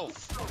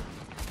yourself!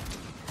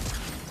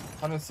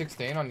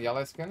 116 on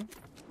yellow skin.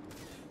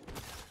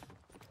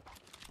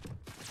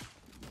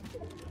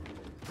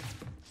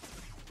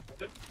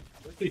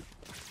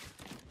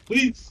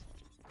 Please!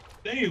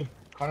 Damn!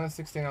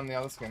 116 on the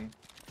other skin.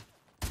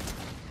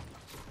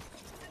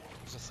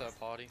 It's a third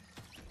party.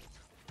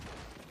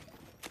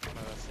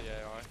 No, that's the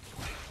AI.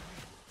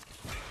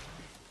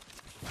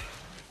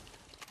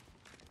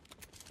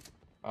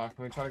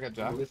 Can we try to get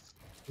Jack? We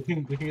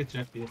can get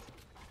Jeff here.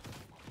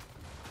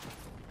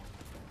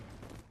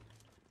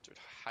 Dude,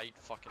 I hate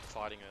fucking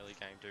fighting early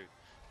game, dude.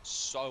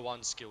 So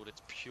unskilled,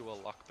 it's pure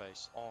luck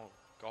based. Oh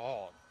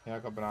god. Yeah, I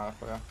got banana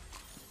for you.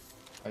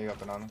 Oh, you got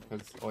banana,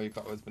 because all you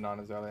got was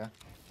bananas earlier.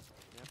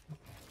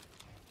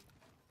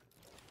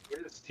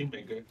 his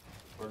teammate go?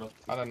 Or not?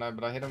 I don't know,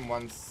 but I hit him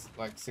once,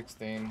 like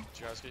 16. Did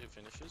you guys get your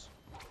finishes?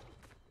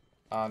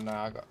 Oh no,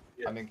 I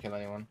Yeah. didn't kill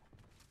anyone.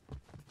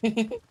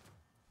 I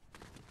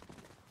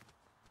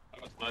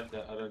was mine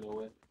that I don't know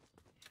where.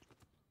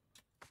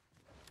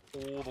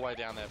 All the way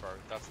down there, bro.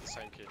 That's the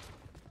same kid.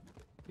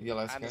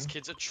 Yellow And skin. this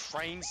kid's a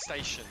train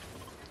station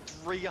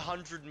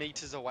 300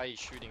 meters away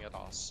shooting at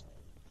us.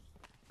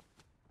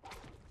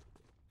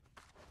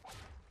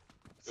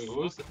 Wait, what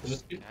was the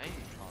first Game, kid?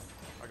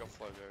 I got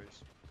flow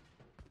berries.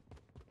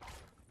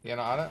 Yeah,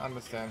 no, I don't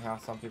understand how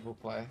some people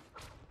play.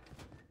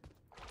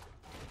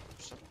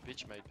 Some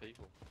bitch made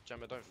people.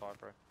 Gemma, don't fight,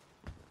 bro.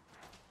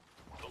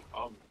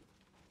 No,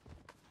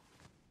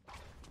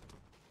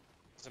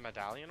 Is a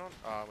medallion on?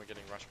 Oh, we're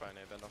getting rushed by an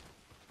airbender.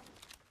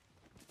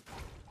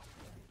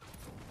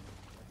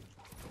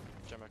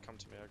 Gemma, come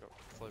to me. I got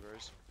flow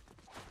berries.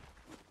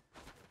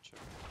 Check.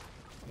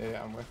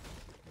 Yeah, I'm with.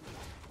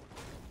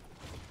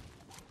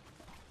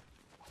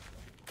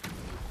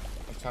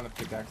 I'm trying to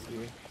pickaxe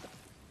you.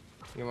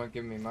 You won't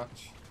give me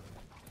much.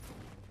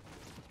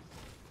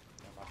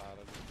 Yeah, my bad.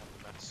 I didn't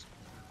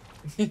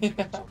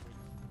have the mess.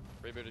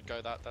 Rebooted,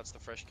 go that. That's the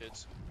fresh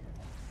kids.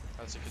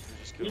 That's the kids we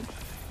just killed.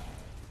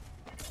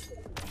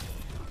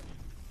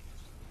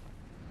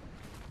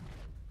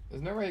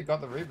 There's no way you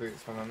got the reboots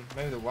from them.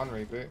 Maybe the one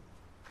reboot.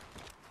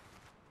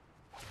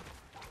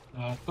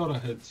 I thought I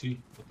had two.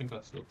 I think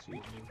I saw two.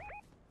 Yeah.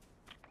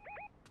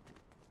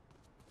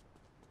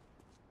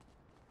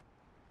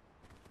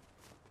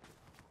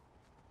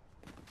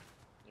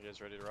 You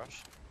guys ready to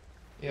rush?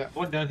 Yeah.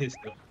 One down here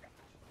still.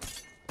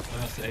 Oh,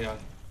 that's the AI.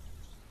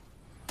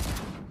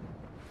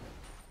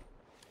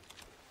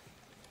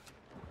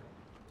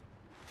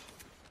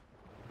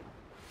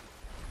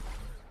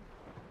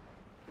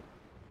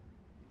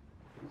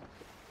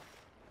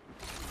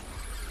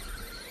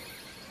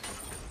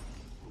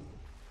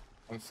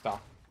 I'm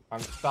stuck. I'm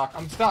stuck.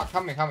 I'm stuck.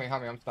 Coming.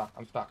 I'm stuck.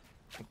 I'm stuck.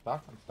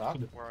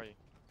 Where are you?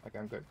 Okay,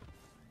 I'm good.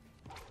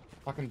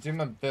 Fucking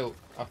Jimmer built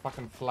a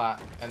fucking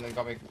flat and then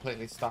got me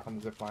completely stuck on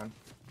the zipline.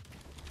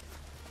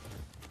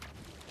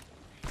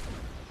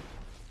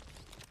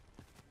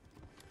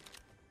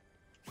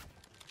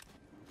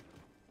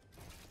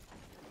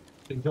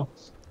 Big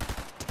jumps.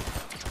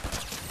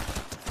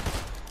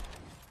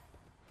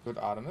 Good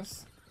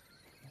Artemis.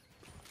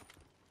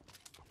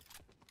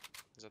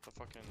 Is that the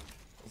fucking...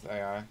 It's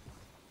AI.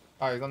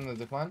 Oh, he's on the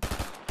zipline.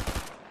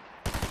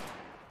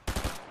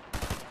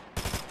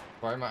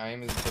 Bro, my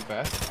aim is the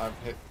best. I've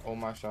hit all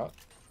my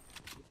shots.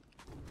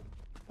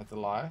 That's a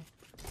lie.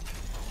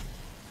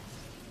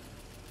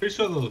 Pretty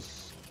sure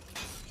those.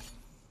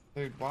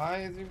 Dude,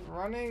 why is he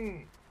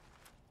running?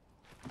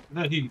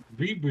 No, he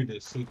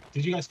rebooted. So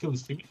did you guys kill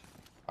his teammate?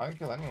 I don't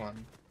kill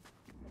anyone.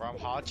 Bro, I'm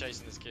hard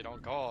chasing this kid. Oh,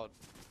 God.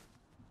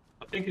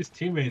 I think his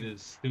teammate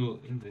is still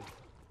in there.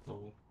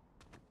 Oh.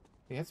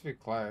 He has to be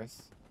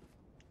close.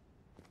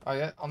 Oh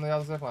yeah, on the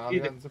other zipline, on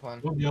the other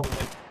zipline. Go the other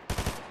way.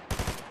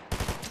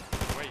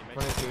 Wait, you make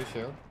 22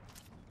 shield.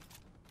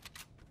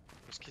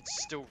 This kid's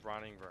still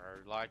running, bro.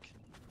 Like...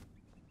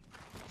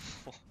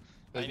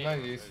 There's need no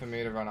to use move. for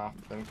me to run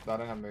after them because I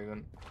don't have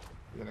movement.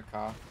 He's in a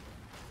car.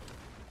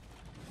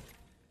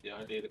 Yeah,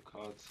 I need a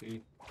card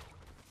too.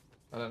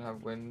 I don't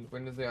have wind.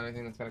 Wind is the only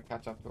thing that's gonna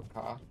catch up to a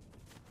car.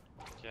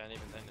 Yeah, and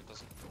even then it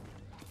doesn't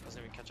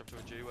even catch up to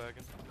a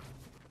G-Wagon.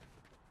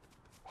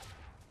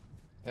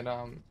 It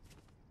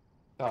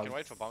I can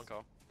wait for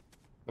bunker.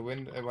 The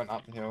wind, it went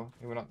up the hill.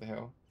 He went up the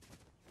hill.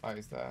 Oh,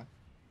 he's there.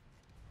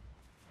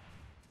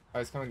 Oh,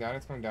 he's coming down.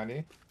 He's coming down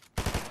here.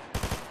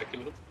 I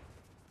killed him.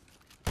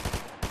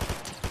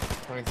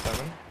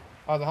 27.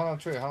 Oh, the hold on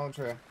tree. Hold on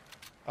tree.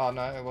 Oh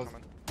no, it was.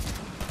 Coming.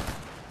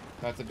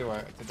 No, it's a duo.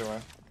 It's a duo.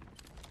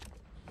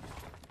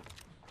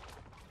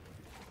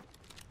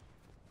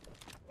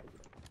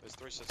 There's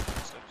 3 sets of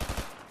footsteps.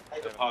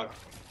 The hog.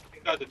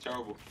 You guys are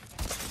terrible.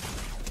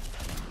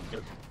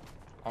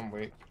 I'm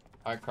weak.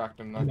 I cracked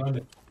him I'm though. on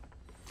it.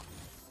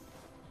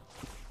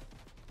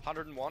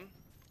 101.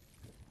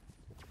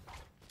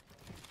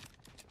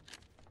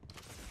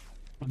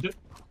 I'm dead.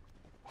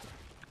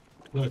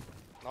 Look,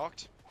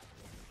 Knocked.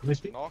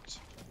 missed me. Knocked.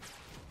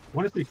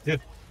 What is he dead?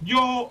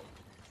 Yo!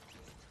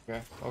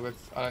 Okay, all good.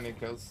 I don't need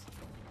kills.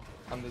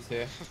 I'm just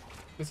here.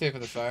 Just here for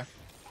the show.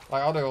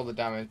 Like, I'll do all the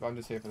damage, but I'm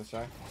just here for the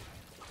show.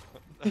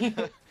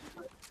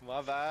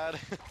 My bad.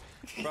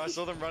 Bro, I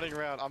saw them running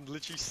around. I'm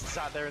literally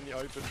sat there in the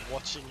open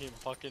watching him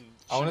fucking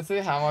I want to see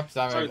how much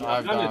damage Sorry,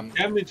 I've the amount done. of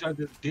damage I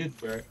just did,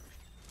 bro.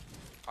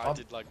 I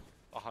did like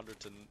 100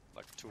 to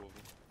like 2 of them.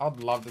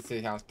 I'd love to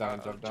see how much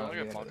damage Do I've you done. want to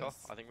at go the end of bunker?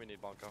 this. I think we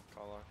need bunker,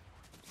 Carlo.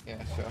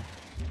 Yeah, sure.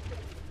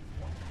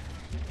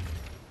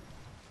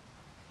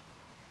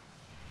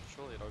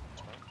 Surely it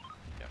opens, right?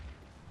 Yeah.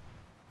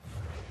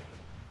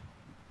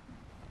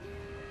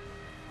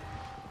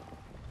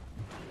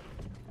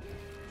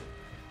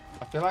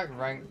 I feel like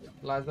ranked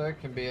Lazo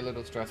can be a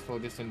little stressful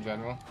just in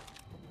general.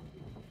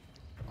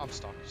 I'm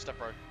stuck. Step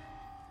bro.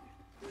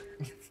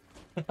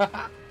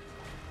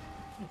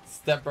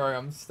 Step bro,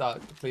 I'm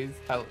stuck. Please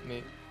help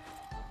me.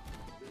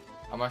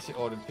 I'm actually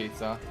ordered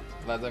pizza.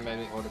 Lazo made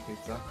me order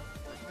pizza.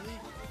 Really?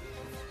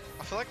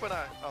 I feel like when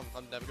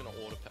I'm never gonna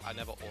order. I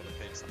never order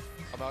pizza.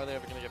 I'm only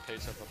ever gonna get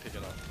pizza if I pick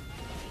it up.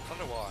 I don't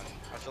know why.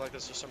 I feel like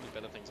there's just so many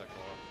better things I can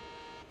order.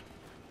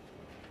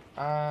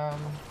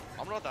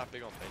 I'm not that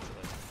big on pizza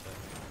though.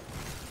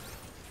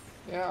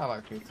 Yeah, I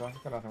like pizza.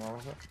 Got nothing wrong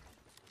with it.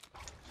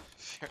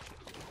 Fair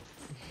enough.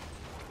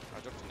 I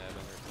dropped an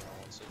airbender if I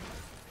want to.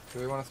 Do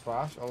we want to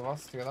splash, all of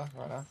us together,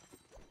 right now?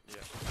 Yeah.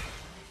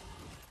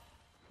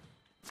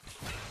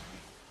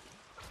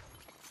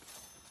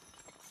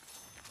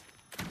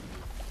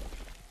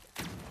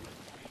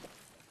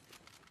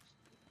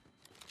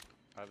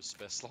 I have a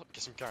spare slot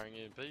because I'm carrying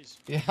EMPs.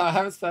 Yeah, I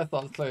have a spare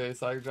slot too,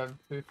 so I can drive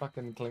 2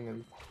 fucking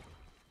clingers.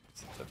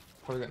 They're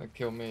probably gonna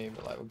kill me,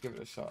 but like, we'll give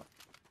it a shot.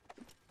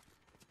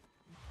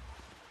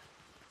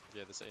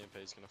 Yeah, this EMP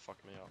is gonna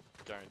fuck me up,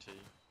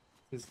 guarantee.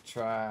 This is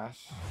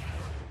trash.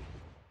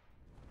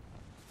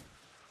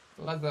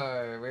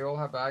 Lazo, we all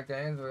have bad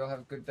games, we all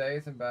have good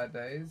days and bad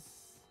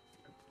days.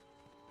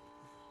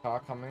 Car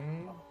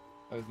coming.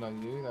 That is not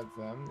you, that's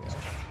them, yeah.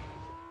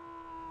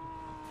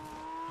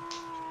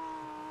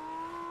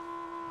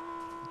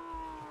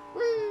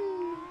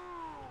 Whee!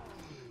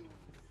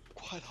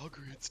 Quite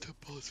hungry, it's 4.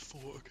 Okay, I'm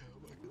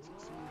like,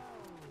 it's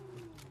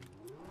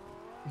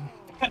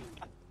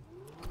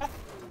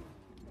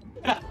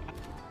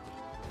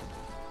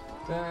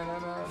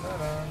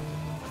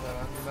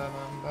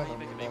Why are you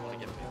making me want to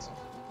get pizza?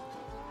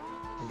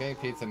 I'm getting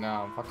pizza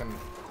now. I'm fucking,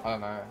 I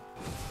don't know.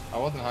 I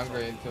wasn't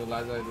hungry until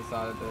Lazo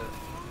decided to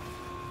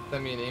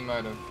send me an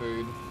emote of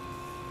food.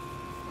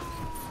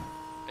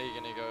 Are you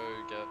gonna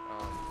go get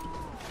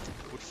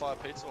wood fire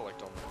pizza or like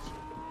Domino's?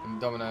 And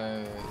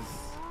Domino's.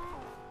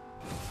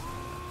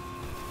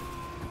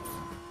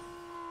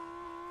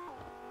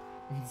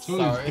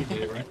 Sorry.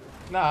 Right?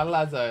 Nah,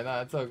 Lazo,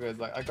 nah, it's all good.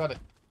 Like, I got it.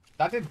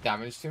 That did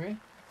damage to me.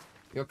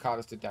 Your car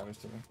just did damage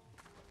to me.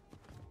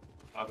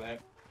 My bad.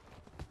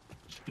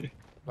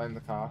 Blame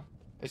the car.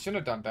 It shouldn't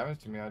have done damage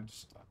to me. I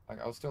just, like,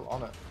 I was still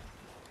on it.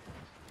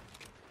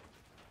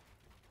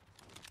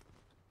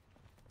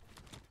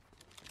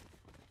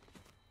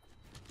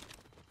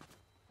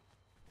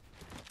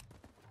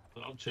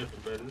 I'm tripping,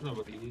 bro. There's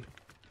nobody here.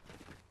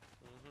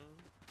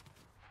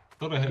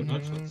 Thought I had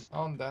gunshots.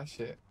 On that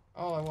shit.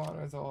 All I want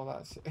is all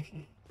that shit.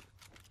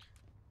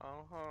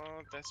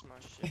 That's my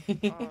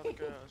shit. All the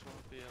girls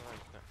wanna be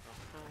like that.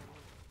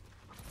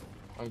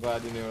 I'm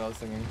glad you knew what I was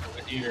singing.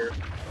 Ear.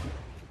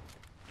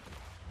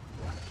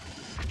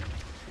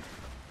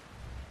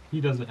 He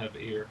doesn't have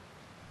ear.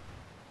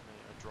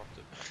 I dropped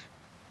it.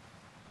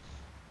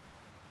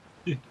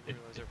 I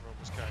realized everyone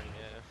was carrying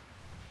air.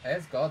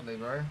 Air's godly,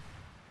 bro.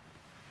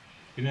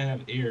 You don't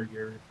have ear,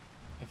 you're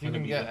If you gonna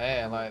can be get up.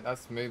 air, like,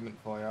 that's movement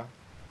for you.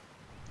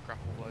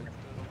 Grapple blade.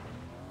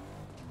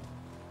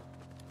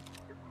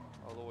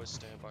 I'll always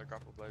stand by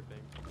grapple blade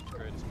being probably the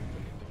greatest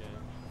movement in the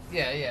game.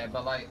 Yeah, yeah,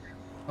 but like,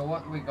 for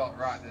what we got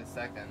right this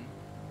second.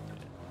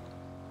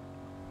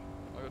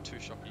 I got 2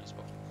 shockies,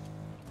 but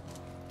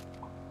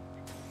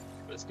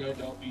Let's go,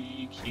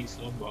 Dobby. Key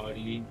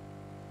somebody.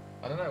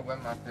 I don't know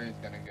when my food's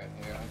gonna get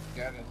here. I'm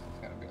scared it's just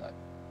gonna be like,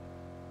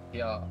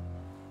 yeah.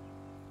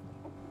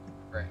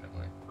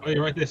 Randomly. Oh,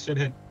 you're right there,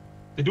 shithead.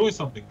 They're doing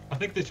something. I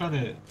think they're trying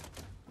to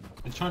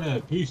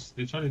boost.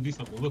 They're trying to do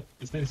something. Look,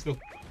 they're standing still.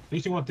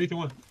 3, 2, 1, 3, 2,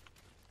 1.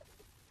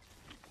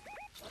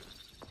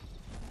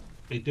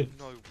 They did.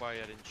 no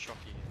way I didn't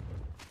shocky him.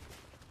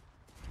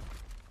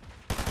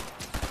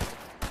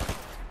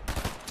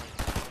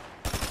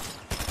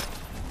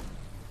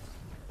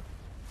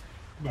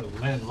 I'm about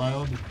to land right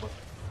on this one.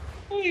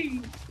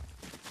 Whee!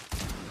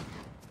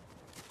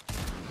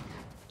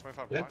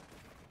 25 Yeah. white.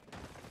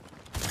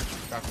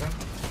 Gotcha.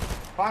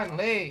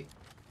 Finally!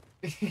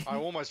 I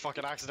almost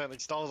fucking accidentally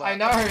stole that. I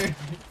know!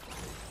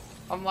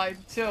 I'm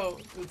like,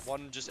 chill. It's...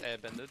 One just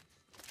airbended.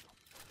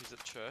 He's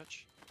at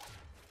church.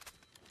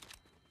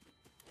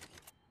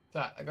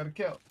 Chat, I got a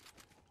kill.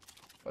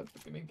 Let's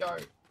fucking go.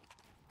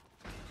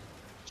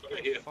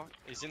 Right here. Fuck.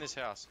 He's in this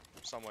house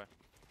somewhere.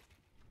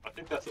 I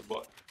think that's a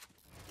bot.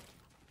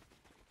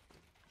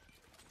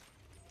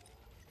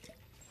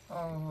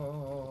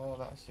 Oh,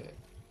 that shit.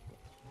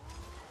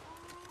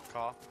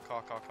 Car.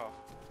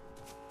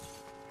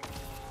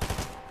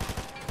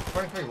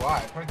 23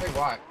 white, 23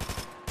 white.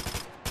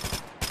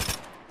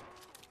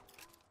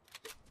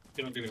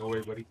 You're not getting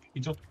away, buddy. He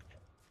jumped.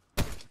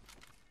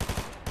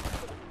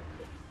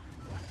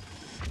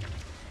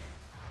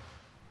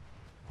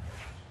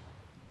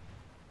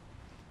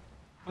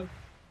 What?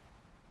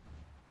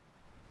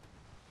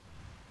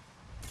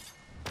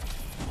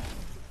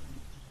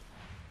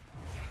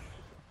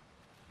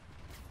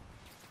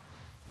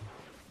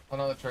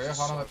 Hold on the trio,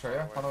 hold on the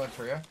trio, hold on the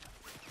trio.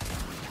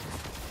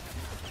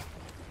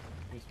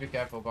 Just be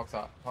careful, box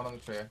up. Hold on the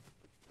trio.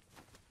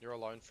 You're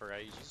alone for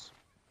ages.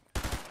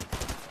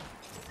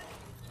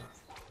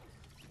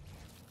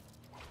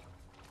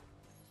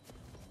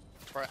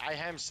 Bro,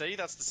 Aham C,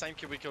 that's the same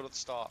kid we killed at the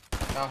start.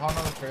 Now hold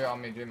on the trio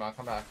on me, Juma.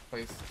 Come back,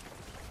 please.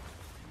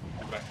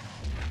 Come back.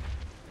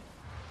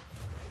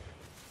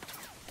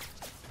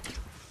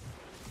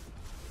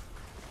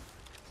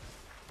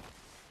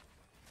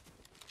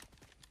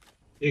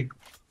 Big.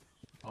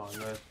 Oh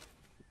no.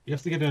 You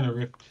have to get in a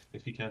rift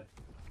if you can.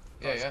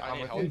 Yeah, Guys, yeah, I I'm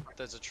need with help. you.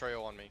 There's a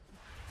trio on me.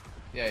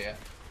 Yeah, yeah.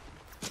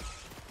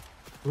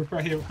 Rift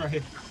right here, rift right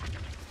here.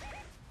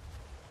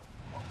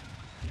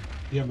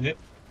 You have a hit?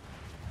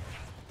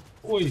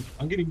 Oi,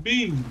 I'm getting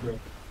beamed, bro.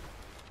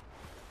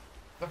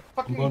 The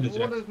I'm going to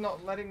fucking Jack. water's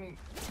not letting me.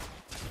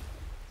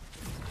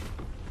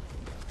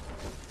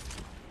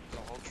 The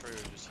whole trio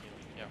just healing.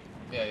 Yeah.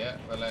 Yeah, yeah,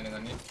 we're landing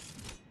on you.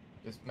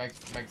 Just make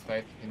space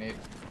if you need.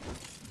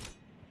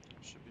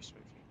 Should be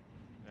smooth.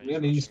 Yeah, We he's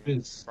gotta use rushing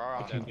me. spins. Bro, I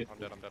I'm can dead. get I'm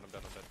dead. I'm dead. I'm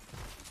dead. I'm dead.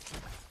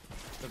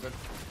 So good.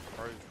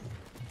 Bro.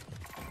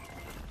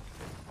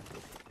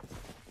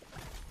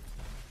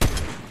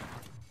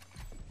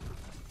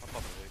 I'm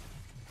popping a wig.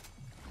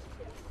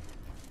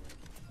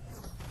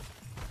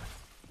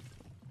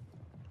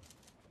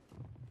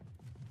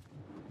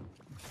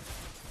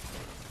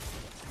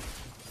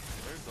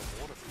 Where's the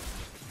water?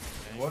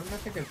 Okay. Water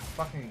mythic is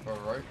fucking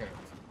broken.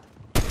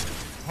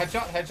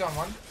 Headshot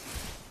one.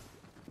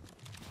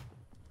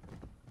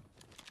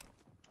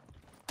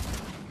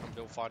 I'm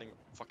still fighting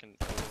fucking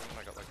all of them.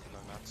 I got like no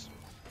mats.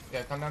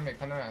 Yeah, come down me,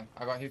 come down.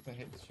 I got heaps of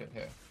shit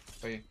here.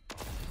 For you.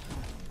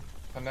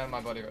 Come down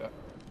my body right up.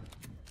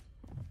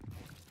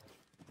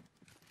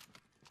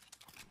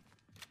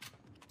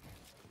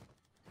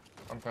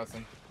 I'm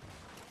pressing.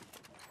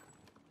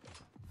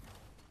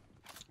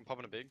 I'm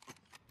popping a big.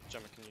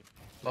 Gemma, can you?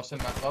 Lots of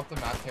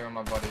mats here on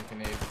my body if you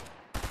need.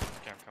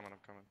 Okay, I'm coming. I'm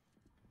coming.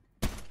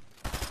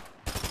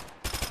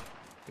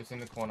 Just in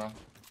the corner.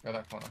 Go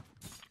that corner.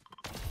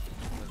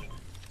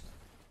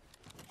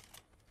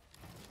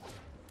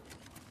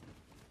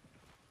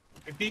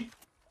 50?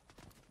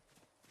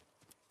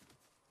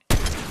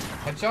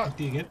 Headshot.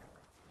 50 again.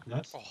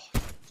 Nice. Oh,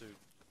 dude.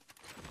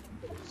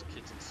 This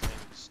kid's insane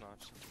with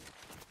snipes.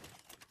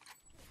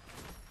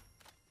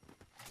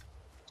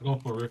 Going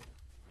for a rift.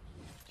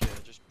 Yeah,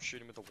 just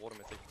shoot him with the water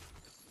mythic.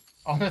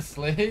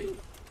 Honestly.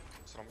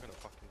 That's what I'm gonna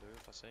fucking do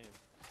if I see him.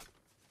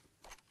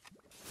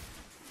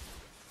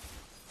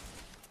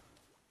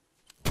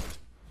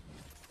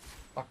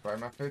 Fuck bro,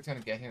 my food's gonna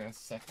get here in a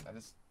second. I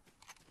just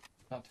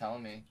not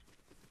telling me.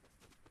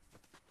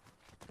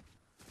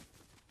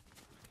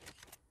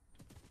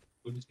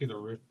 We'll just get a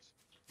rift.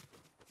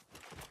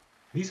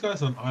 These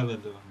guys on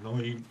island are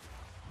annoying.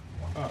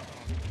 Oh,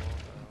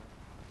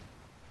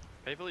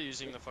 People are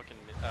using the fucking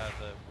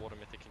the water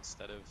mythic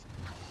instead of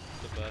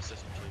the burst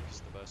SMG because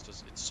the burst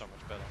is it's so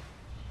much better.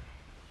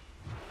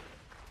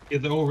 yeah,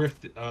 they're all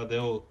rift. They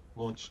all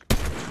launched.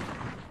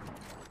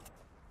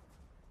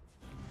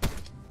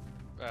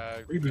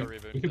 Reboot. Go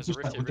reboot. We can There's a push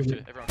rift that here, with the rift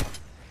here. Everyone come.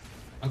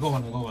 I got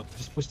one. I got one.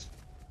 Just push.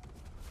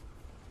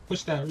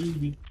 Push that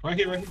reboot. Right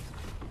here. Right here.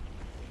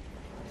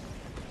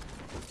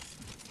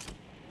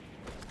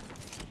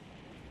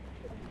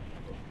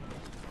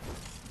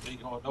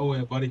 Ain't going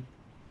nowhere, buddy.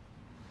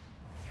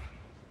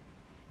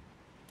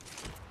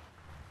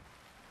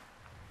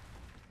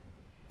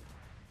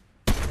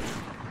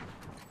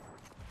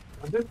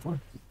 I did one.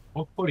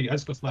 Oh, 40. I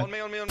just got sniped. On me,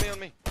 on me, on me, on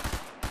me.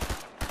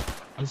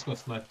 I just got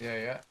sniped. Yeah,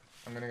 yeah.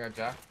 I'm gonna go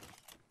Jack.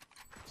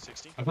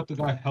 60. I got the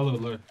guy hella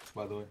low,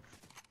 by the way.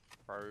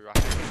 Bro, I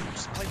hate it.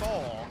 Just play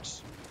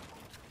box.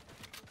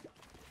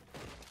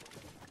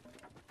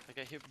 They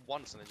get hit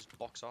once and they just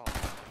box off.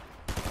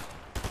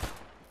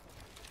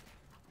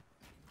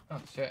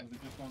 Oh shit. Is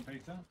it just one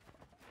pizza?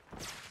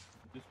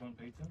 Just one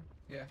pizza?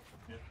 Yeah.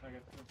 Yeah, okay.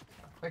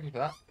 Thank you for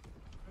that.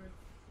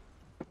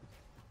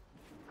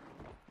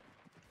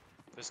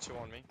 There's two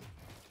on me.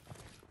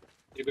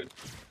 You're good.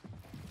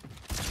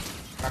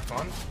 Cracked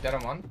one. Dead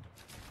on one.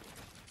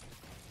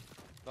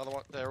 Another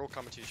one. They're all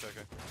coming to you,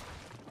 Shoko.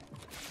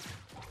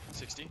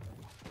 60.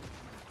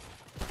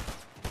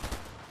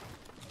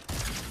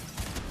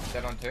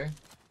 Dead on two.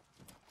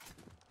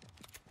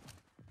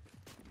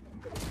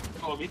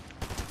 Follow me.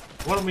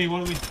 One on me,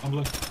 one on me. I'm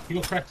low. He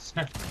got cracked, it's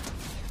cracked.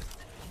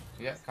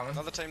 Yeah, coming.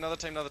 Another team, another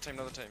team, another team,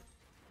 another team.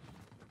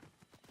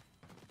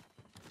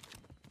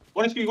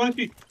 1 HP, 1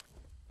 HP.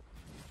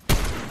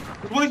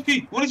 1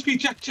 HP, 1 HP,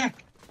 Jack.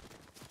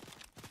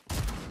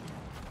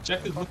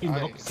 Jack is looking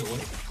the Nice. opposite way.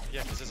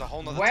 Yeah, because there's a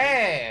whole nother team.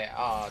 Where?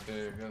 Oh,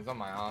 dude, it was on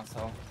my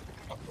arsehole.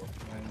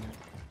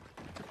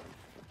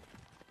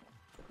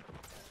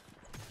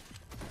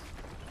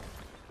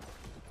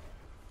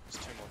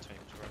 There's two more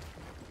teams, bro.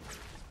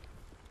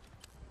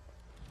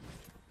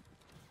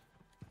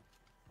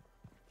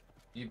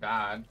 You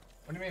bad.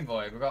 What do you mean,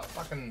 boy? We got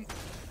fucking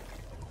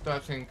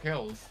 13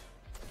 kills.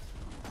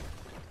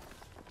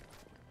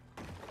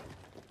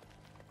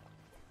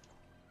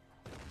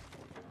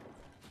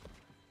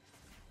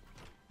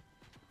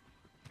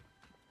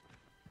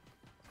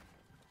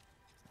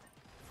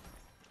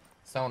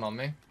 Someone on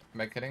me.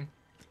 Med kidding.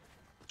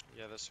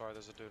 Yeah, sorry,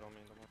 there's a dude on me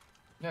in the one.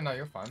 Yeah, no,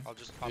 you're fine. I'll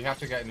just. You have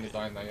to get in the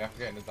zone, though. You have to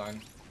get in the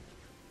zone.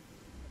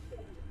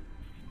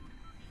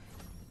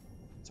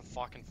 It's a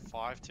fucking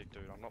 5-tick,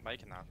 dude. I'm not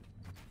making that.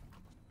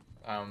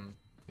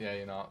 Yeah,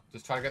 you're not.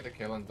 Just try to get the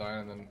kill in zone,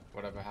 and then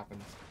whatever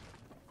happens.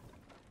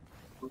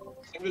 I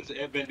think there's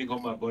airbending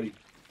on my body.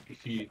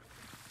 If you...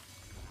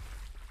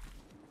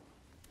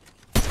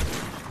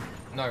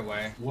 No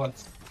way.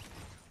 What?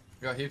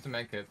 You got heaps of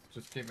make it.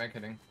 Just keep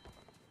making it.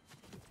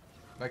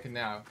 Make it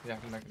now. You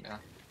have to make it now.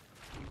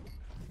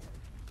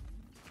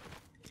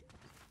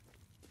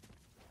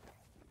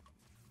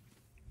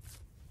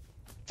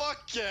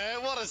 Fuck yeah,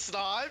 what a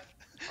snipe!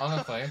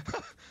 Honestly.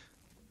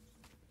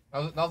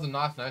 That was a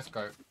nice no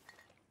scope.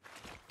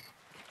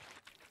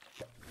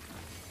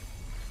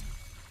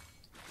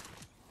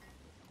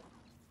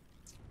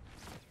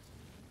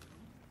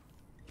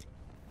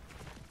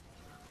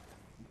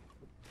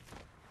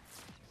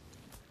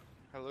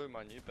 Hello,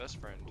 my new best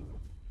friend.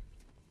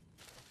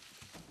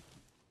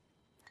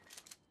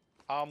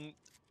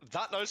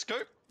 That no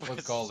scope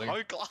was golden.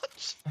 so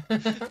clutch.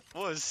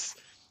 Was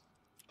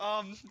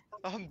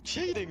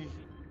cheating.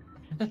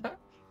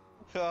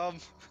 Uh,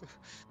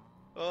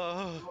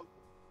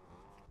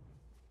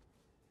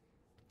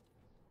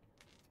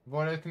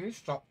 Boy, can you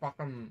stop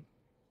fucking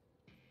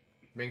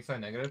being so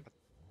negative?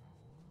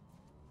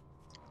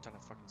 don't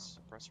have fucking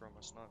suppressor on my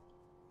snipe.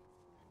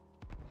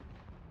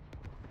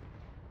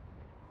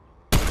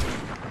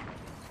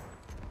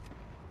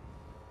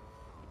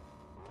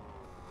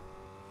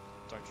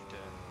 Don't you dare.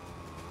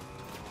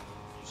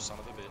 You son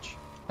of a bitch.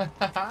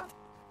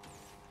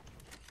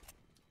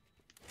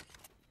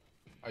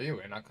 Are you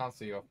in? I can't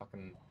see your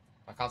fucking...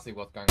 I can't see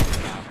what's going on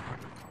now.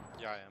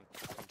 Yeah, I am.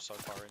 I'm so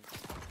far in.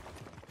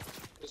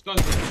 This guy's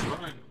got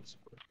shrines.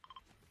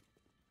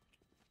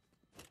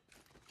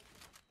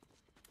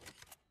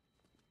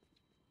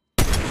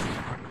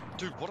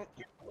 Dude, what a...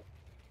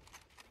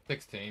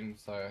 16,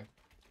 so...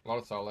 A lot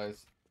of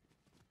solos.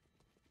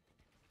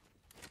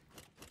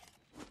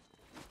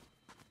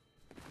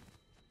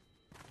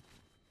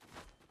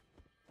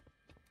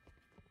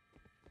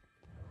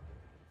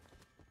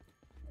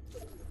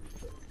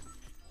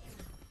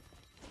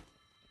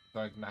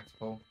 Going max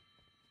pull.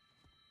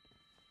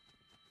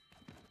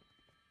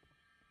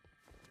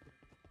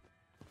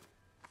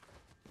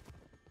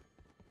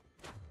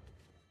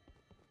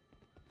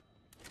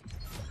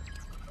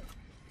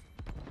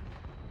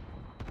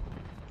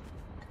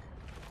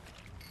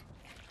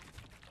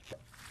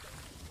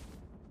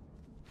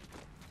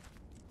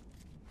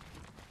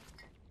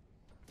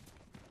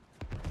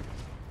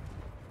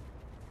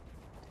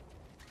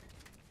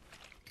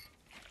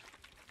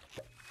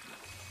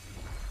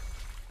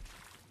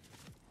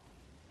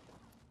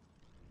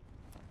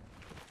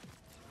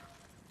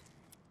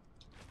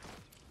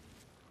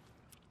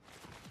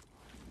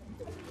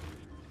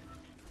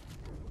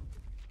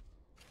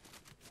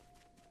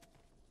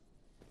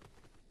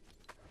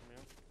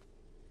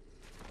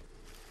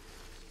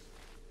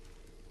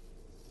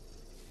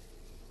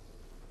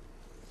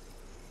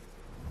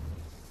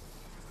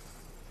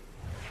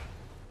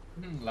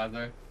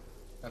 Lazo.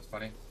 That's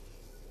funny.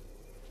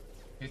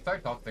 He's so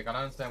toxic, I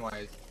don't understand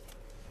why he's...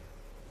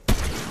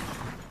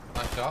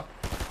 Nice shot.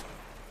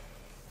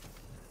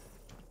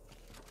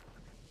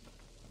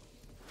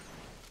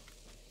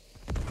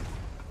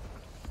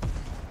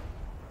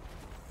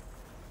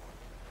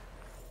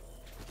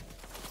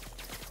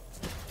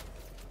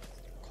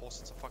 Of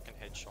course it's a fucking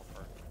headshot,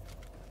 bro.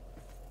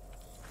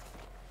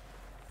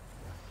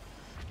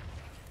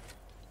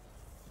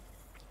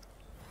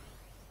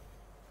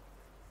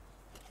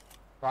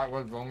 Right,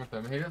 what's wrong with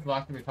him? He just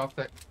likes to be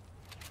toxic.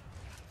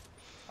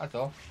 That's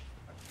all.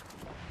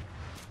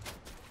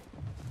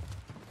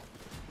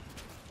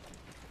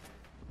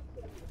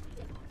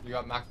 You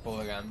got max pull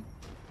again.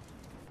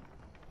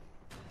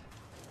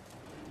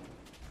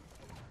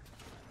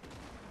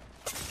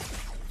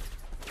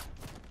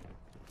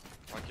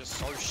 Like, you're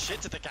so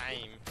shit at the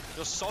game.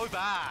 You're so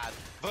bad.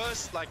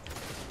 Versus, like,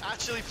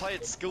 actually play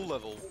at skill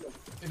level.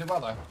 You did well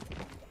though.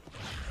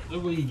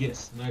 Look where you get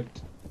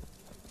sniped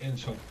and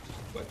shot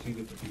by two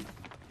different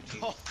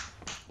people.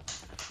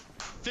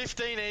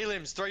 15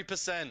 elims,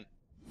 3%.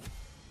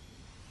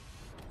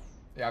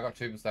 Yeah, I got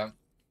 2%.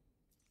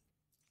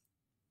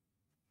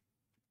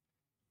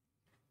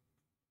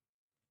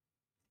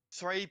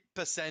 Three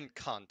percent,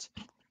 cunt.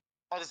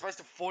 I just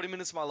wasted 40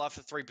 minutes of my life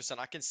for 3%.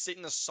 I can sit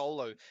in a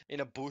solo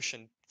in a bush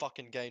and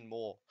fucking gain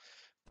more.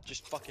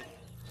 Just fucking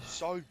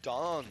so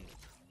done.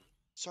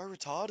 So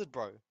retarded,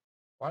 bro.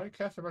 Why do you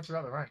care so much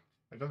about the rank?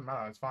 It doesn't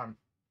matter, it's fine.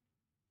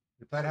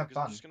 You play to have Because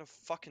I'm fun. just gonna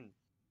fucking...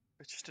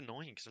 It's just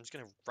annoying because I'm just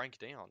gonna rank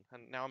down.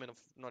 And now I'm in a...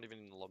 not even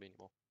in the lobby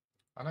anymore.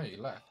 I know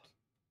you left.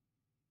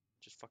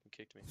 Just fucking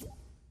kicked me.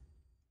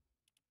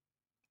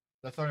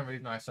 That's the only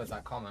reason I said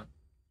that comment.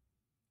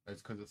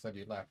 It's because it said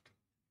you left.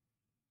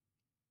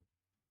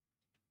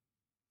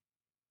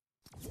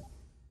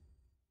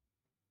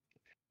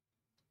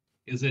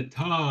 Is it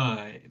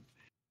time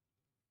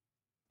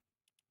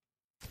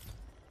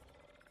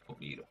for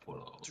me to put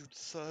on? Dude,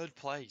 third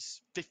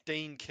place.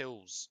 15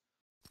 kills.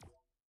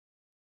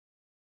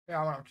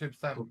 Yeah, I went up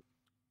 2%.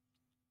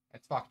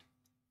 It's fucked.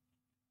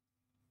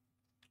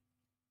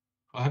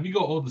 Oh, have you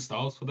got all the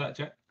styles for that,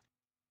 Jack?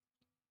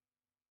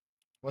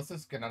 What's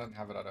this skin? I don't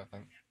have it, I don't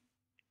think.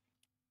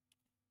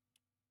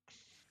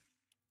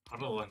 I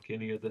don't like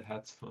any of the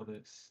hats on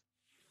this.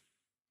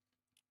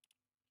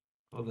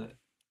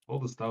 All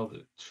the styles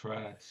are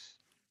trash.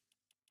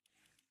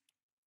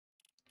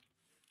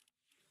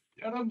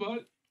 Get him,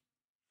 bud.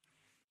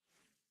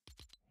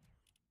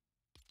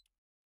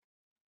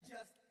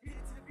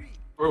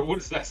 Bro, what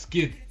is that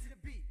skin?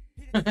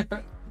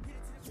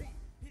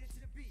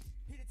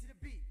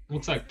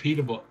 Looks like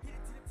Peter Butt.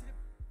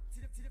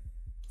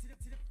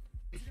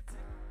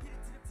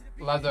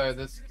 Lazo,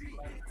 this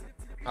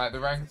like the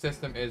ranking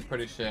system is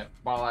pretty shit,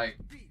 but like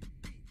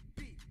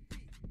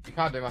you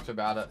can't do much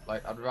about it.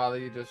 Like I'd rather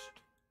you just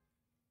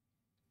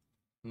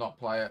not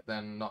play it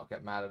than not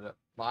get mad at it.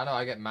 Well, I know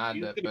I get mad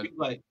at it,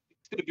 but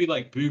It's gonna be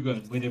like Booga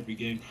and win every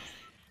game.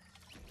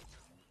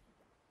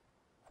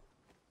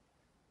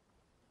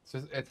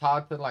 it's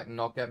hard to like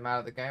not get mad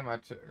at the game. I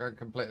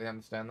completely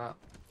understand that,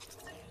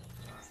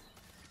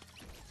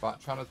 but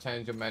trying to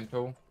change your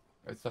mental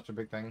is such a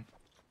big thing.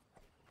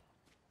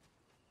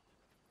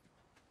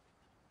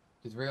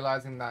 Just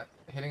realizing that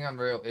hitting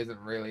Unreal isn't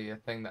really a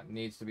thing that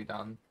needs to be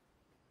done.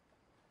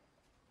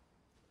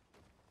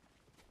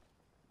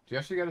 Do you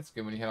actually get a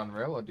skin when you hit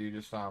Unreal, or do you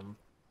just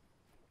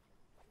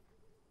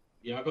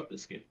Yeah, I got the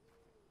skin.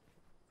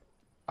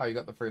 Oh, you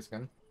got the free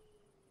skin.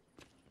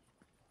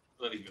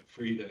 Not even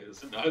free though.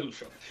 It's an idle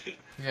shop.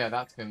 Yeah,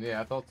 that skin.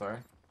 Yeah, I thought so.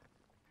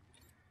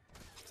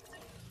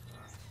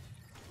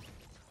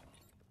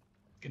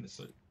 Skin is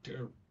so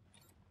terrible.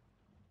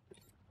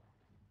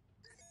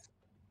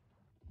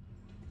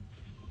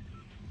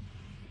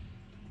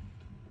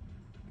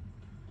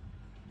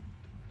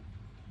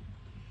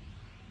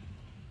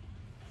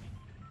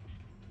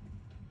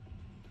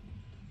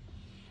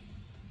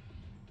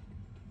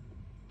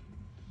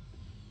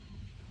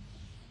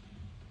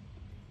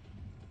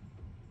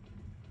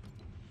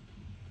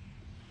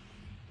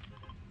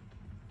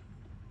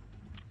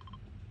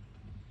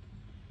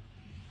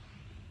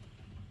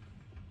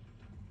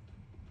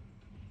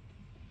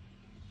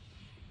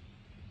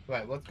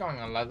 Wait, what's going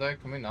on, Lazo?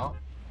 Can we not?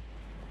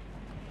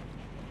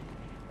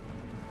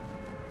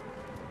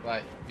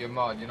 Like, you're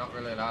mod, you're not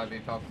really allowed to be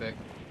toxic.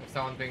 If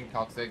someone's being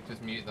toxic,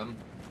 just mute them.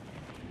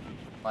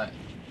 Like,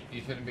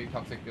 you shouldn't be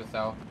toxic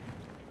yourself.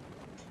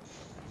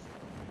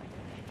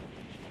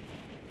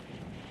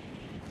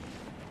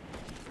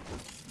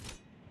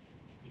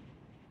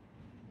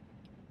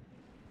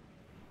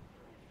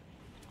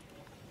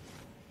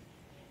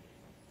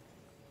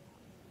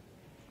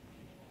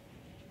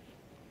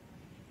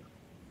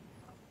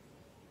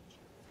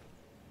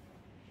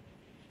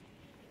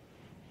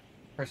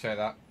 Appreciate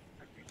that.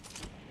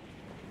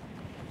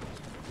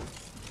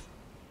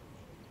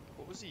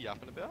 What was he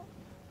yapping about?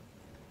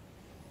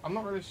 I'm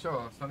not really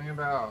sure. Something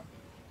about,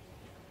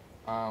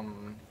 I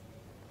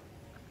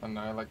don't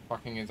know, like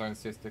fucking his own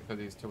sister because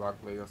he's too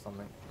ugly or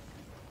something.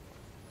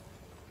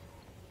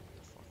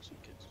 Fuck's you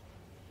kids.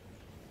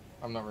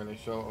 I'm not really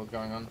sure what was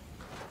going on.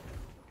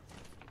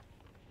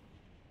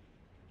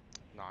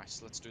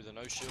 Nice. Let's do the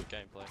no shield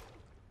gameplay.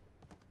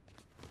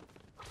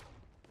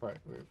 Right,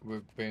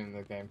 we've been in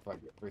the game for like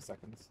 3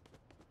 seconds.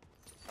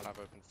 And I've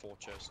opened 4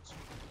 chests.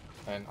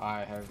 And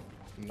I have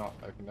not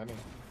opened any.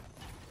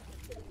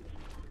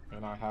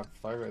 And I have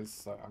flavors,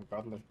 so I'm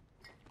godly.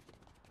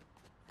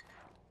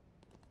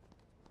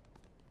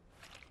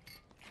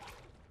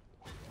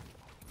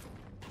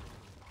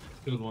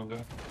 Killed one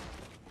guy.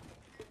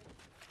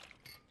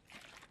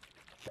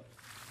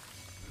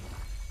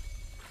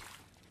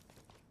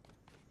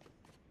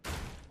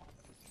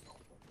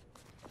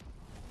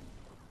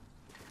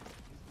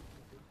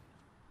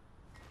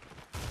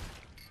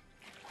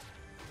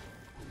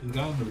 There's a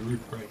guy on the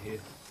roof right here.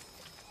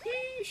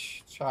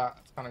 Yeesh, chat,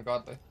 it's kind of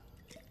godly.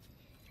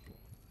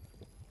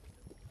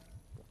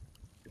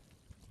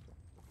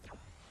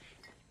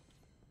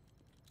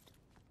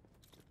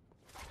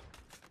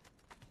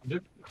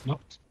 Yep,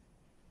 knocked.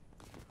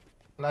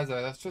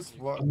 Lazo, that's just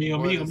what On me,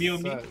 on me, on me,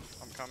 on me. says.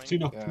 I'm coming. Two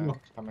knocked, Yeah, two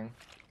knocked. coming.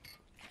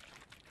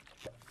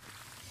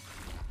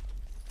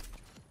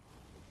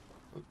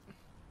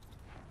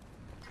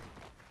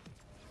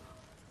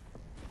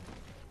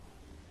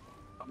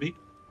 On me.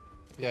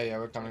 Yeah,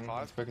 we're coming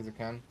 25. as quick as we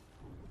can.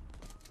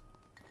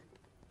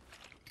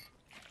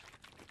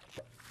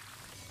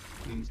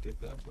 Please get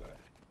that back.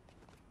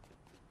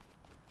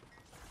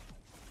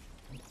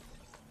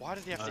 Why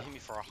did he have to hit me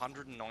for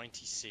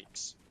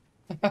 196?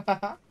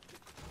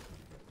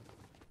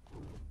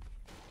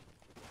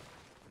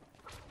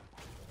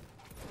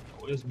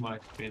 Where's my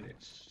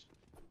finish?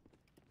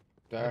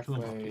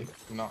 Definitely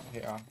not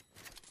here.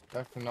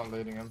 Definitely not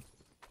leading him.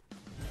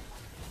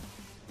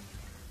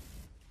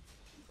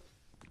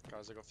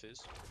 Guys, I got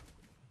fizz.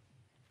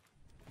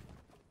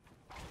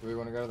 Do we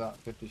want to go to that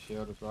 50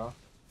 shield as well?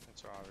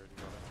 That's alright, I already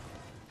got it.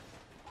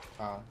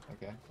 Ah,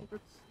 okay. All good.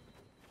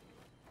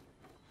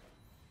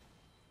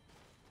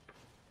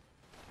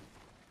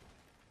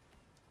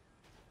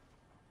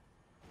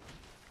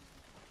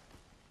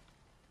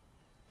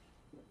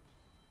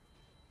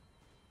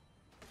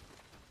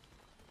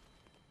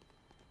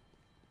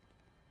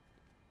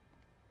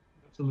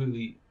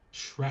 Absolutely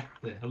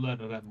trapped the hell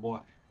out of that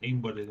more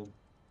aimbot in him.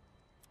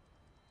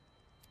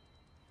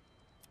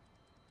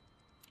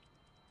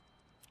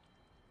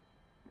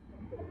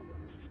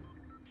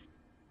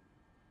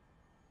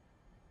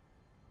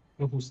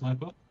 Purple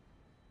sniper.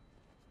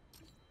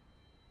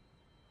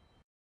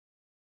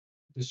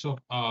 This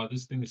shop,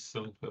 this thing is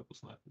selling purple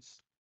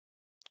snipers.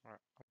 Alright,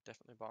 I'm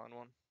definitely buying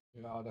one.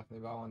 Yeah, I'll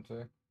definitely buy one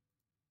too.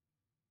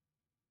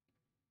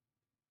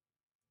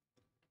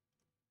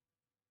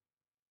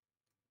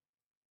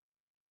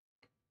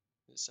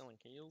 Is it selling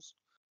heels?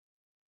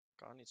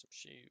 God, I need some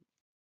shoe.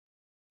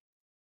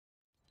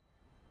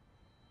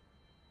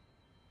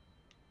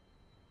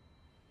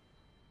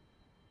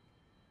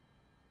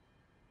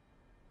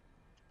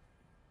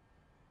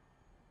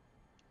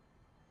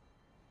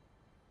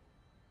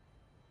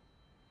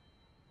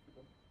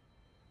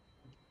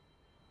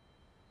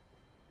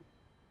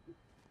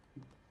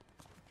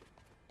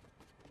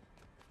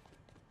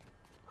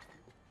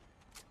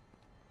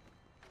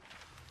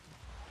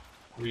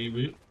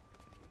 Reboot,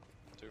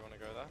 Do you want to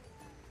go there?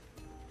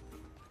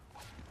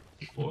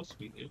 of course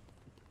we do.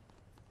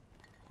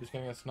 Just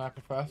getting a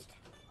sniper first.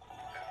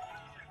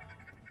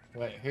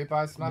 Wait, who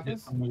buys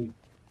snipers? Train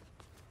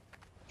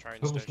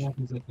Purple station.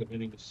 snipers at the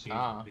vending machine.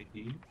 Ah.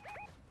 BD.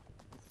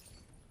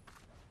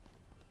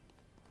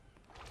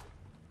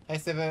 Hey,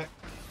 Civic.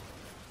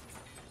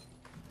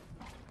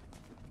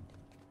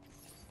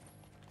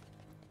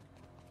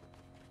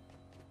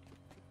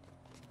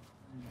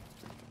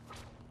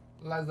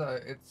 Lazo,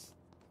 it's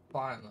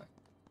fine. Like,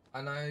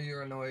 I know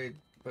you're annoyed,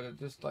 but it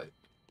just like,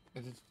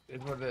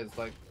 it's what it is.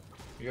 Like,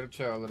 you gotta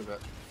chill a little bit.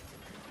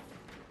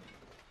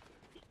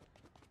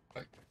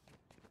 Like,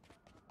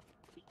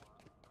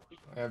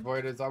 yeah,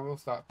 voiders, I will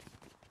start.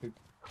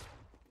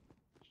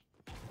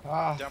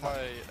 Ah, Down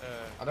by,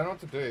 I don't know what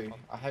to do.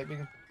 I hate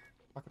being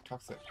fucking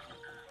toxic.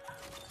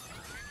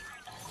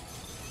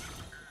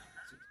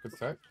 Good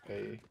start.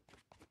 Hey.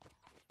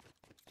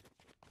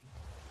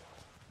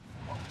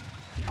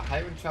 I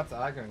hate when chat's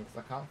arguing because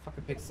I can't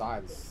fucking pick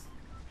sides.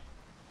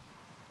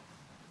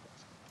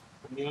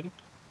 Anyone?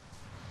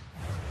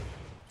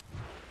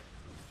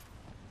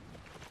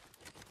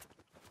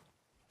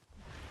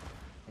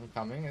 I'm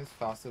coming as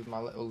fast as my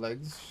little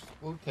legs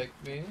will take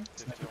me.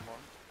 50 or more.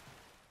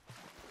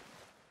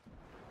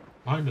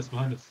 Behind us,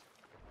 behind us.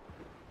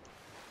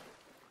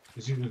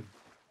 He's even.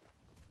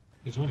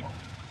 He's winning.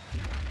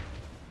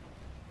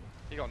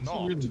 He got Is he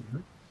knocked. really, huh?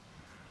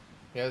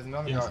 Yeah, there's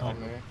another Yeah, guy it's on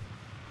not- me.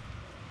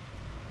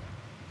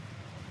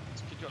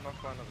 This kid got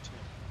knocked by another team.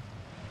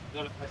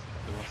 No, no, I see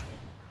the last thing.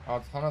 Oh,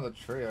 it's another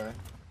trio.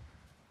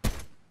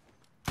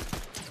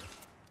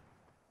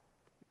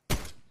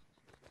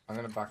 I'm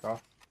gonna back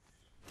off.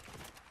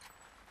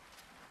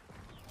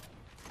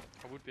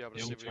 I would be able to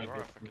Yeah, see we'll where try you and are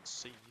go if I through. could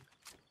see.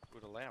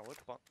 Would allow it,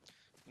 but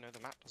you know the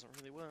map doesn't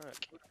really work.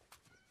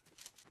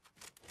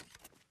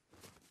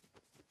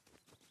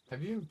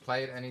 Have you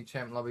played any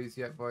champ lobbies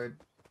yet, Void?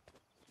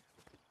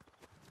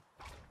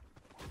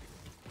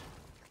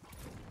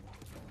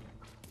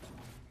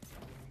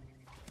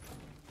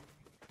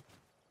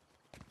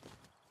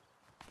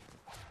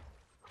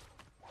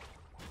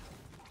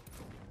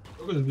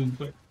 I'm gonna do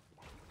quick.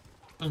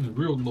 I'm the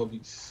real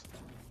lobbies.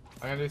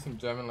 I'm gonna do some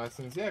German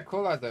lessons. Yeah,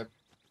 cool idea.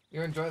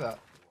 You enjoy that.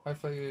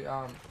 Hopefully, you,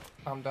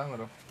 calm down a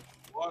little.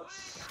 What?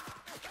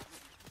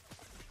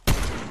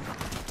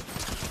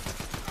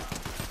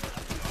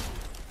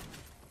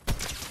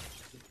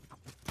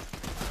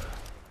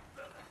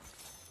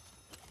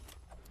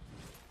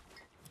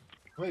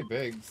 Way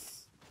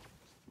bigs.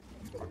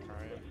 Okay.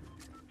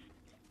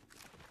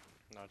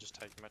 No, just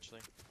take him actually.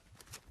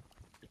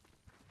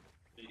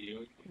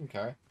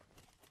 Okay.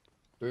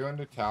 Do we want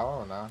to do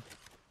tower or nah?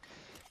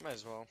 May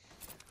as well.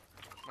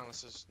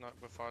 Unless it's not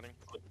we're fighting.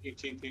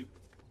 Team.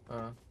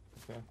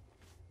 Okay.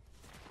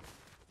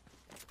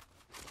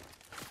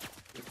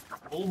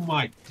 Oh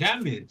my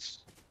damage!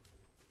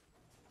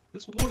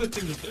 This water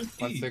thing is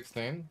OP.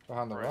 116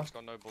 behind the rock. Brain's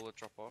got no bullet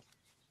drop off.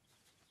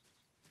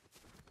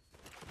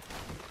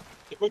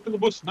 Get back to the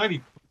bush,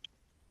 90.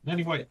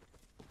 90 white.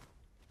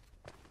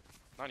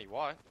 90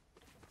 white.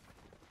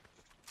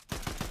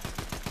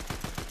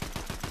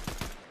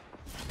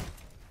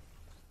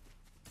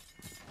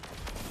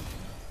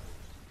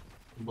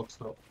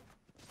 Boxed up.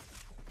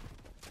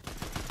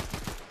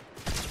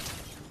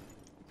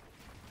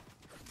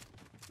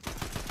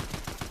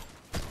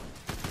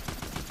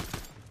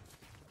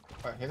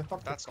 Wait, who the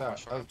fuck That's took not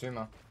that? my That was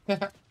Juma.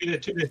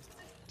 Two there.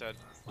 Dead.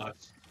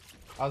 Nice.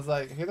 I was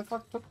like, who the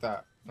fuck took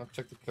that? I'll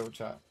check the kill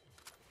chat.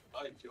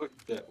 I enjoyed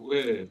that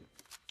word.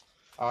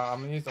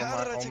 I'm gonna use all How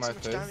my, did I all take my so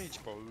much fizz.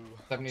 damage, bro?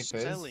 70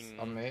 fizz Selling.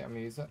 on me. I'm gonna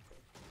use it.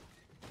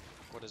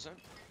 What is it?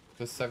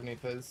 Just 70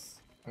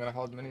 fizz. I'm gonna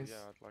hold minis. Yeah,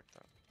 I'd like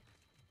that.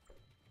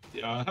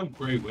 Yeah, I have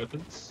great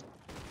weapons.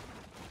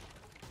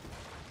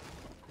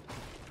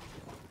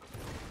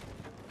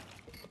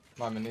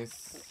 My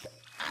minis.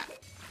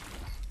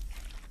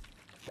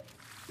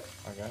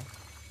 Okay.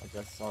 I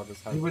guess I'll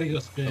just have. Anybody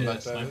got spare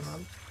leftovers? sniper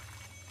arm?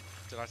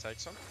 Did I take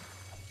some?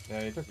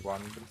 Yeah, you took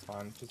one, but it's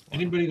fine. Just one.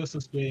 Anybody got some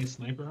spare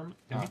sniper armor?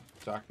 Ah,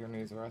 Jack, you'll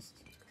need the rest.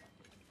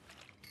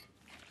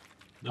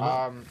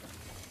 No?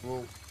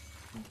 Well,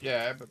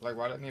 yeah, but like,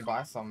 why don't you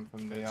buy some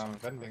from the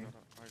vending?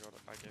 I got it.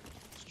 I gave it.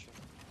 It's chill.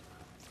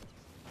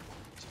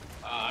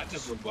 I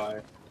never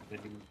buy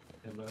any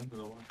ammo. I don't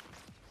know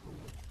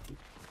why.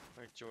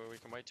 Like, we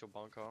can wait till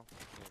bunker.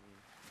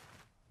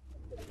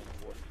 And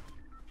fort.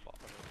 But I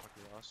don't know if I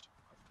can last.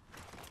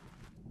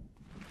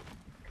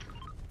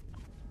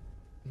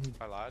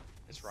 I lied.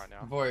 It's right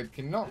now. Void,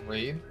 can you not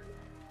read?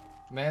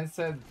 Man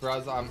said,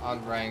 "Bruz, I'm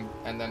unranked,"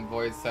 and then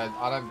Void said,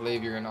 "I don't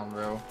believe you're in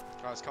Unreal."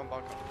 Guys, come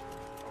bunker.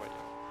 Oh wait.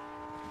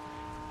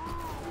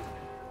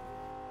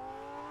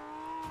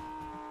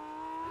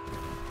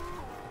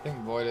 I think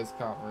Voiders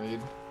can't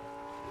read.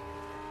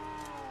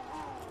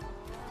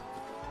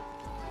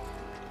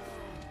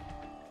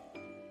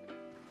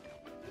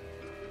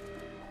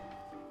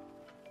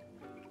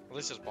 At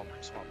least there's one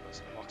smart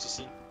person.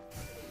 Oxygen.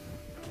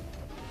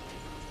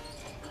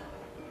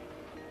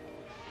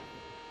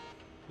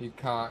 You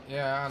can't.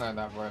 Yeah, I know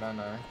that Void. I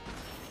know.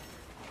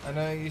 I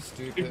know you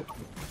stupid.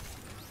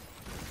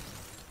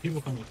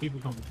 People coming.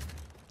 People coming.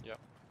 Yep.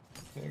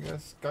 Can you go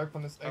scope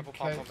on this egg Purple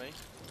pump cake? on me.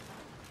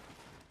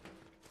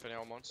 If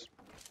anyone wants.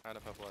 And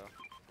a purple layer.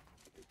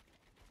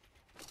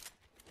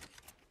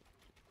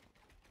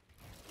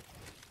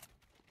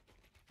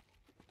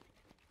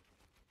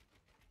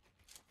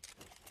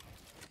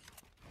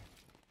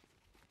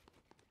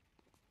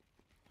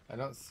 I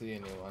don't see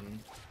anyone.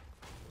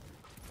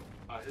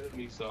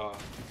 Enemies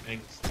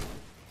angst.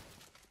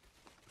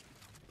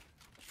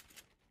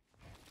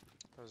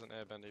 There was an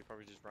airbender, he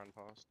probably just ran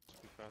past.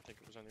 To be fair, I think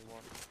it was only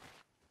one.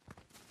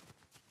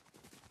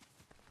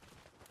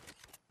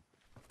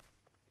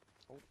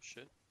 Oh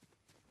shit.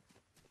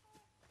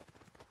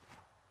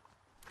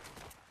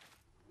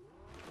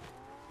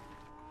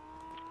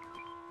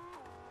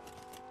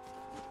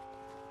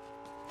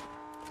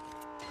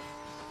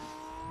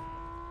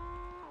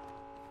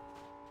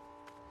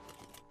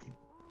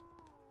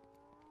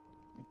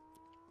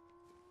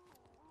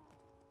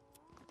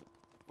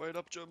 Wait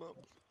up, Gemma.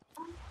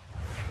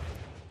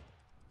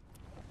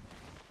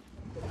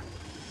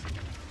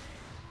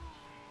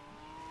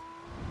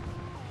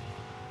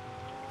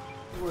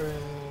 Way.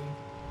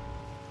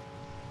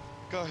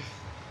 Go.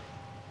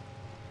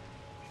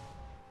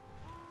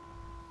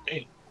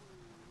 Hey.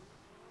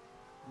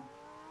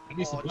 I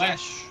need some Oh,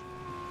 flash.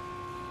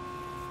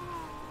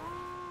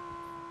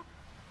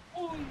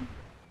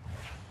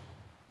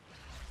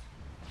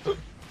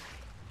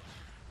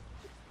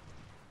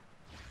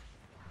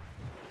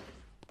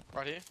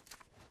 Right here.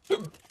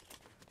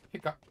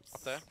 Hiccups.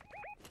 Up there.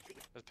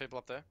 There's people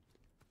up there.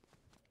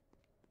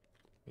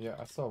 Yeah,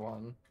 I saw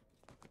one.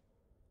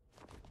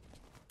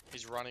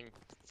 He's running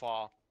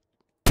far.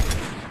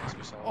 Must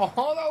be solid.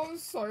 Oh, that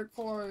was so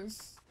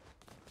close.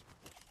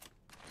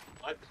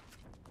 What?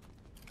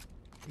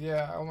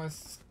 Yeah, I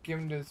almost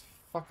skimmed his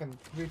fucking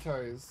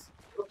toes.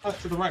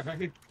 To the right, back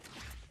here.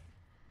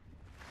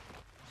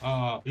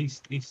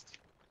 East.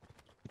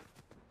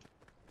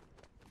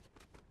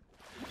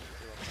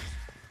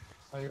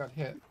 Oh, you got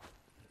hit.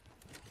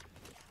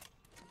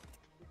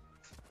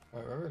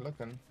 Wait, where are we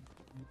looking?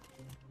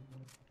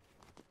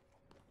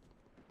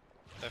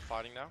 They're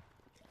fighting now.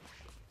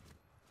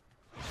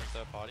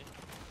 Third party.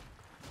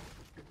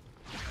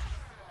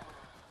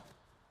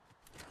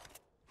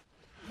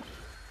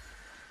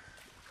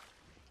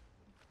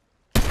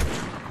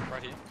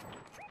 Right here.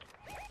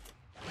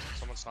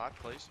 Someone snipe,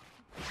 please.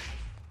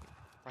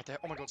 Right there.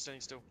 Oh my god, standing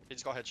still. He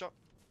just got a headshot.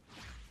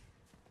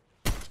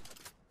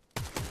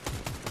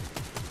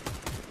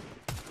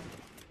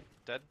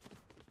 Dead.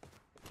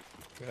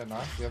 Yeah,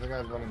 nice. The other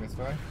guy's running this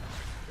way.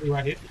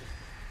 Right here.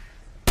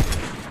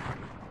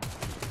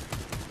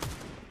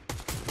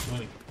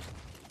 Money.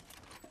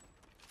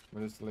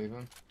 We'll just leave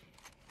him.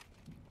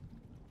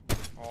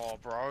 Oh,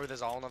 bro,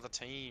 there's a whole other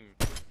team.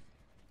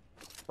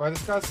 Bro,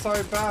 this guy's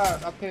so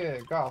bad. Up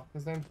here, Guff.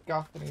 His name's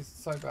Guff and he's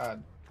so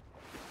bad.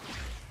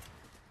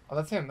 Oh,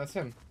 that's him. That's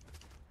him.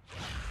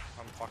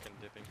 I'm fucking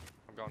dipping.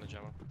 I'm going to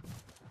Gemma.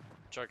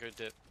 Choco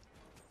dip.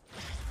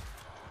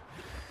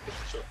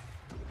 Sure.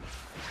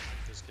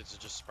 These kids are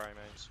just spray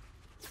mains.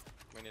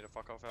 We need to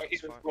fuck off out Right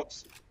this here, fight.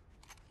 rocks.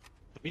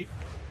 The beat.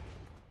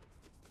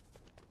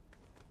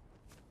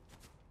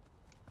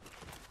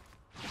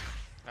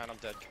 And I'm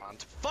dead,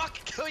 cunt. Fuck!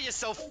 Kill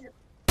yourself!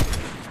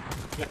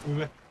 Back, move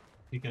back.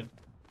 You can.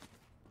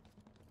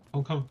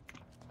 Oh, come.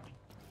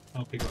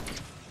 I'll pick up.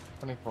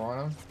 24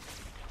 on him.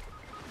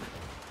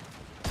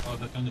 Oh,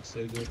 that gun looks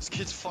so good. This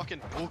kid's fucking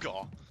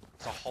booger.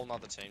 It's a whole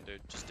nother team,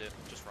 dude. Just dip.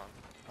 Just run.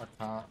 I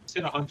can't. It's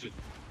hit 100.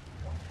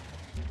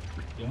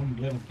 Yeah, I'm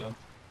glad I'm done.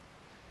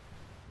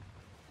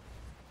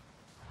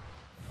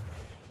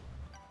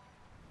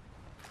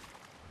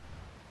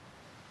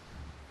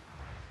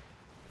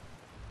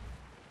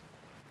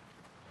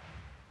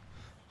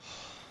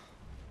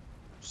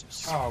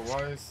 Oh,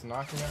 why is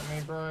sniping at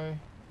me, bro?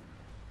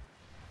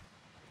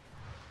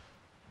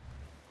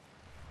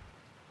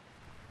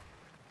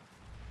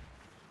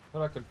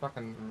 Thought I could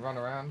fucking run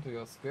around to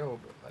your skill,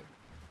 but like.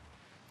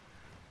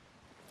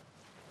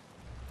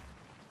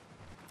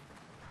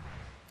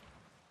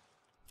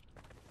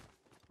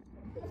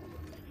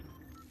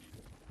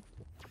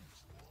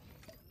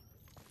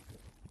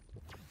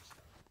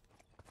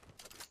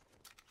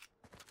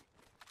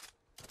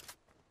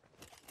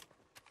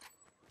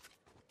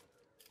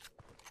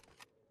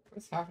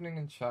 What's happening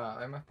in chat?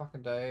 Oh my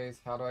fucking days.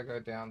 How do I go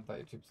down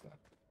 32%?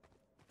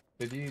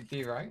 Did you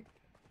derank,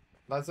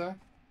 Lazo?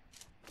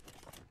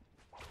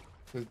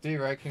 Because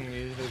deranking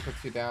usually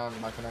puts you down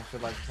like an extra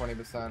like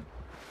 20%.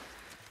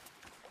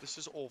 This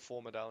is all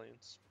 4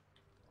 medallions.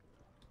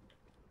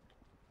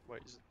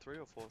 Wait, is it 3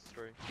 or 4?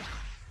 3.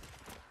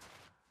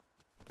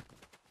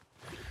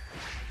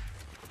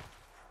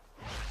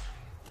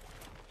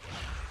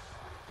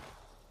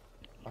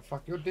 Oh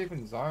fuck, you're deep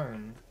in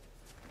zone.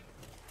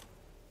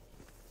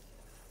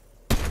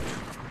 Yeah,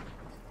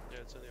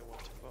 it's only a 1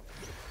 tip up.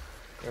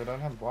 Yeah, I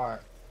don't have white.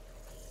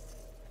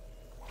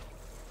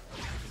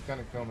 It's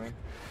gonna kill me.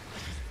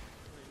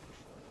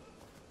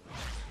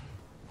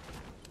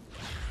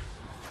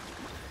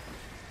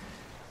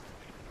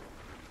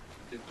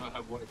 Did not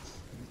have whites.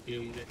 Yeah,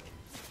 you did.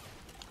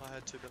 I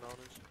had 2 bananas.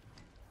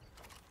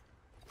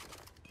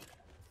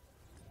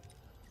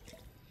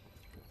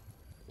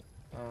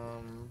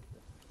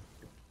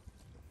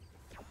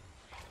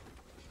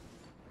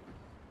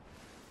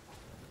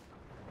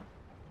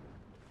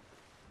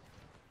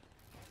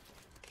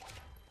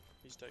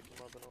 He's taking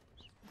my bananas.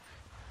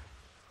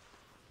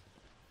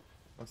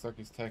 Looks like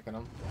he's taking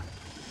them.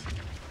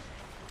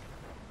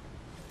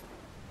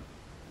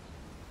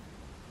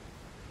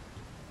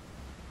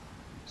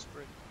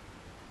 Spread.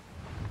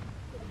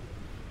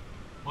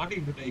 I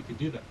didn't even know you could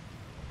do that.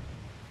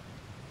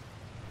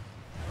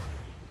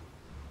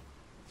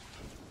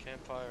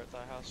 Campfire at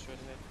thy house straight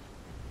ahead.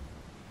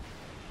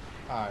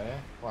 Ah, yeah?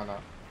 Why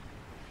not?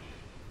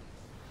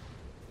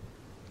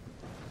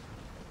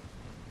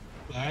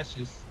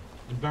 Flashes.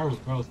 And barrels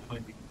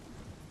plenty.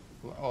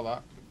 All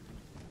that.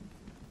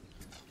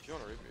 If you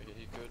want to rip it,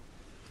 he could.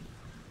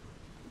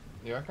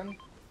 You reckon?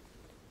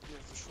 Yeah,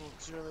 for sure.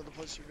 Because you're the only other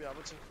place you'd be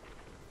able to.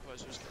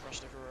 Otherwise, you just get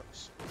rushed everywhere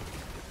else.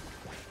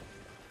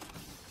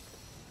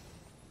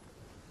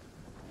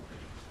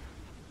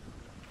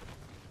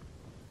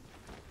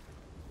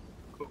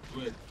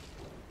 Good.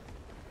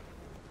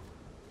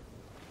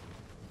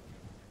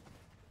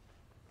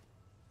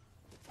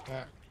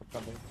 Yeah,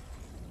 probably.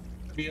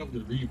 Be able to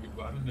read it,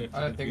 but I don't know if I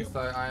don't think so.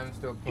 I am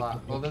still plat.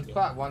 Well, there's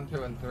plat 1,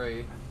 2, and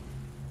 3.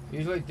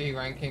 Usually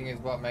D-ranking is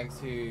what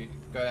makes you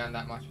go down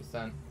that much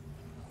 %.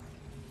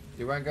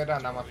 You won't go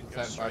down that much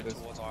 % by just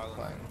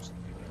playing.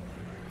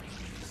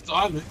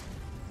 Silent.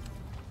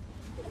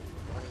 I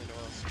don't really know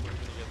what else. We're gonna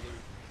get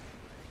loot.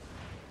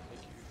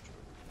 Thank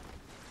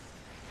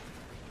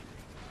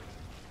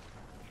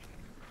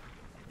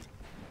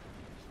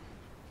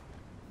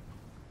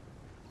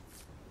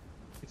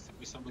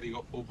you. Somebody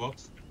got 4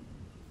 bucks.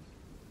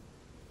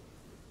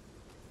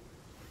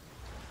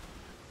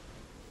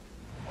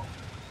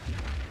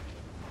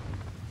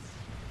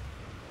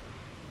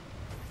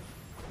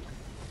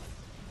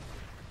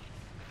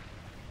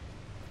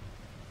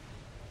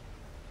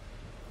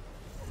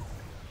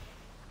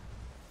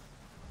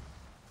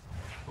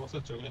 What's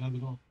that, Joe? How's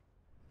it going?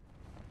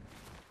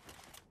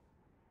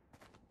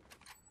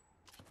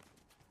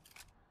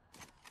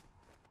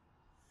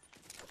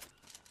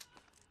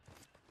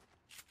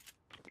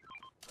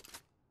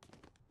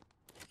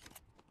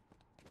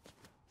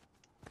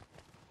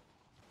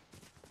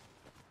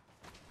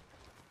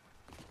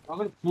 I'm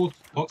gonna full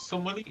box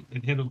somebody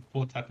and hit him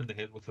 4 tap in the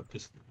head with a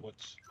pistol.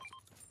 Watch.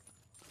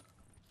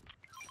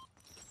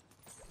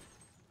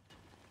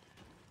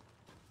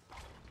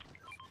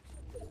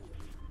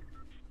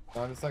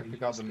 No, just like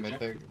pick out the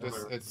mythic.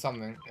 Just it's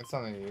something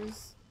to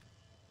use.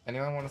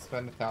 Anyone want to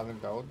spend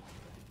 1,000 gold?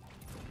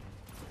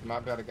 You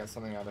might be able to get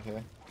something out of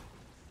here.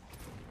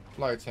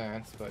 Low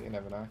chance, but you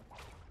never know.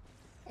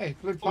 Hey,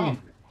 blue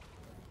farm.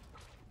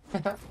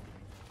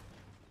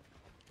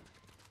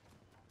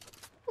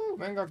 Ooh,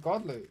 man got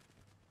god loot.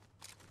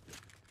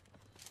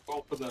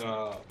 Go for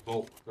the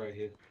vault right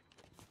here.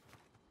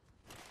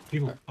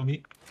 People, on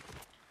me.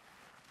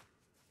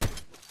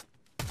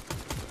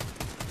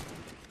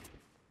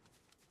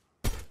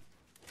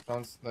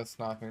 They're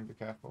sniping, be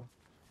careful.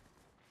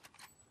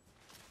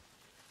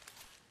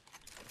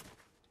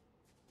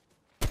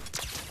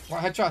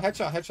 What, headshot.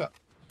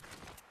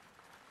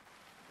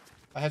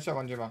 A headshot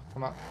one, Jimmer.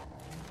 Come up.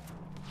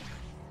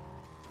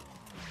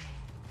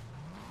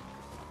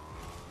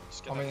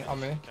 On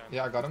me.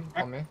 Yeah, I got him.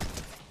 On me.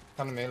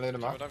 Come to me, loot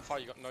him up. Don't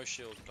fight, you got no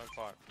shield. Don't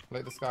fight.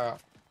 Loot this guy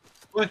up.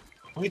 Wait.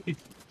 Yeah,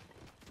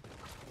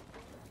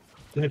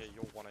 Dead.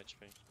 you're 1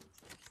 HP.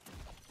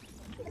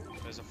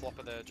 There's a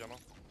flopper there, Gemma.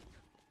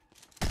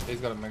 He's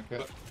got a make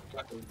it.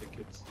 Back with the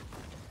kids.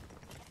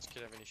 Does this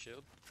kid have any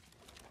shield?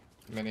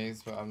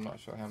 Minis, but I'm not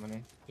sure how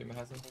many. Jimmer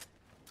has them.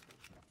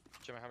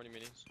 Gemma, how many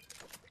minis?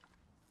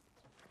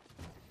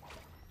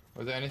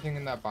 Was there anything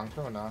in that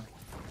bunker or no?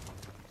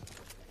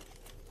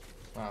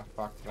 Ah,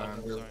 fuck,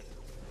 man. Zone.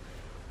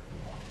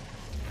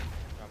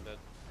 I'm dead.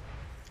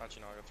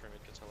 Actually, no, I got 3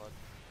 mid kits alive.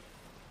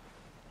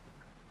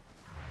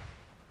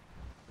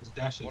 His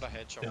dash is What a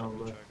headshot down from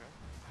the low. Joker.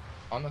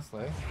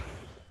 Honestly.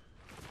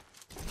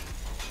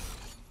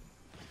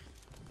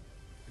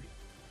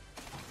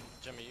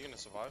 Jimmy, you gonna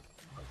survive?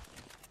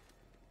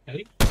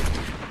 Hey?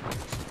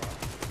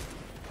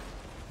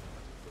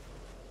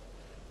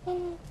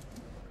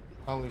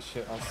 Holy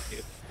shit, I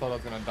thought I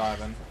was gonna die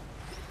then.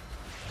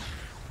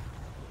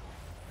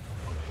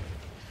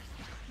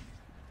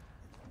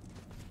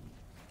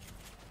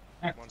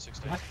 Heck,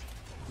 160. what?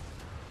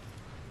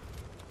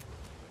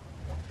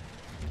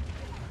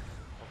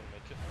 Probably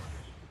make it.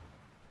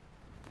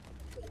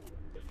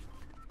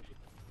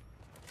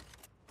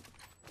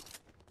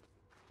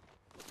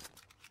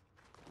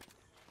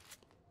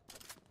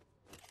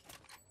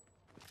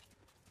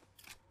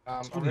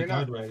 Somebody Arena,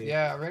 died right here.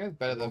 yeah, Arena's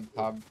better than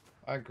pub.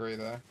 I agree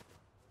there.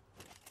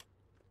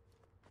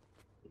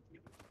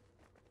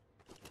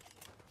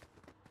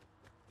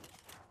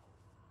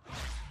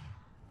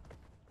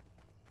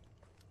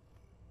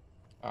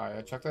 Alright,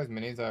 yeah, chuck those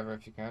minis over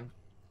if you can.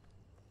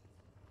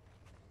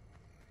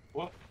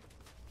 What?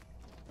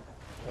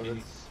 Oh,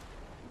 Minis.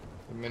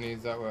 the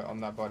minis that were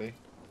on that body.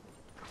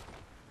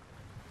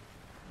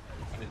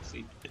 I didn't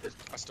see.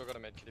 I still got a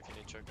medkit if you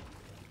need choke.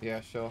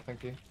 Yeah, sure,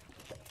 thank you.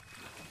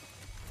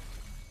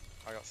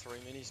 I got 3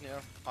 minis now.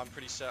 I'm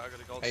pretty set. I got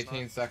a gold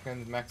 18 snipe.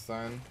 seconds, max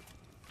zone.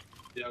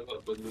 Yeah, I got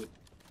a good loot.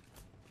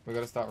 We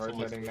gotta start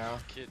Someone's rotating good. now.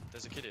 Kid,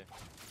 there's a kid here.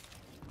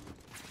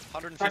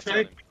 150 on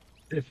Okay. him.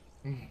 If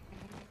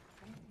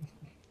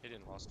He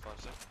didn't last 5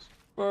 seconds.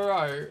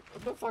 Bro,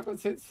 what the fuck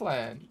was his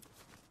plan?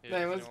 Yeah,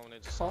 They if was anyone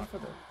needs a snipe.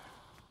 confident.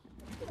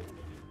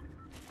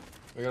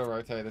 We gotta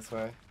rotate this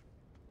way.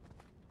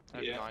 I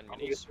have yeah, 9 I'll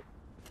minis.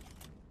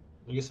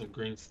 get some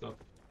green stuff.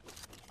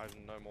 I have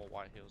no more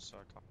white heals, so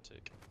I can't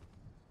take.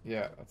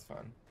 Yeah, that's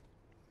fine.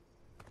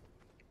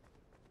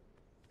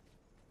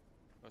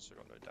 Also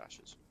got no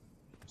dashes.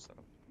 So,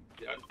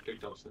 Yeah, I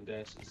picked up some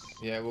dashes.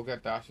 Yeah, we'll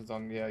get dashes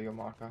on, yeah, your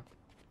marker.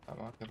 That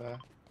marker there.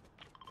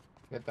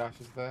 Get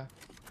dashes there.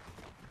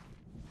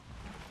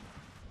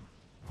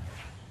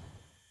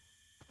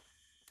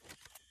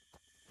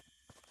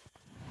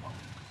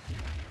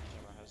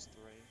 Gemma has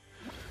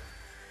 3.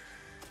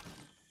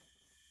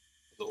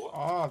 The what?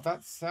 Oh,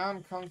 that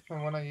sound comes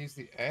from when I use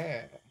the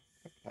air.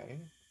 Okay.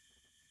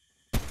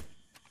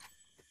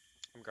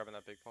 I'm grabbing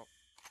that big pop.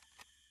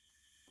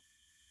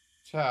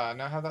 Chat,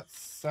 now have that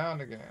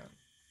sound again.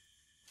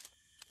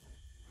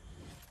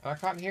 And I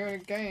can't hear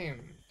any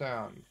game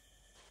sound.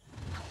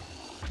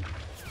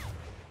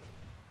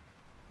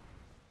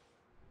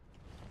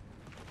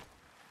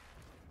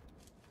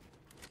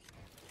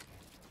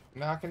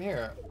 Now I can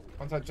hear it.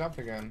 Once I jump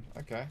again.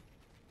 Okay.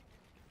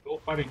 Go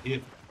fighting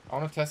here. I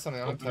wanna test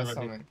something, I wanna Okay, test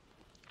right here. something.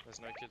 There's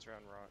no kids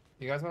around right.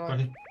 You guys wanna Right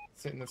like here.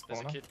 sit in this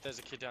There's corner? there's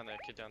a kid down there,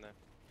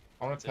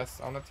 I wanna That's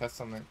it. test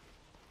something.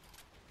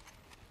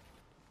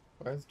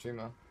 Where's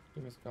Juma?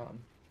 Juma's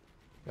gone.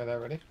 Yeah, they're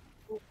ready?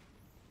 Woo.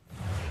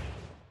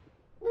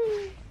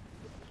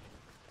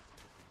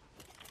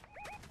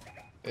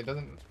 It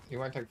doesn't, you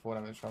won't take 4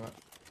 damage from it.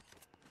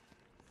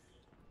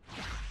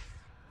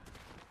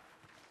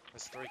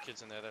 There's 3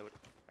 kids in there, they look,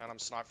 and I'm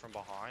sniped from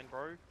behind,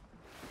 bro.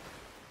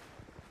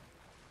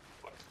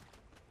 What?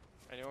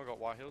 Anyone got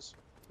white heals?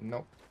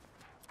 Nope.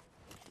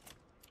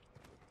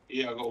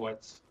 Yeah, I got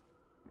whites.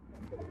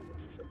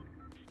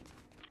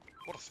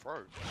 What a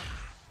throw.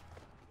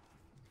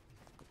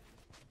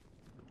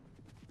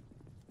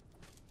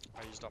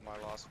 I used up my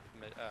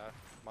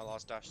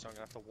last dash, so I'm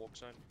gonna have to walk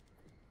soon.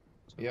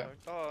 So Yeah.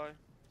 Don't die.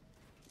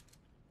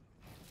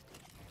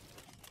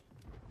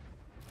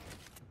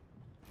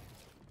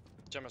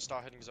 Gemma,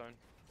 start heading zone.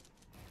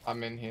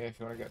 I'm in here if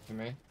you wanna get to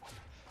me.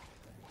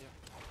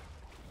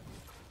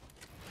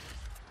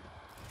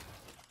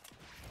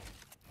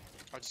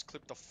 I just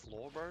clipped the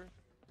floor, bro.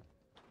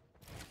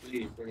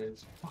 Hey, bro,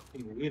 it's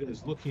fucking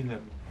weirdos looking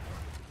at me.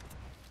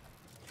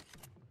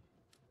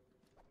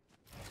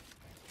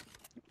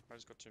 I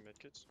just got 2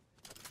 medkits.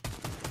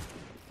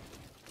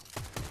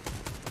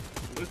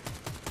 Look,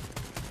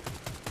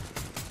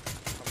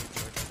 I'm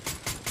joking.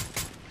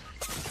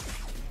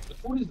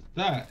 what is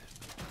that?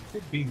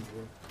 Good beans,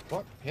 bro.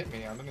 What hit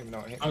me? I don't even know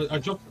what hit me.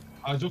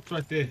 I dropped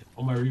right there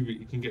on my reboot.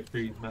 You can get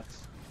free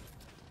mats.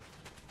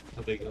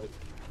 Oh, there you go.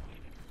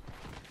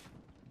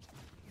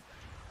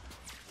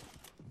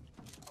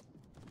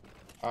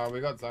 We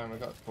got zone, we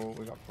got pool,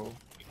 we got pool.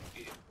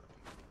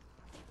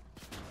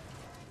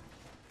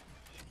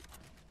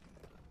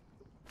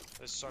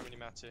 There's so many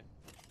mats here.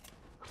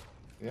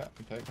 Yeah,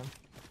 I'm taking.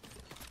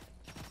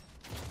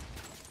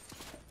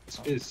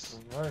 Is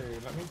Bro,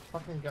 let me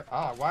fucking get.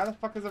 Ah, why the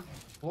fuck is the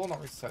floor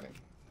not resetting?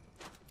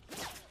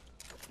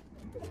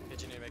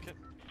 Did you need to make it?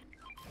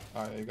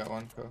 Oh, yeah, you got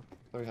one, cool.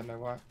 So we had no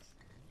whites.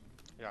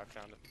 Yeah, I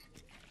found it.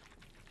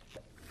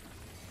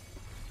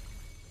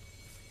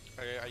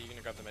 Okay, are you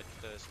gonna grab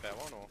the spare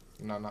one or?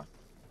 No, no.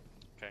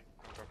 Okay,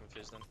 I'm dropping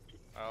fizz then.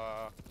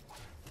 Yeah, I'm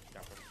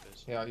dropping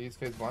fizz. Yeah, I'll use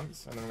fizz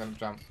once, and then we're gonna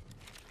jump.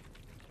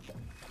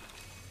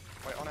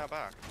 Wait, on our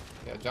back.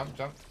 Yeah, jump,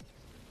 jump.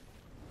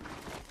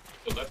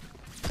 still there.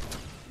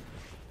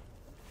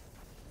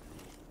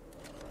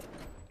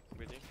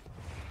 With you.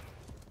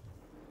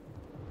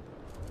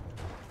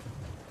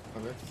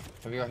 Okay.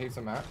 Have you got heaps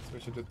of mats? We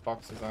should just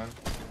box the zone.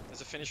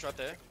 There's a finish right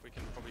there. We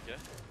can probably get.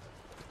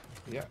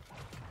 Yeah.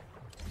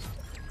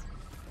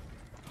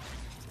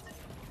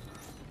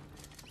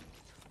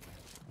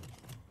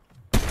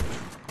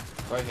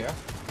 Right here.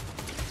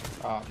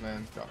 Oh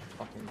man, got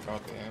fucking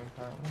goddamn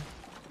apparently.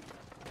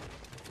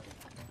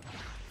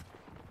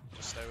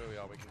 Just stay where we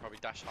are. We can probably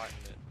dash height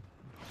in it.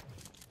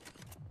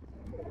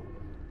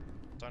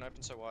 Don't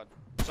open so wide.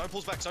 Zone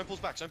pulls back. Zone pulls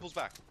back. Zone pulls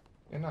back.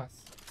 Yeah,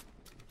 nice.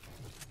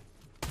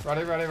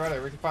 Ready, ready, ready.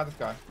 We can fight this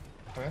guy.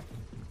 Come here.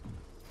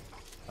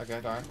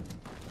 Okay, don't.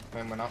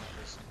 Man went up.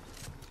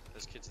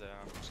 There's kids there.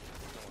 I'm just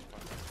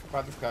gonna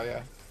Fight this guy,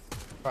 yeah.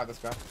 Fight this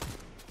guy.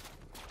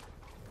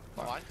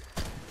 Mine?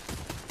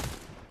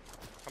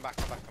 Come back,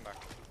 come back, come back.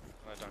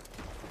 No, don't.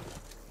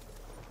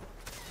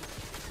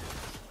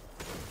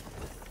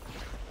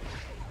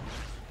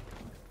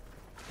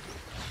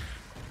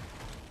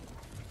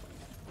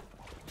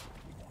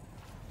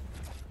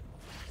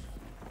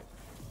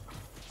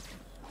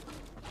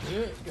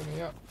 Yeah, get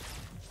me up.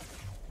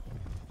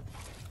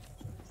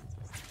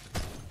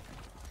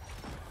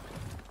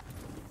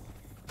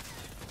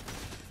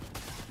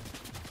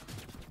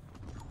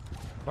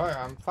 Bro,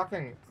 I'm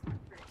fucking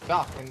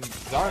stuck in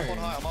zone.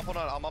 I'm up on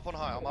high, I'm up on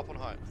high, I'm up on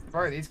high.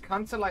 Bro, these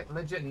cunts are like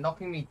legit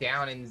knocking me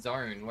down in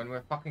zone when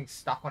we're fucking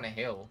stuck on a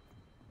hill.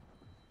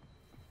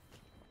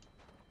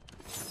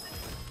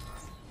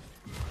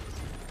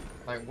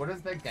 Like, what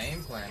is their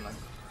game plan? Like,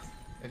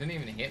 it didn't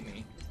even hit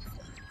me.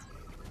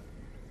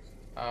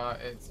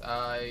 It's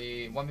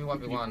a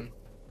 1v1v1.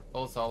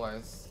 All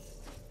solos.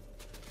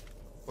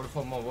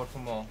 Waterfall more,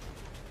 waterfall more.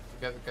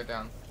 Go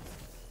down.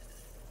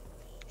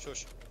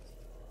 Shush.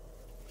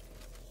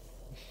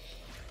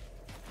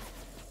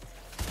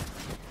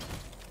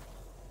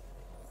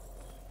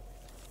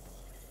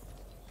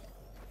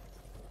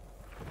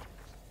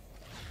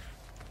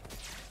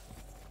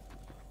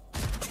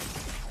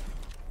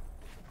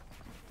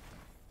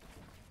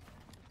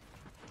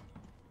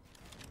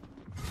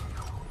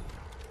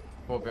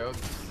 Four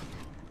builds.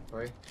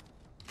 3.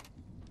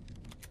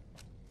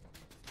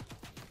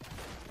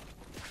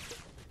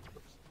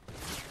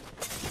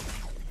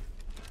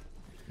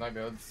 No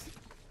builds.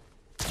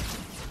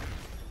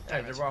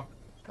 Hey, did well.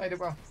 Hey, did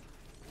well.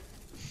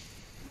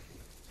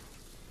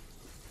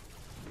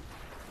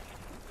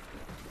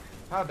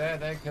 How dare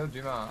they kill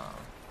Juma?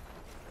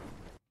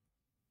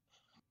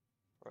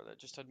 Bro,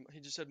 he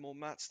just had more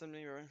mats than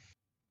me, bro.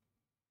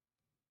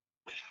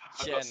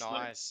 I Yeah, got sniped.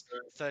 nice.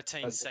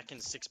 13 That's-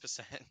 seconds,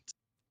 6%.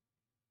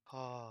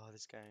 Oh,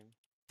 this game.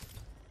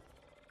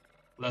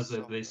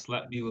 Lazar, So- they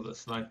slapped me with a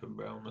sniper,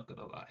 bro. I'm not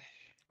gonna lie.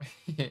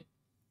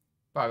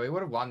 Bro, we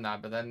would have won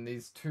that, but then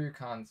these two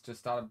cunts just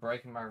started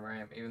breaking my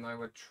ramp, even though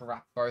we're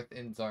trapped both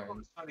in I zone.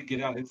 was trying to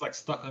get out. It's like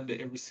stuck under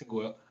every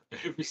single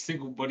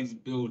body's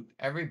build.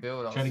 Every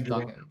build I Trying was to get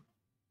stuck out. in.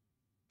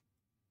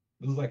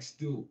 It was like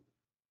still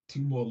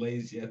 2 more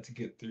lanes you had to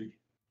get through.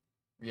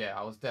 Yeah,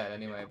 I was dead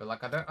anyway, but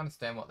like I don't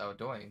understand what they were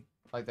doing.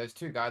 Like those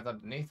two guys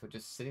underneath were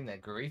just sitting there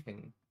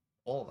griefing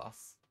all of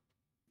us.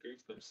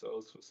 Grief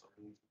themselves for some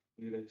reason.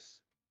 Look at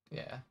this.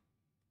 Yeah.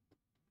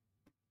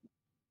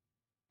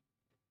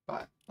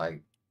 But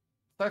like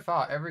so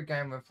far every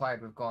game we've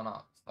played we've gone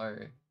up,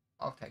 so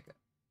I'll take it.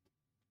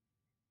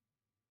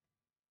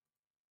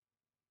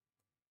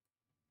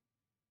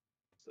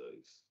 So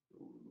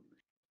ooh.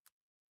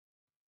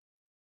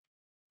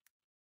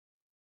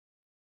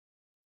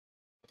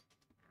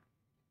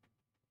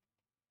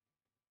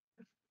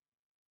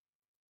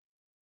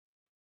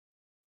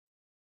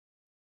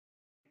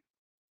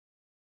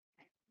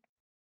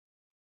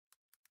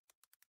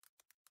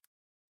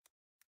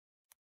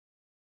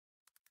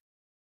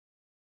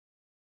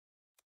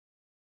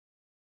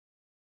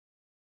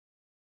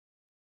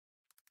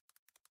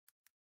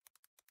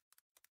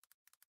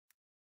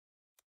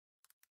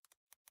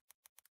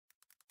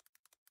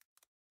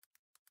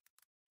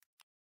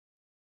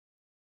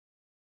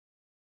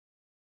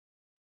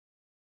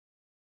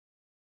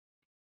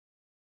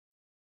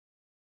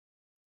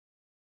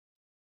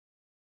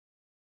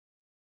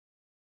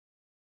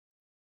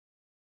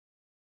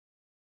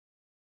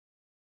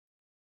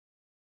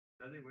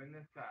 Does he win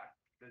this pack?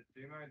 Does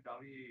Dumo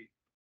W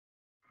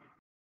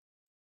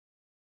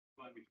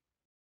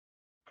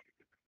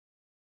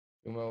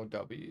Dumo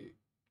W.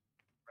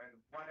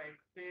 And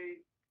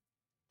 180.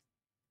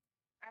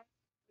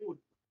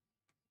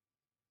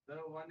 The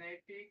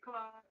 180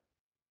 club.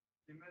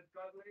 Dumo's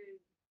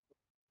godly.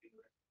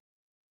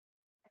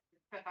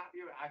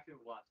 You were actually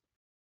watching.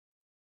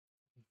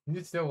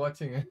 You're still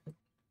watching it.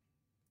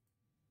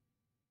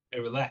 Hey,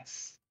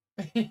 relax.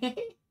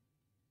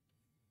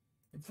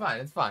 It's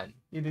fine, it's fine.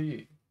 You do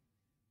you.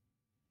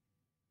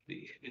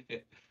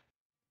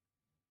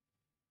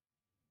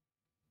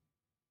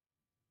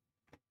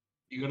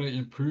 You gotta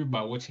improve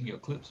by watching your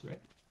clips,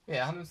 right?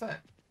 Yeah, 100%.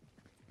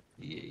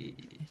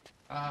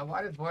 Yeah.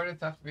 Why does Voiders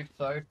have to be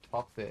so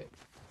toxic?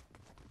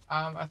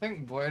 I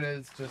think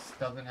Voiders just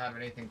doesn't have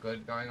anything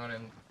good going on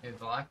in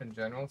his life in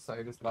general, so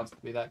he just loves to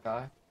be that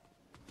guy.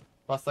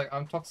 Plus, like,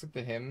 I'm toxic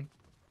to him,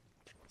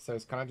 so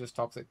it's kind of just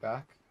toxic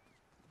back.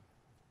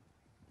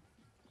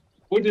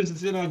 Voidus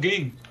is in our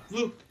game.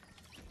 Look.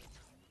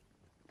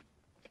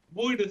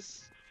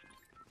 Voidus.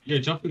 Yeah,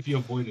 jump if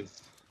you're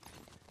Voidus.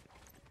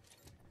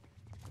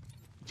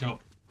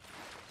 Jump.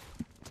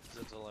 Is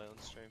it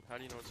stream. How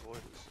do you know it's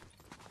Voiders?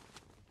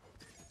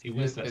 He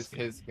wears It's, that it's skin.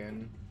 his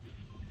skin.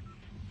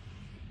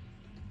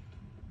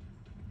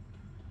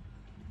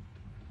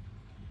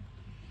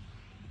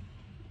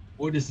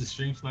 What is the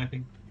stream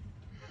sniping?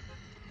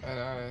 I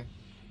know.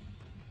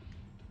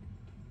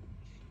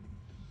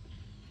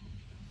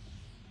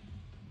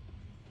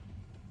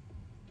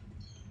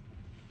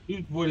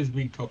 Who's what is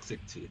being toxic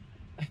to?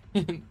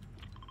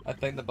 I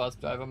thank the bus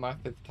driver my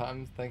 5th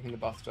time thanking the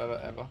bus driver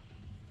ever.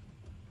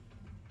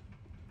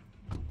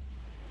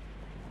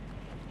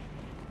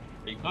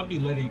 You can't be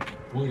letting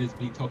Voiders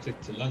be toxic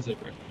to Lazo,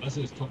 bro.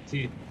 Lazo's top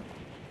tier.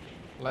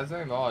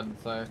 Lazo mod,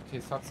 so if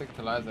he's toxic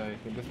to Lazo, you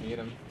can just mute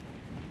him.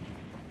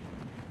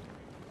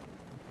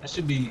 That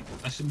should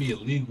be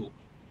illegal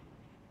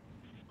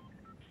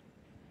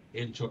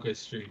in Choco's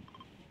stream.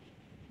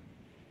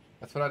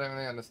 That's what I don't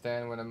really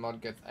understand when a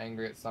mod gets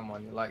angry at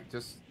someone. You're like,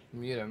 just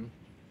mute him.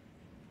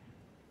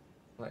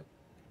 Like,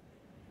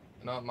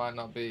 I know it might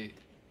not be,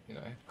 you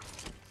know,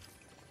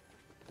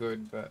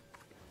 good, but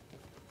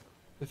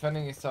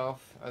defending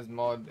yourself as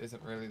mod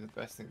isn't really the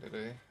best thing to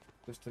do.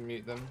 Just to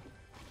mute them.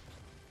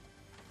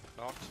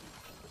 Knocked.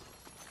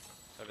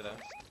 Over there.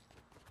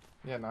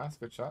 Yeah, nice,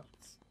 good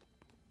shots.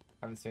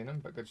 Haven't seen him,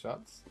 but good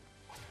shots.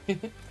 He's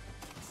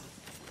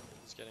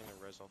getting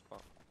a res off,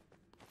 but.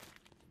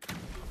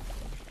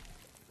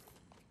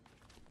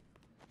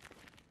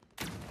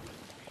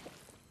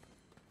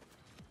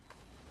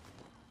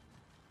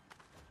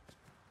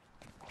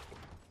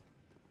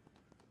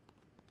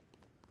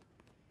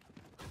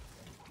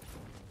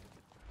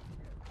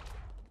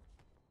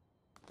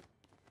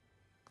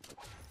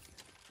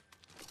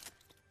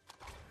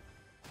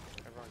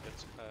 Everyone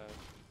gets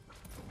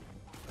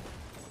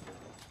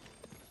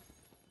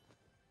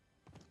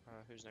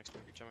who's next?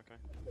 Jamaica.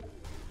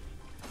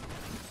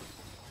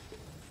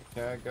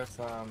 Okay, I guess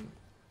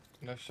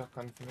no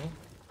shotgun for me.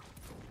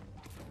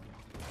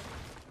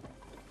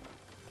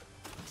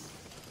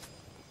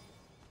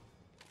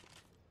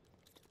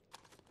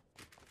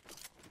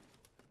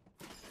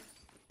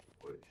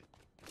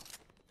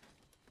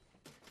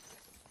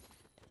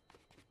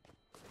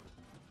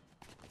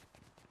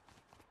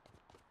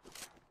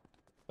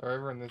 They're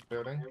over in this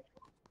building.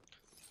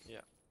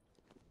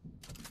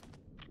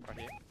 Right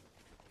here.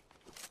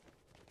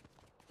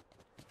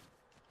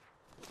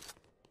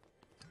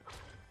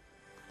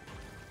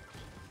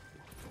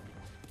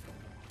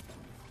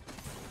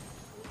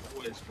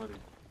 What is funny?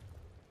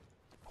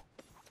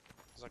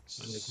 There's like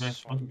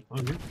Smash so many-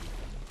 on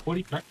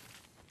 40 crack.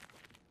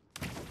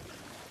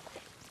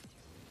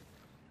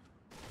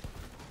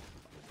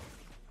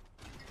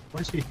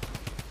 Where's he?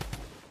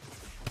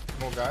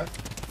 More guys.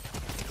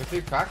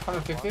 50 crack,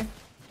 150?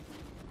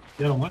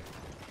 The other one?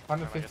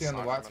 150 on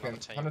the white sniped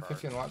from skin. another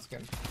team, 150 on the white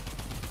skin.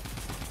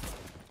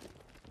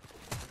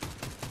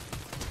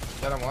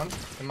 Get him one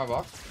in my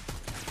box.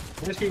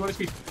 Where's he? Where's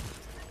he?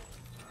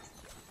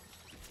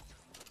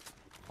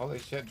 Holy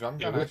shit, drum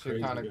Yeah, gun we're actually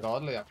crazy, kind of yeah.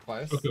 godly up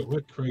close. Okay,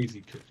 we're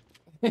crazy.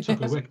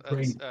 Choco, we're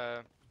crazy.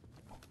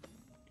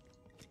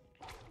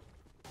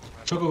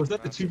 Choco, was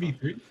that the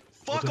 2v3?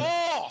 Fuck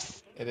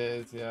off! It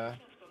is, yeah.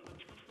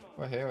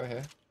 We're here, we're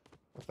here.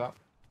 What's up?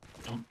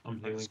 I'm Like,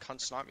 healing. this cunt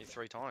sniped me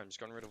 3 times,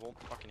 gotten rid of all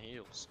fucking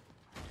heals.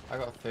 I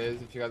got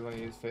fizz if you guys want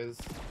to use fizz.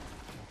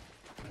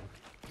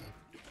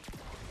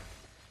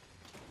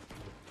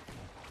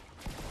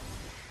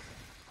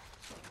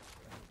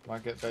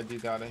 Might get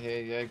veggies out of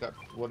here. Yeah, got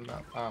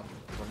watermelon,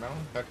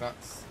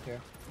 coconuts here.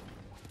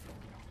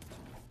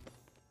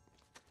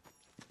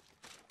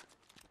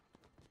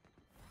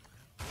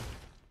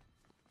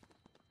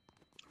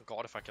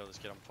 God, if I kill this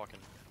kid, I'm fucking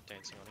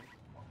dancing on him.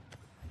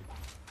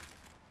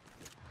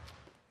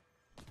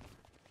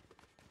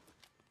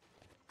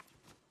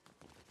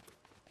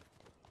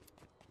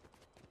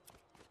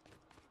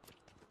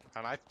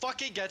 And I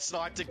fucking get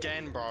sniped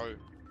again, bro.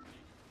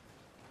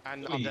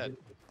 And I'm dead.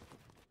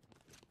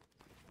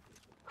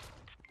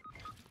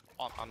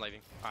 Oh, I'm leaving.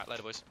 Alright,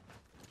 later, boys.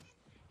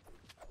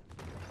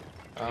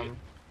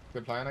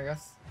 Good plan, I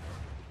guess.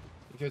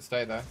 You should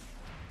stay there.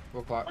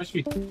 We'll clap. Where's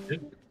he?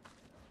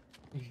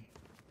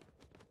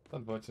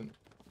 Unfortunate.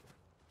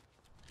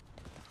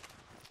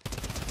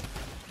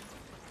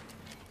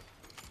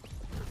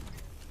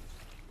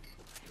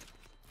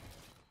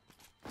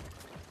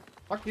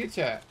 Fuck you,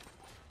 chat.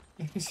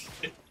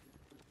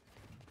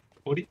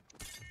 40?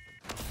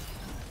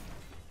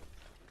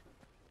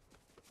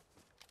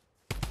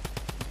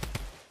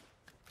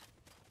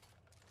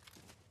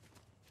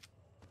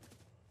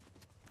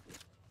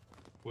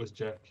 Where's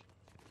Jack?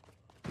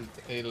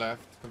 He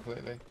left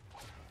completely,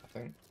 I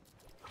think.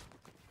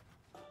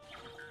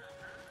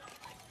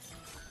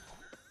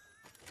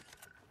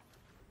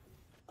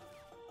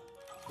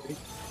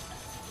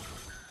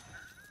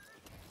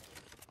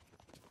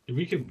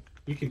 We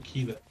can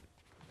key that.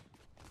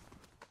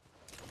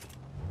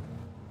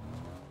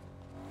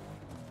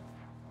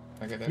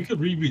 I get We in. could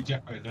reboot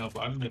Jack right now,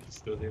 but I don't know if he's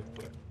still there.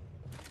 But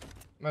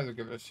Might as well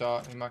give it a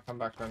shot. He might come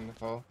back around the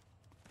call.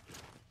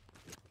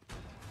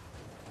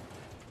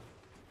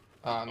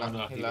 Oh no,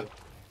 no, he he left.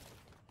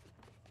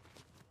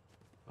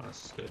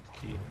 That's good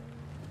key.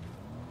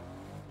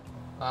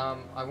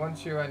 I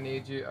want you, I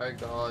need you, oh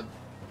god.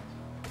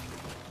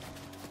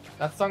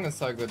 That song is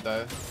so good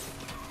though.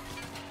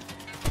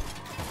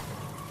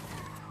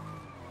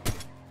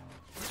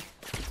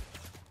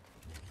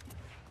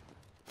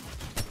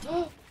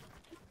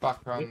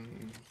 Fuck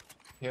run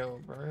kill,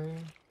 bro.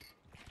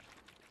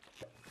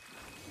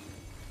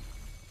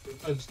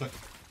 I just like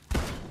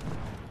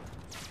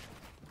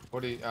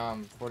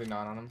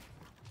 49 on him.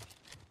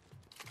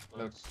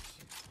 Looks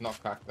not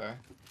cracked though.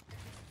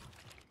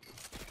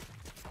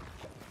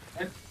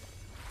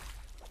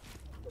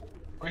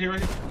 right here, right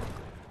here.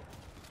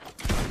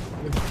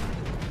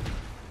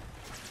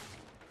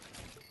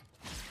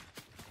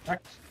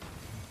 Cracked.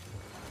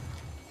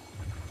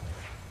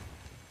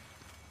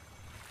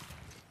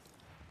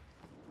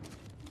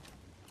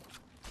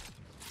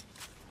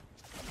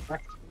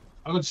 Cracked.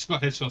 I just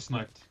got headshot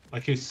sniped.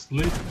 Like he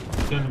slid,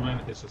 turned around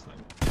and headshot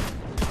sniped.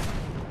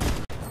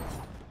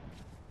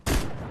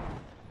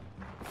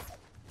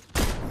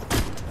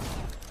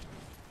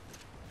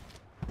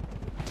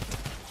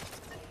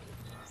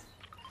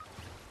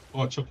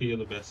 Oh, Chucky, you're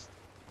the best.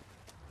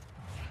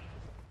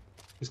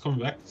 He's coming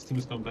back. His team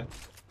is coming back.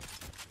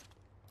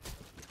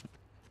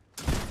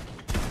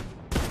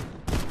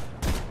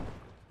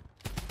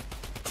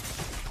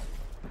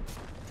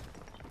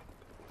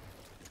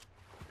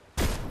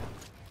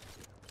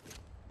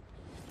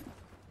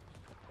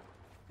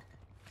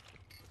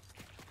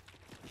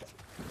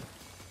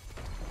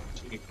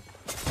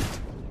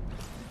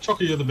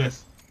 Chucky, you're the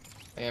best.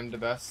 I am the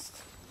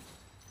best.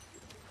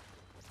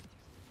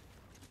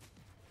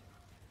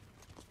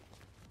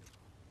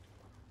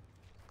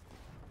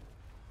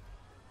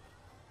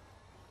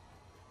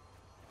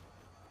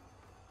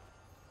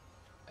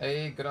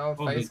 Hey, good old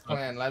Oh, face this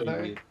clan, map is so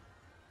Leather. weird.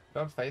 Good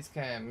old face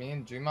clan, me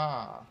and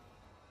Juma.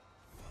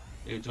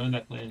 Yeah, join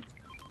that clan.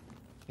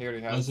 He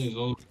already has.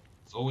 Leslie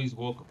is always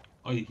welcome.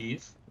 Oh, he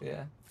is?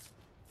 Yeah.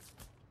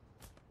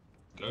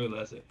 Go,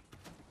 Leslie.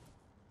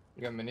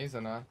 You got minis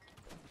or not?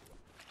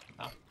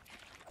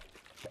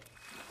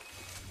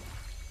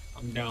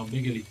 I'm down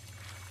biggity.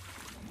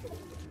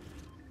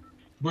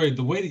 Bro,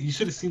 the way that you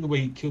should have seen the way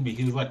he killed me.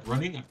 He was like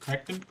running, I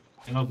cracked him,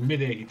 and I was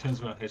midair, he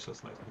turns around, headshot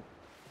snipes me.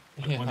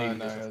 Like Yeah, 180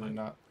 no, headshot snipe.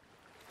 not.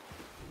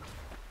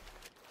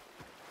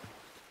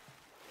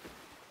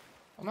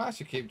 I might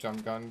actually keep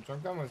jump gun.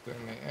 Jump gun was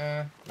doing me.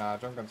 Nah,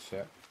 jump gun's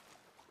shit.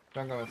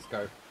 Jump gun with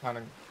scope. Kind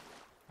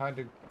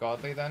of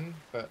godly then,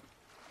 but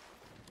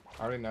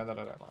I already know that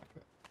I don't like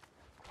it.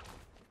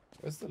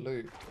 Where's the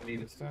loot?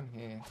 It's down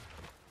here.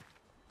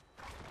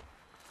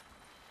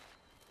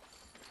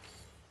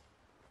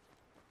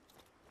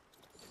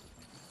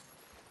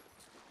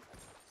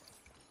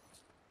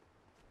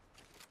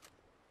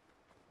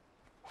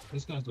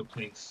 These guys are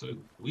playing so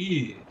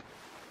weird.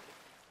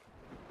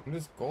 I'm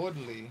just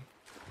godly.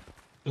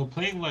 They were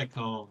playing like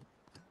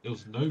there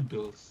was no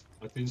builds.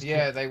 Like they just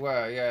Yeah, kept they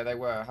were. Yeah, they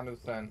were.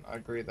 100%. I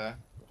agree there.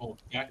 going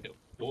back and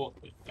forth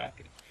and back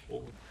and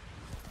forth.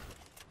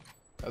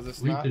 There's a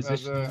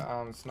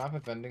Repositioning. sniper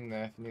vending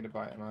there if you need to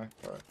buy ammo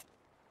for it.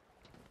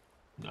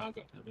 Nah, I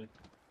got that man.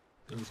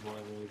 There's one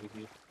over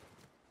here.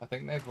 I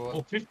think they bought.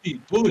 Oh,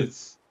 50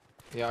 bullets!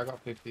 Yeah, I got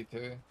 52.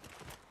 You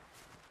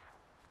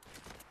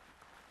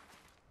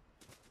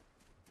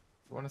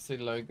want to see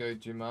logo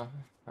Juma,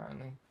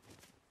 apparently.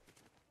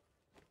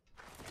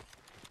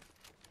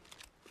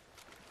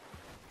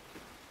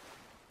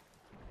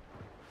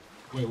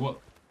 Wait, what?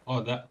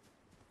 Oh, that.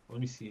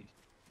 Let me see.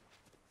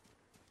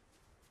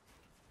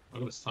 I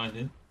gotta sign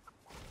in.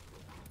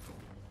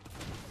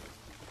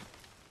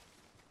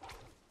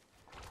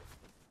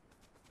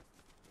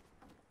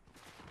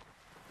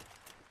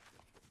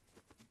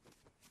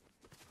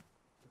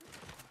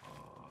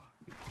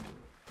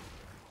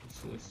 What's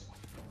this?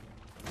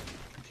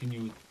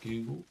 Continue with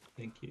Google.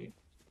 Thank you.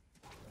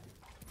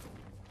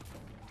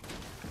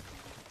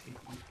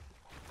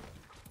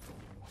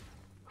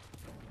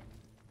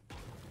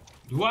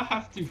 Do I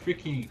have to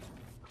freaking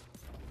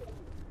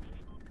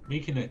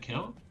make an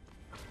account?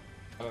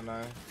 I don't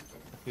know.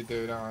 If you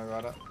do, don't worry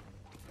about it.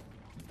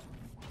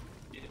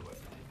 Yeah,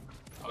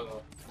 wait.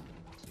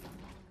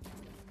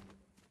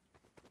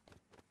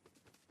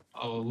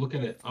 I'll look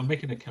at it. I'll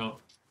make an account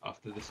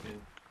after this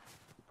game.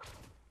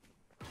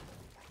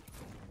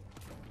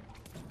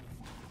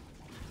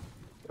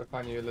 I'll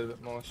find you a little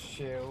bit more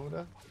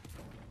shield.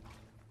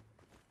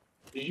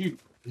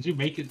 Did you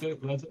make it though,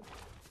 Lazo?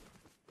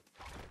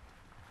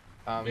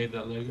 Made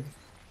that logo?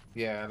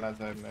 Yeah,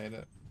 Lazo made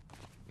it.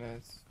 Yeah,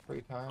 it's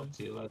free time. I'll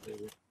see you Lazo.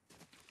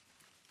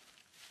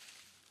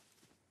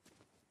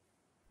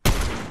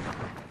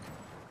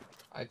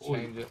 I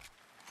change it.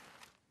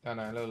 I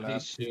know, a little Need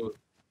less. shield.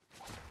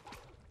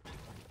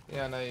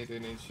 Yeah, I know you do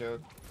need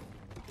shield.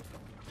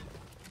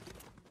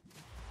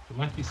 There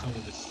might be some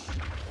of this.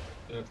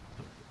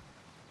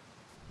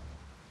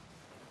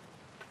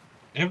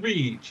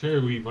 Every chair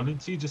we run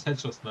into, just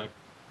headshot snipe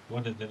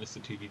one, and then it's a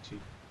 2v2.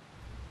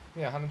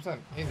 Yeah, 100%.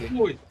 Easy.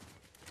 Boy.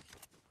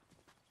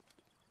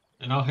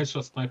 And I'll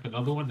headshot snipe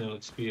another one, and it'll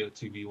just be a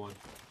 2v1.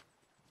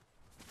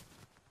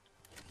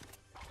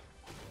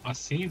 I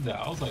seen that.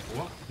 I was like,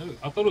 what? No,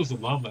 I thought it was a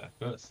llama at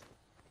first.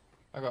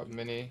 I got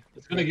mini.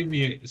 It's gonna give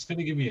me a. It's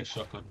gonna give me a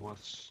shotgun.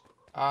 Watch.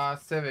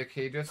 Civic,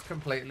 he just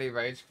completely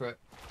rage quit.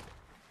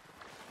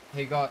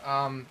 He got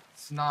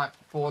sniped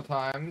 4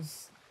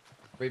 times,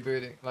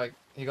 rebooting. Like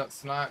he got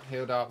sniped,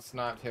 healed up,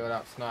 sniped, healed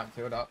up, sniped,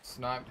 healed up,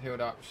 sniped,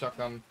 healed up,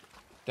 shotgun,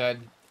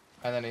 dead,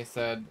 and then he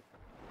said,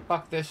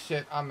 "Fuck this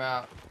shit, I'm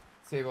out.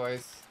 See you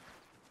boys."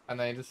 And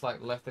then he just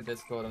like left the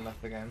Discord and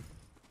left the game.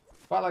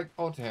 But like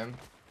all to him,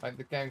 like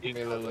the game can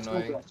be a little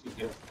annoying.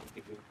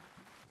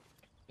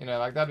 You know,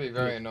 like that'd be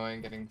very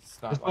annoying getting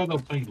sniped. That's why they're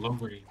playing long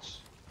range.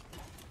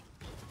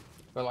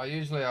 But like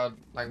usually I'd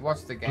like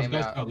watch the game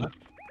Those guys out. got left.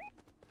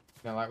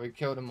 You know, like we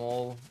killed them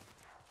all.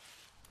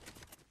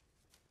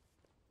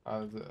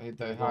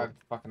 They hired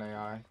fucking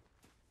AI.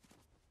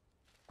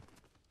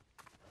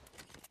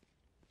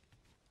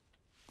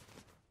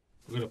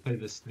 We're gonna play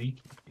the sneak.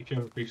 If you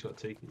have a free shot,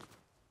 take it.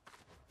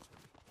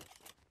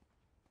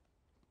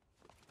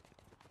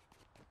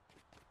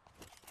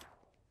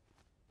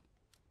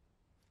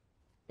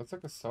 Looks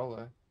like a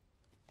solo.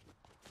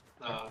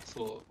 Nah, I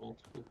saw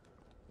multiple.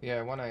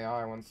 Yeah, 1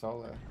 AI, 1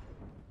 solo.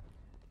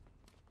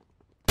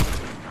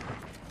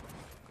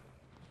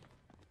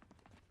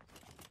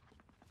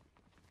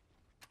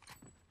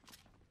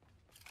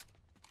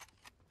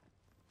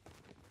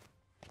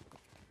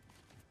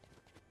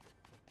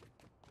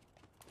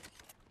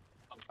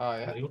 Oh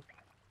yeah,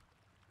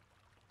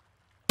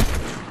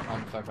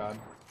 I'm so bad.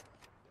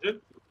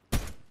 Good.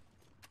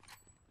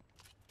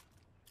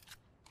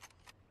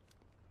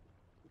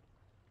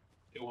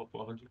 It went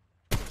 400.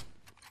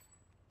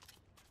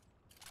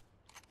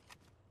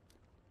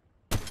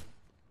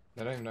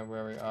 They don't even know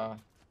where we are.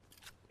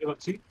 Yeah,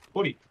 let's see.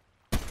 40.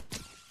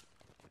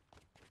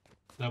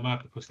 No, I might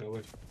have to push that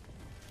away.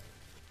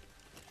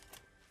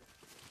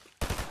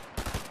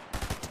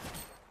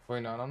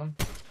 49 on them.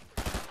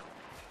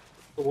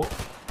 For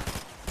what?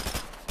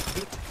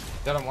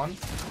 Dead on 1.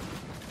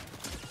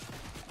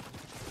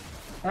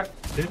 Alright,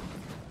 dead.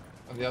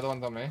 And the other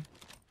one's on me.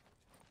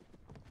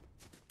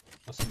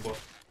 That's some bot.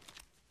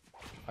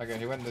 Okay,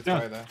 he went this Yeah.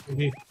 way there.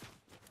 Here.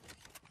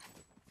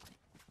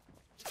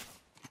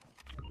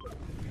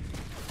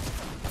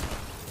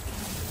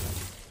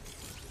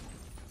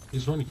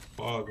 He's running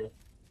far, bro.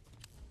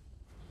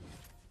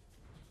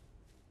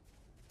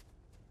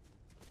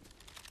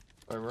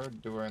 They were a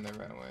doer and they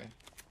ran away.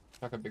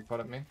 Chuck a big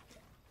pot at me.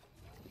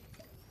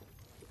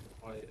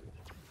 Quiet.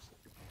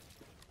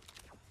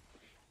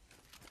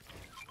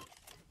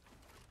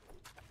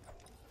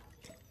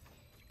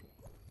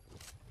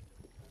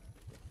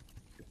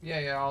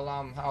 Yeah,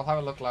 I'll have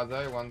a look,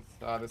 Lazo, once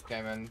this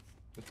game ends.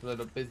 Just a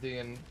little busy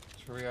in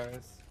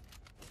trios.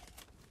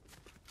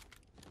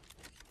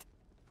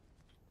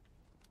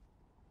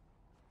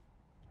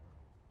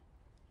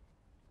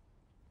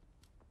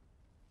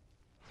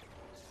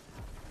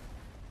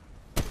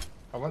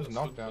 Oh, one's That's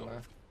knocked so down cool.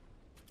 there.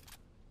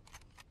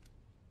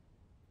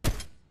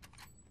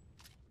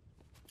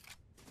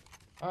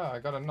 Oh, I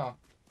got a knock.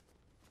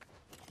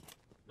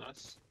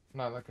 Nice.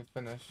 No, like a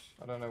finish.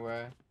 I don't know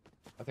where.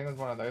 I think it was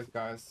one of those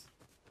guys.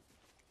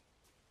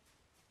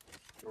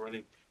 You're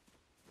running.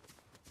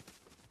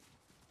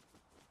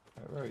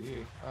 Wait, where are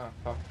you? Oh,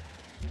 fuck.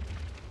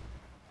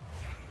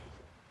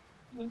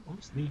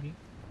 I'm sneaking.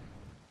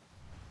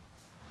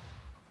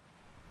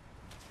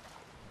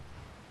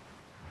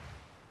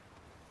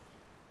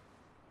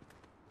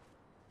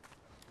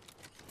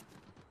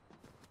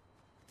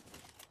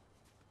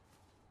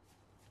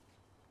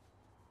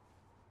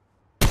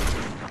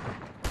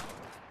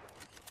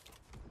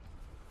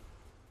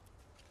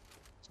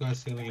 This guy's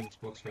sailing in his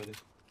box ready.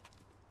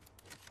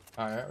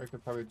 Oh yeah, we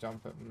could probably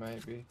jump it,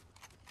 maybe.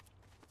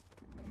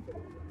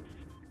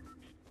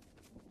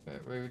 Yeah,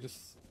 we would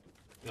just...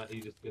 Yeah, he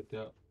just get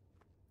out.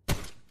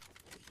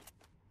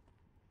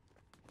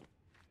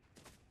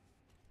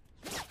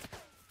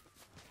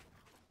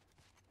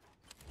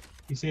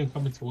 You see him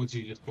coming towards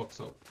you, just box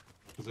up.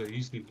 Because they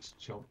usually just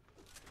jump.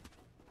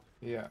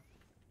 Yeah.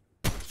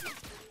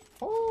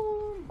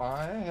 Oh,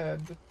 my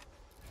head.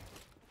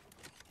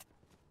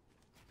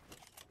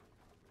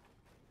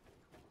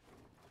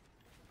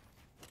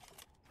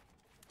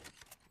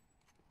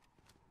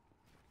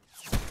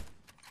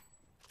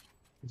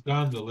 This guy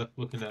on the left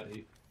looking at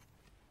you.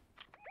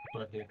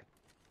 Right here.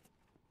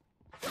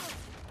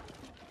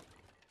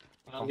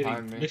 I'm Behind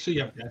getting, me. make sure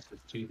you have dashes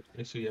too.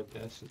 Make sure you have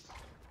dashes.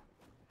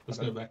 Let's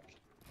go back.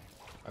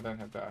 I don't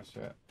have dash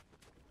yet.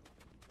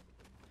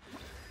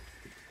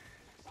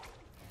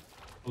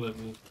 Let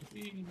me.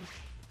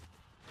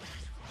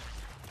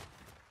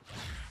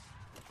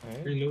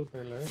 Hey, Reload.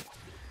 reload.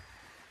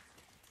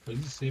 Oh, you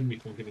just saved me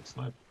from getting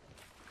sniped.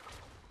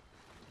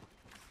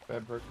 Spare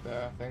brick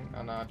there, I think.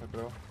 Oh no, I took it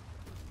off.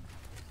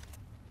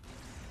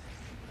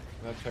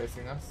 They're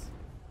chasing us.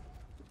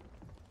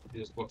 He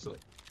just box up.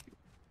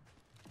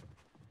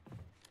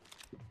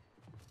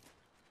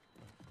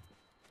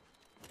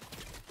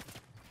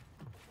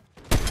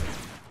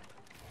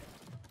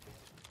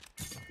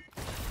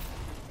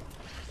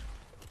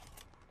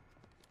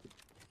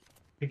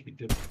 I think he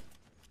did.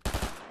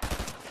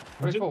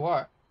 24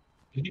 what?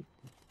 It's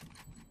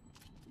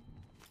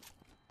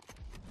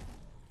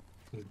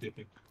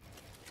dipping.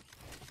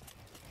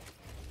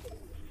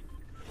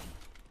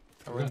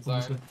 We're in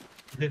zone.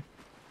 Hit.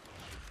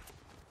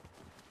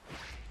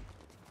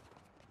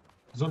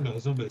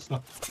 Zombie,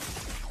 stop.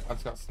 I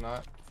just got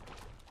sniped.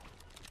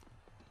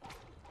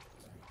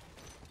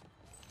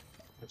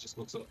 It just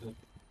looks up there,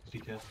 if you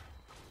can.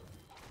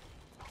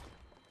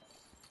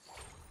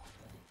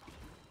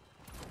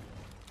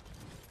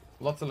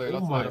 Lots of loot, Oh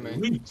lots of my loot on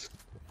me. loot!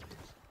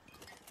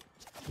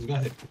 There's a guy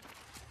hit.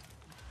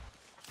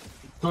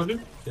 Got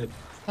him?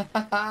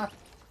 Dead.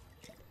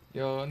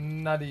 You're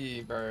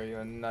nutty, bro.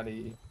 You're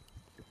nutty.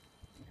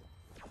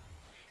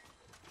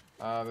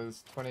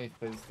 There's 20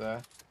 fizz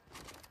there.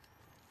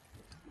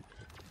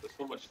 There's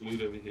so much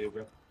loot over here,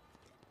 bro.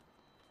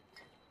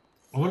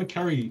 I want to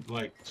carry,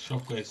 like,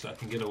 shockwave so I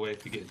can get away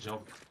if you get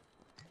jumped.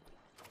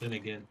 Then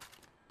again.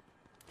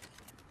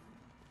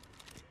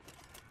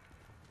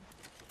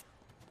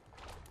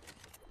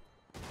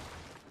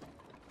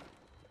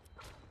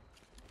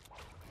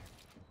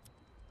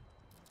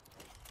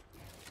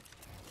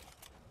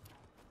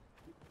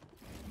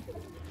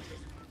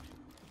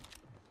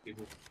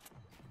 People.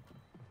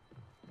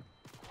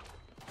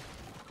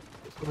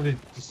 Somebody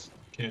just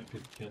camp if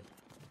you can.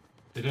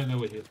 They don't know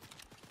we're here.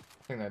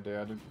 I think they do.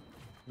 I did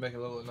make a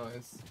little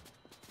noise.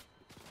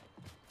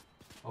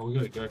 Oh, we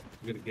gotta go.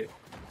 We gotta get.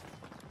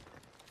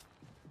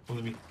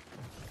 Follow me.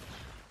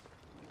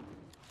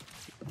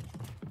 I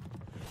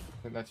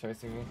think they're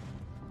chasing me.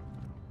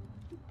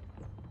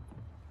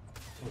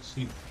 Oh,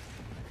 sweet.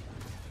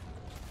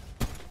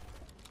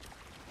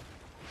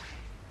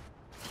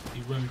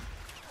 You run.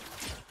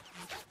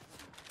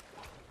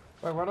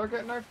 Wait, why do I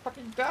get no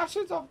fucking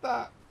dashes off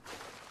that?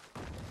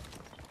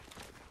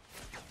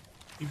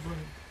 Keep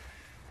running.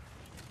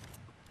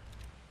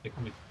 They're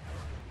coming.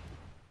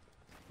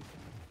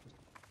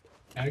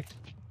 Act.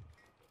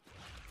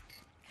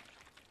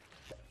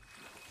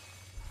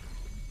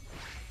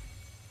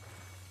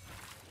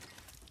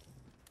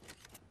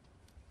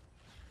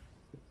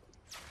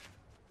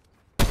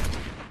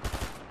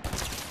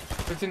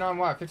 $59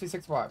 white,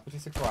 56 white,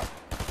 56 white.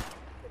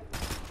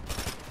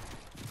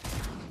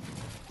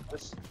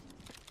 Yes.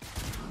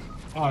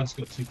 Oh, I just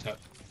got 2 tap.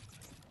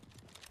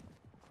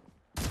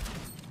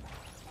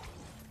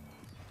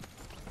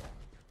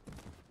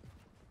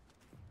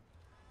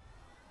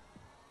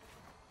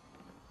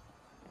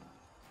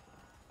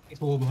 It's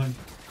a wall behind.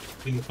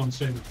 I think it's on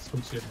straight. It's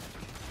on straight.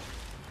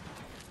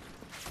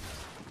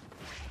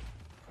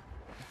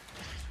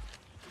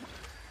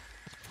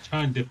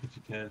 Try and dip if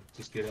you can.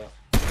 Just get out.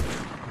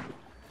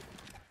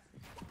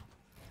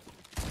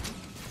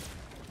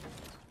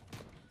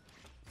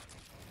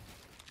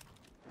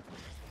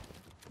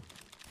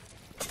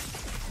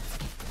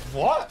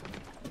 What?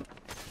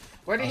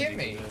 Where did he Oh, hit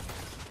me? yeah.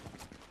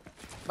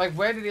 Like,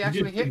 where did he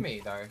actually hit did.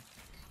 me, though?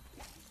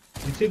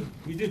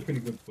 We did pretty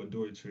good for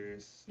door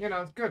trees. You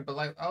know, it's good, but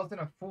like, I was in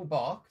a full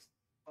box.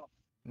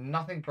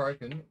 Nothing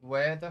broken.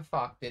 Where the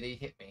fuck did he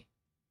hit me?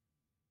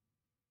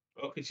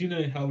 Okay, so you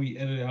know how we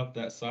edited out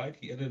that side?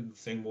 He edited the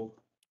same wall.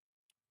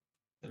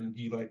 And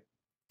he like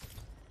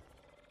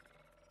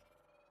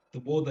the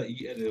wall that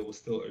he edited was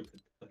still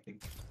open, I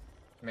think.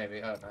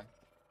 Maybe, I don't know.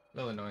 A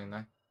little annoying,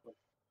 though.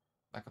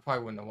 Like, I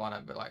probably wouldn't have won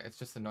it, but like, it's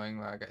just annoying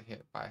when I get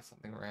hit by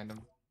something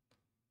random.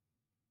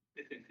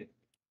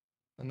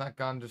 And that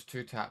gun just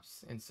 2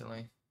 taps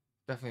instantly.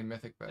 Definitely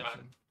mythic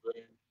version.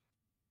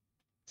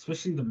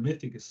 Especially the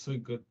mythic is so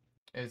good.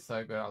 It's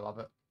so good, I love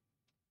it.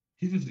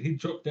 He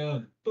dropped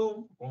down,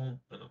 boom, boom,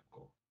 and I'm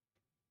gone.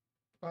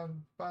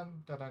 Bun,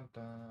 bun, da, da,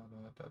 da,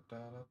 da, da,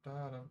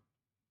 da, da.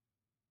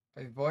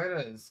 Hey,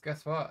 Voiders,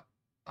 guess what?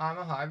 I'm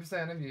a high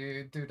percent of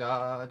you. Do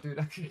da, do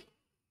da. Did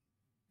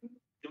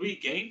we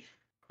gain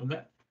from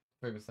that?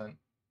 3%.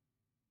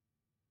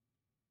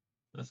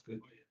 That's good.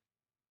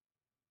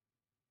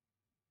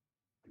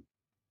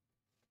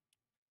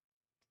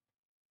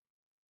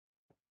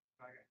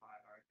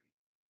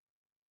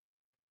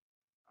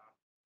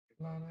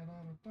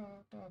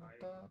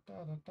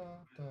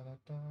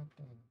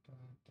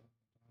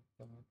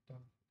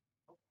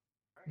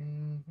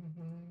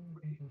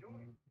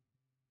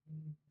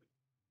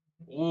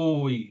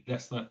 Oh,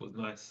 that snipe was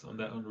nice on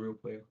that Unreal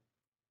player.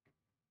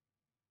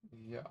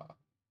 Yeah.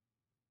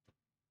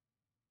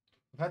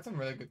 We've had some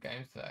really good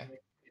games today.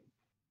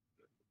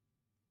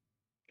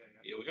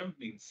 Yeah, we haven't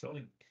been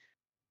selling.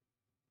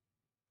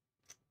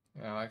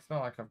 Yeah, like, it's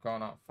not like I've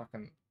gone up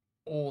fucking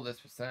all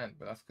this percent,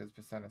 but that's because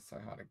percent is so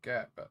hard to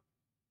get, but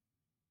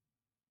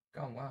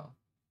gone well.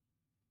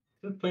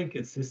 Just playing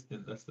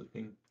consistent, that's the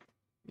thing.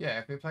 Yeah,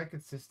 if we play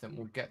consistent,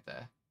 we'll get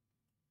there.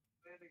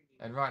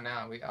 And right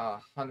now, we are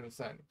 100%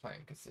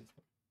 playing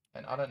consistent.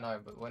 And I don't know,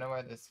 but when I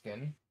wear this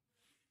skin,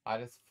 I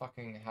just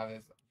fucking have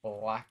this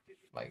black,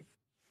 like,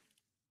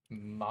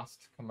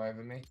 must come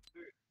over me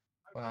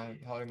when I'm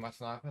holding my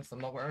sniper, so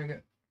I'm not wearing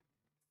it.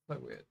 So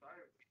weird.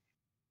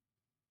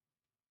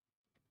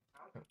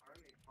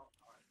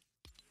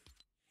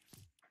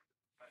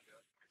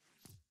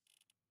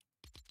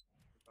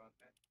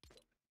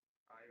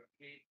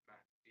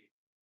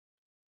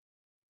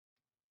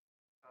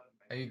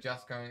 Are you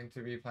just going to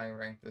be playing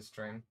ranked this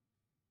stream?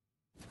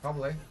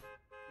 Probably.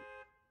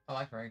 I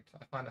like ranked.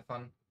 I find it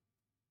fun.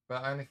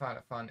 But I only find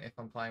it fun if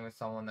I'm playing with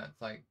someone that's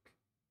like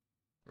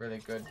really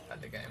good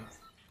at the game.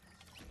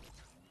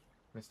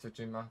 Mr.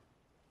 Juma.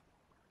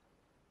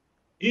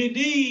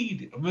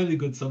 Indeed! I'm only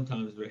good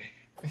sometimes, Ray.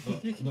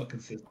 Not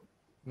consistent.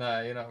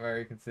 No, you're not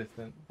very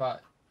consistent,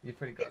 but you're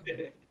pretty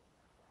good.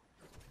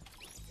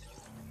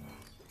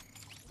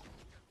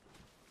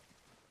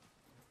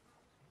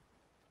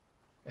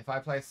 If I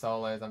play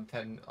solos,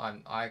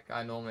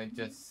 I normally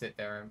just sit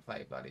there and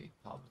play bloody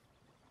pub.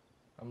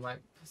 I'm like,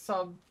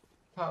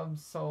 pub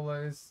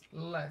solos,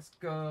 let's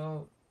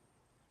go.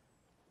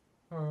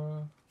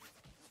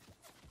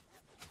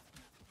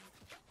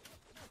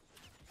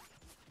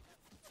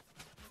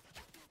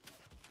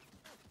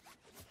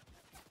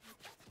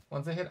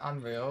 Once I hit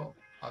Unreal,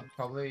 I'd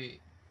probably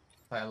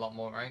play a lot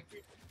more ranked.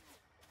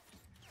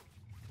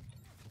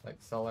 Like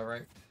solo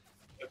ranked.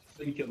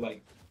 So you can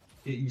like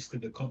get used to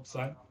the comp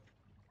side.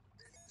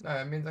 No,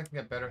 it means I can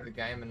get better at the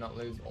game and not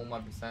lose all my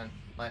percent.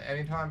 Like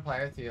anytime I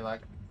play with you,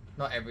 like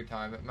not every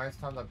time, but most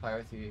times I play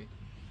with you,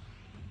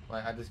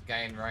 like I just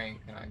gain rank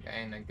and I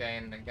gain and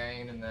gain and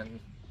gain, and then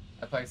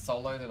I play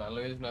solos and I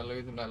lose and I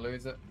lose and I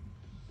lose it,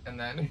 and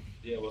then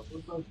Yeah, well,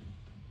 sometimes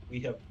we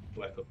have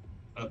like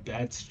a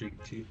bad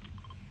streak too.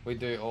 we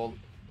do all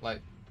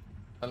like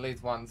at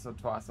least once or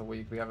twice a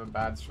week we have a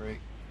bad streak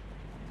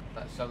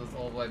that shoves us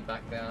all the way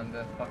back down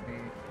to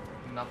fucking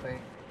nothing.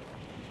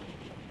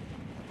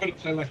 Gotta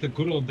play like the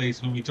good old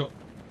days when we took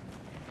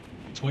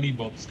 20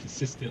 bombs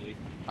consistently.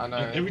 I know.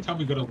 Every time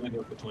we got a win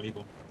with the 20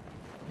 bomb.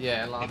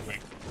 Yeah, Anyway.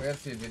 we had a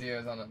few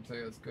videos on it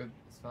too. It's good.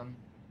 It's fun.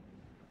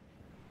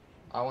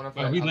 I want to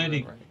play. Are we Unreal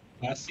landing Rank.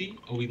 classy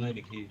or are we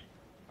landing here?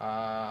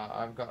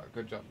 I've got a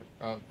good job,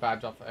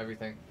 bad job for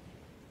everything,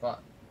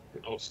 but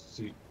Oh,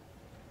 sweet.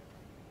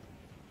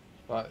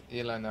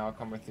 Elo, now I'll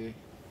come with you.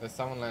 There's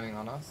someone landing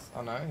on us.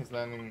 Oh no, he's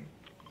landing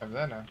over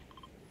there now.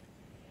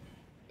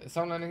 There's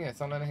someone landing here.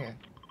 Someone landing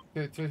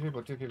here. Two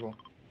people.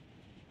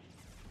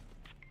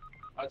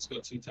 I just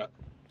got 2 tap.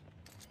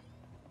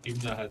 Even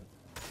though I had.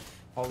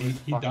 Holy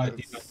He fuck! died,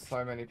 There's he died.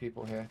 so many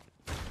people here.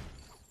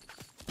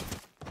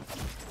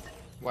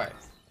 Wait.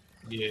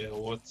 Yeah,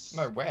 what's.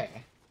 No, where?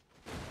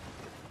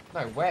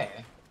 No, where?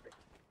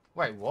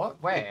 Wait,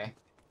 what? Where?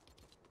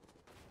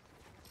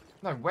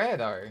 No, where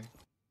though?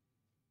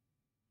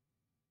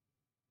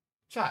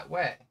 Chat,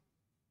 where?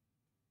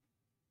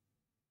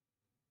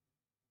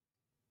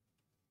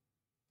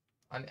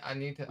 I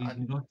need to. We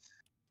do not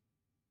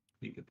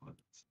speak upon it.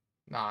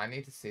 No, I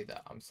need to see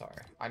that. I'm sorry.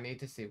 I need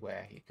to see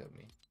where he killed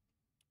me.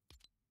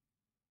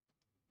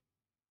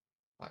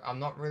 Like, I'm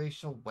not really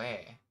sure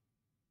where.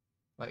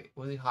 Like,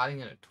 was he hiding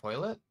in a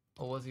toilet?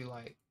 Or was he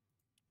like...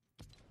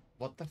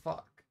 What the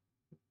fuck?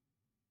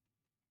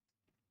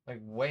 Like,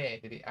 where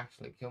did he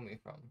actually kill me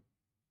from?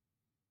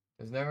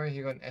 There's no way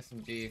he got an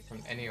SMG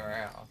from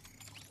anywhere else.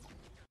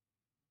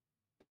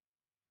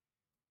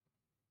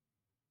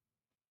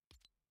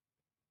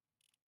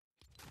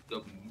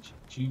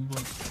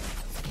 WG1.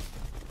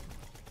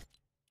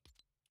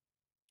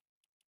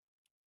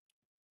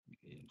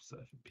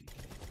 Cypher PK.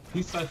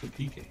 Who's Cypher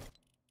PK?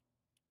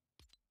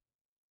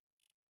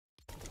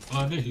 Oh,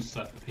 I know who's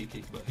Cypher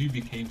PK, but who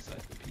became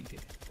Cypher PK?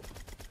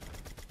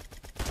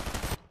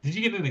 Did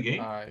you get in the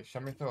game? Alright,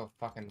 shut me through a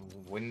fucking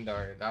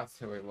window. That's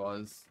who it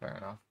was. Fair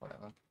enough,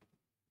 whatever.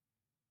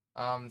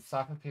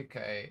 Cypher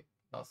PK,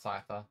 not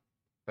Cypher.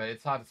 But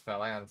it's hard to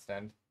spell, I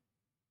understand.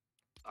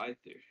 I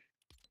do.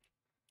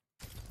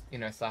 You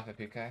know Cypher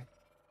PK?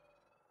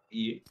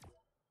 Yeah.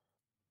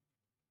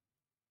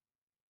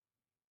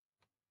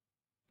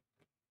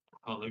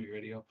 Oh, let me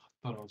ready up.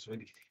 I thought I was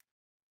ready.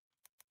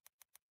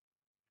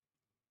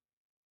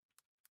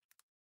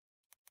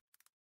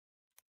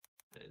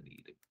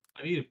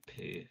 I need a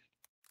pair.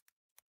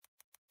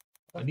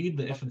 I need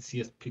the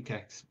FNCS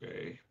pickaxe, bro.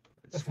 I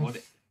just want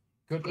it.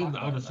 Good Put it in luck the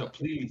on auto shop, that.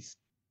 please.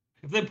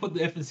 If they put the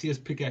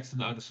FNCS pickaxe in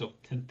the auto shop,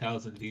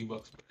 10,000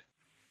 D-bucks, bro.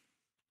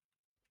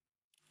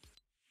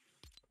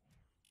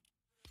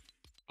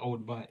 I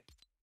would buy it.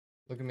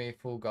 Look at me,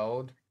 full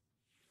gold.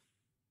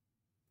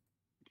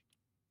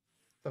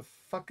 The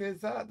fuck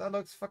is that? That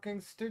looks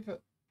fucking stupid.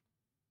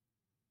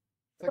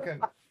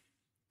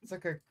 It's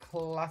like a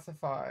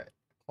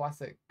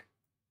classic.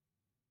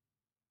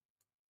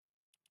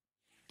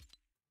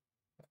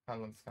 That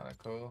kind of looks kind of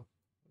cool.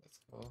 That's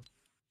cool.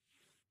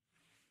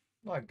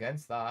 Not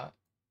against that.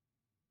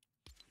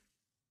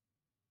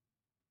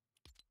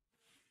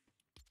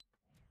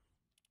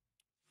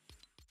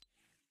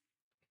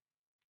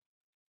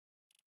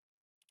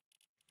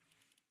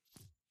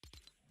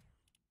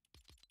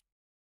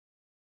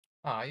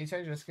 Ah, you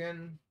changed your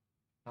skin?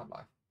 Not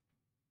bad.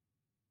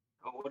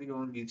 Oh, what do you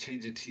want me to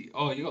change it to?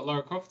 Oh, you got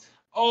Lara Croft?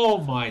 Oh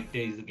my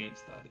days, the game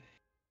started.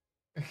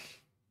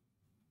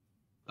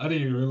 I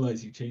didn't even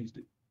realize you changed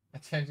it. I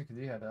changed it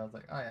because you had it. I was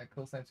like, oh yeah,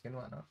 cool, same skin,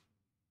 why not?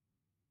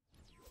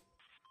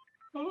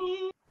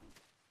 Oh.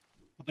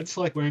 I just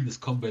like wearing this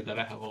combo that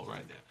I have on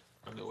right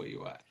now. don't know where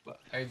you at, but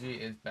OG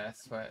is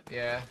best, but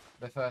yeah,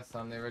 the first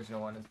one, the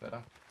original one is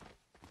better.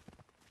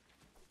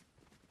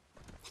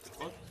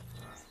 what?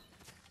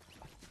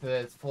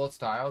 There's 4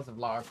 styles of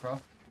Lara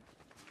Croft.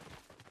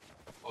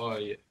 Oh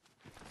yeah.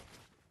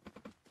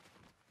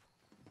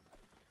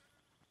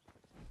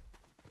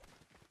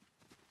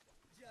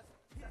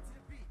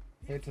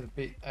 Hit to the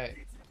beat.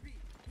 Hey,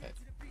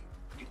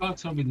 You can't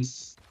tell me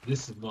this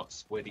is not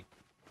sweaty.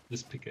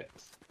 This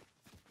pickaxe.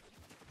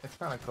 it's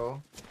kind of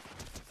cool.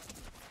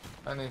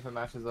 Only if it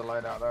matches the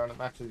loadout though, and it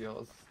matches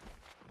yours.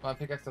 My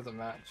pickaxe doesn't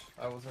match.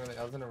 I was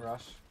in a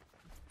rush.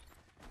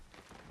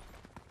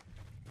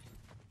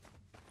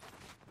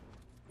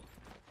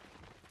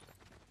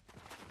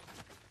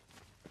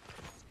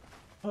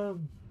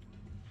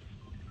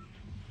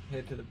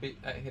 Hit to the beat.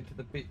 Hey, hit to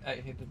the beat.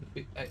 Hey, hit to the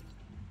beat. Hey.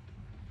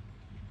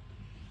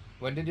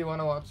 When did you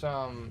want to watch?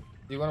 Do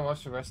you want to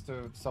watch the rest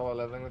of Solo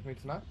Leveling with me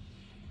tonight?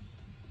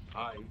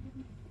 I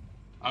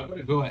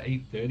gotta go at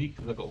 8:30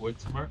 because I got work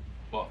tomorrow.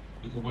 But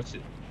we can watch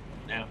it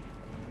now.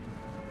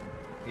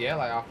 Yeah,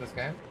 like after this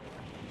game.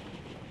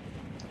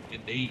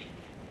 Indeed.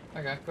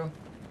 Okay, cool.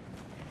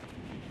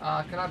 Can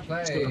I Just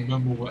gotta play?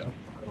 remember what.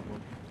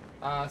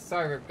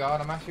 Sorry, Rip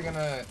God. I'm actually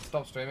gonna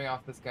stop streaming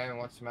after this game and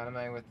watch some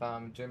anime with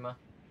Juma.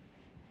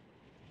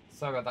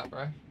 Sorry about that,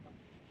 bro. I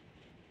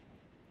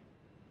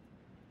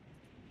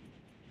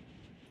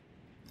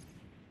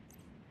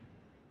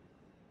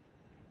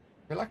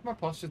feel like my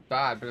posture's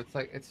bad, but it's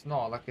like it's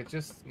not. Like it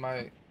just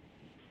my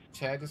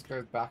chair just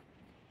goes back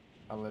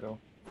a little.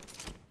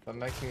 That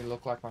makes me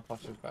look like my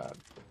posture's bad.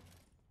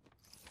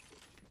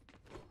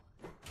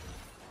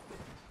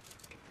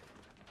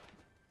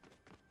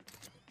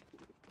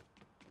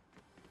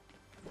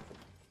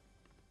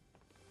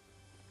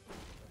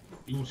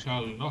 You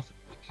shall not.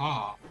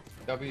 Ha.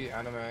 W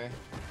anime.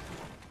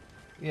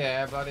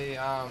 Yeah, buddy.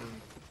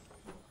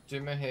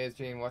 Jimmer here's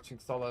been watching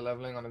Solo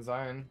Leveling on his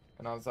own,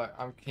 and I was like,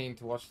 I'm keen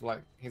to watch.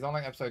 Like, he's on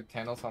like episode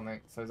 10 or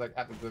something, so he's like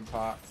at the good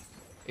part,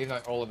 even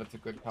though all of it's a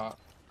good part.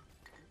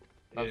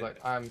 I was Yeah.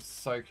 like, I'm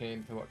so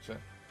keen to watch it.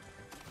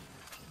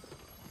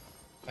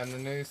 And the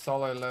new not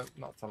Solo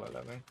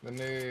Leveling, the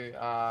new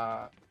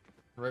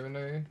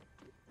Revenue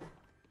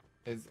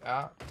is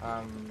out.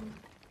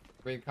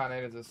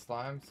 Reincarnated as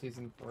Slime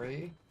season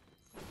 3.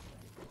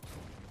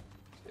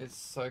 It's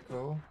so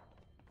cool.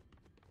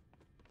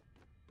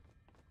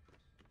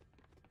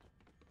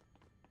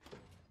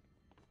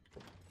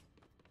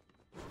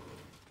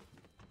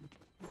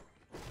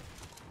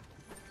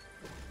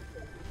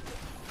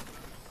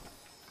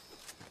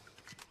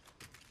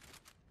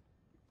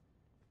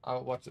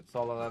 I'll watch it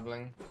Solo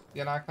Leveling.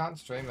 Yeah, no, I can't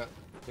stream it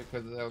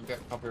because it'll get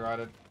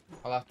copyrighted.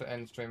 I'll have to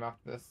end stream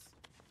after this.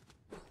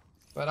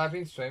 But I've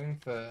been streaming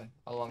for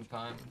a long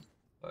time,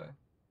 so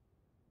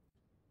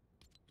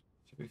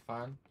should be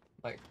fine.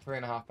 Like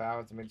 3.5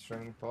 hours I've been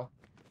streaming for.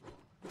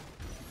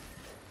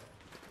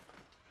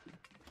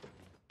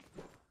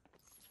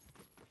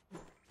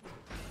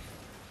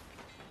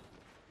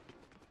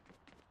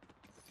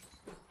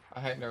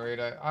 I hate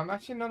Naruto. I'm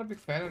actually not a big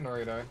fan of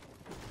Naruto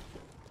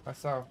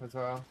myself as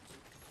well.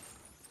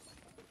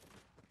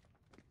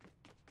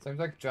 Seems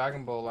like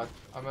Dragon Ball, like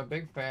I'm a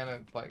big fan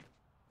of like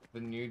the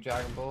new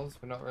Dragon Balls,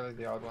 but not really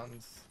the old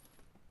ones.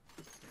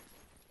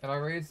 And the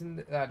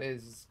reason that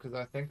is because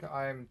I think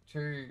I'm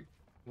too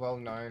well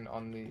known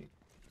on the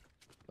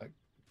like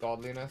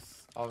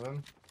godliness of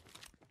them.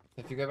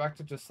 If you go back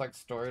to just like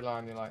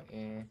storyline, you're like,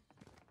 eh.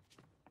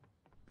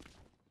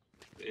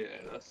 Yeah,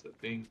 that's the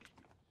thing.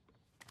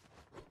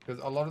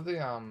 Because a lot of the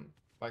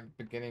like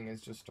beginning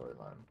is just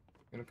storyline.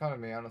 You know, kind of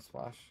me on a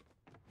splash.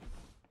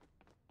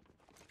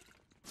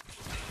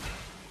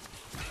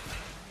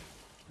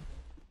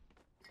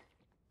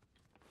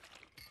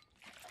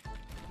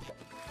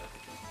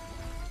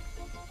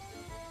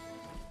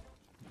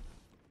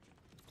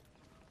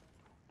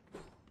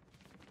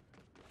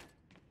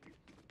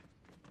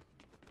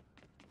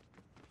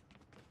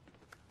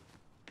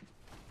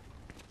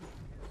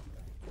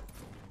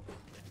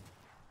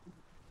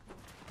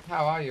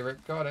 How are you,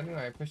 Rick? God,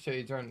 anyway, appreciate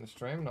you joining the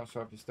stream. Not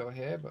sure if you're still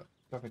here, but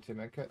got me 2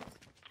 medkits.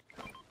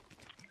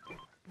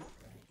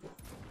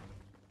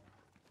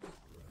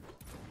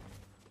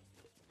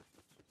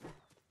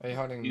 Are you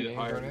holding Either minis or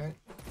higher. anything?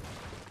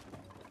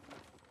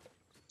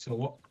 So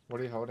what?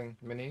 What are you holding?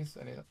 Minis?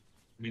 Any?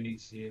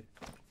 Minis here.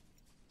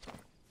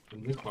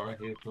 And this bar right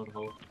here, if you want to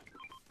hold.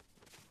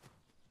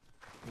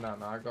 No,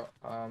 I got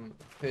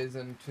Fizz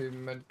and 2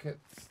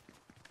 medkits.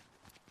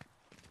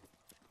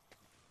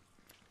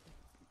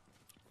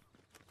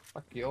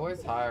 Fuck, you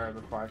always hire her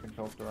before I can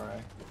talk to her,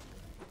 eh?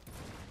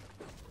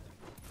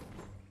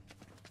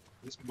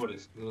 This mod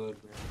is good,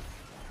 man.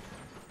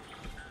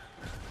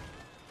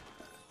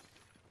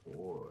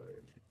 Boy.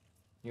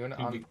 You wanna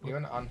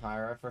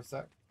unhire her for a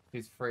sec?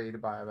 She's free to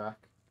buy her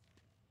back.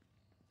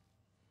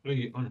 What are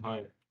you on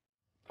higher?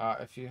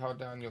 If you hold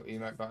down your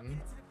emote button.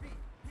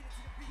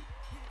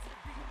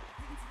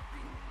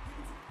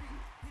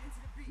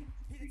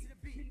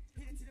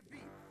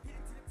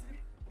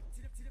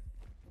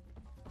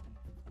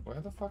 Where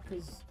the fuck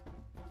is...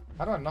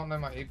 How do I not know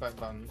my emote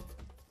button?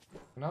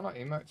 Can I not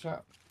emote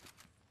chat?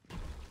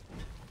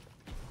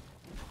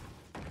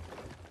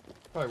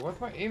 Sorry,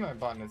 what's my emote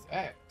button? It's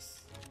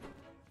X.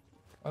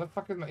 Why the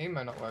fuck is my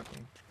emote not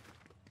working?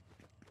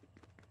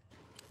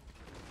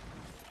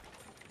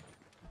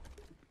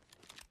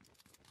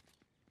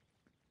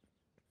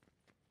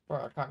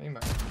 Bro, I can't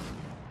emote.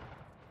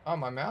 Oh,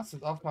 my mouse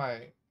is off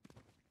my...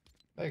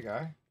 There you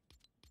go.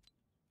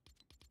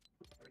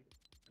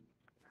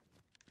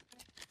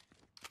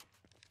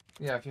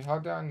 Yeah, if you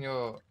hold down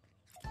your...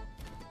 I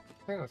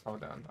think it was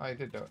hold down. Oh, you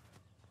did do it.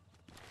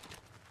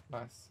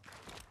 Nice.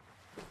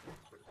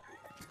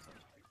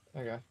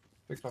 There you go.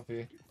 Big spot for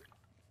you.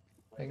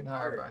 You can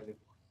hire it, bro.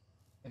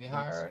 And you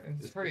hire it, and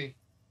it's free.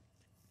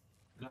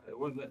 No, it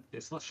wasn't.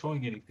 It's not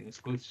showing anything. It's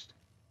glitched.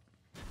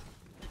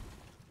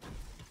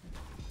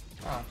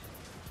 Ah.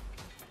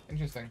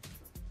 Interesting.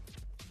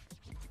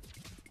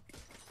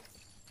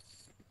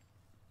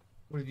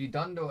 What have you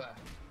done to her?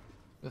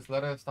 Just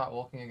let her start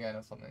walking again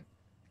or something.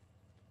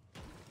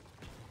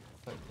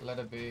 Like, let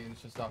her be and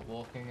she'll start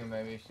walking and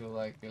maybe she'll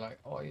like be like,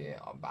 oh yeah,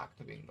 I'm back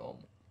to being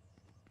normal.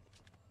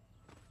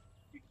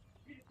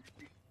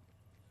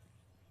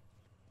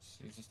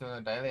 She's just doing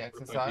a daily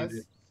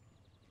exercise.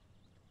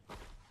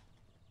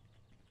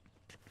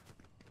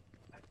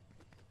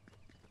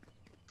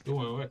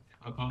 Wait,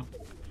 I can't.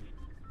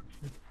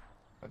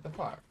 What the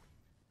fuck?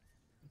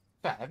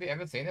 Chat, have you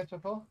ever seen this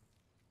before?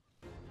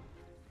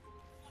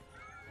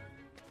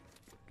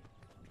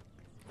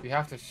 You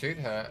have to shoot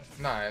her.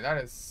 No,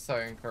 that is so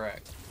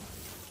incorrect.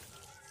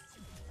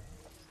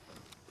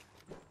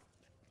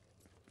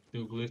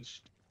 Still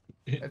glitched.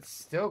 It's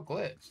still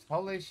glitched.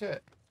 Holy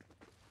shit.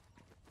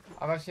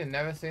 I've actually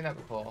never seen that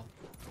before.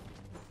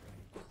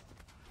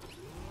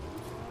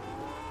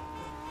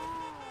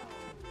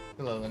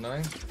 A little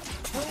annoying.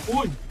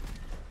 Oi!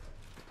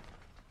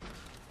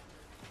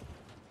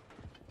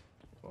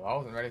 Well, I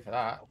wasn't ready for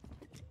that.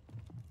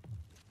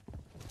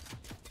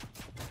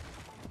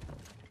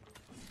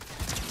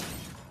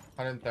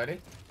 $130.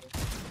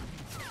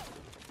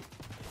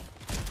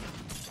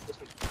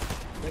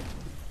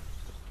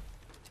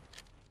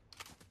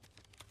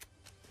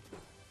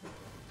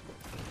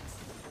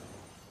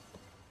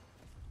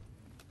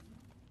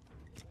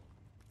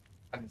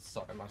 I did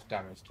so much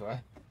damage to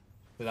her.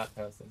 To that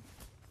person.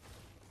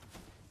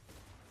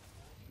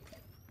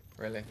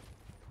 Really? Is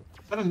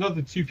that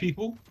another 2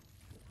 people?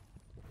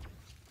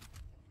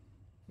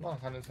 Not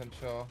 100%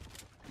 sure.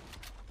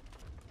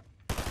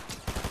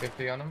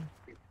 50 on him.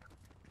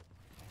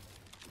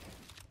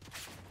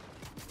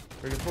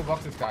 We can full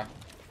box this guy.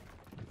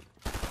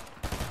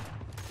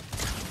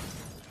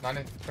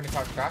 90,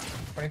 25 crack.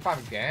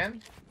 25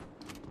 again?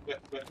 Yeah.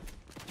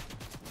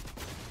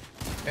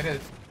 It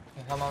is.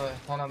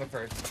 Hold on the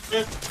first. Yeah.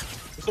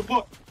 It's a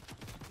bot.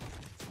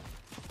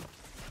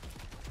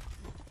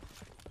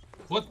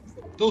 What?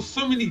 There's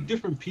so many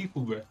different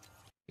people, bro.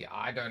 Yeah,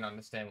 I don't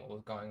understand what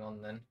was going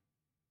on then.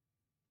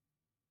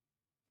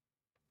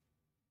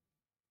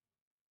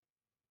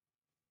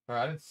 Bro,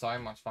 I did so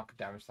much fucking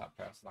damage to that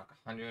person. Like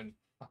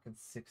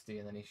 160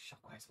 and then he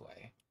shockwaves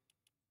away.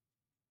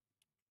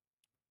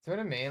 See what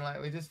I mean?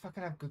 Like, we just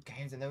fucking have good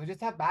games and then we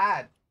just have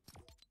bad.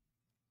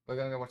 We're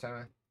gonna go watch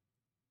anime.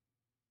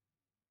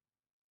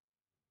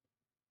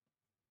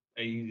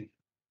 Easy.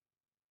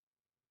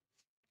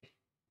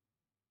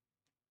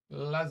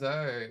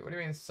 Lazo, what do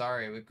you mean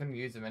sorry? We couldn't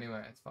use them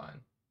anyway, it's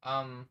fine.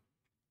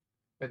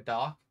 Bit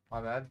dark,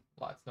 my bad.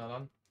 Light's not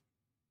on.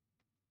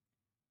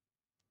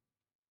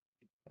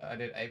 I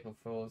did April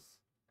Fools.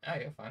 Oh,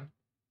 you're fine.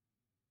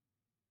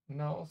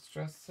 No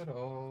stress at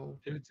all.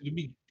 Tell it to the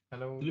meat.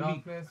 Hello, To the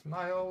meat. darkness,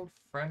 my old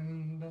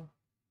friend.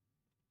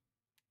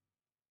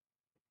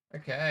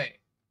 Okay.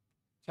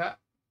 Chat,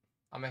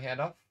 I'm gonna head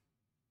off.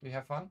 Do you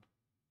have fun?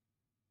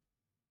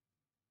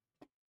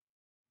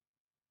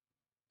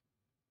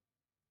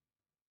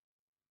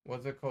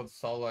 What's it called?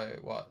 Solo,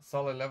 what?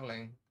 Solo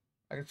leveling.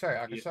 I can show you.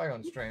 I can show you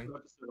on stream.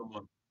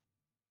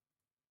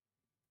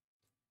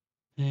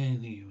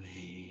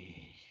 Anyway.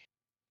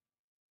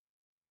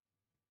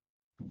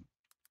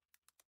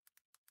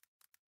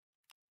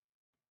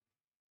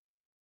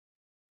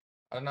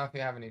 I don't know if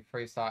you have any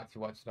free sites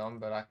you watch it on,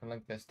 but I can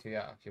link this to you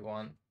if you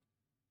want.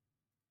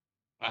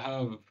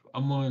 I'm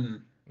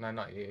on No,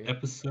 not you.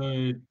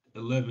 episode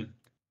 11.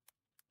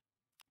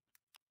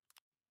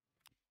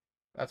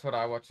 That's what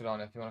I watch it on.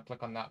 If you want to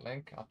click on that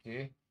link, up to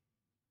you.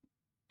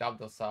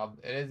 Dubbed or sub.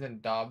 It is in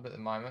dub at the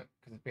moment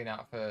because it's been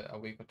out for a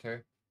week or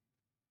two.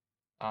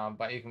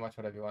 But you can watch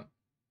whatever you want.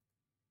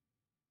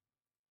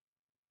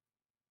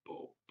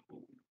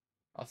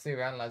 I'll see you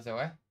around, Lazo,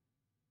 eh?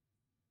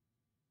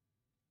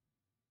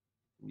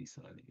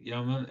 Yeah,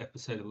 I'm on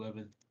episode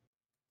 11.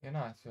 Yeah,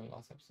 no, it's your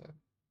last episode.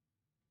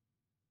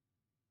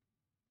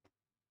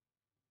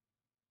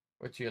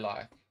 Which you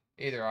like?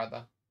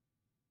 Either.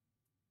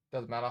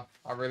 Doesn't matter.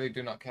 I really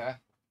do not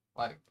care.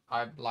 Like,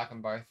 I like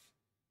them both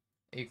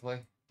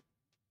equally.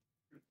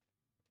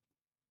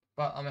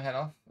 But I'm gonna head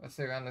off. I'll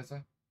see you around,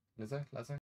 Lizzo. Lizzo?